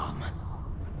from harm.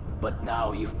 But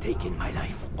now you've taken my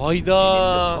life.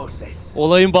 Hayda.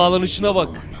 Olayın bağlanışına bak.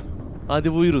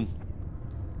 Hadi buyurun.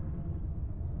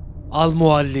 Al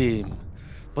muallim.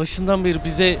 Başından beri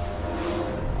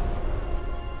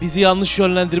bizi yanlış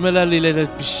yönlendirmelerle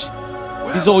ilerletmiş.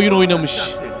 Bize oyun oynamış.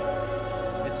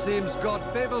 It seems God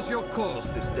favors your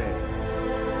cause this day.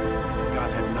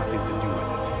 God had nothing to do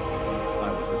with it. I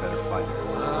was the better fighter.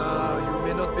 Ah, you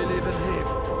may not believe in him,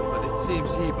 but it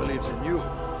seems he believes in you.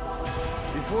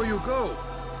 Before you go,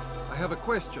 I have a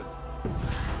question.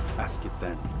 Ask it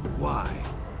then. Why?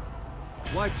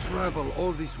 Why travel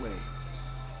all this way?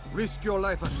 Risk your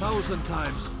life 1,000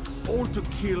 times, all to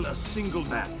kill a single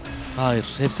man. Hayır,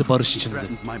 hepsi barış içinde.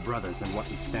 My brothers and what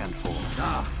we stand for.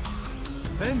 Ah,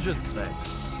 vengeance then.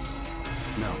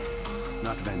 No,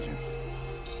 not vengeance.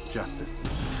 Justice,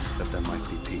 that there might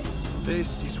be peace.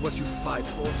 This is what you fight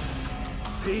for?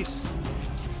 Peace.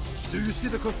 Do you see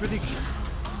the contradiction?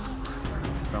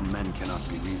 Some men cannot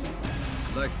be reasoned.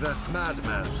 Like that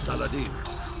madman, Saladin.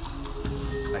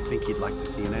 I think he'd like to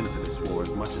see an end to this war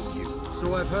as much as you.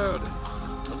 So I've heard,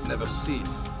 but never seen.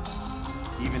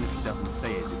 Even if he doesn't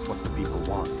say it, it's what the people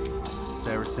want.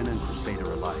 Saracen and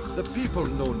Crusader alike. The people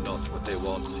know not what they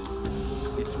want.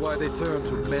 It's why they turn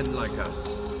to men like us.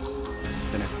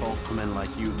 Then it falls to men like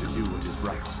you to do what is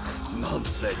right.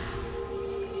 Nonsense.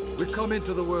 We come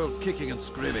into the world kicking and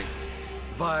screaming,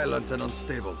 violent and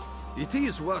unstable. It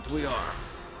is what we are.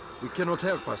 We cannot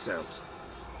help ourselves.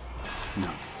 No.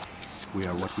 We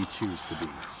are what we choose to be.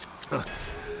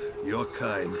 Your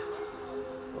kind.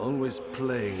 Always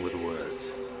playing with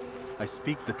words. I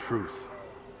speak the truth.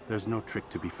 There's no trick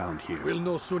to be found here. We'll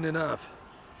know soon enough.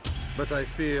 But I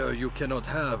fear you cannot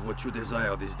have what you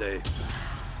desire this day.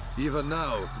 Even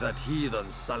now, that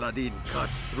heathen Saladin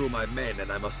cuts through my men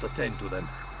and I must attend to them.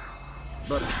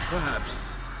 But perhaps,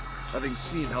 having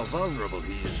seen how vulnerable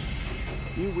he is,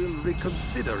 he will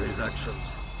reconsider his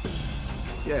actions.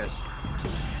 Yes.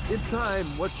 In time,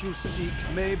 what you seek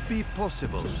may be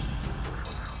possible.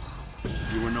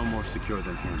 You were no more secure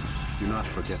than him. Do not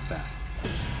forget that.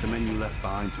 The men you left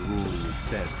behind to rule in your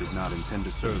stead did not intend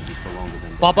to serve you for longer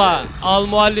than that. Baba, Al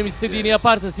muallim istediğini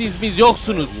yaparsa siz biz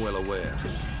yoksunuz.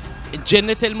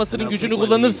 Cennet elmasının gücünü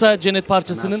kullanırsa cennet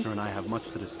parçasının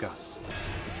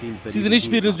sizin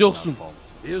hiçbiriniz yoksun.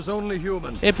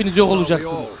 Hepiniz yok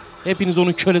olacaksınız. Hepiniz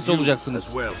onun kölesi olacaksınız.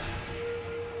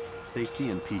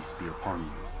 Safety and peace be upon you.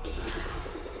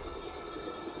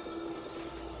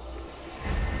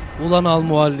 Ulan Al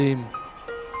muallim.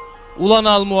 Ulan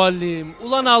Al muallim.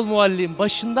 Ulan Al muallim.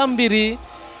 Başından beri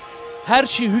her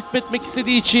şeyi hükmetmek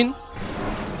istediği için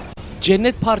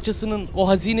cennet parçasının, o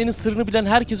hazinenin sırrını bilen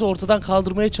herkesi ortadan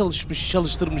kaldırmaya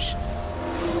çalıştırmış.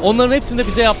 Onların hepsini de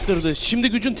bize yaptırdı. Şimdi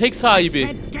gücün tek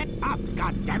sahibi.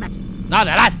 Ne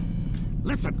lan?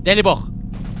 Deli bok.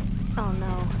 Oh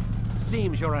no.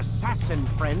 Seems your assassin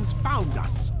friends found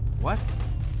us. What?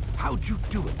 How'd you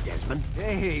do it, Desmond?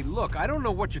 Hey, look, I don't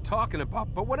know what you're talking about,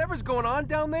 but whatever's going on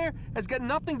down there has got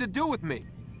nothing to do with me.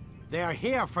 They're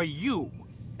here for you,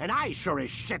 and I sure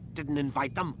as shit didn't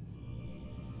invite them.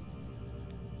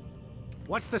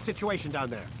 What's the situation down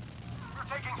there?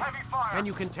 We're taking heavy fire. Can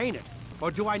you contain it,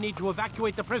 or do I need to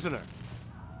evacuate the prisoner?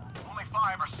 Only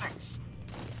 5 or 6.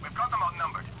 We've got them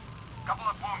outnumbered. Couple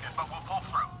of wounded, but we'll pull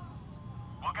through.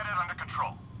 We'll get it under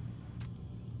control.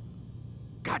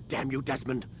 God damn you,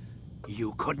 Desmond.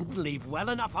 You couldn't leave well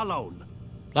enough alone.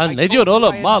 Lan ne diyor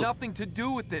oğlum mal? Nothing to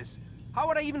do with this. How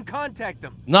would I even contact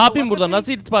them? Ne yapayım burada?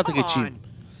 Nasıl irtibata geçeyim?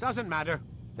 Doesn't matter.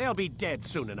 They'll be dead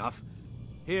soon enough.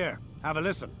 Here, have a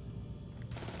listen.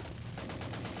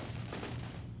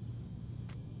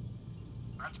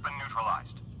 Threat's been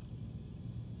neutralized.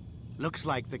 Looks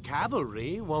like the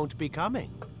cavalry won't be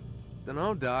coming.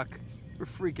 Dunno, Doc. We're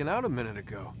freaking out a minute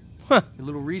ago. Your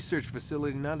little research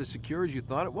facility not as secure as you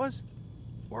thought it was?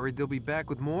 Worried they'll be back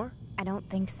with more? I don't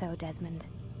think so, Desmond.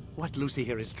 What Lucy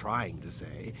here is trying to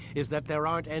say is that there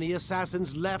aren't any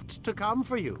assassins left to come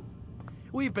for you.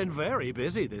 We've been very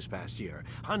busy this past year,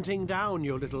 hunting down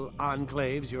your little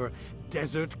enclaves, your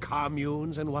desert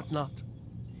communes and whatnot.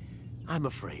 I'm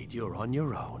afraid you're on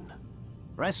your own.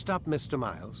 Rest up, Mr.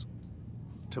 Miles.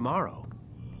 Tomorrow,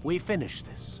 we finish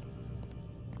this.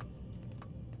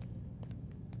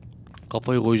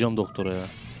 Kafayı koyacağım doktora ya.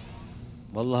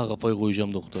 Vallahi kafayı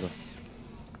koyacağım doktora.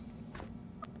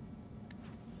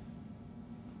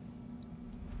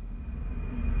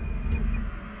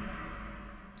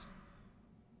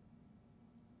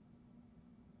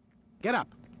 Get up.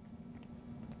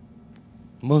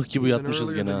 Mıh gibi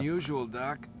yatmışız gene.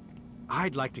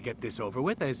 I'd like to get this over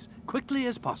with as quickly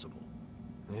as possible.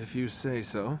 If you say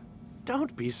so.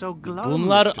 Don't be so glum.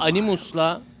 Bunlar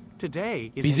Animus'la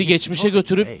bizi geçmişe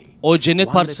götürüp o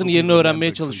cennet parçasının yerini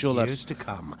öğrenmeye çalışıyorlar.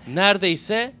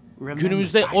 Neredeyse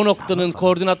günümüzde o noktanın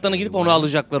koordinatlarına gidip onu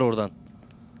alacaklar oradan.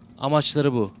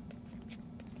 Amaçları bu.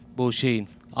 Bu şeyin,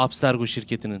 Abstergo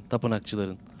şirketinin,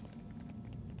 tapınakçıların.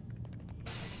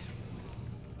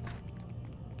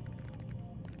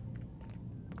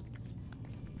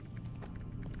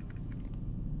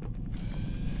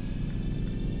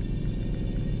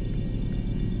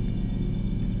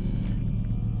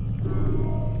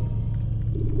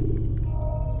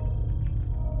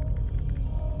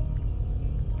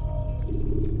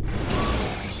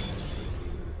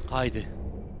 Haydi.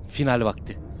 Final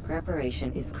vakti.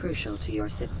 Preparation is crucial to your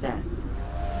success.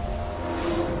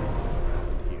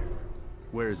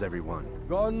 Where is everyone?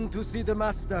 Gone to see the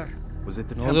master. Was it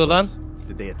the Ne oluyor lan? Templars?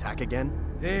 Did they attack again?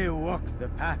 They walk the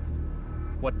path.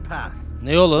 What path?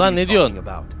 Ne yolu lan? Ne diyorsun?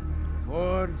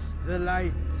 Towards the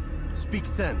light. Speak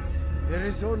sense. There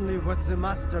is only what the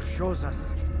master shows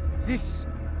us. This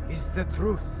is the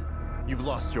truth. You've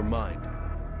lost your mind.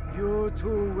 You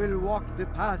too will walk the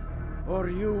path, or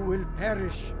you will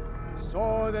perish.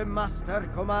 So the master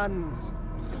commands.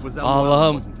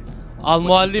 Allah'ım. Al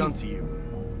muallim.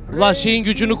 Ulan şeyin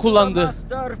gücünü kullandı.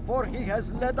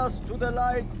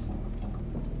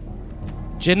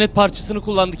 Cennet parçasını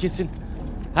kullandı kesin.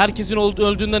 Herkesin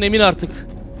öldüğünden emin artık.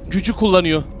 Gücü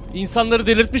kullanıyor. İnsanları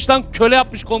delirtmiş lan, köle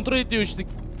yapmış, kontrol ediyor işte.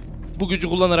 Bu gücü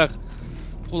kullanarak.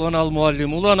 Ulan al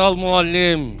muallim, ulan al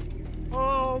muallim.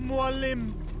 Oh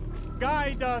muallim,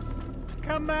 guide us.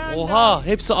 Command Oha,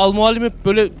 hepsi al muallim, hep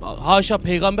böyle haşa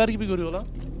peygamber gibi görüyor lan.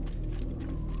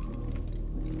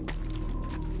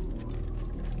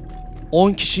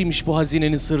 10 kişiymiş bu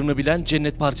hazinenin sırrını bilen,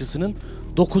 cennet parçasının.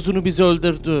 9'unu bizi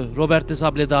öldürdü, Robert de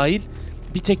Sable dahil.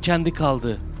 Bir tek kendi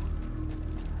kaldı.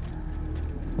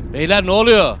 Beyler ne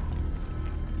oluyor?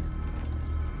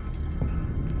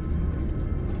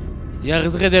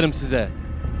 Yazık ederim size.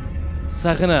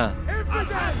 Sakın ha.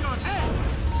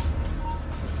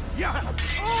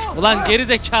 Ulan geri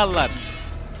zekalılar.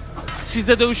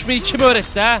 Size dövüşmeyi kim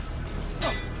öğretti ha?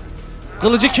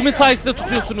 Kılıcı kimin sayesinde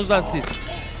tutuyorsunuz lan siz?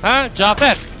 Ha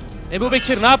Cafer? Ebu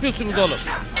Bekir ne yapıyorsunuz oğlum?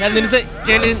 Kendinize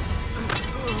gelin.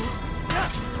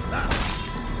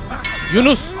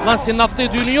 Yunus lan senin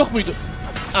haftaya düğünün yok muydu?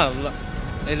 Allah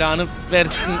elanı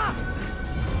versin.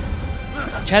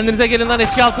 Kendinize gelin lan,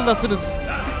 etki altındasınız.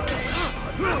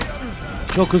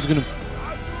 Çok üzgünüm.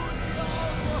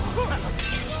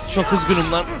 Çok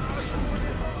üzgünüm lan.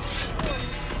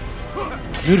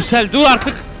 Mürsel dur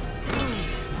artık.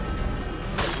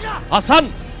 Hasan.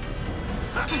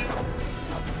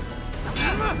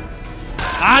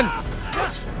 Lan!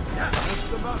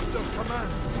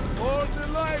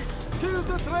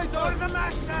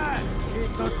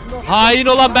 Hain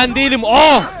olan ben değilim.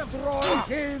 Oh!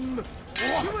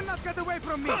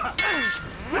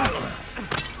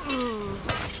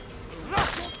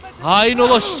 Hain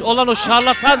olan o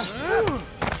şarlatan.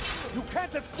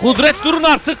 Kudret durun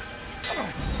artık.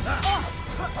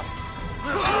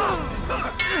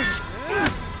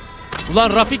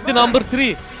 Ulan Rafik'ti number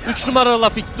 3. 3 numaralı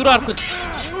Rafik dur artık.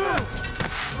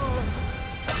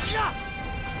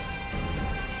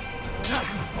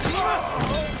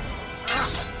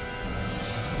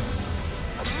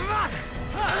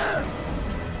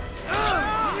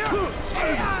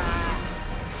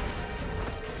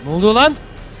 Ne oluyor lan?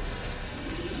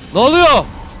 Ne oluyor?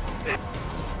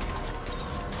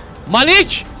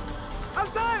 Malik!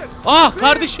 Ah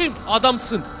kardeşim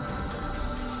adamsın.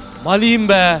 Malik'im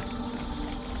be.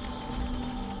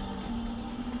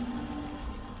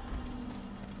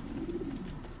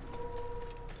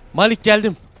 Malik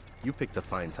geldim. You picked a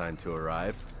fine time to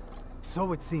arrive.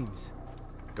 So it seems.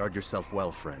 Guard yourself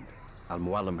well, friend.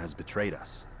 Al-Mualim has betrayed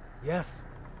us. Yes.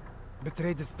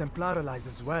 Betrayed his Templar allies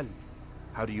as well.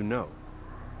 How do you know?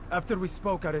 After we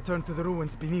spoke, I returned to the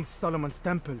ruins beneath Solomon's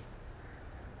temple.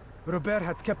 Robert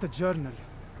had kept a journal,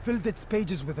 filled its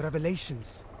pages with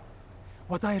revelations.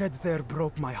 What I read there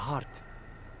broke my heart.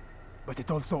 But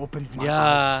it also opened my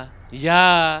eyes.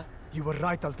 Yeah. You were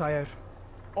right, Altair.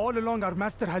 All along our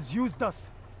master has used us.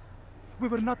 We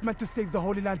were not meant to save the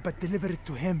Holy Land, but deliver it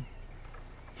to him.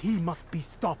 He must be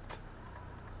stopped.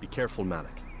 Be careful,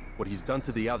 Malik. What he's done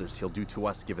to the others, he'll do to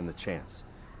us given the chance.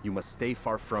 You must stay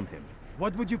far from him.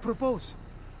 What would you propose?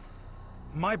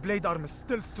 My blade arm is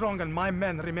still strong and my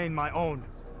men remain my own.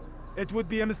 It would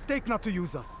be a mistake not to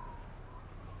use us.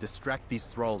 Distract these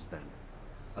thralls then.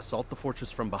 Assault the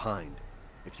fortress from behind.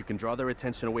 If you can draw their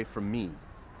attention away from me,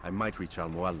 I might reach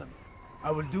Al-Mualim.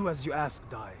 I will do as you ask,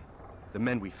 Dai. The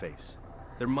men we face,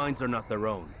 their minds are not their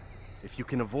own. If you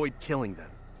can avoid killing them.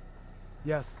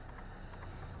 Yes.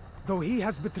 Though he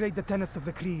has betrayed the tenets of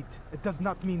the Creed, it does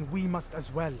not mean we must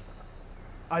as well.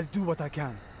 I'll do what I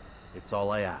can. It's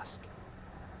all I ask.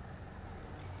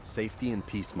 Safety and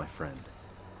peace, my friend.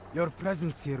 Your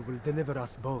presence here will deliver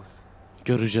us both.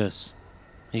 Göreceğiz.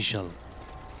 İnşallah.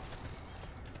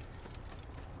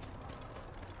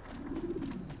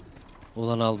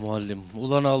 Ulan al muallim.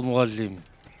 Ulan al muallim.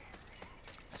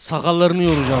 Sakallarını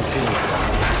yoracağım seni.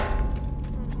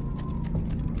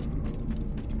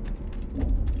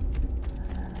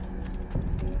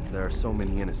 There are so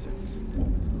many innocents.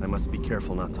 I must be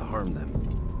careful not to harm them.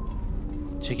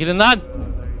 Çekilin lan.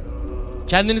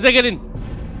 Kendinize gelin.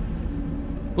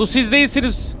 Bu siz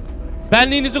değilsiniz.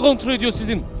 Benliğinizi kontrol ediyor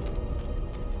sizin.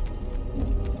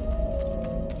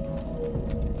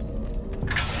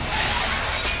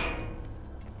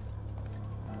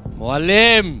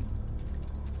 Muallim.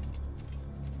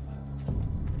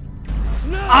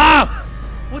 Aa!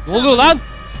 Ne oluyor lan?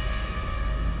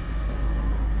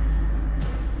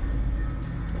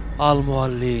 Al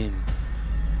muallim.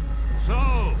 So,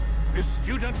 the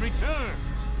student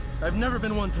returns. I've never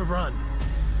been one to run.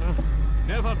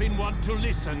 Never been one to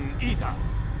listen either.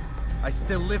 I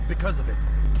still live because of it.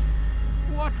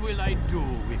 What will I do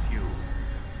with you?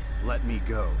 Let me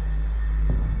go.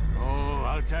 Oh,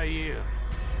 Altair.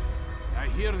 I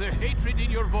hear the hatred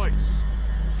in your voice.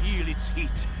 Feel its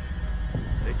heat.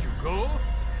 Let you go?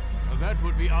 That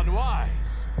would be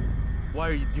unwise. Why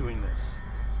are you doing this?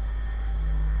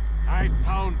 I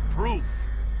found proof.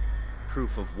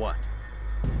 Proof of what?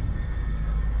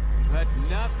 That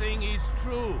nothing is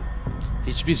true.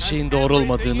 Hiçbir şeyin doğru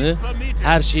olmadığını,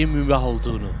 her şeyin mübah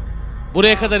olduğunu.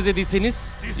 Buraya kadar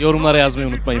izlediyseniz yorumlara yazmayı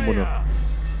unutmayın bunu.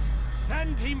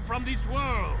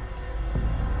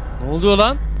 Ne oluyor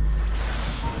lan?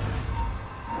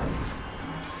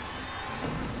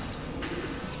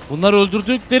 Bunlar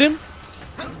öldürdüklerim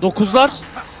 9'lar.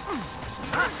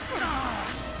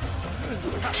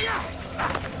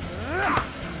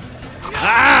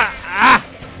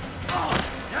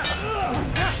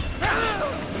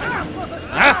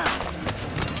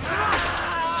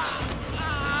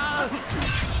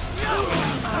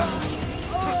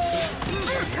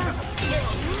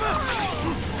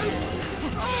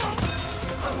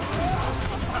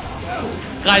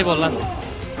 Kaybol lan.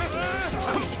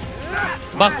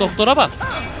 Bak doktora bak.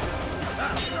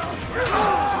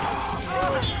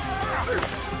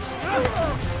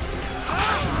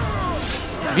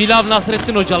 Vilav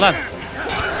Nasrettin Hoca lan.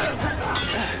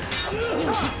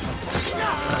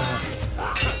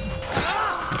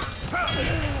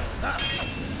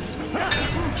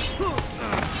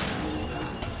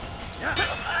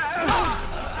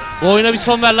 Bu oyuna bir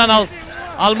son ver lan, al.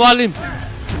 Al muallim.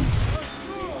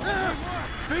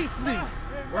 Face me,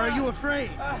 or are you afraid?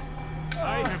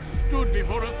 I have stood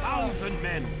before 1,000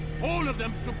 men, all of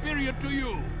them superior to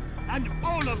you, and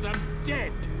all of them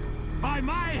dead by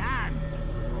my hand.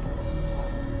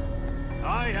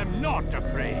 I am not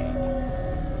afraid.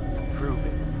 Prove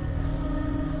it.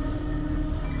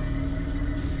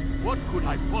 What could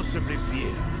I possibly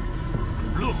fear?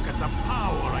 Look at the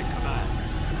power I command.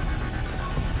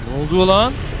 Ne oldu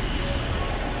lan?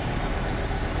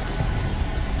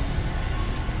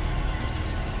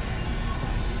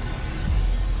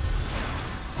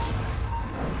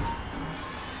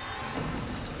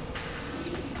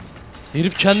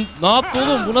 Herif kendi ne yaptı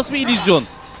oğlum? Bu nasıl bir illüzyon?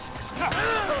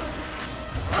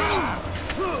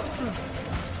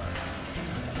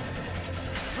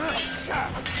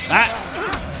 Ha.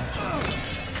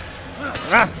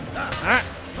 Ha. Ha.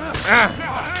 Ha.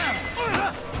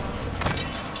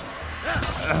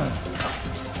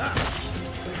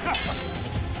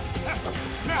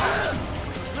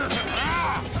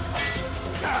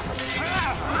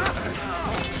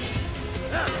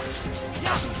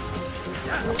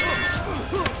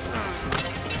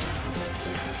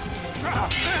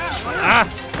 Ah!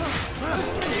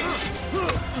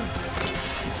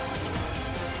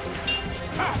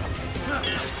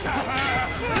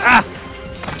 Ah!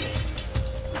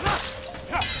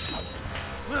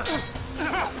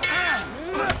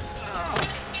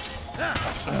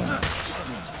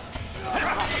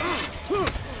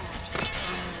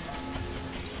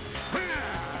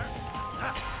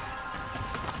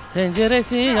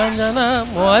 Tenceresi yan yana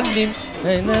muallim,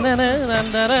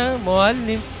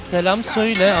 muallim, selam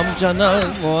söyle amcana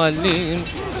muallim.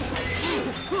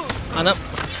 Anam.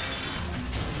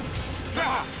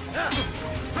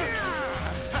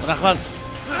 Bırak lan,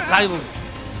 kaybol.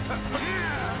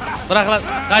 Bırak lan,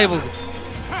 kaybol.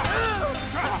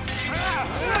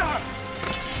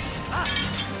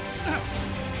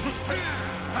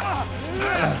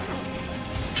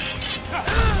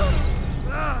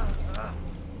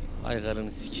 Ay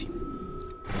karını sikeyim.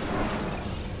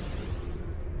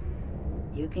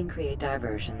 You can create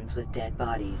diversions with dead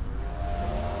bodies.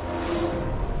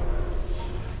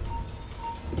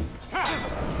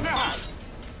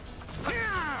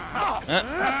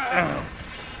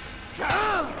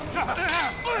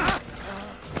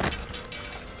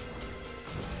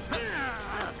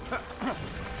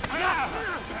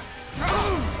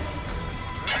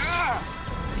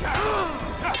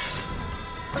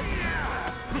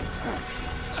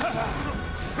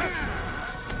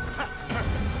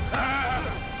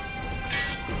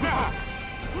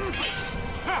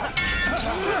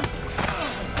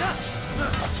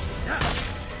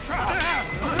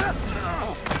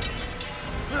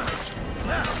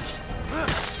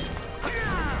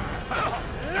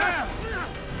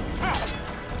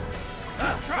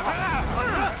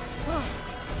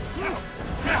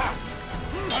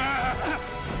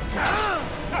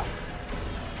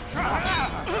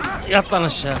 Yat lan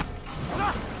aşağı.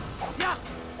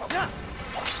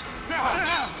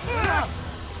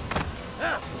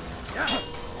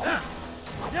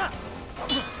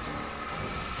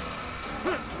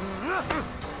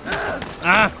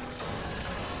 Ah.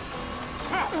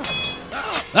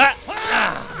 Ah.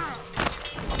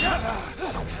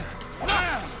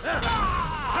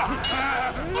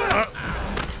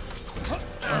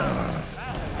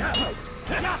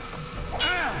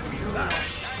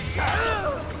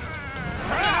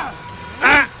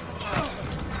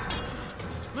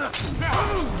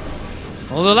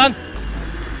 Ne oluyor lan?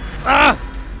 Ah!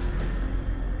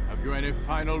 Have you any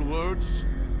final words?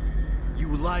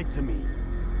 You lied to me.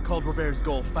 Called Robert's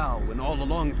goal foul when all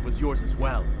along it was yours as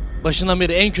well. Başından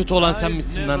beri en kötü olan sen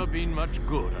misin lan? I've never been much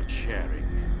good at sharing.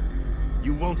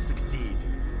 You won't succeed.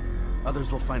 Others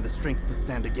will find the strength to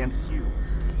stand against you.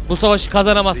 Bu savaşı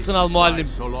kazanamazsın al muallim.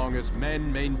 So long as men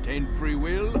maintain free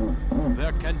will,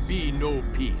 there can be no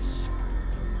peace.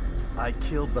 I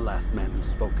killed the last man who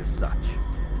spoke as such.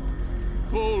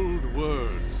 Bold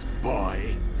words,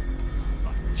 boy.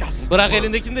 Just bırak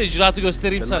elindekini de icraatı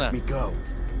göstereyim sana. Let me go.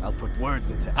 I'll put words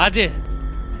into. Hadi.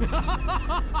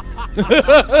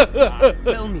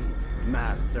 Tell me,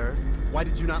 Master, why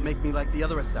did you not make me like the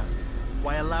other assassins?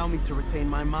 Why allow me to retain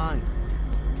my mind?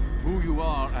 Who you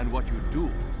are and what you do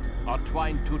are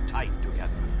twined too tight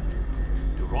together.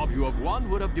 To rob you of one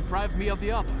would have deprived me of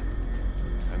the other.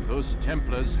 And those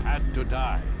Templars had to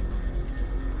die.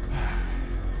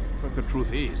 But the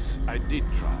truth is, I did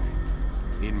try.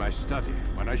 In my study,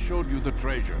 when I showed you the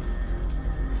treasure.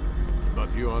 But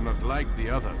you are not like the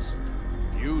others.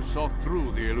 You saw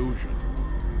through the illusion.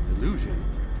 Illusion?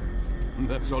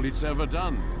 That's all it's ever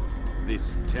done.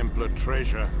 This Templar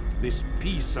treasure, this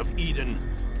piece of Eden,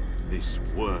 this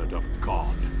word of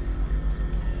God.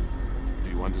 Do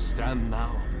you understand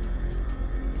now?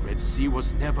 Red Sea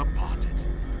was never parted.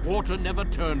 Water never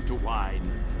turned to wine.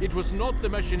 It was not the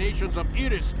machinations of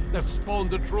Iris that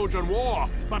spawned the Trojan War,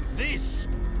 but this!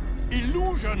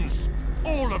 Illusions!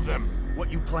 All of them!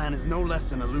 What you plan is no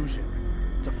less an illusion.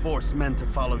 To force men to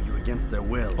follow you against their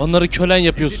will. Onları kölen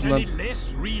yapıyorsun lan. Is it any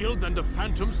less real than the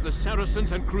phantoms the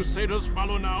Saracens and Crusaders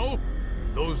follow now?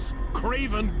 Those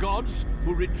craven gods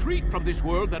who retreat from this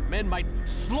world that men might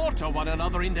slaughter one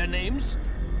another in their names?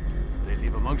 They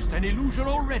live amongst an illusion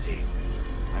already.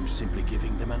 I'm simply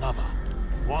giving them another.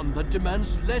 One that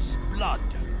demands less blood.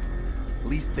 At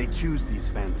least they choose these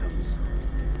phantoms.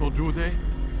 Or do they?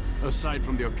 Aside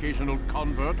from the occasional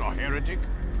convert or heretic?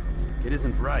 It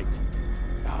isn't right.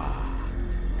 Ah,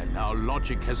 and now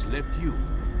logic has left you.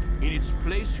 In its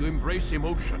place, you embrace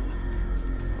emotion.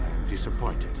 I am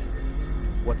disappointed.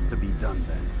 What's to be done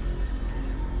then?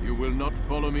 You will not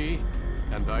follow me,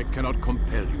 and I cannot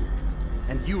compel you.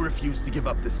 And you refuse to give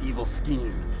up this evil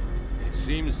scheme. It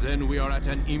seems then we are at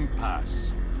an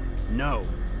impasse. No,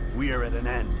 we are at an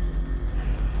end.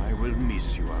 I will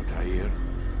miss you, Altair.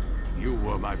 You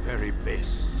were my very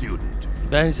best student.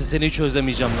 Ben ise seni hiç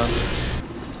özlemeyeceğim lan.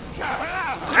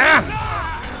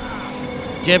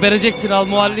 Gebereceksin al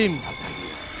muallim.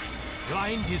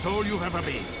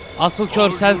 Asıl kör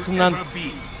sensin lan.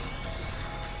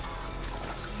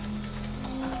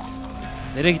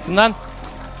 Nereye gittin lan?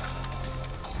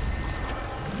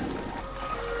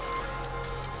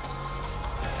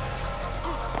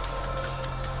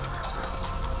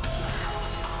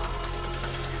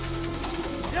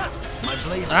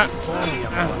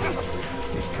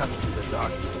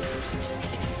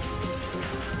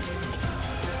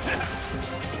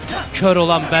 Kör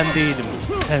olan ben değilim,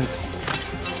 sensin.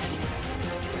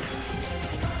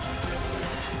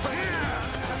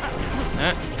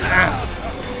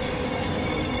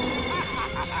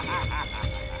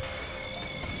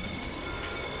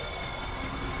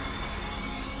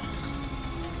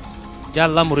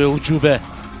 Gel lan buraya ucube.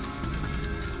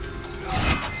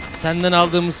 Senden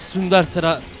aldığımız tüm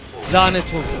derslere lanet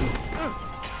olsun.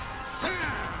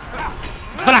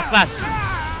 Bırak lan.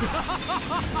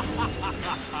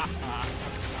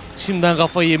 Şimdiden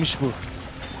kafayı yemiş bu.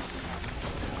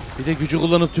 Bir de gücü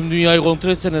kullanıp tüm dünyayı kontrol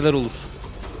etse neler olur.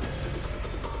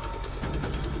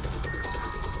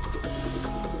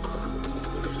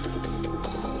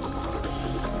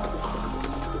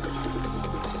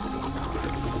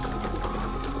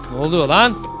 Ne oluyor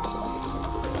lan?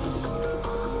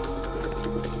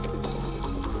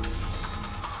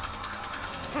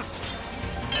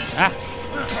 Hah.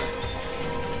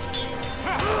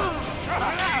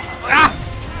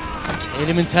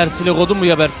 Elimin tersiyle kodum mu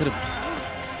gebertirim?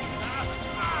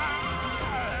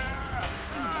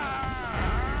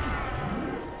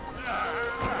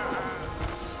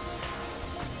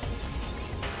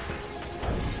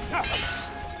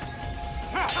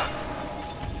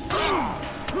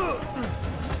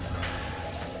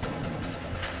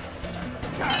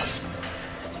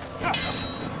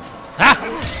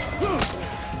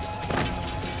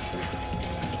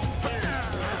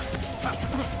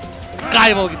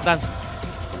 Kaybol git lan.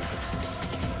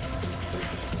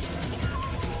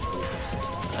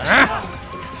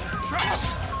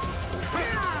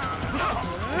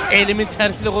 Elimin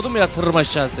tersiyle kodum mu yatırırım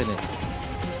aşağı seni.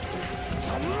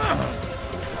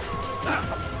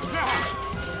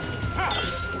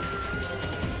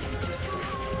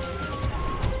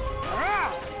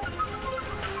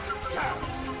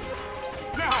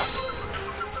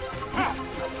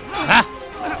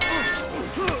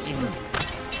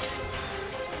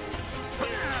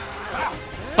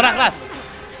 Bırak lan.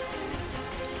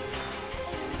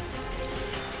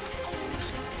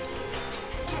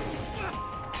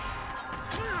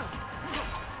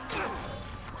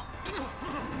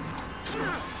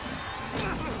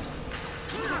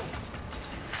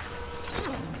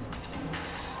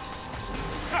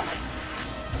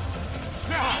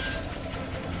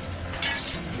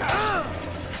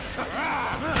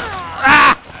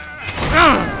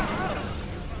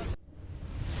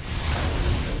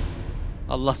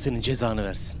 Allah senin cezanı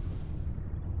versin.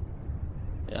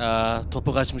 Ya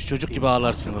topu kaçmış çocuk gibi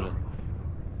ağlarsın böyle.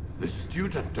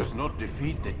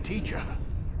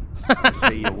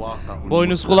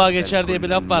 Boynuz kulağa geçer diye bir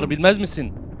laf var, bilmez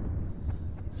misin?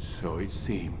 So it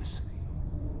seems.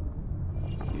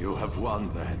 You have won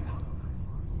then.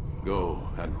 Go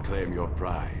and claim your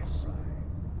prize.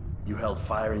 You held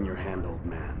fire in your hand, old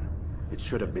man. It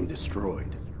should have been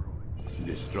destroyed.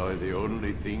 Destroy the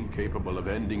only thing capable of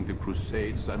ending the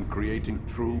Crusades and creating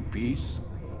true peace?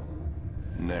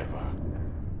 Never.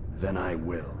 Then I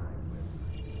will.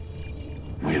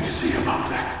 We'll see about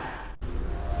that.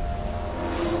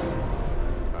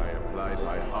 I applied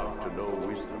my heart to know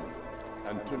wisdom,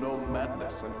 and to know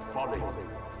madness and folly.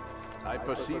 I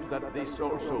perceived that this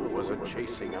also was a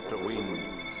chasing after wind,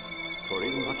 for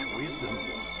in much wisdom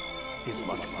is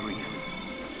much grief.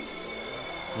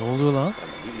 Ne oluyor lan? And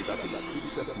he that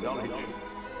increaseth knowledge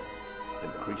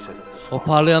increaseth O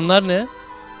parlayanlar ne?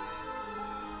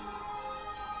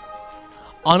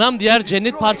 Anam, diğer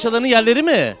cennet parçalarının yerleri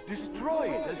mi? Destroy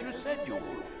it as you said you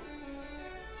would.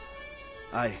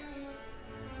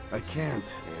 I can't.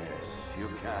 Yes, you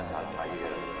can,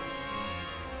 Altair.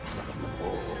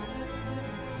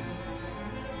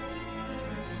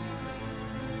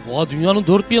 Oha, dünyanın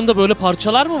dört bir yanında böyle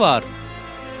parçalar mı var?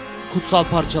 Kutsal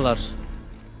parçalar.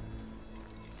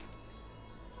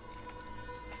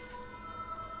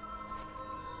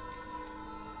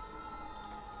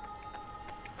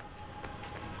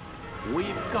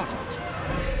 We've got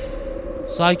it.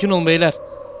 Sakin olun beyler.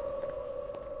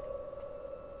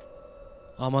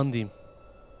 Aman diyeyim.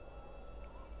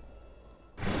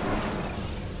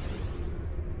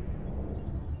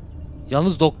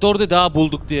 Yalnız doktor dedi ha,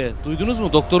 bulduk diye. Duydunuz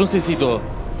mu? Doktorun sesiydi o.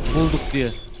 Bulduk diye.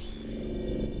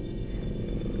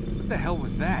 What the hell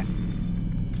was that?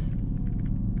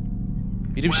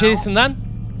 Biri bir şey desin lan.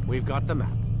 We've got the map.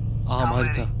 Aha,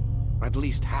 harita. At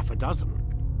least half a dozen.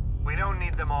 We don't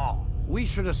need them all. We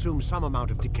should assume some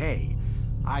amount of decay.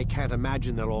 I can't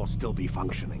imagine they'll all still be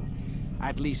functioning.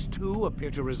 At least 2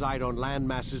 appear to reside on land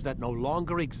masses that no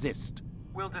longer exist.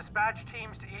 We'll dispatch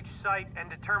teams to each site and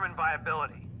determine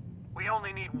viability. We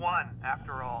only need 1,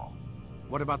 after all.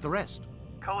 What about the rest?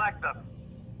 Collect them.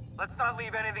 Let's not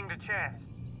leave anything to chance.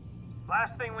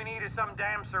 Last thing we need is some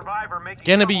damn survivor making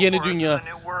Gene bir yeni dünya.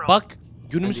 Bak,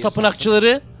 günümüz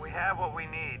tapınakçıları. We have what we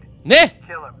need. Ne?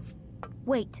 Kill him.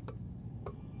 Wait.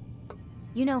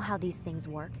 You know how these things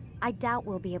work. I doubt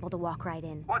we'll be able to walk right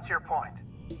in. What's your point?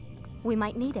 We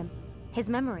might need him. His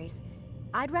memories.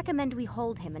 I'd recommend we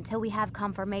hold him until we have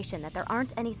confirmation that there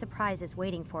aren't any surprises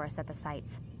waiting for us at the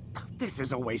sites. This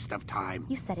is a waste of time.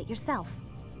 You said it yourself.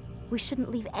 We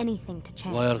shouldn't leave anything to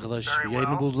chance. Vay arkadaş,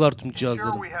 yayını buldular tüm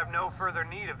cihazların. Sure we have no further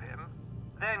need of him,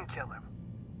 then kill him.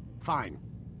 Fine.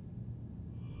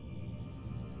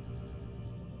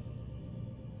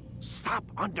 Stop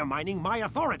undermining my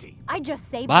authority. I just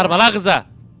saved. Bağırma la kıza.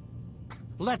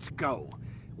 Let's go.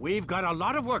 We've got a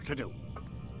lot of work to do.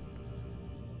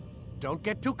 Don't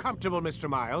get too comfortable, Mr.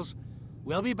 Miles.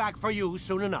 We'll be back for you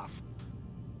soon enough.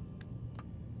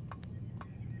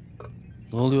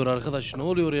 Ne oluyor arkadaş? Ne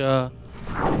oluyor ya?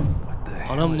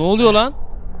 Anam, ne oluyor lan?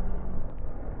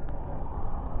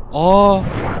 Aa!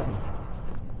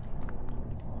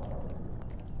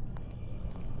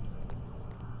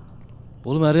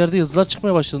 Oğlum, her yerde yazılar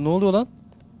çıkmaya başladı. Ne oluyor lan?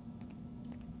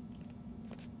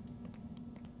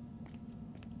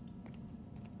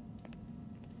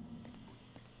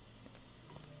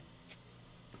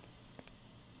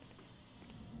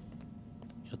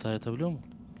 Yatağa yatabiliyor mu?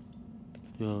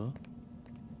 Yo.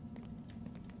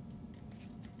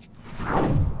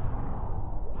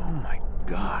 Oh my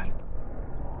god.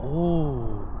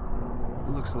 Oo.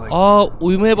 Looks like. Aa,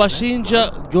 uyumaya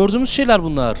başlayınca gördüğümüz şeyler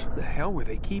bunlar. The hell were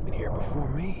they keeping here before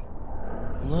me?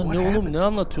 Bunlar ne oğlum? Ne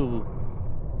anlatıyor bu?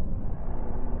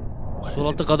 Sol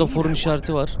altta God of War'un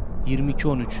işareti var.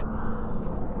 22-13.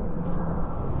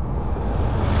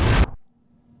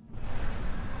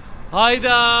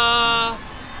 Hayda!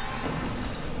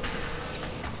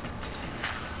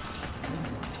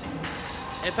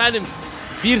 Efendim,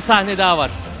 bir sahne daha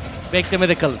var.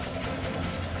 Beklemede kalın.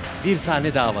 Bir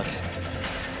sahne daha var.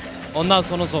 Ondan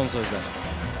sonra son sözler.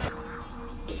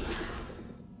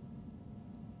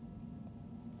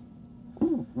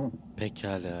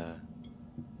 Pekala.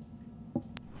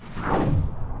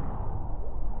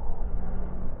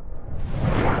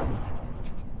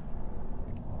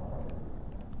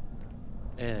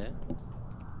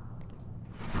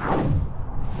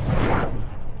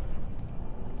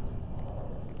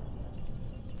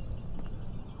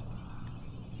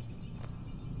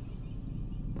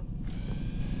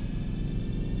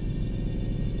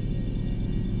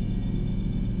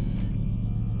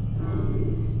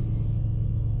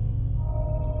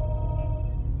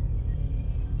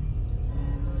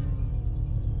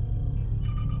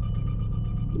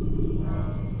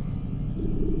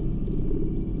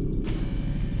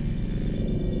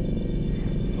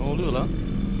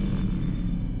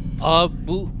 Aa,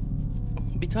 bu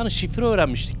bir tane şifre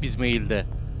öğrenmiştik biz mailde.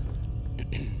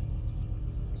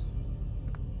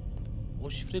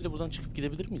 şifreyle buradan çıkıp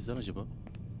gidebilir miyiz lan acaba?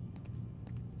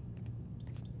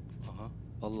 Aha.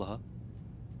 Vallahi.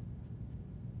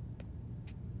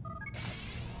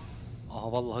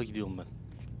 Aha vallahi gidiyorum ben.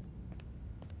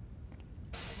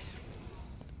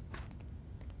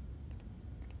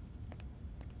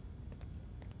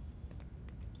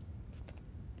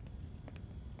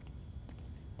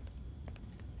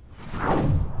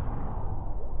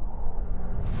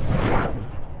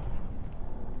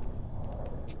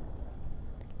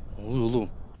 Oğlum.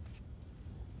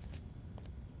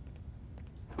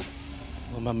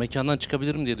 Ben mekandan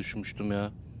çıkabilirim diye düşünmüştüm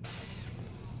ya.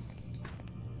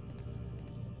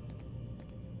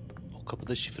 O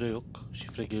kapıda şifre yok.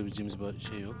 Şifre girebileceğimiz bir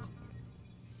şey yok.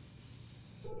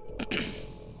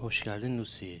 Hoş geldin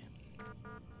Lucy.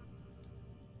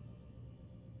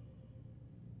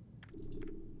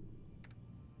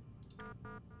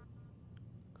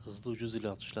 Hızlı ucuz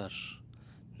ilaçlar.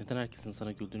 Neden herkesin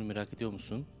sana güldüğünü merak ediyor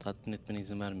musun? Tatmin etmene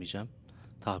izin vermeyeceğim.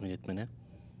 Tahmin etmene.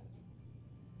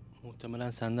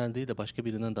 Muhtemelen senden değil de başka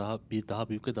birinden daha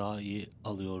büyük ve daha iyi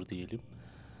alıyor diyelim.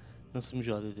 Nasıl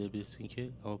mücadele edebilirsin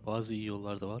ki? Ama bazı iyi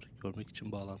yollar da var. Görmek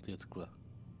için bağlantıya tıkla.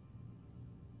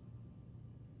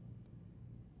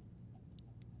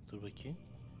 Dur bakayım.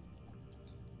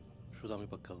 Şuradan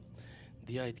bir bakalım.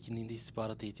 Dia etkinliğinde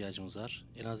istihbarata ihtiyacımız var.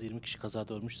 En az 20 kişi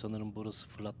kazada ölmüş. Sanırım burası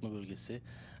fırlatma bölgesi.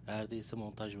 Eğer değilse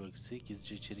montaj bölgesi.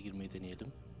 Gizlice içeri girmeyi deneyelim.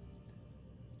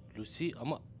 Lucy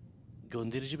ama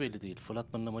gönderici belli değil.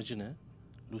 Fırlatmanın amacı ne?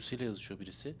 Lucy ile yazışıyor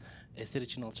birisi. Eser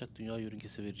için alçak dünya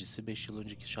yörüngesi vericisi. 5 yıl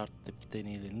önceki şart tepki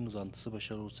deneylerinin uzantısı.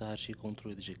 Başarılı olursa her şeyi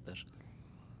kontrol edecekler.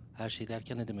 Her şey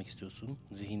derken ne demek istiyorsun?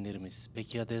 Zihinlerimiz.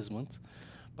 Peki ya Desmond?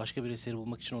 Başka bir eseri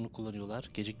bulmak için onu kullanıyorlar.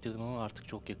 Geciktirdim ama artık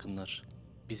çok yakınlar.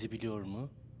 Bizi biliyor mu?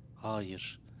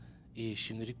 Hayır. İyi,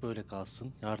 şimdilik böyle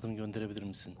kalsın. Yardım gönderebilir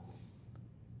misin?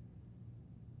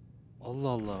 Allah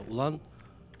Allah. Ulan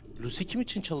Lucy kim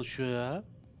için çalışıyor ya?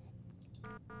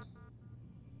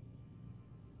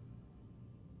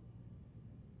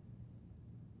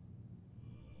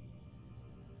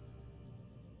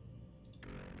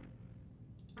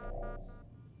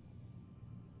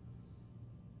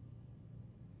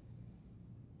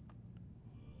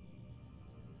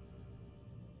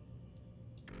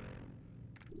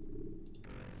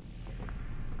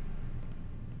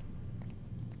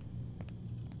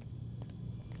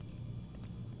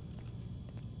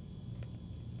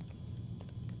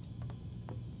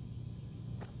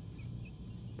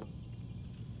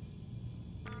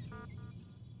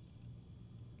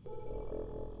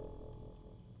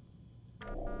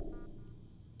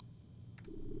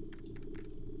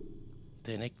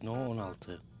 Denek No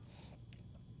 16.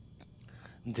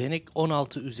 Denek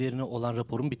 16 üzerine olan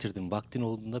raporumu bitirdim. Vaktin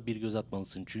olduğunda bir göz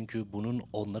atmalısın. Çünkü bunun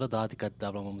onlara daha dikkatli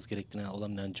davranmamız gerektiğine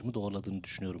olan inancımı doğruladığını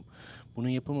düşünüyorum. Bunun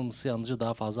yapılmaması yalnızca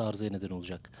daha fazla arızaya neden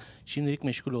olacak. Şimdilik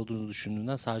meşgul olduğunuzu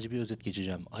düşündüğümden sadece bir özet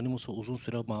geçeceğim. Animus'a uzun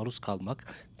süre maruz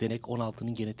kalmak, Denek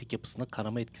 16'nın genetik yapısında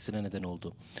kanama etkisine neden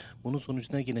oldu. Bunun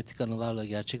sonucunda genetik anılarla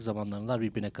gerçek zaman anılar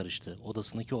birbirine karıştı.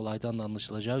 Odasındaki olaydan da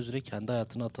anlaşılacağı üzere kendi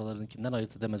hayatını atalarınkinden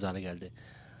ayırt edemez hale geldi.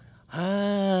 Ha,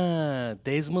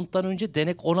 Desmond'dan önce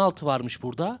Denek 16 varmış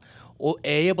burada. O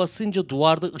E'ye basınca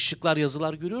duvarda ışıklar,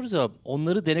 yazılar görüyoruz ya.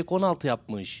 Onları Denek 16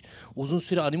 yapmış. Uzun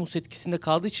süre Animus etkisinde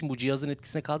kaldığı için, bu cihazın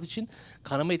etkisinde kaldığı için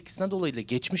kanama etkisinden dolayı da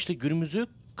geçmişle günümüzü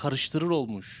karıştırır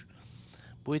olmuş.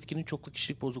 Bu etkinin çoklu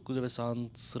kişilik bozukluğuyla ve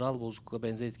sağsıral bozukluğa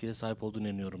benzer etkilere sahip olduğunu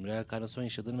inanıyorum. Reenkarnasyon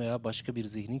yaşadığını veya başka bir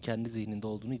zihnin kendi zihninde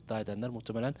olduğunu iddia edenler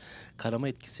muhtemelen kanama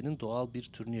etkisinin doğal bir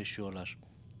türünü yaşıyorlar.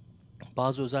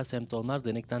 Bazı özel semptomlar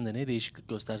denekten deneye değişiklik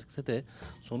gösterse de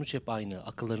sonuç hep aynı.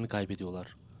 Akıllarını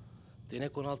kaybediyorlar.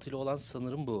 Denek 16 ile olan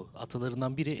sanırım bu.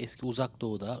 Atalarından biri eski Uzak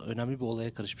Doğu'da önemli bir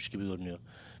olaya karışmış gibi görünüyor.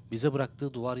 Bize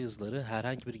bıraktığı duvar yazıları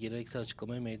herhangi bir geleneksel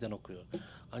açıklamaya meydan okuyor.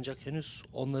 Ancak henüz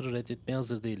onları reddetmeye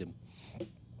hazır değilim.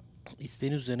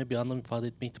 İsteğiniz üzerine bir anlam ifade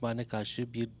etme ihtimaline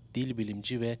karşı bir dil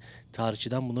bilimci ve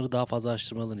tarihçiden bunları daha fazla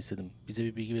araştırmalarını istedim. Bize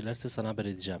bir bilgi verirlerse sana haber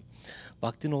edeceğim.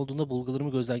 Vaktin olduğunda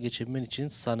bulgularımı gözden geçirebilmen için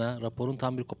sana raporun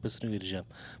tam bir kopyasını vereceğim.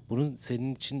 Bunun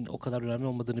senin için o kadar önemli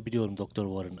olmadığını biliyorum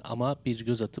Doktor Warren, ama bir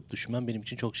göz atıp düşünmen benim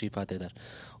için çok şey ifade eder.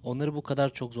 Onları bu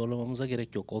kadar çok zorlamamıza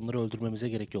gerek yok. Onları öldürmemize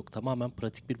gerek yok. Tamamen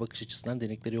pratik bir bakış açısından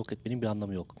denekleri yok etmenin bir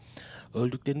anlamı yok.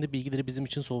 Öldüklerinde bilgileri bizim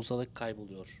için sonsuza dek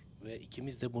kayboluyor. Ve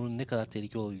ikimiz de bunun ne kadar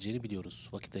tehlikeli olabileceğini biliyoruz.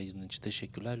 Vakit ayırdığın için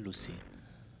teşekkürler Lucy.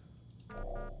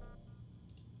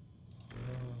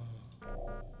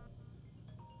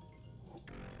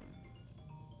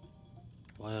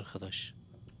 Vay arkadaş.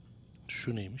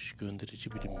 Şu neymiş?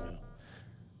 Gönderici bilinmiyor.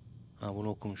 Ha, bunu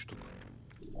okumuştuk.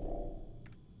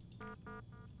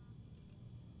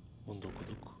 Bunu da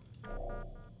okuduk.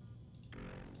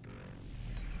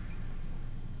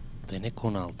 Denek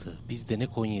 16. Biz Denek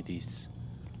 17'yiz.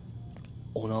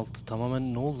 16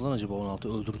 tamamen ne oldu lan acaba 16?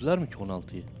 Öldürdüler mi ki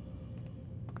 16'yı?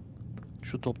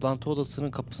 Şu toplantı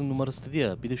odasının kapısının numarası dedi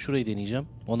ya. Bir de şurayı deneyeceğim.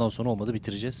 Ondan sonra olmadı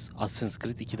bitireceğiz. Assassin's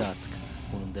Creed 2'de artık.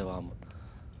 Onun devamı.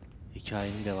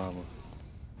 Hikayenin devamı.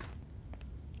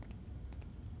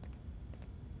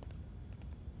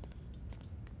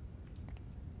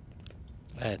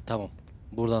 Evet tamam.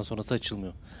 Buradan sonrası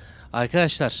açılmıyor.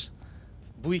 Arkadaşlar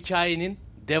bu hikayenin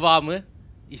devamı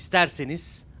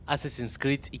isterseniz Assassin's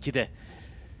Creed 2'de.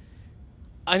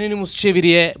 Anonymous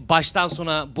çeviriye baştan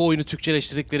sona bu oyunu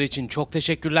Türkçeleştirdikleri için çok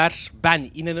teşekkürler.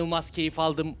 Ben inanılmaz keyif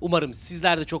aldım. Umarım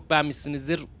sizler de çok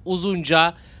beğenmişsinizdir.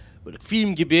 Uzunca böyle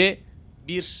film gibi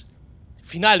bir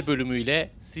final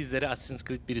bölümüyle sizlere Assassin's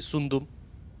Creed 1'i sundum.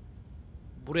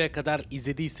 Buraya kadar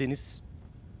izlediyseniz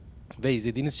ve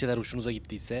izlediğiniz şeyler hoşunuza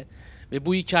gittiyse ve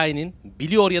bu hikayenin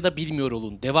biliyor ya da bilmiyor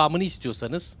olun devamını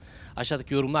istiyorsanız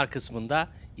aşağıdaki yorumlar kısmında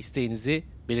isteğinizi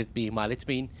belirtmeyi ihmal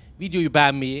etmeyin. Videoyu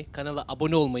beğenmeyi, kanala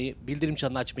abone olmayı, bildirim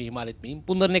çanını açmayı ihmal etmeyin.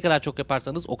 Bunları ne kadar çok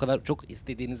yaparsanız o kadar çok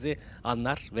istediğinizi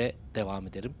anlar ve devam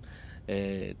ederim.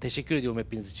 Teşekkür ediyorum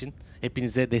hepiniz için.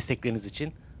 Hepinize destekleriniz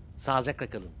için. Sağlıcakla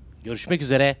kalın. Görüşmek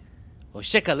üzere.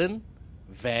 Hoşça kalın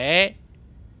ve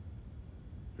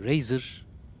Razer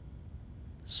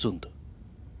sundu.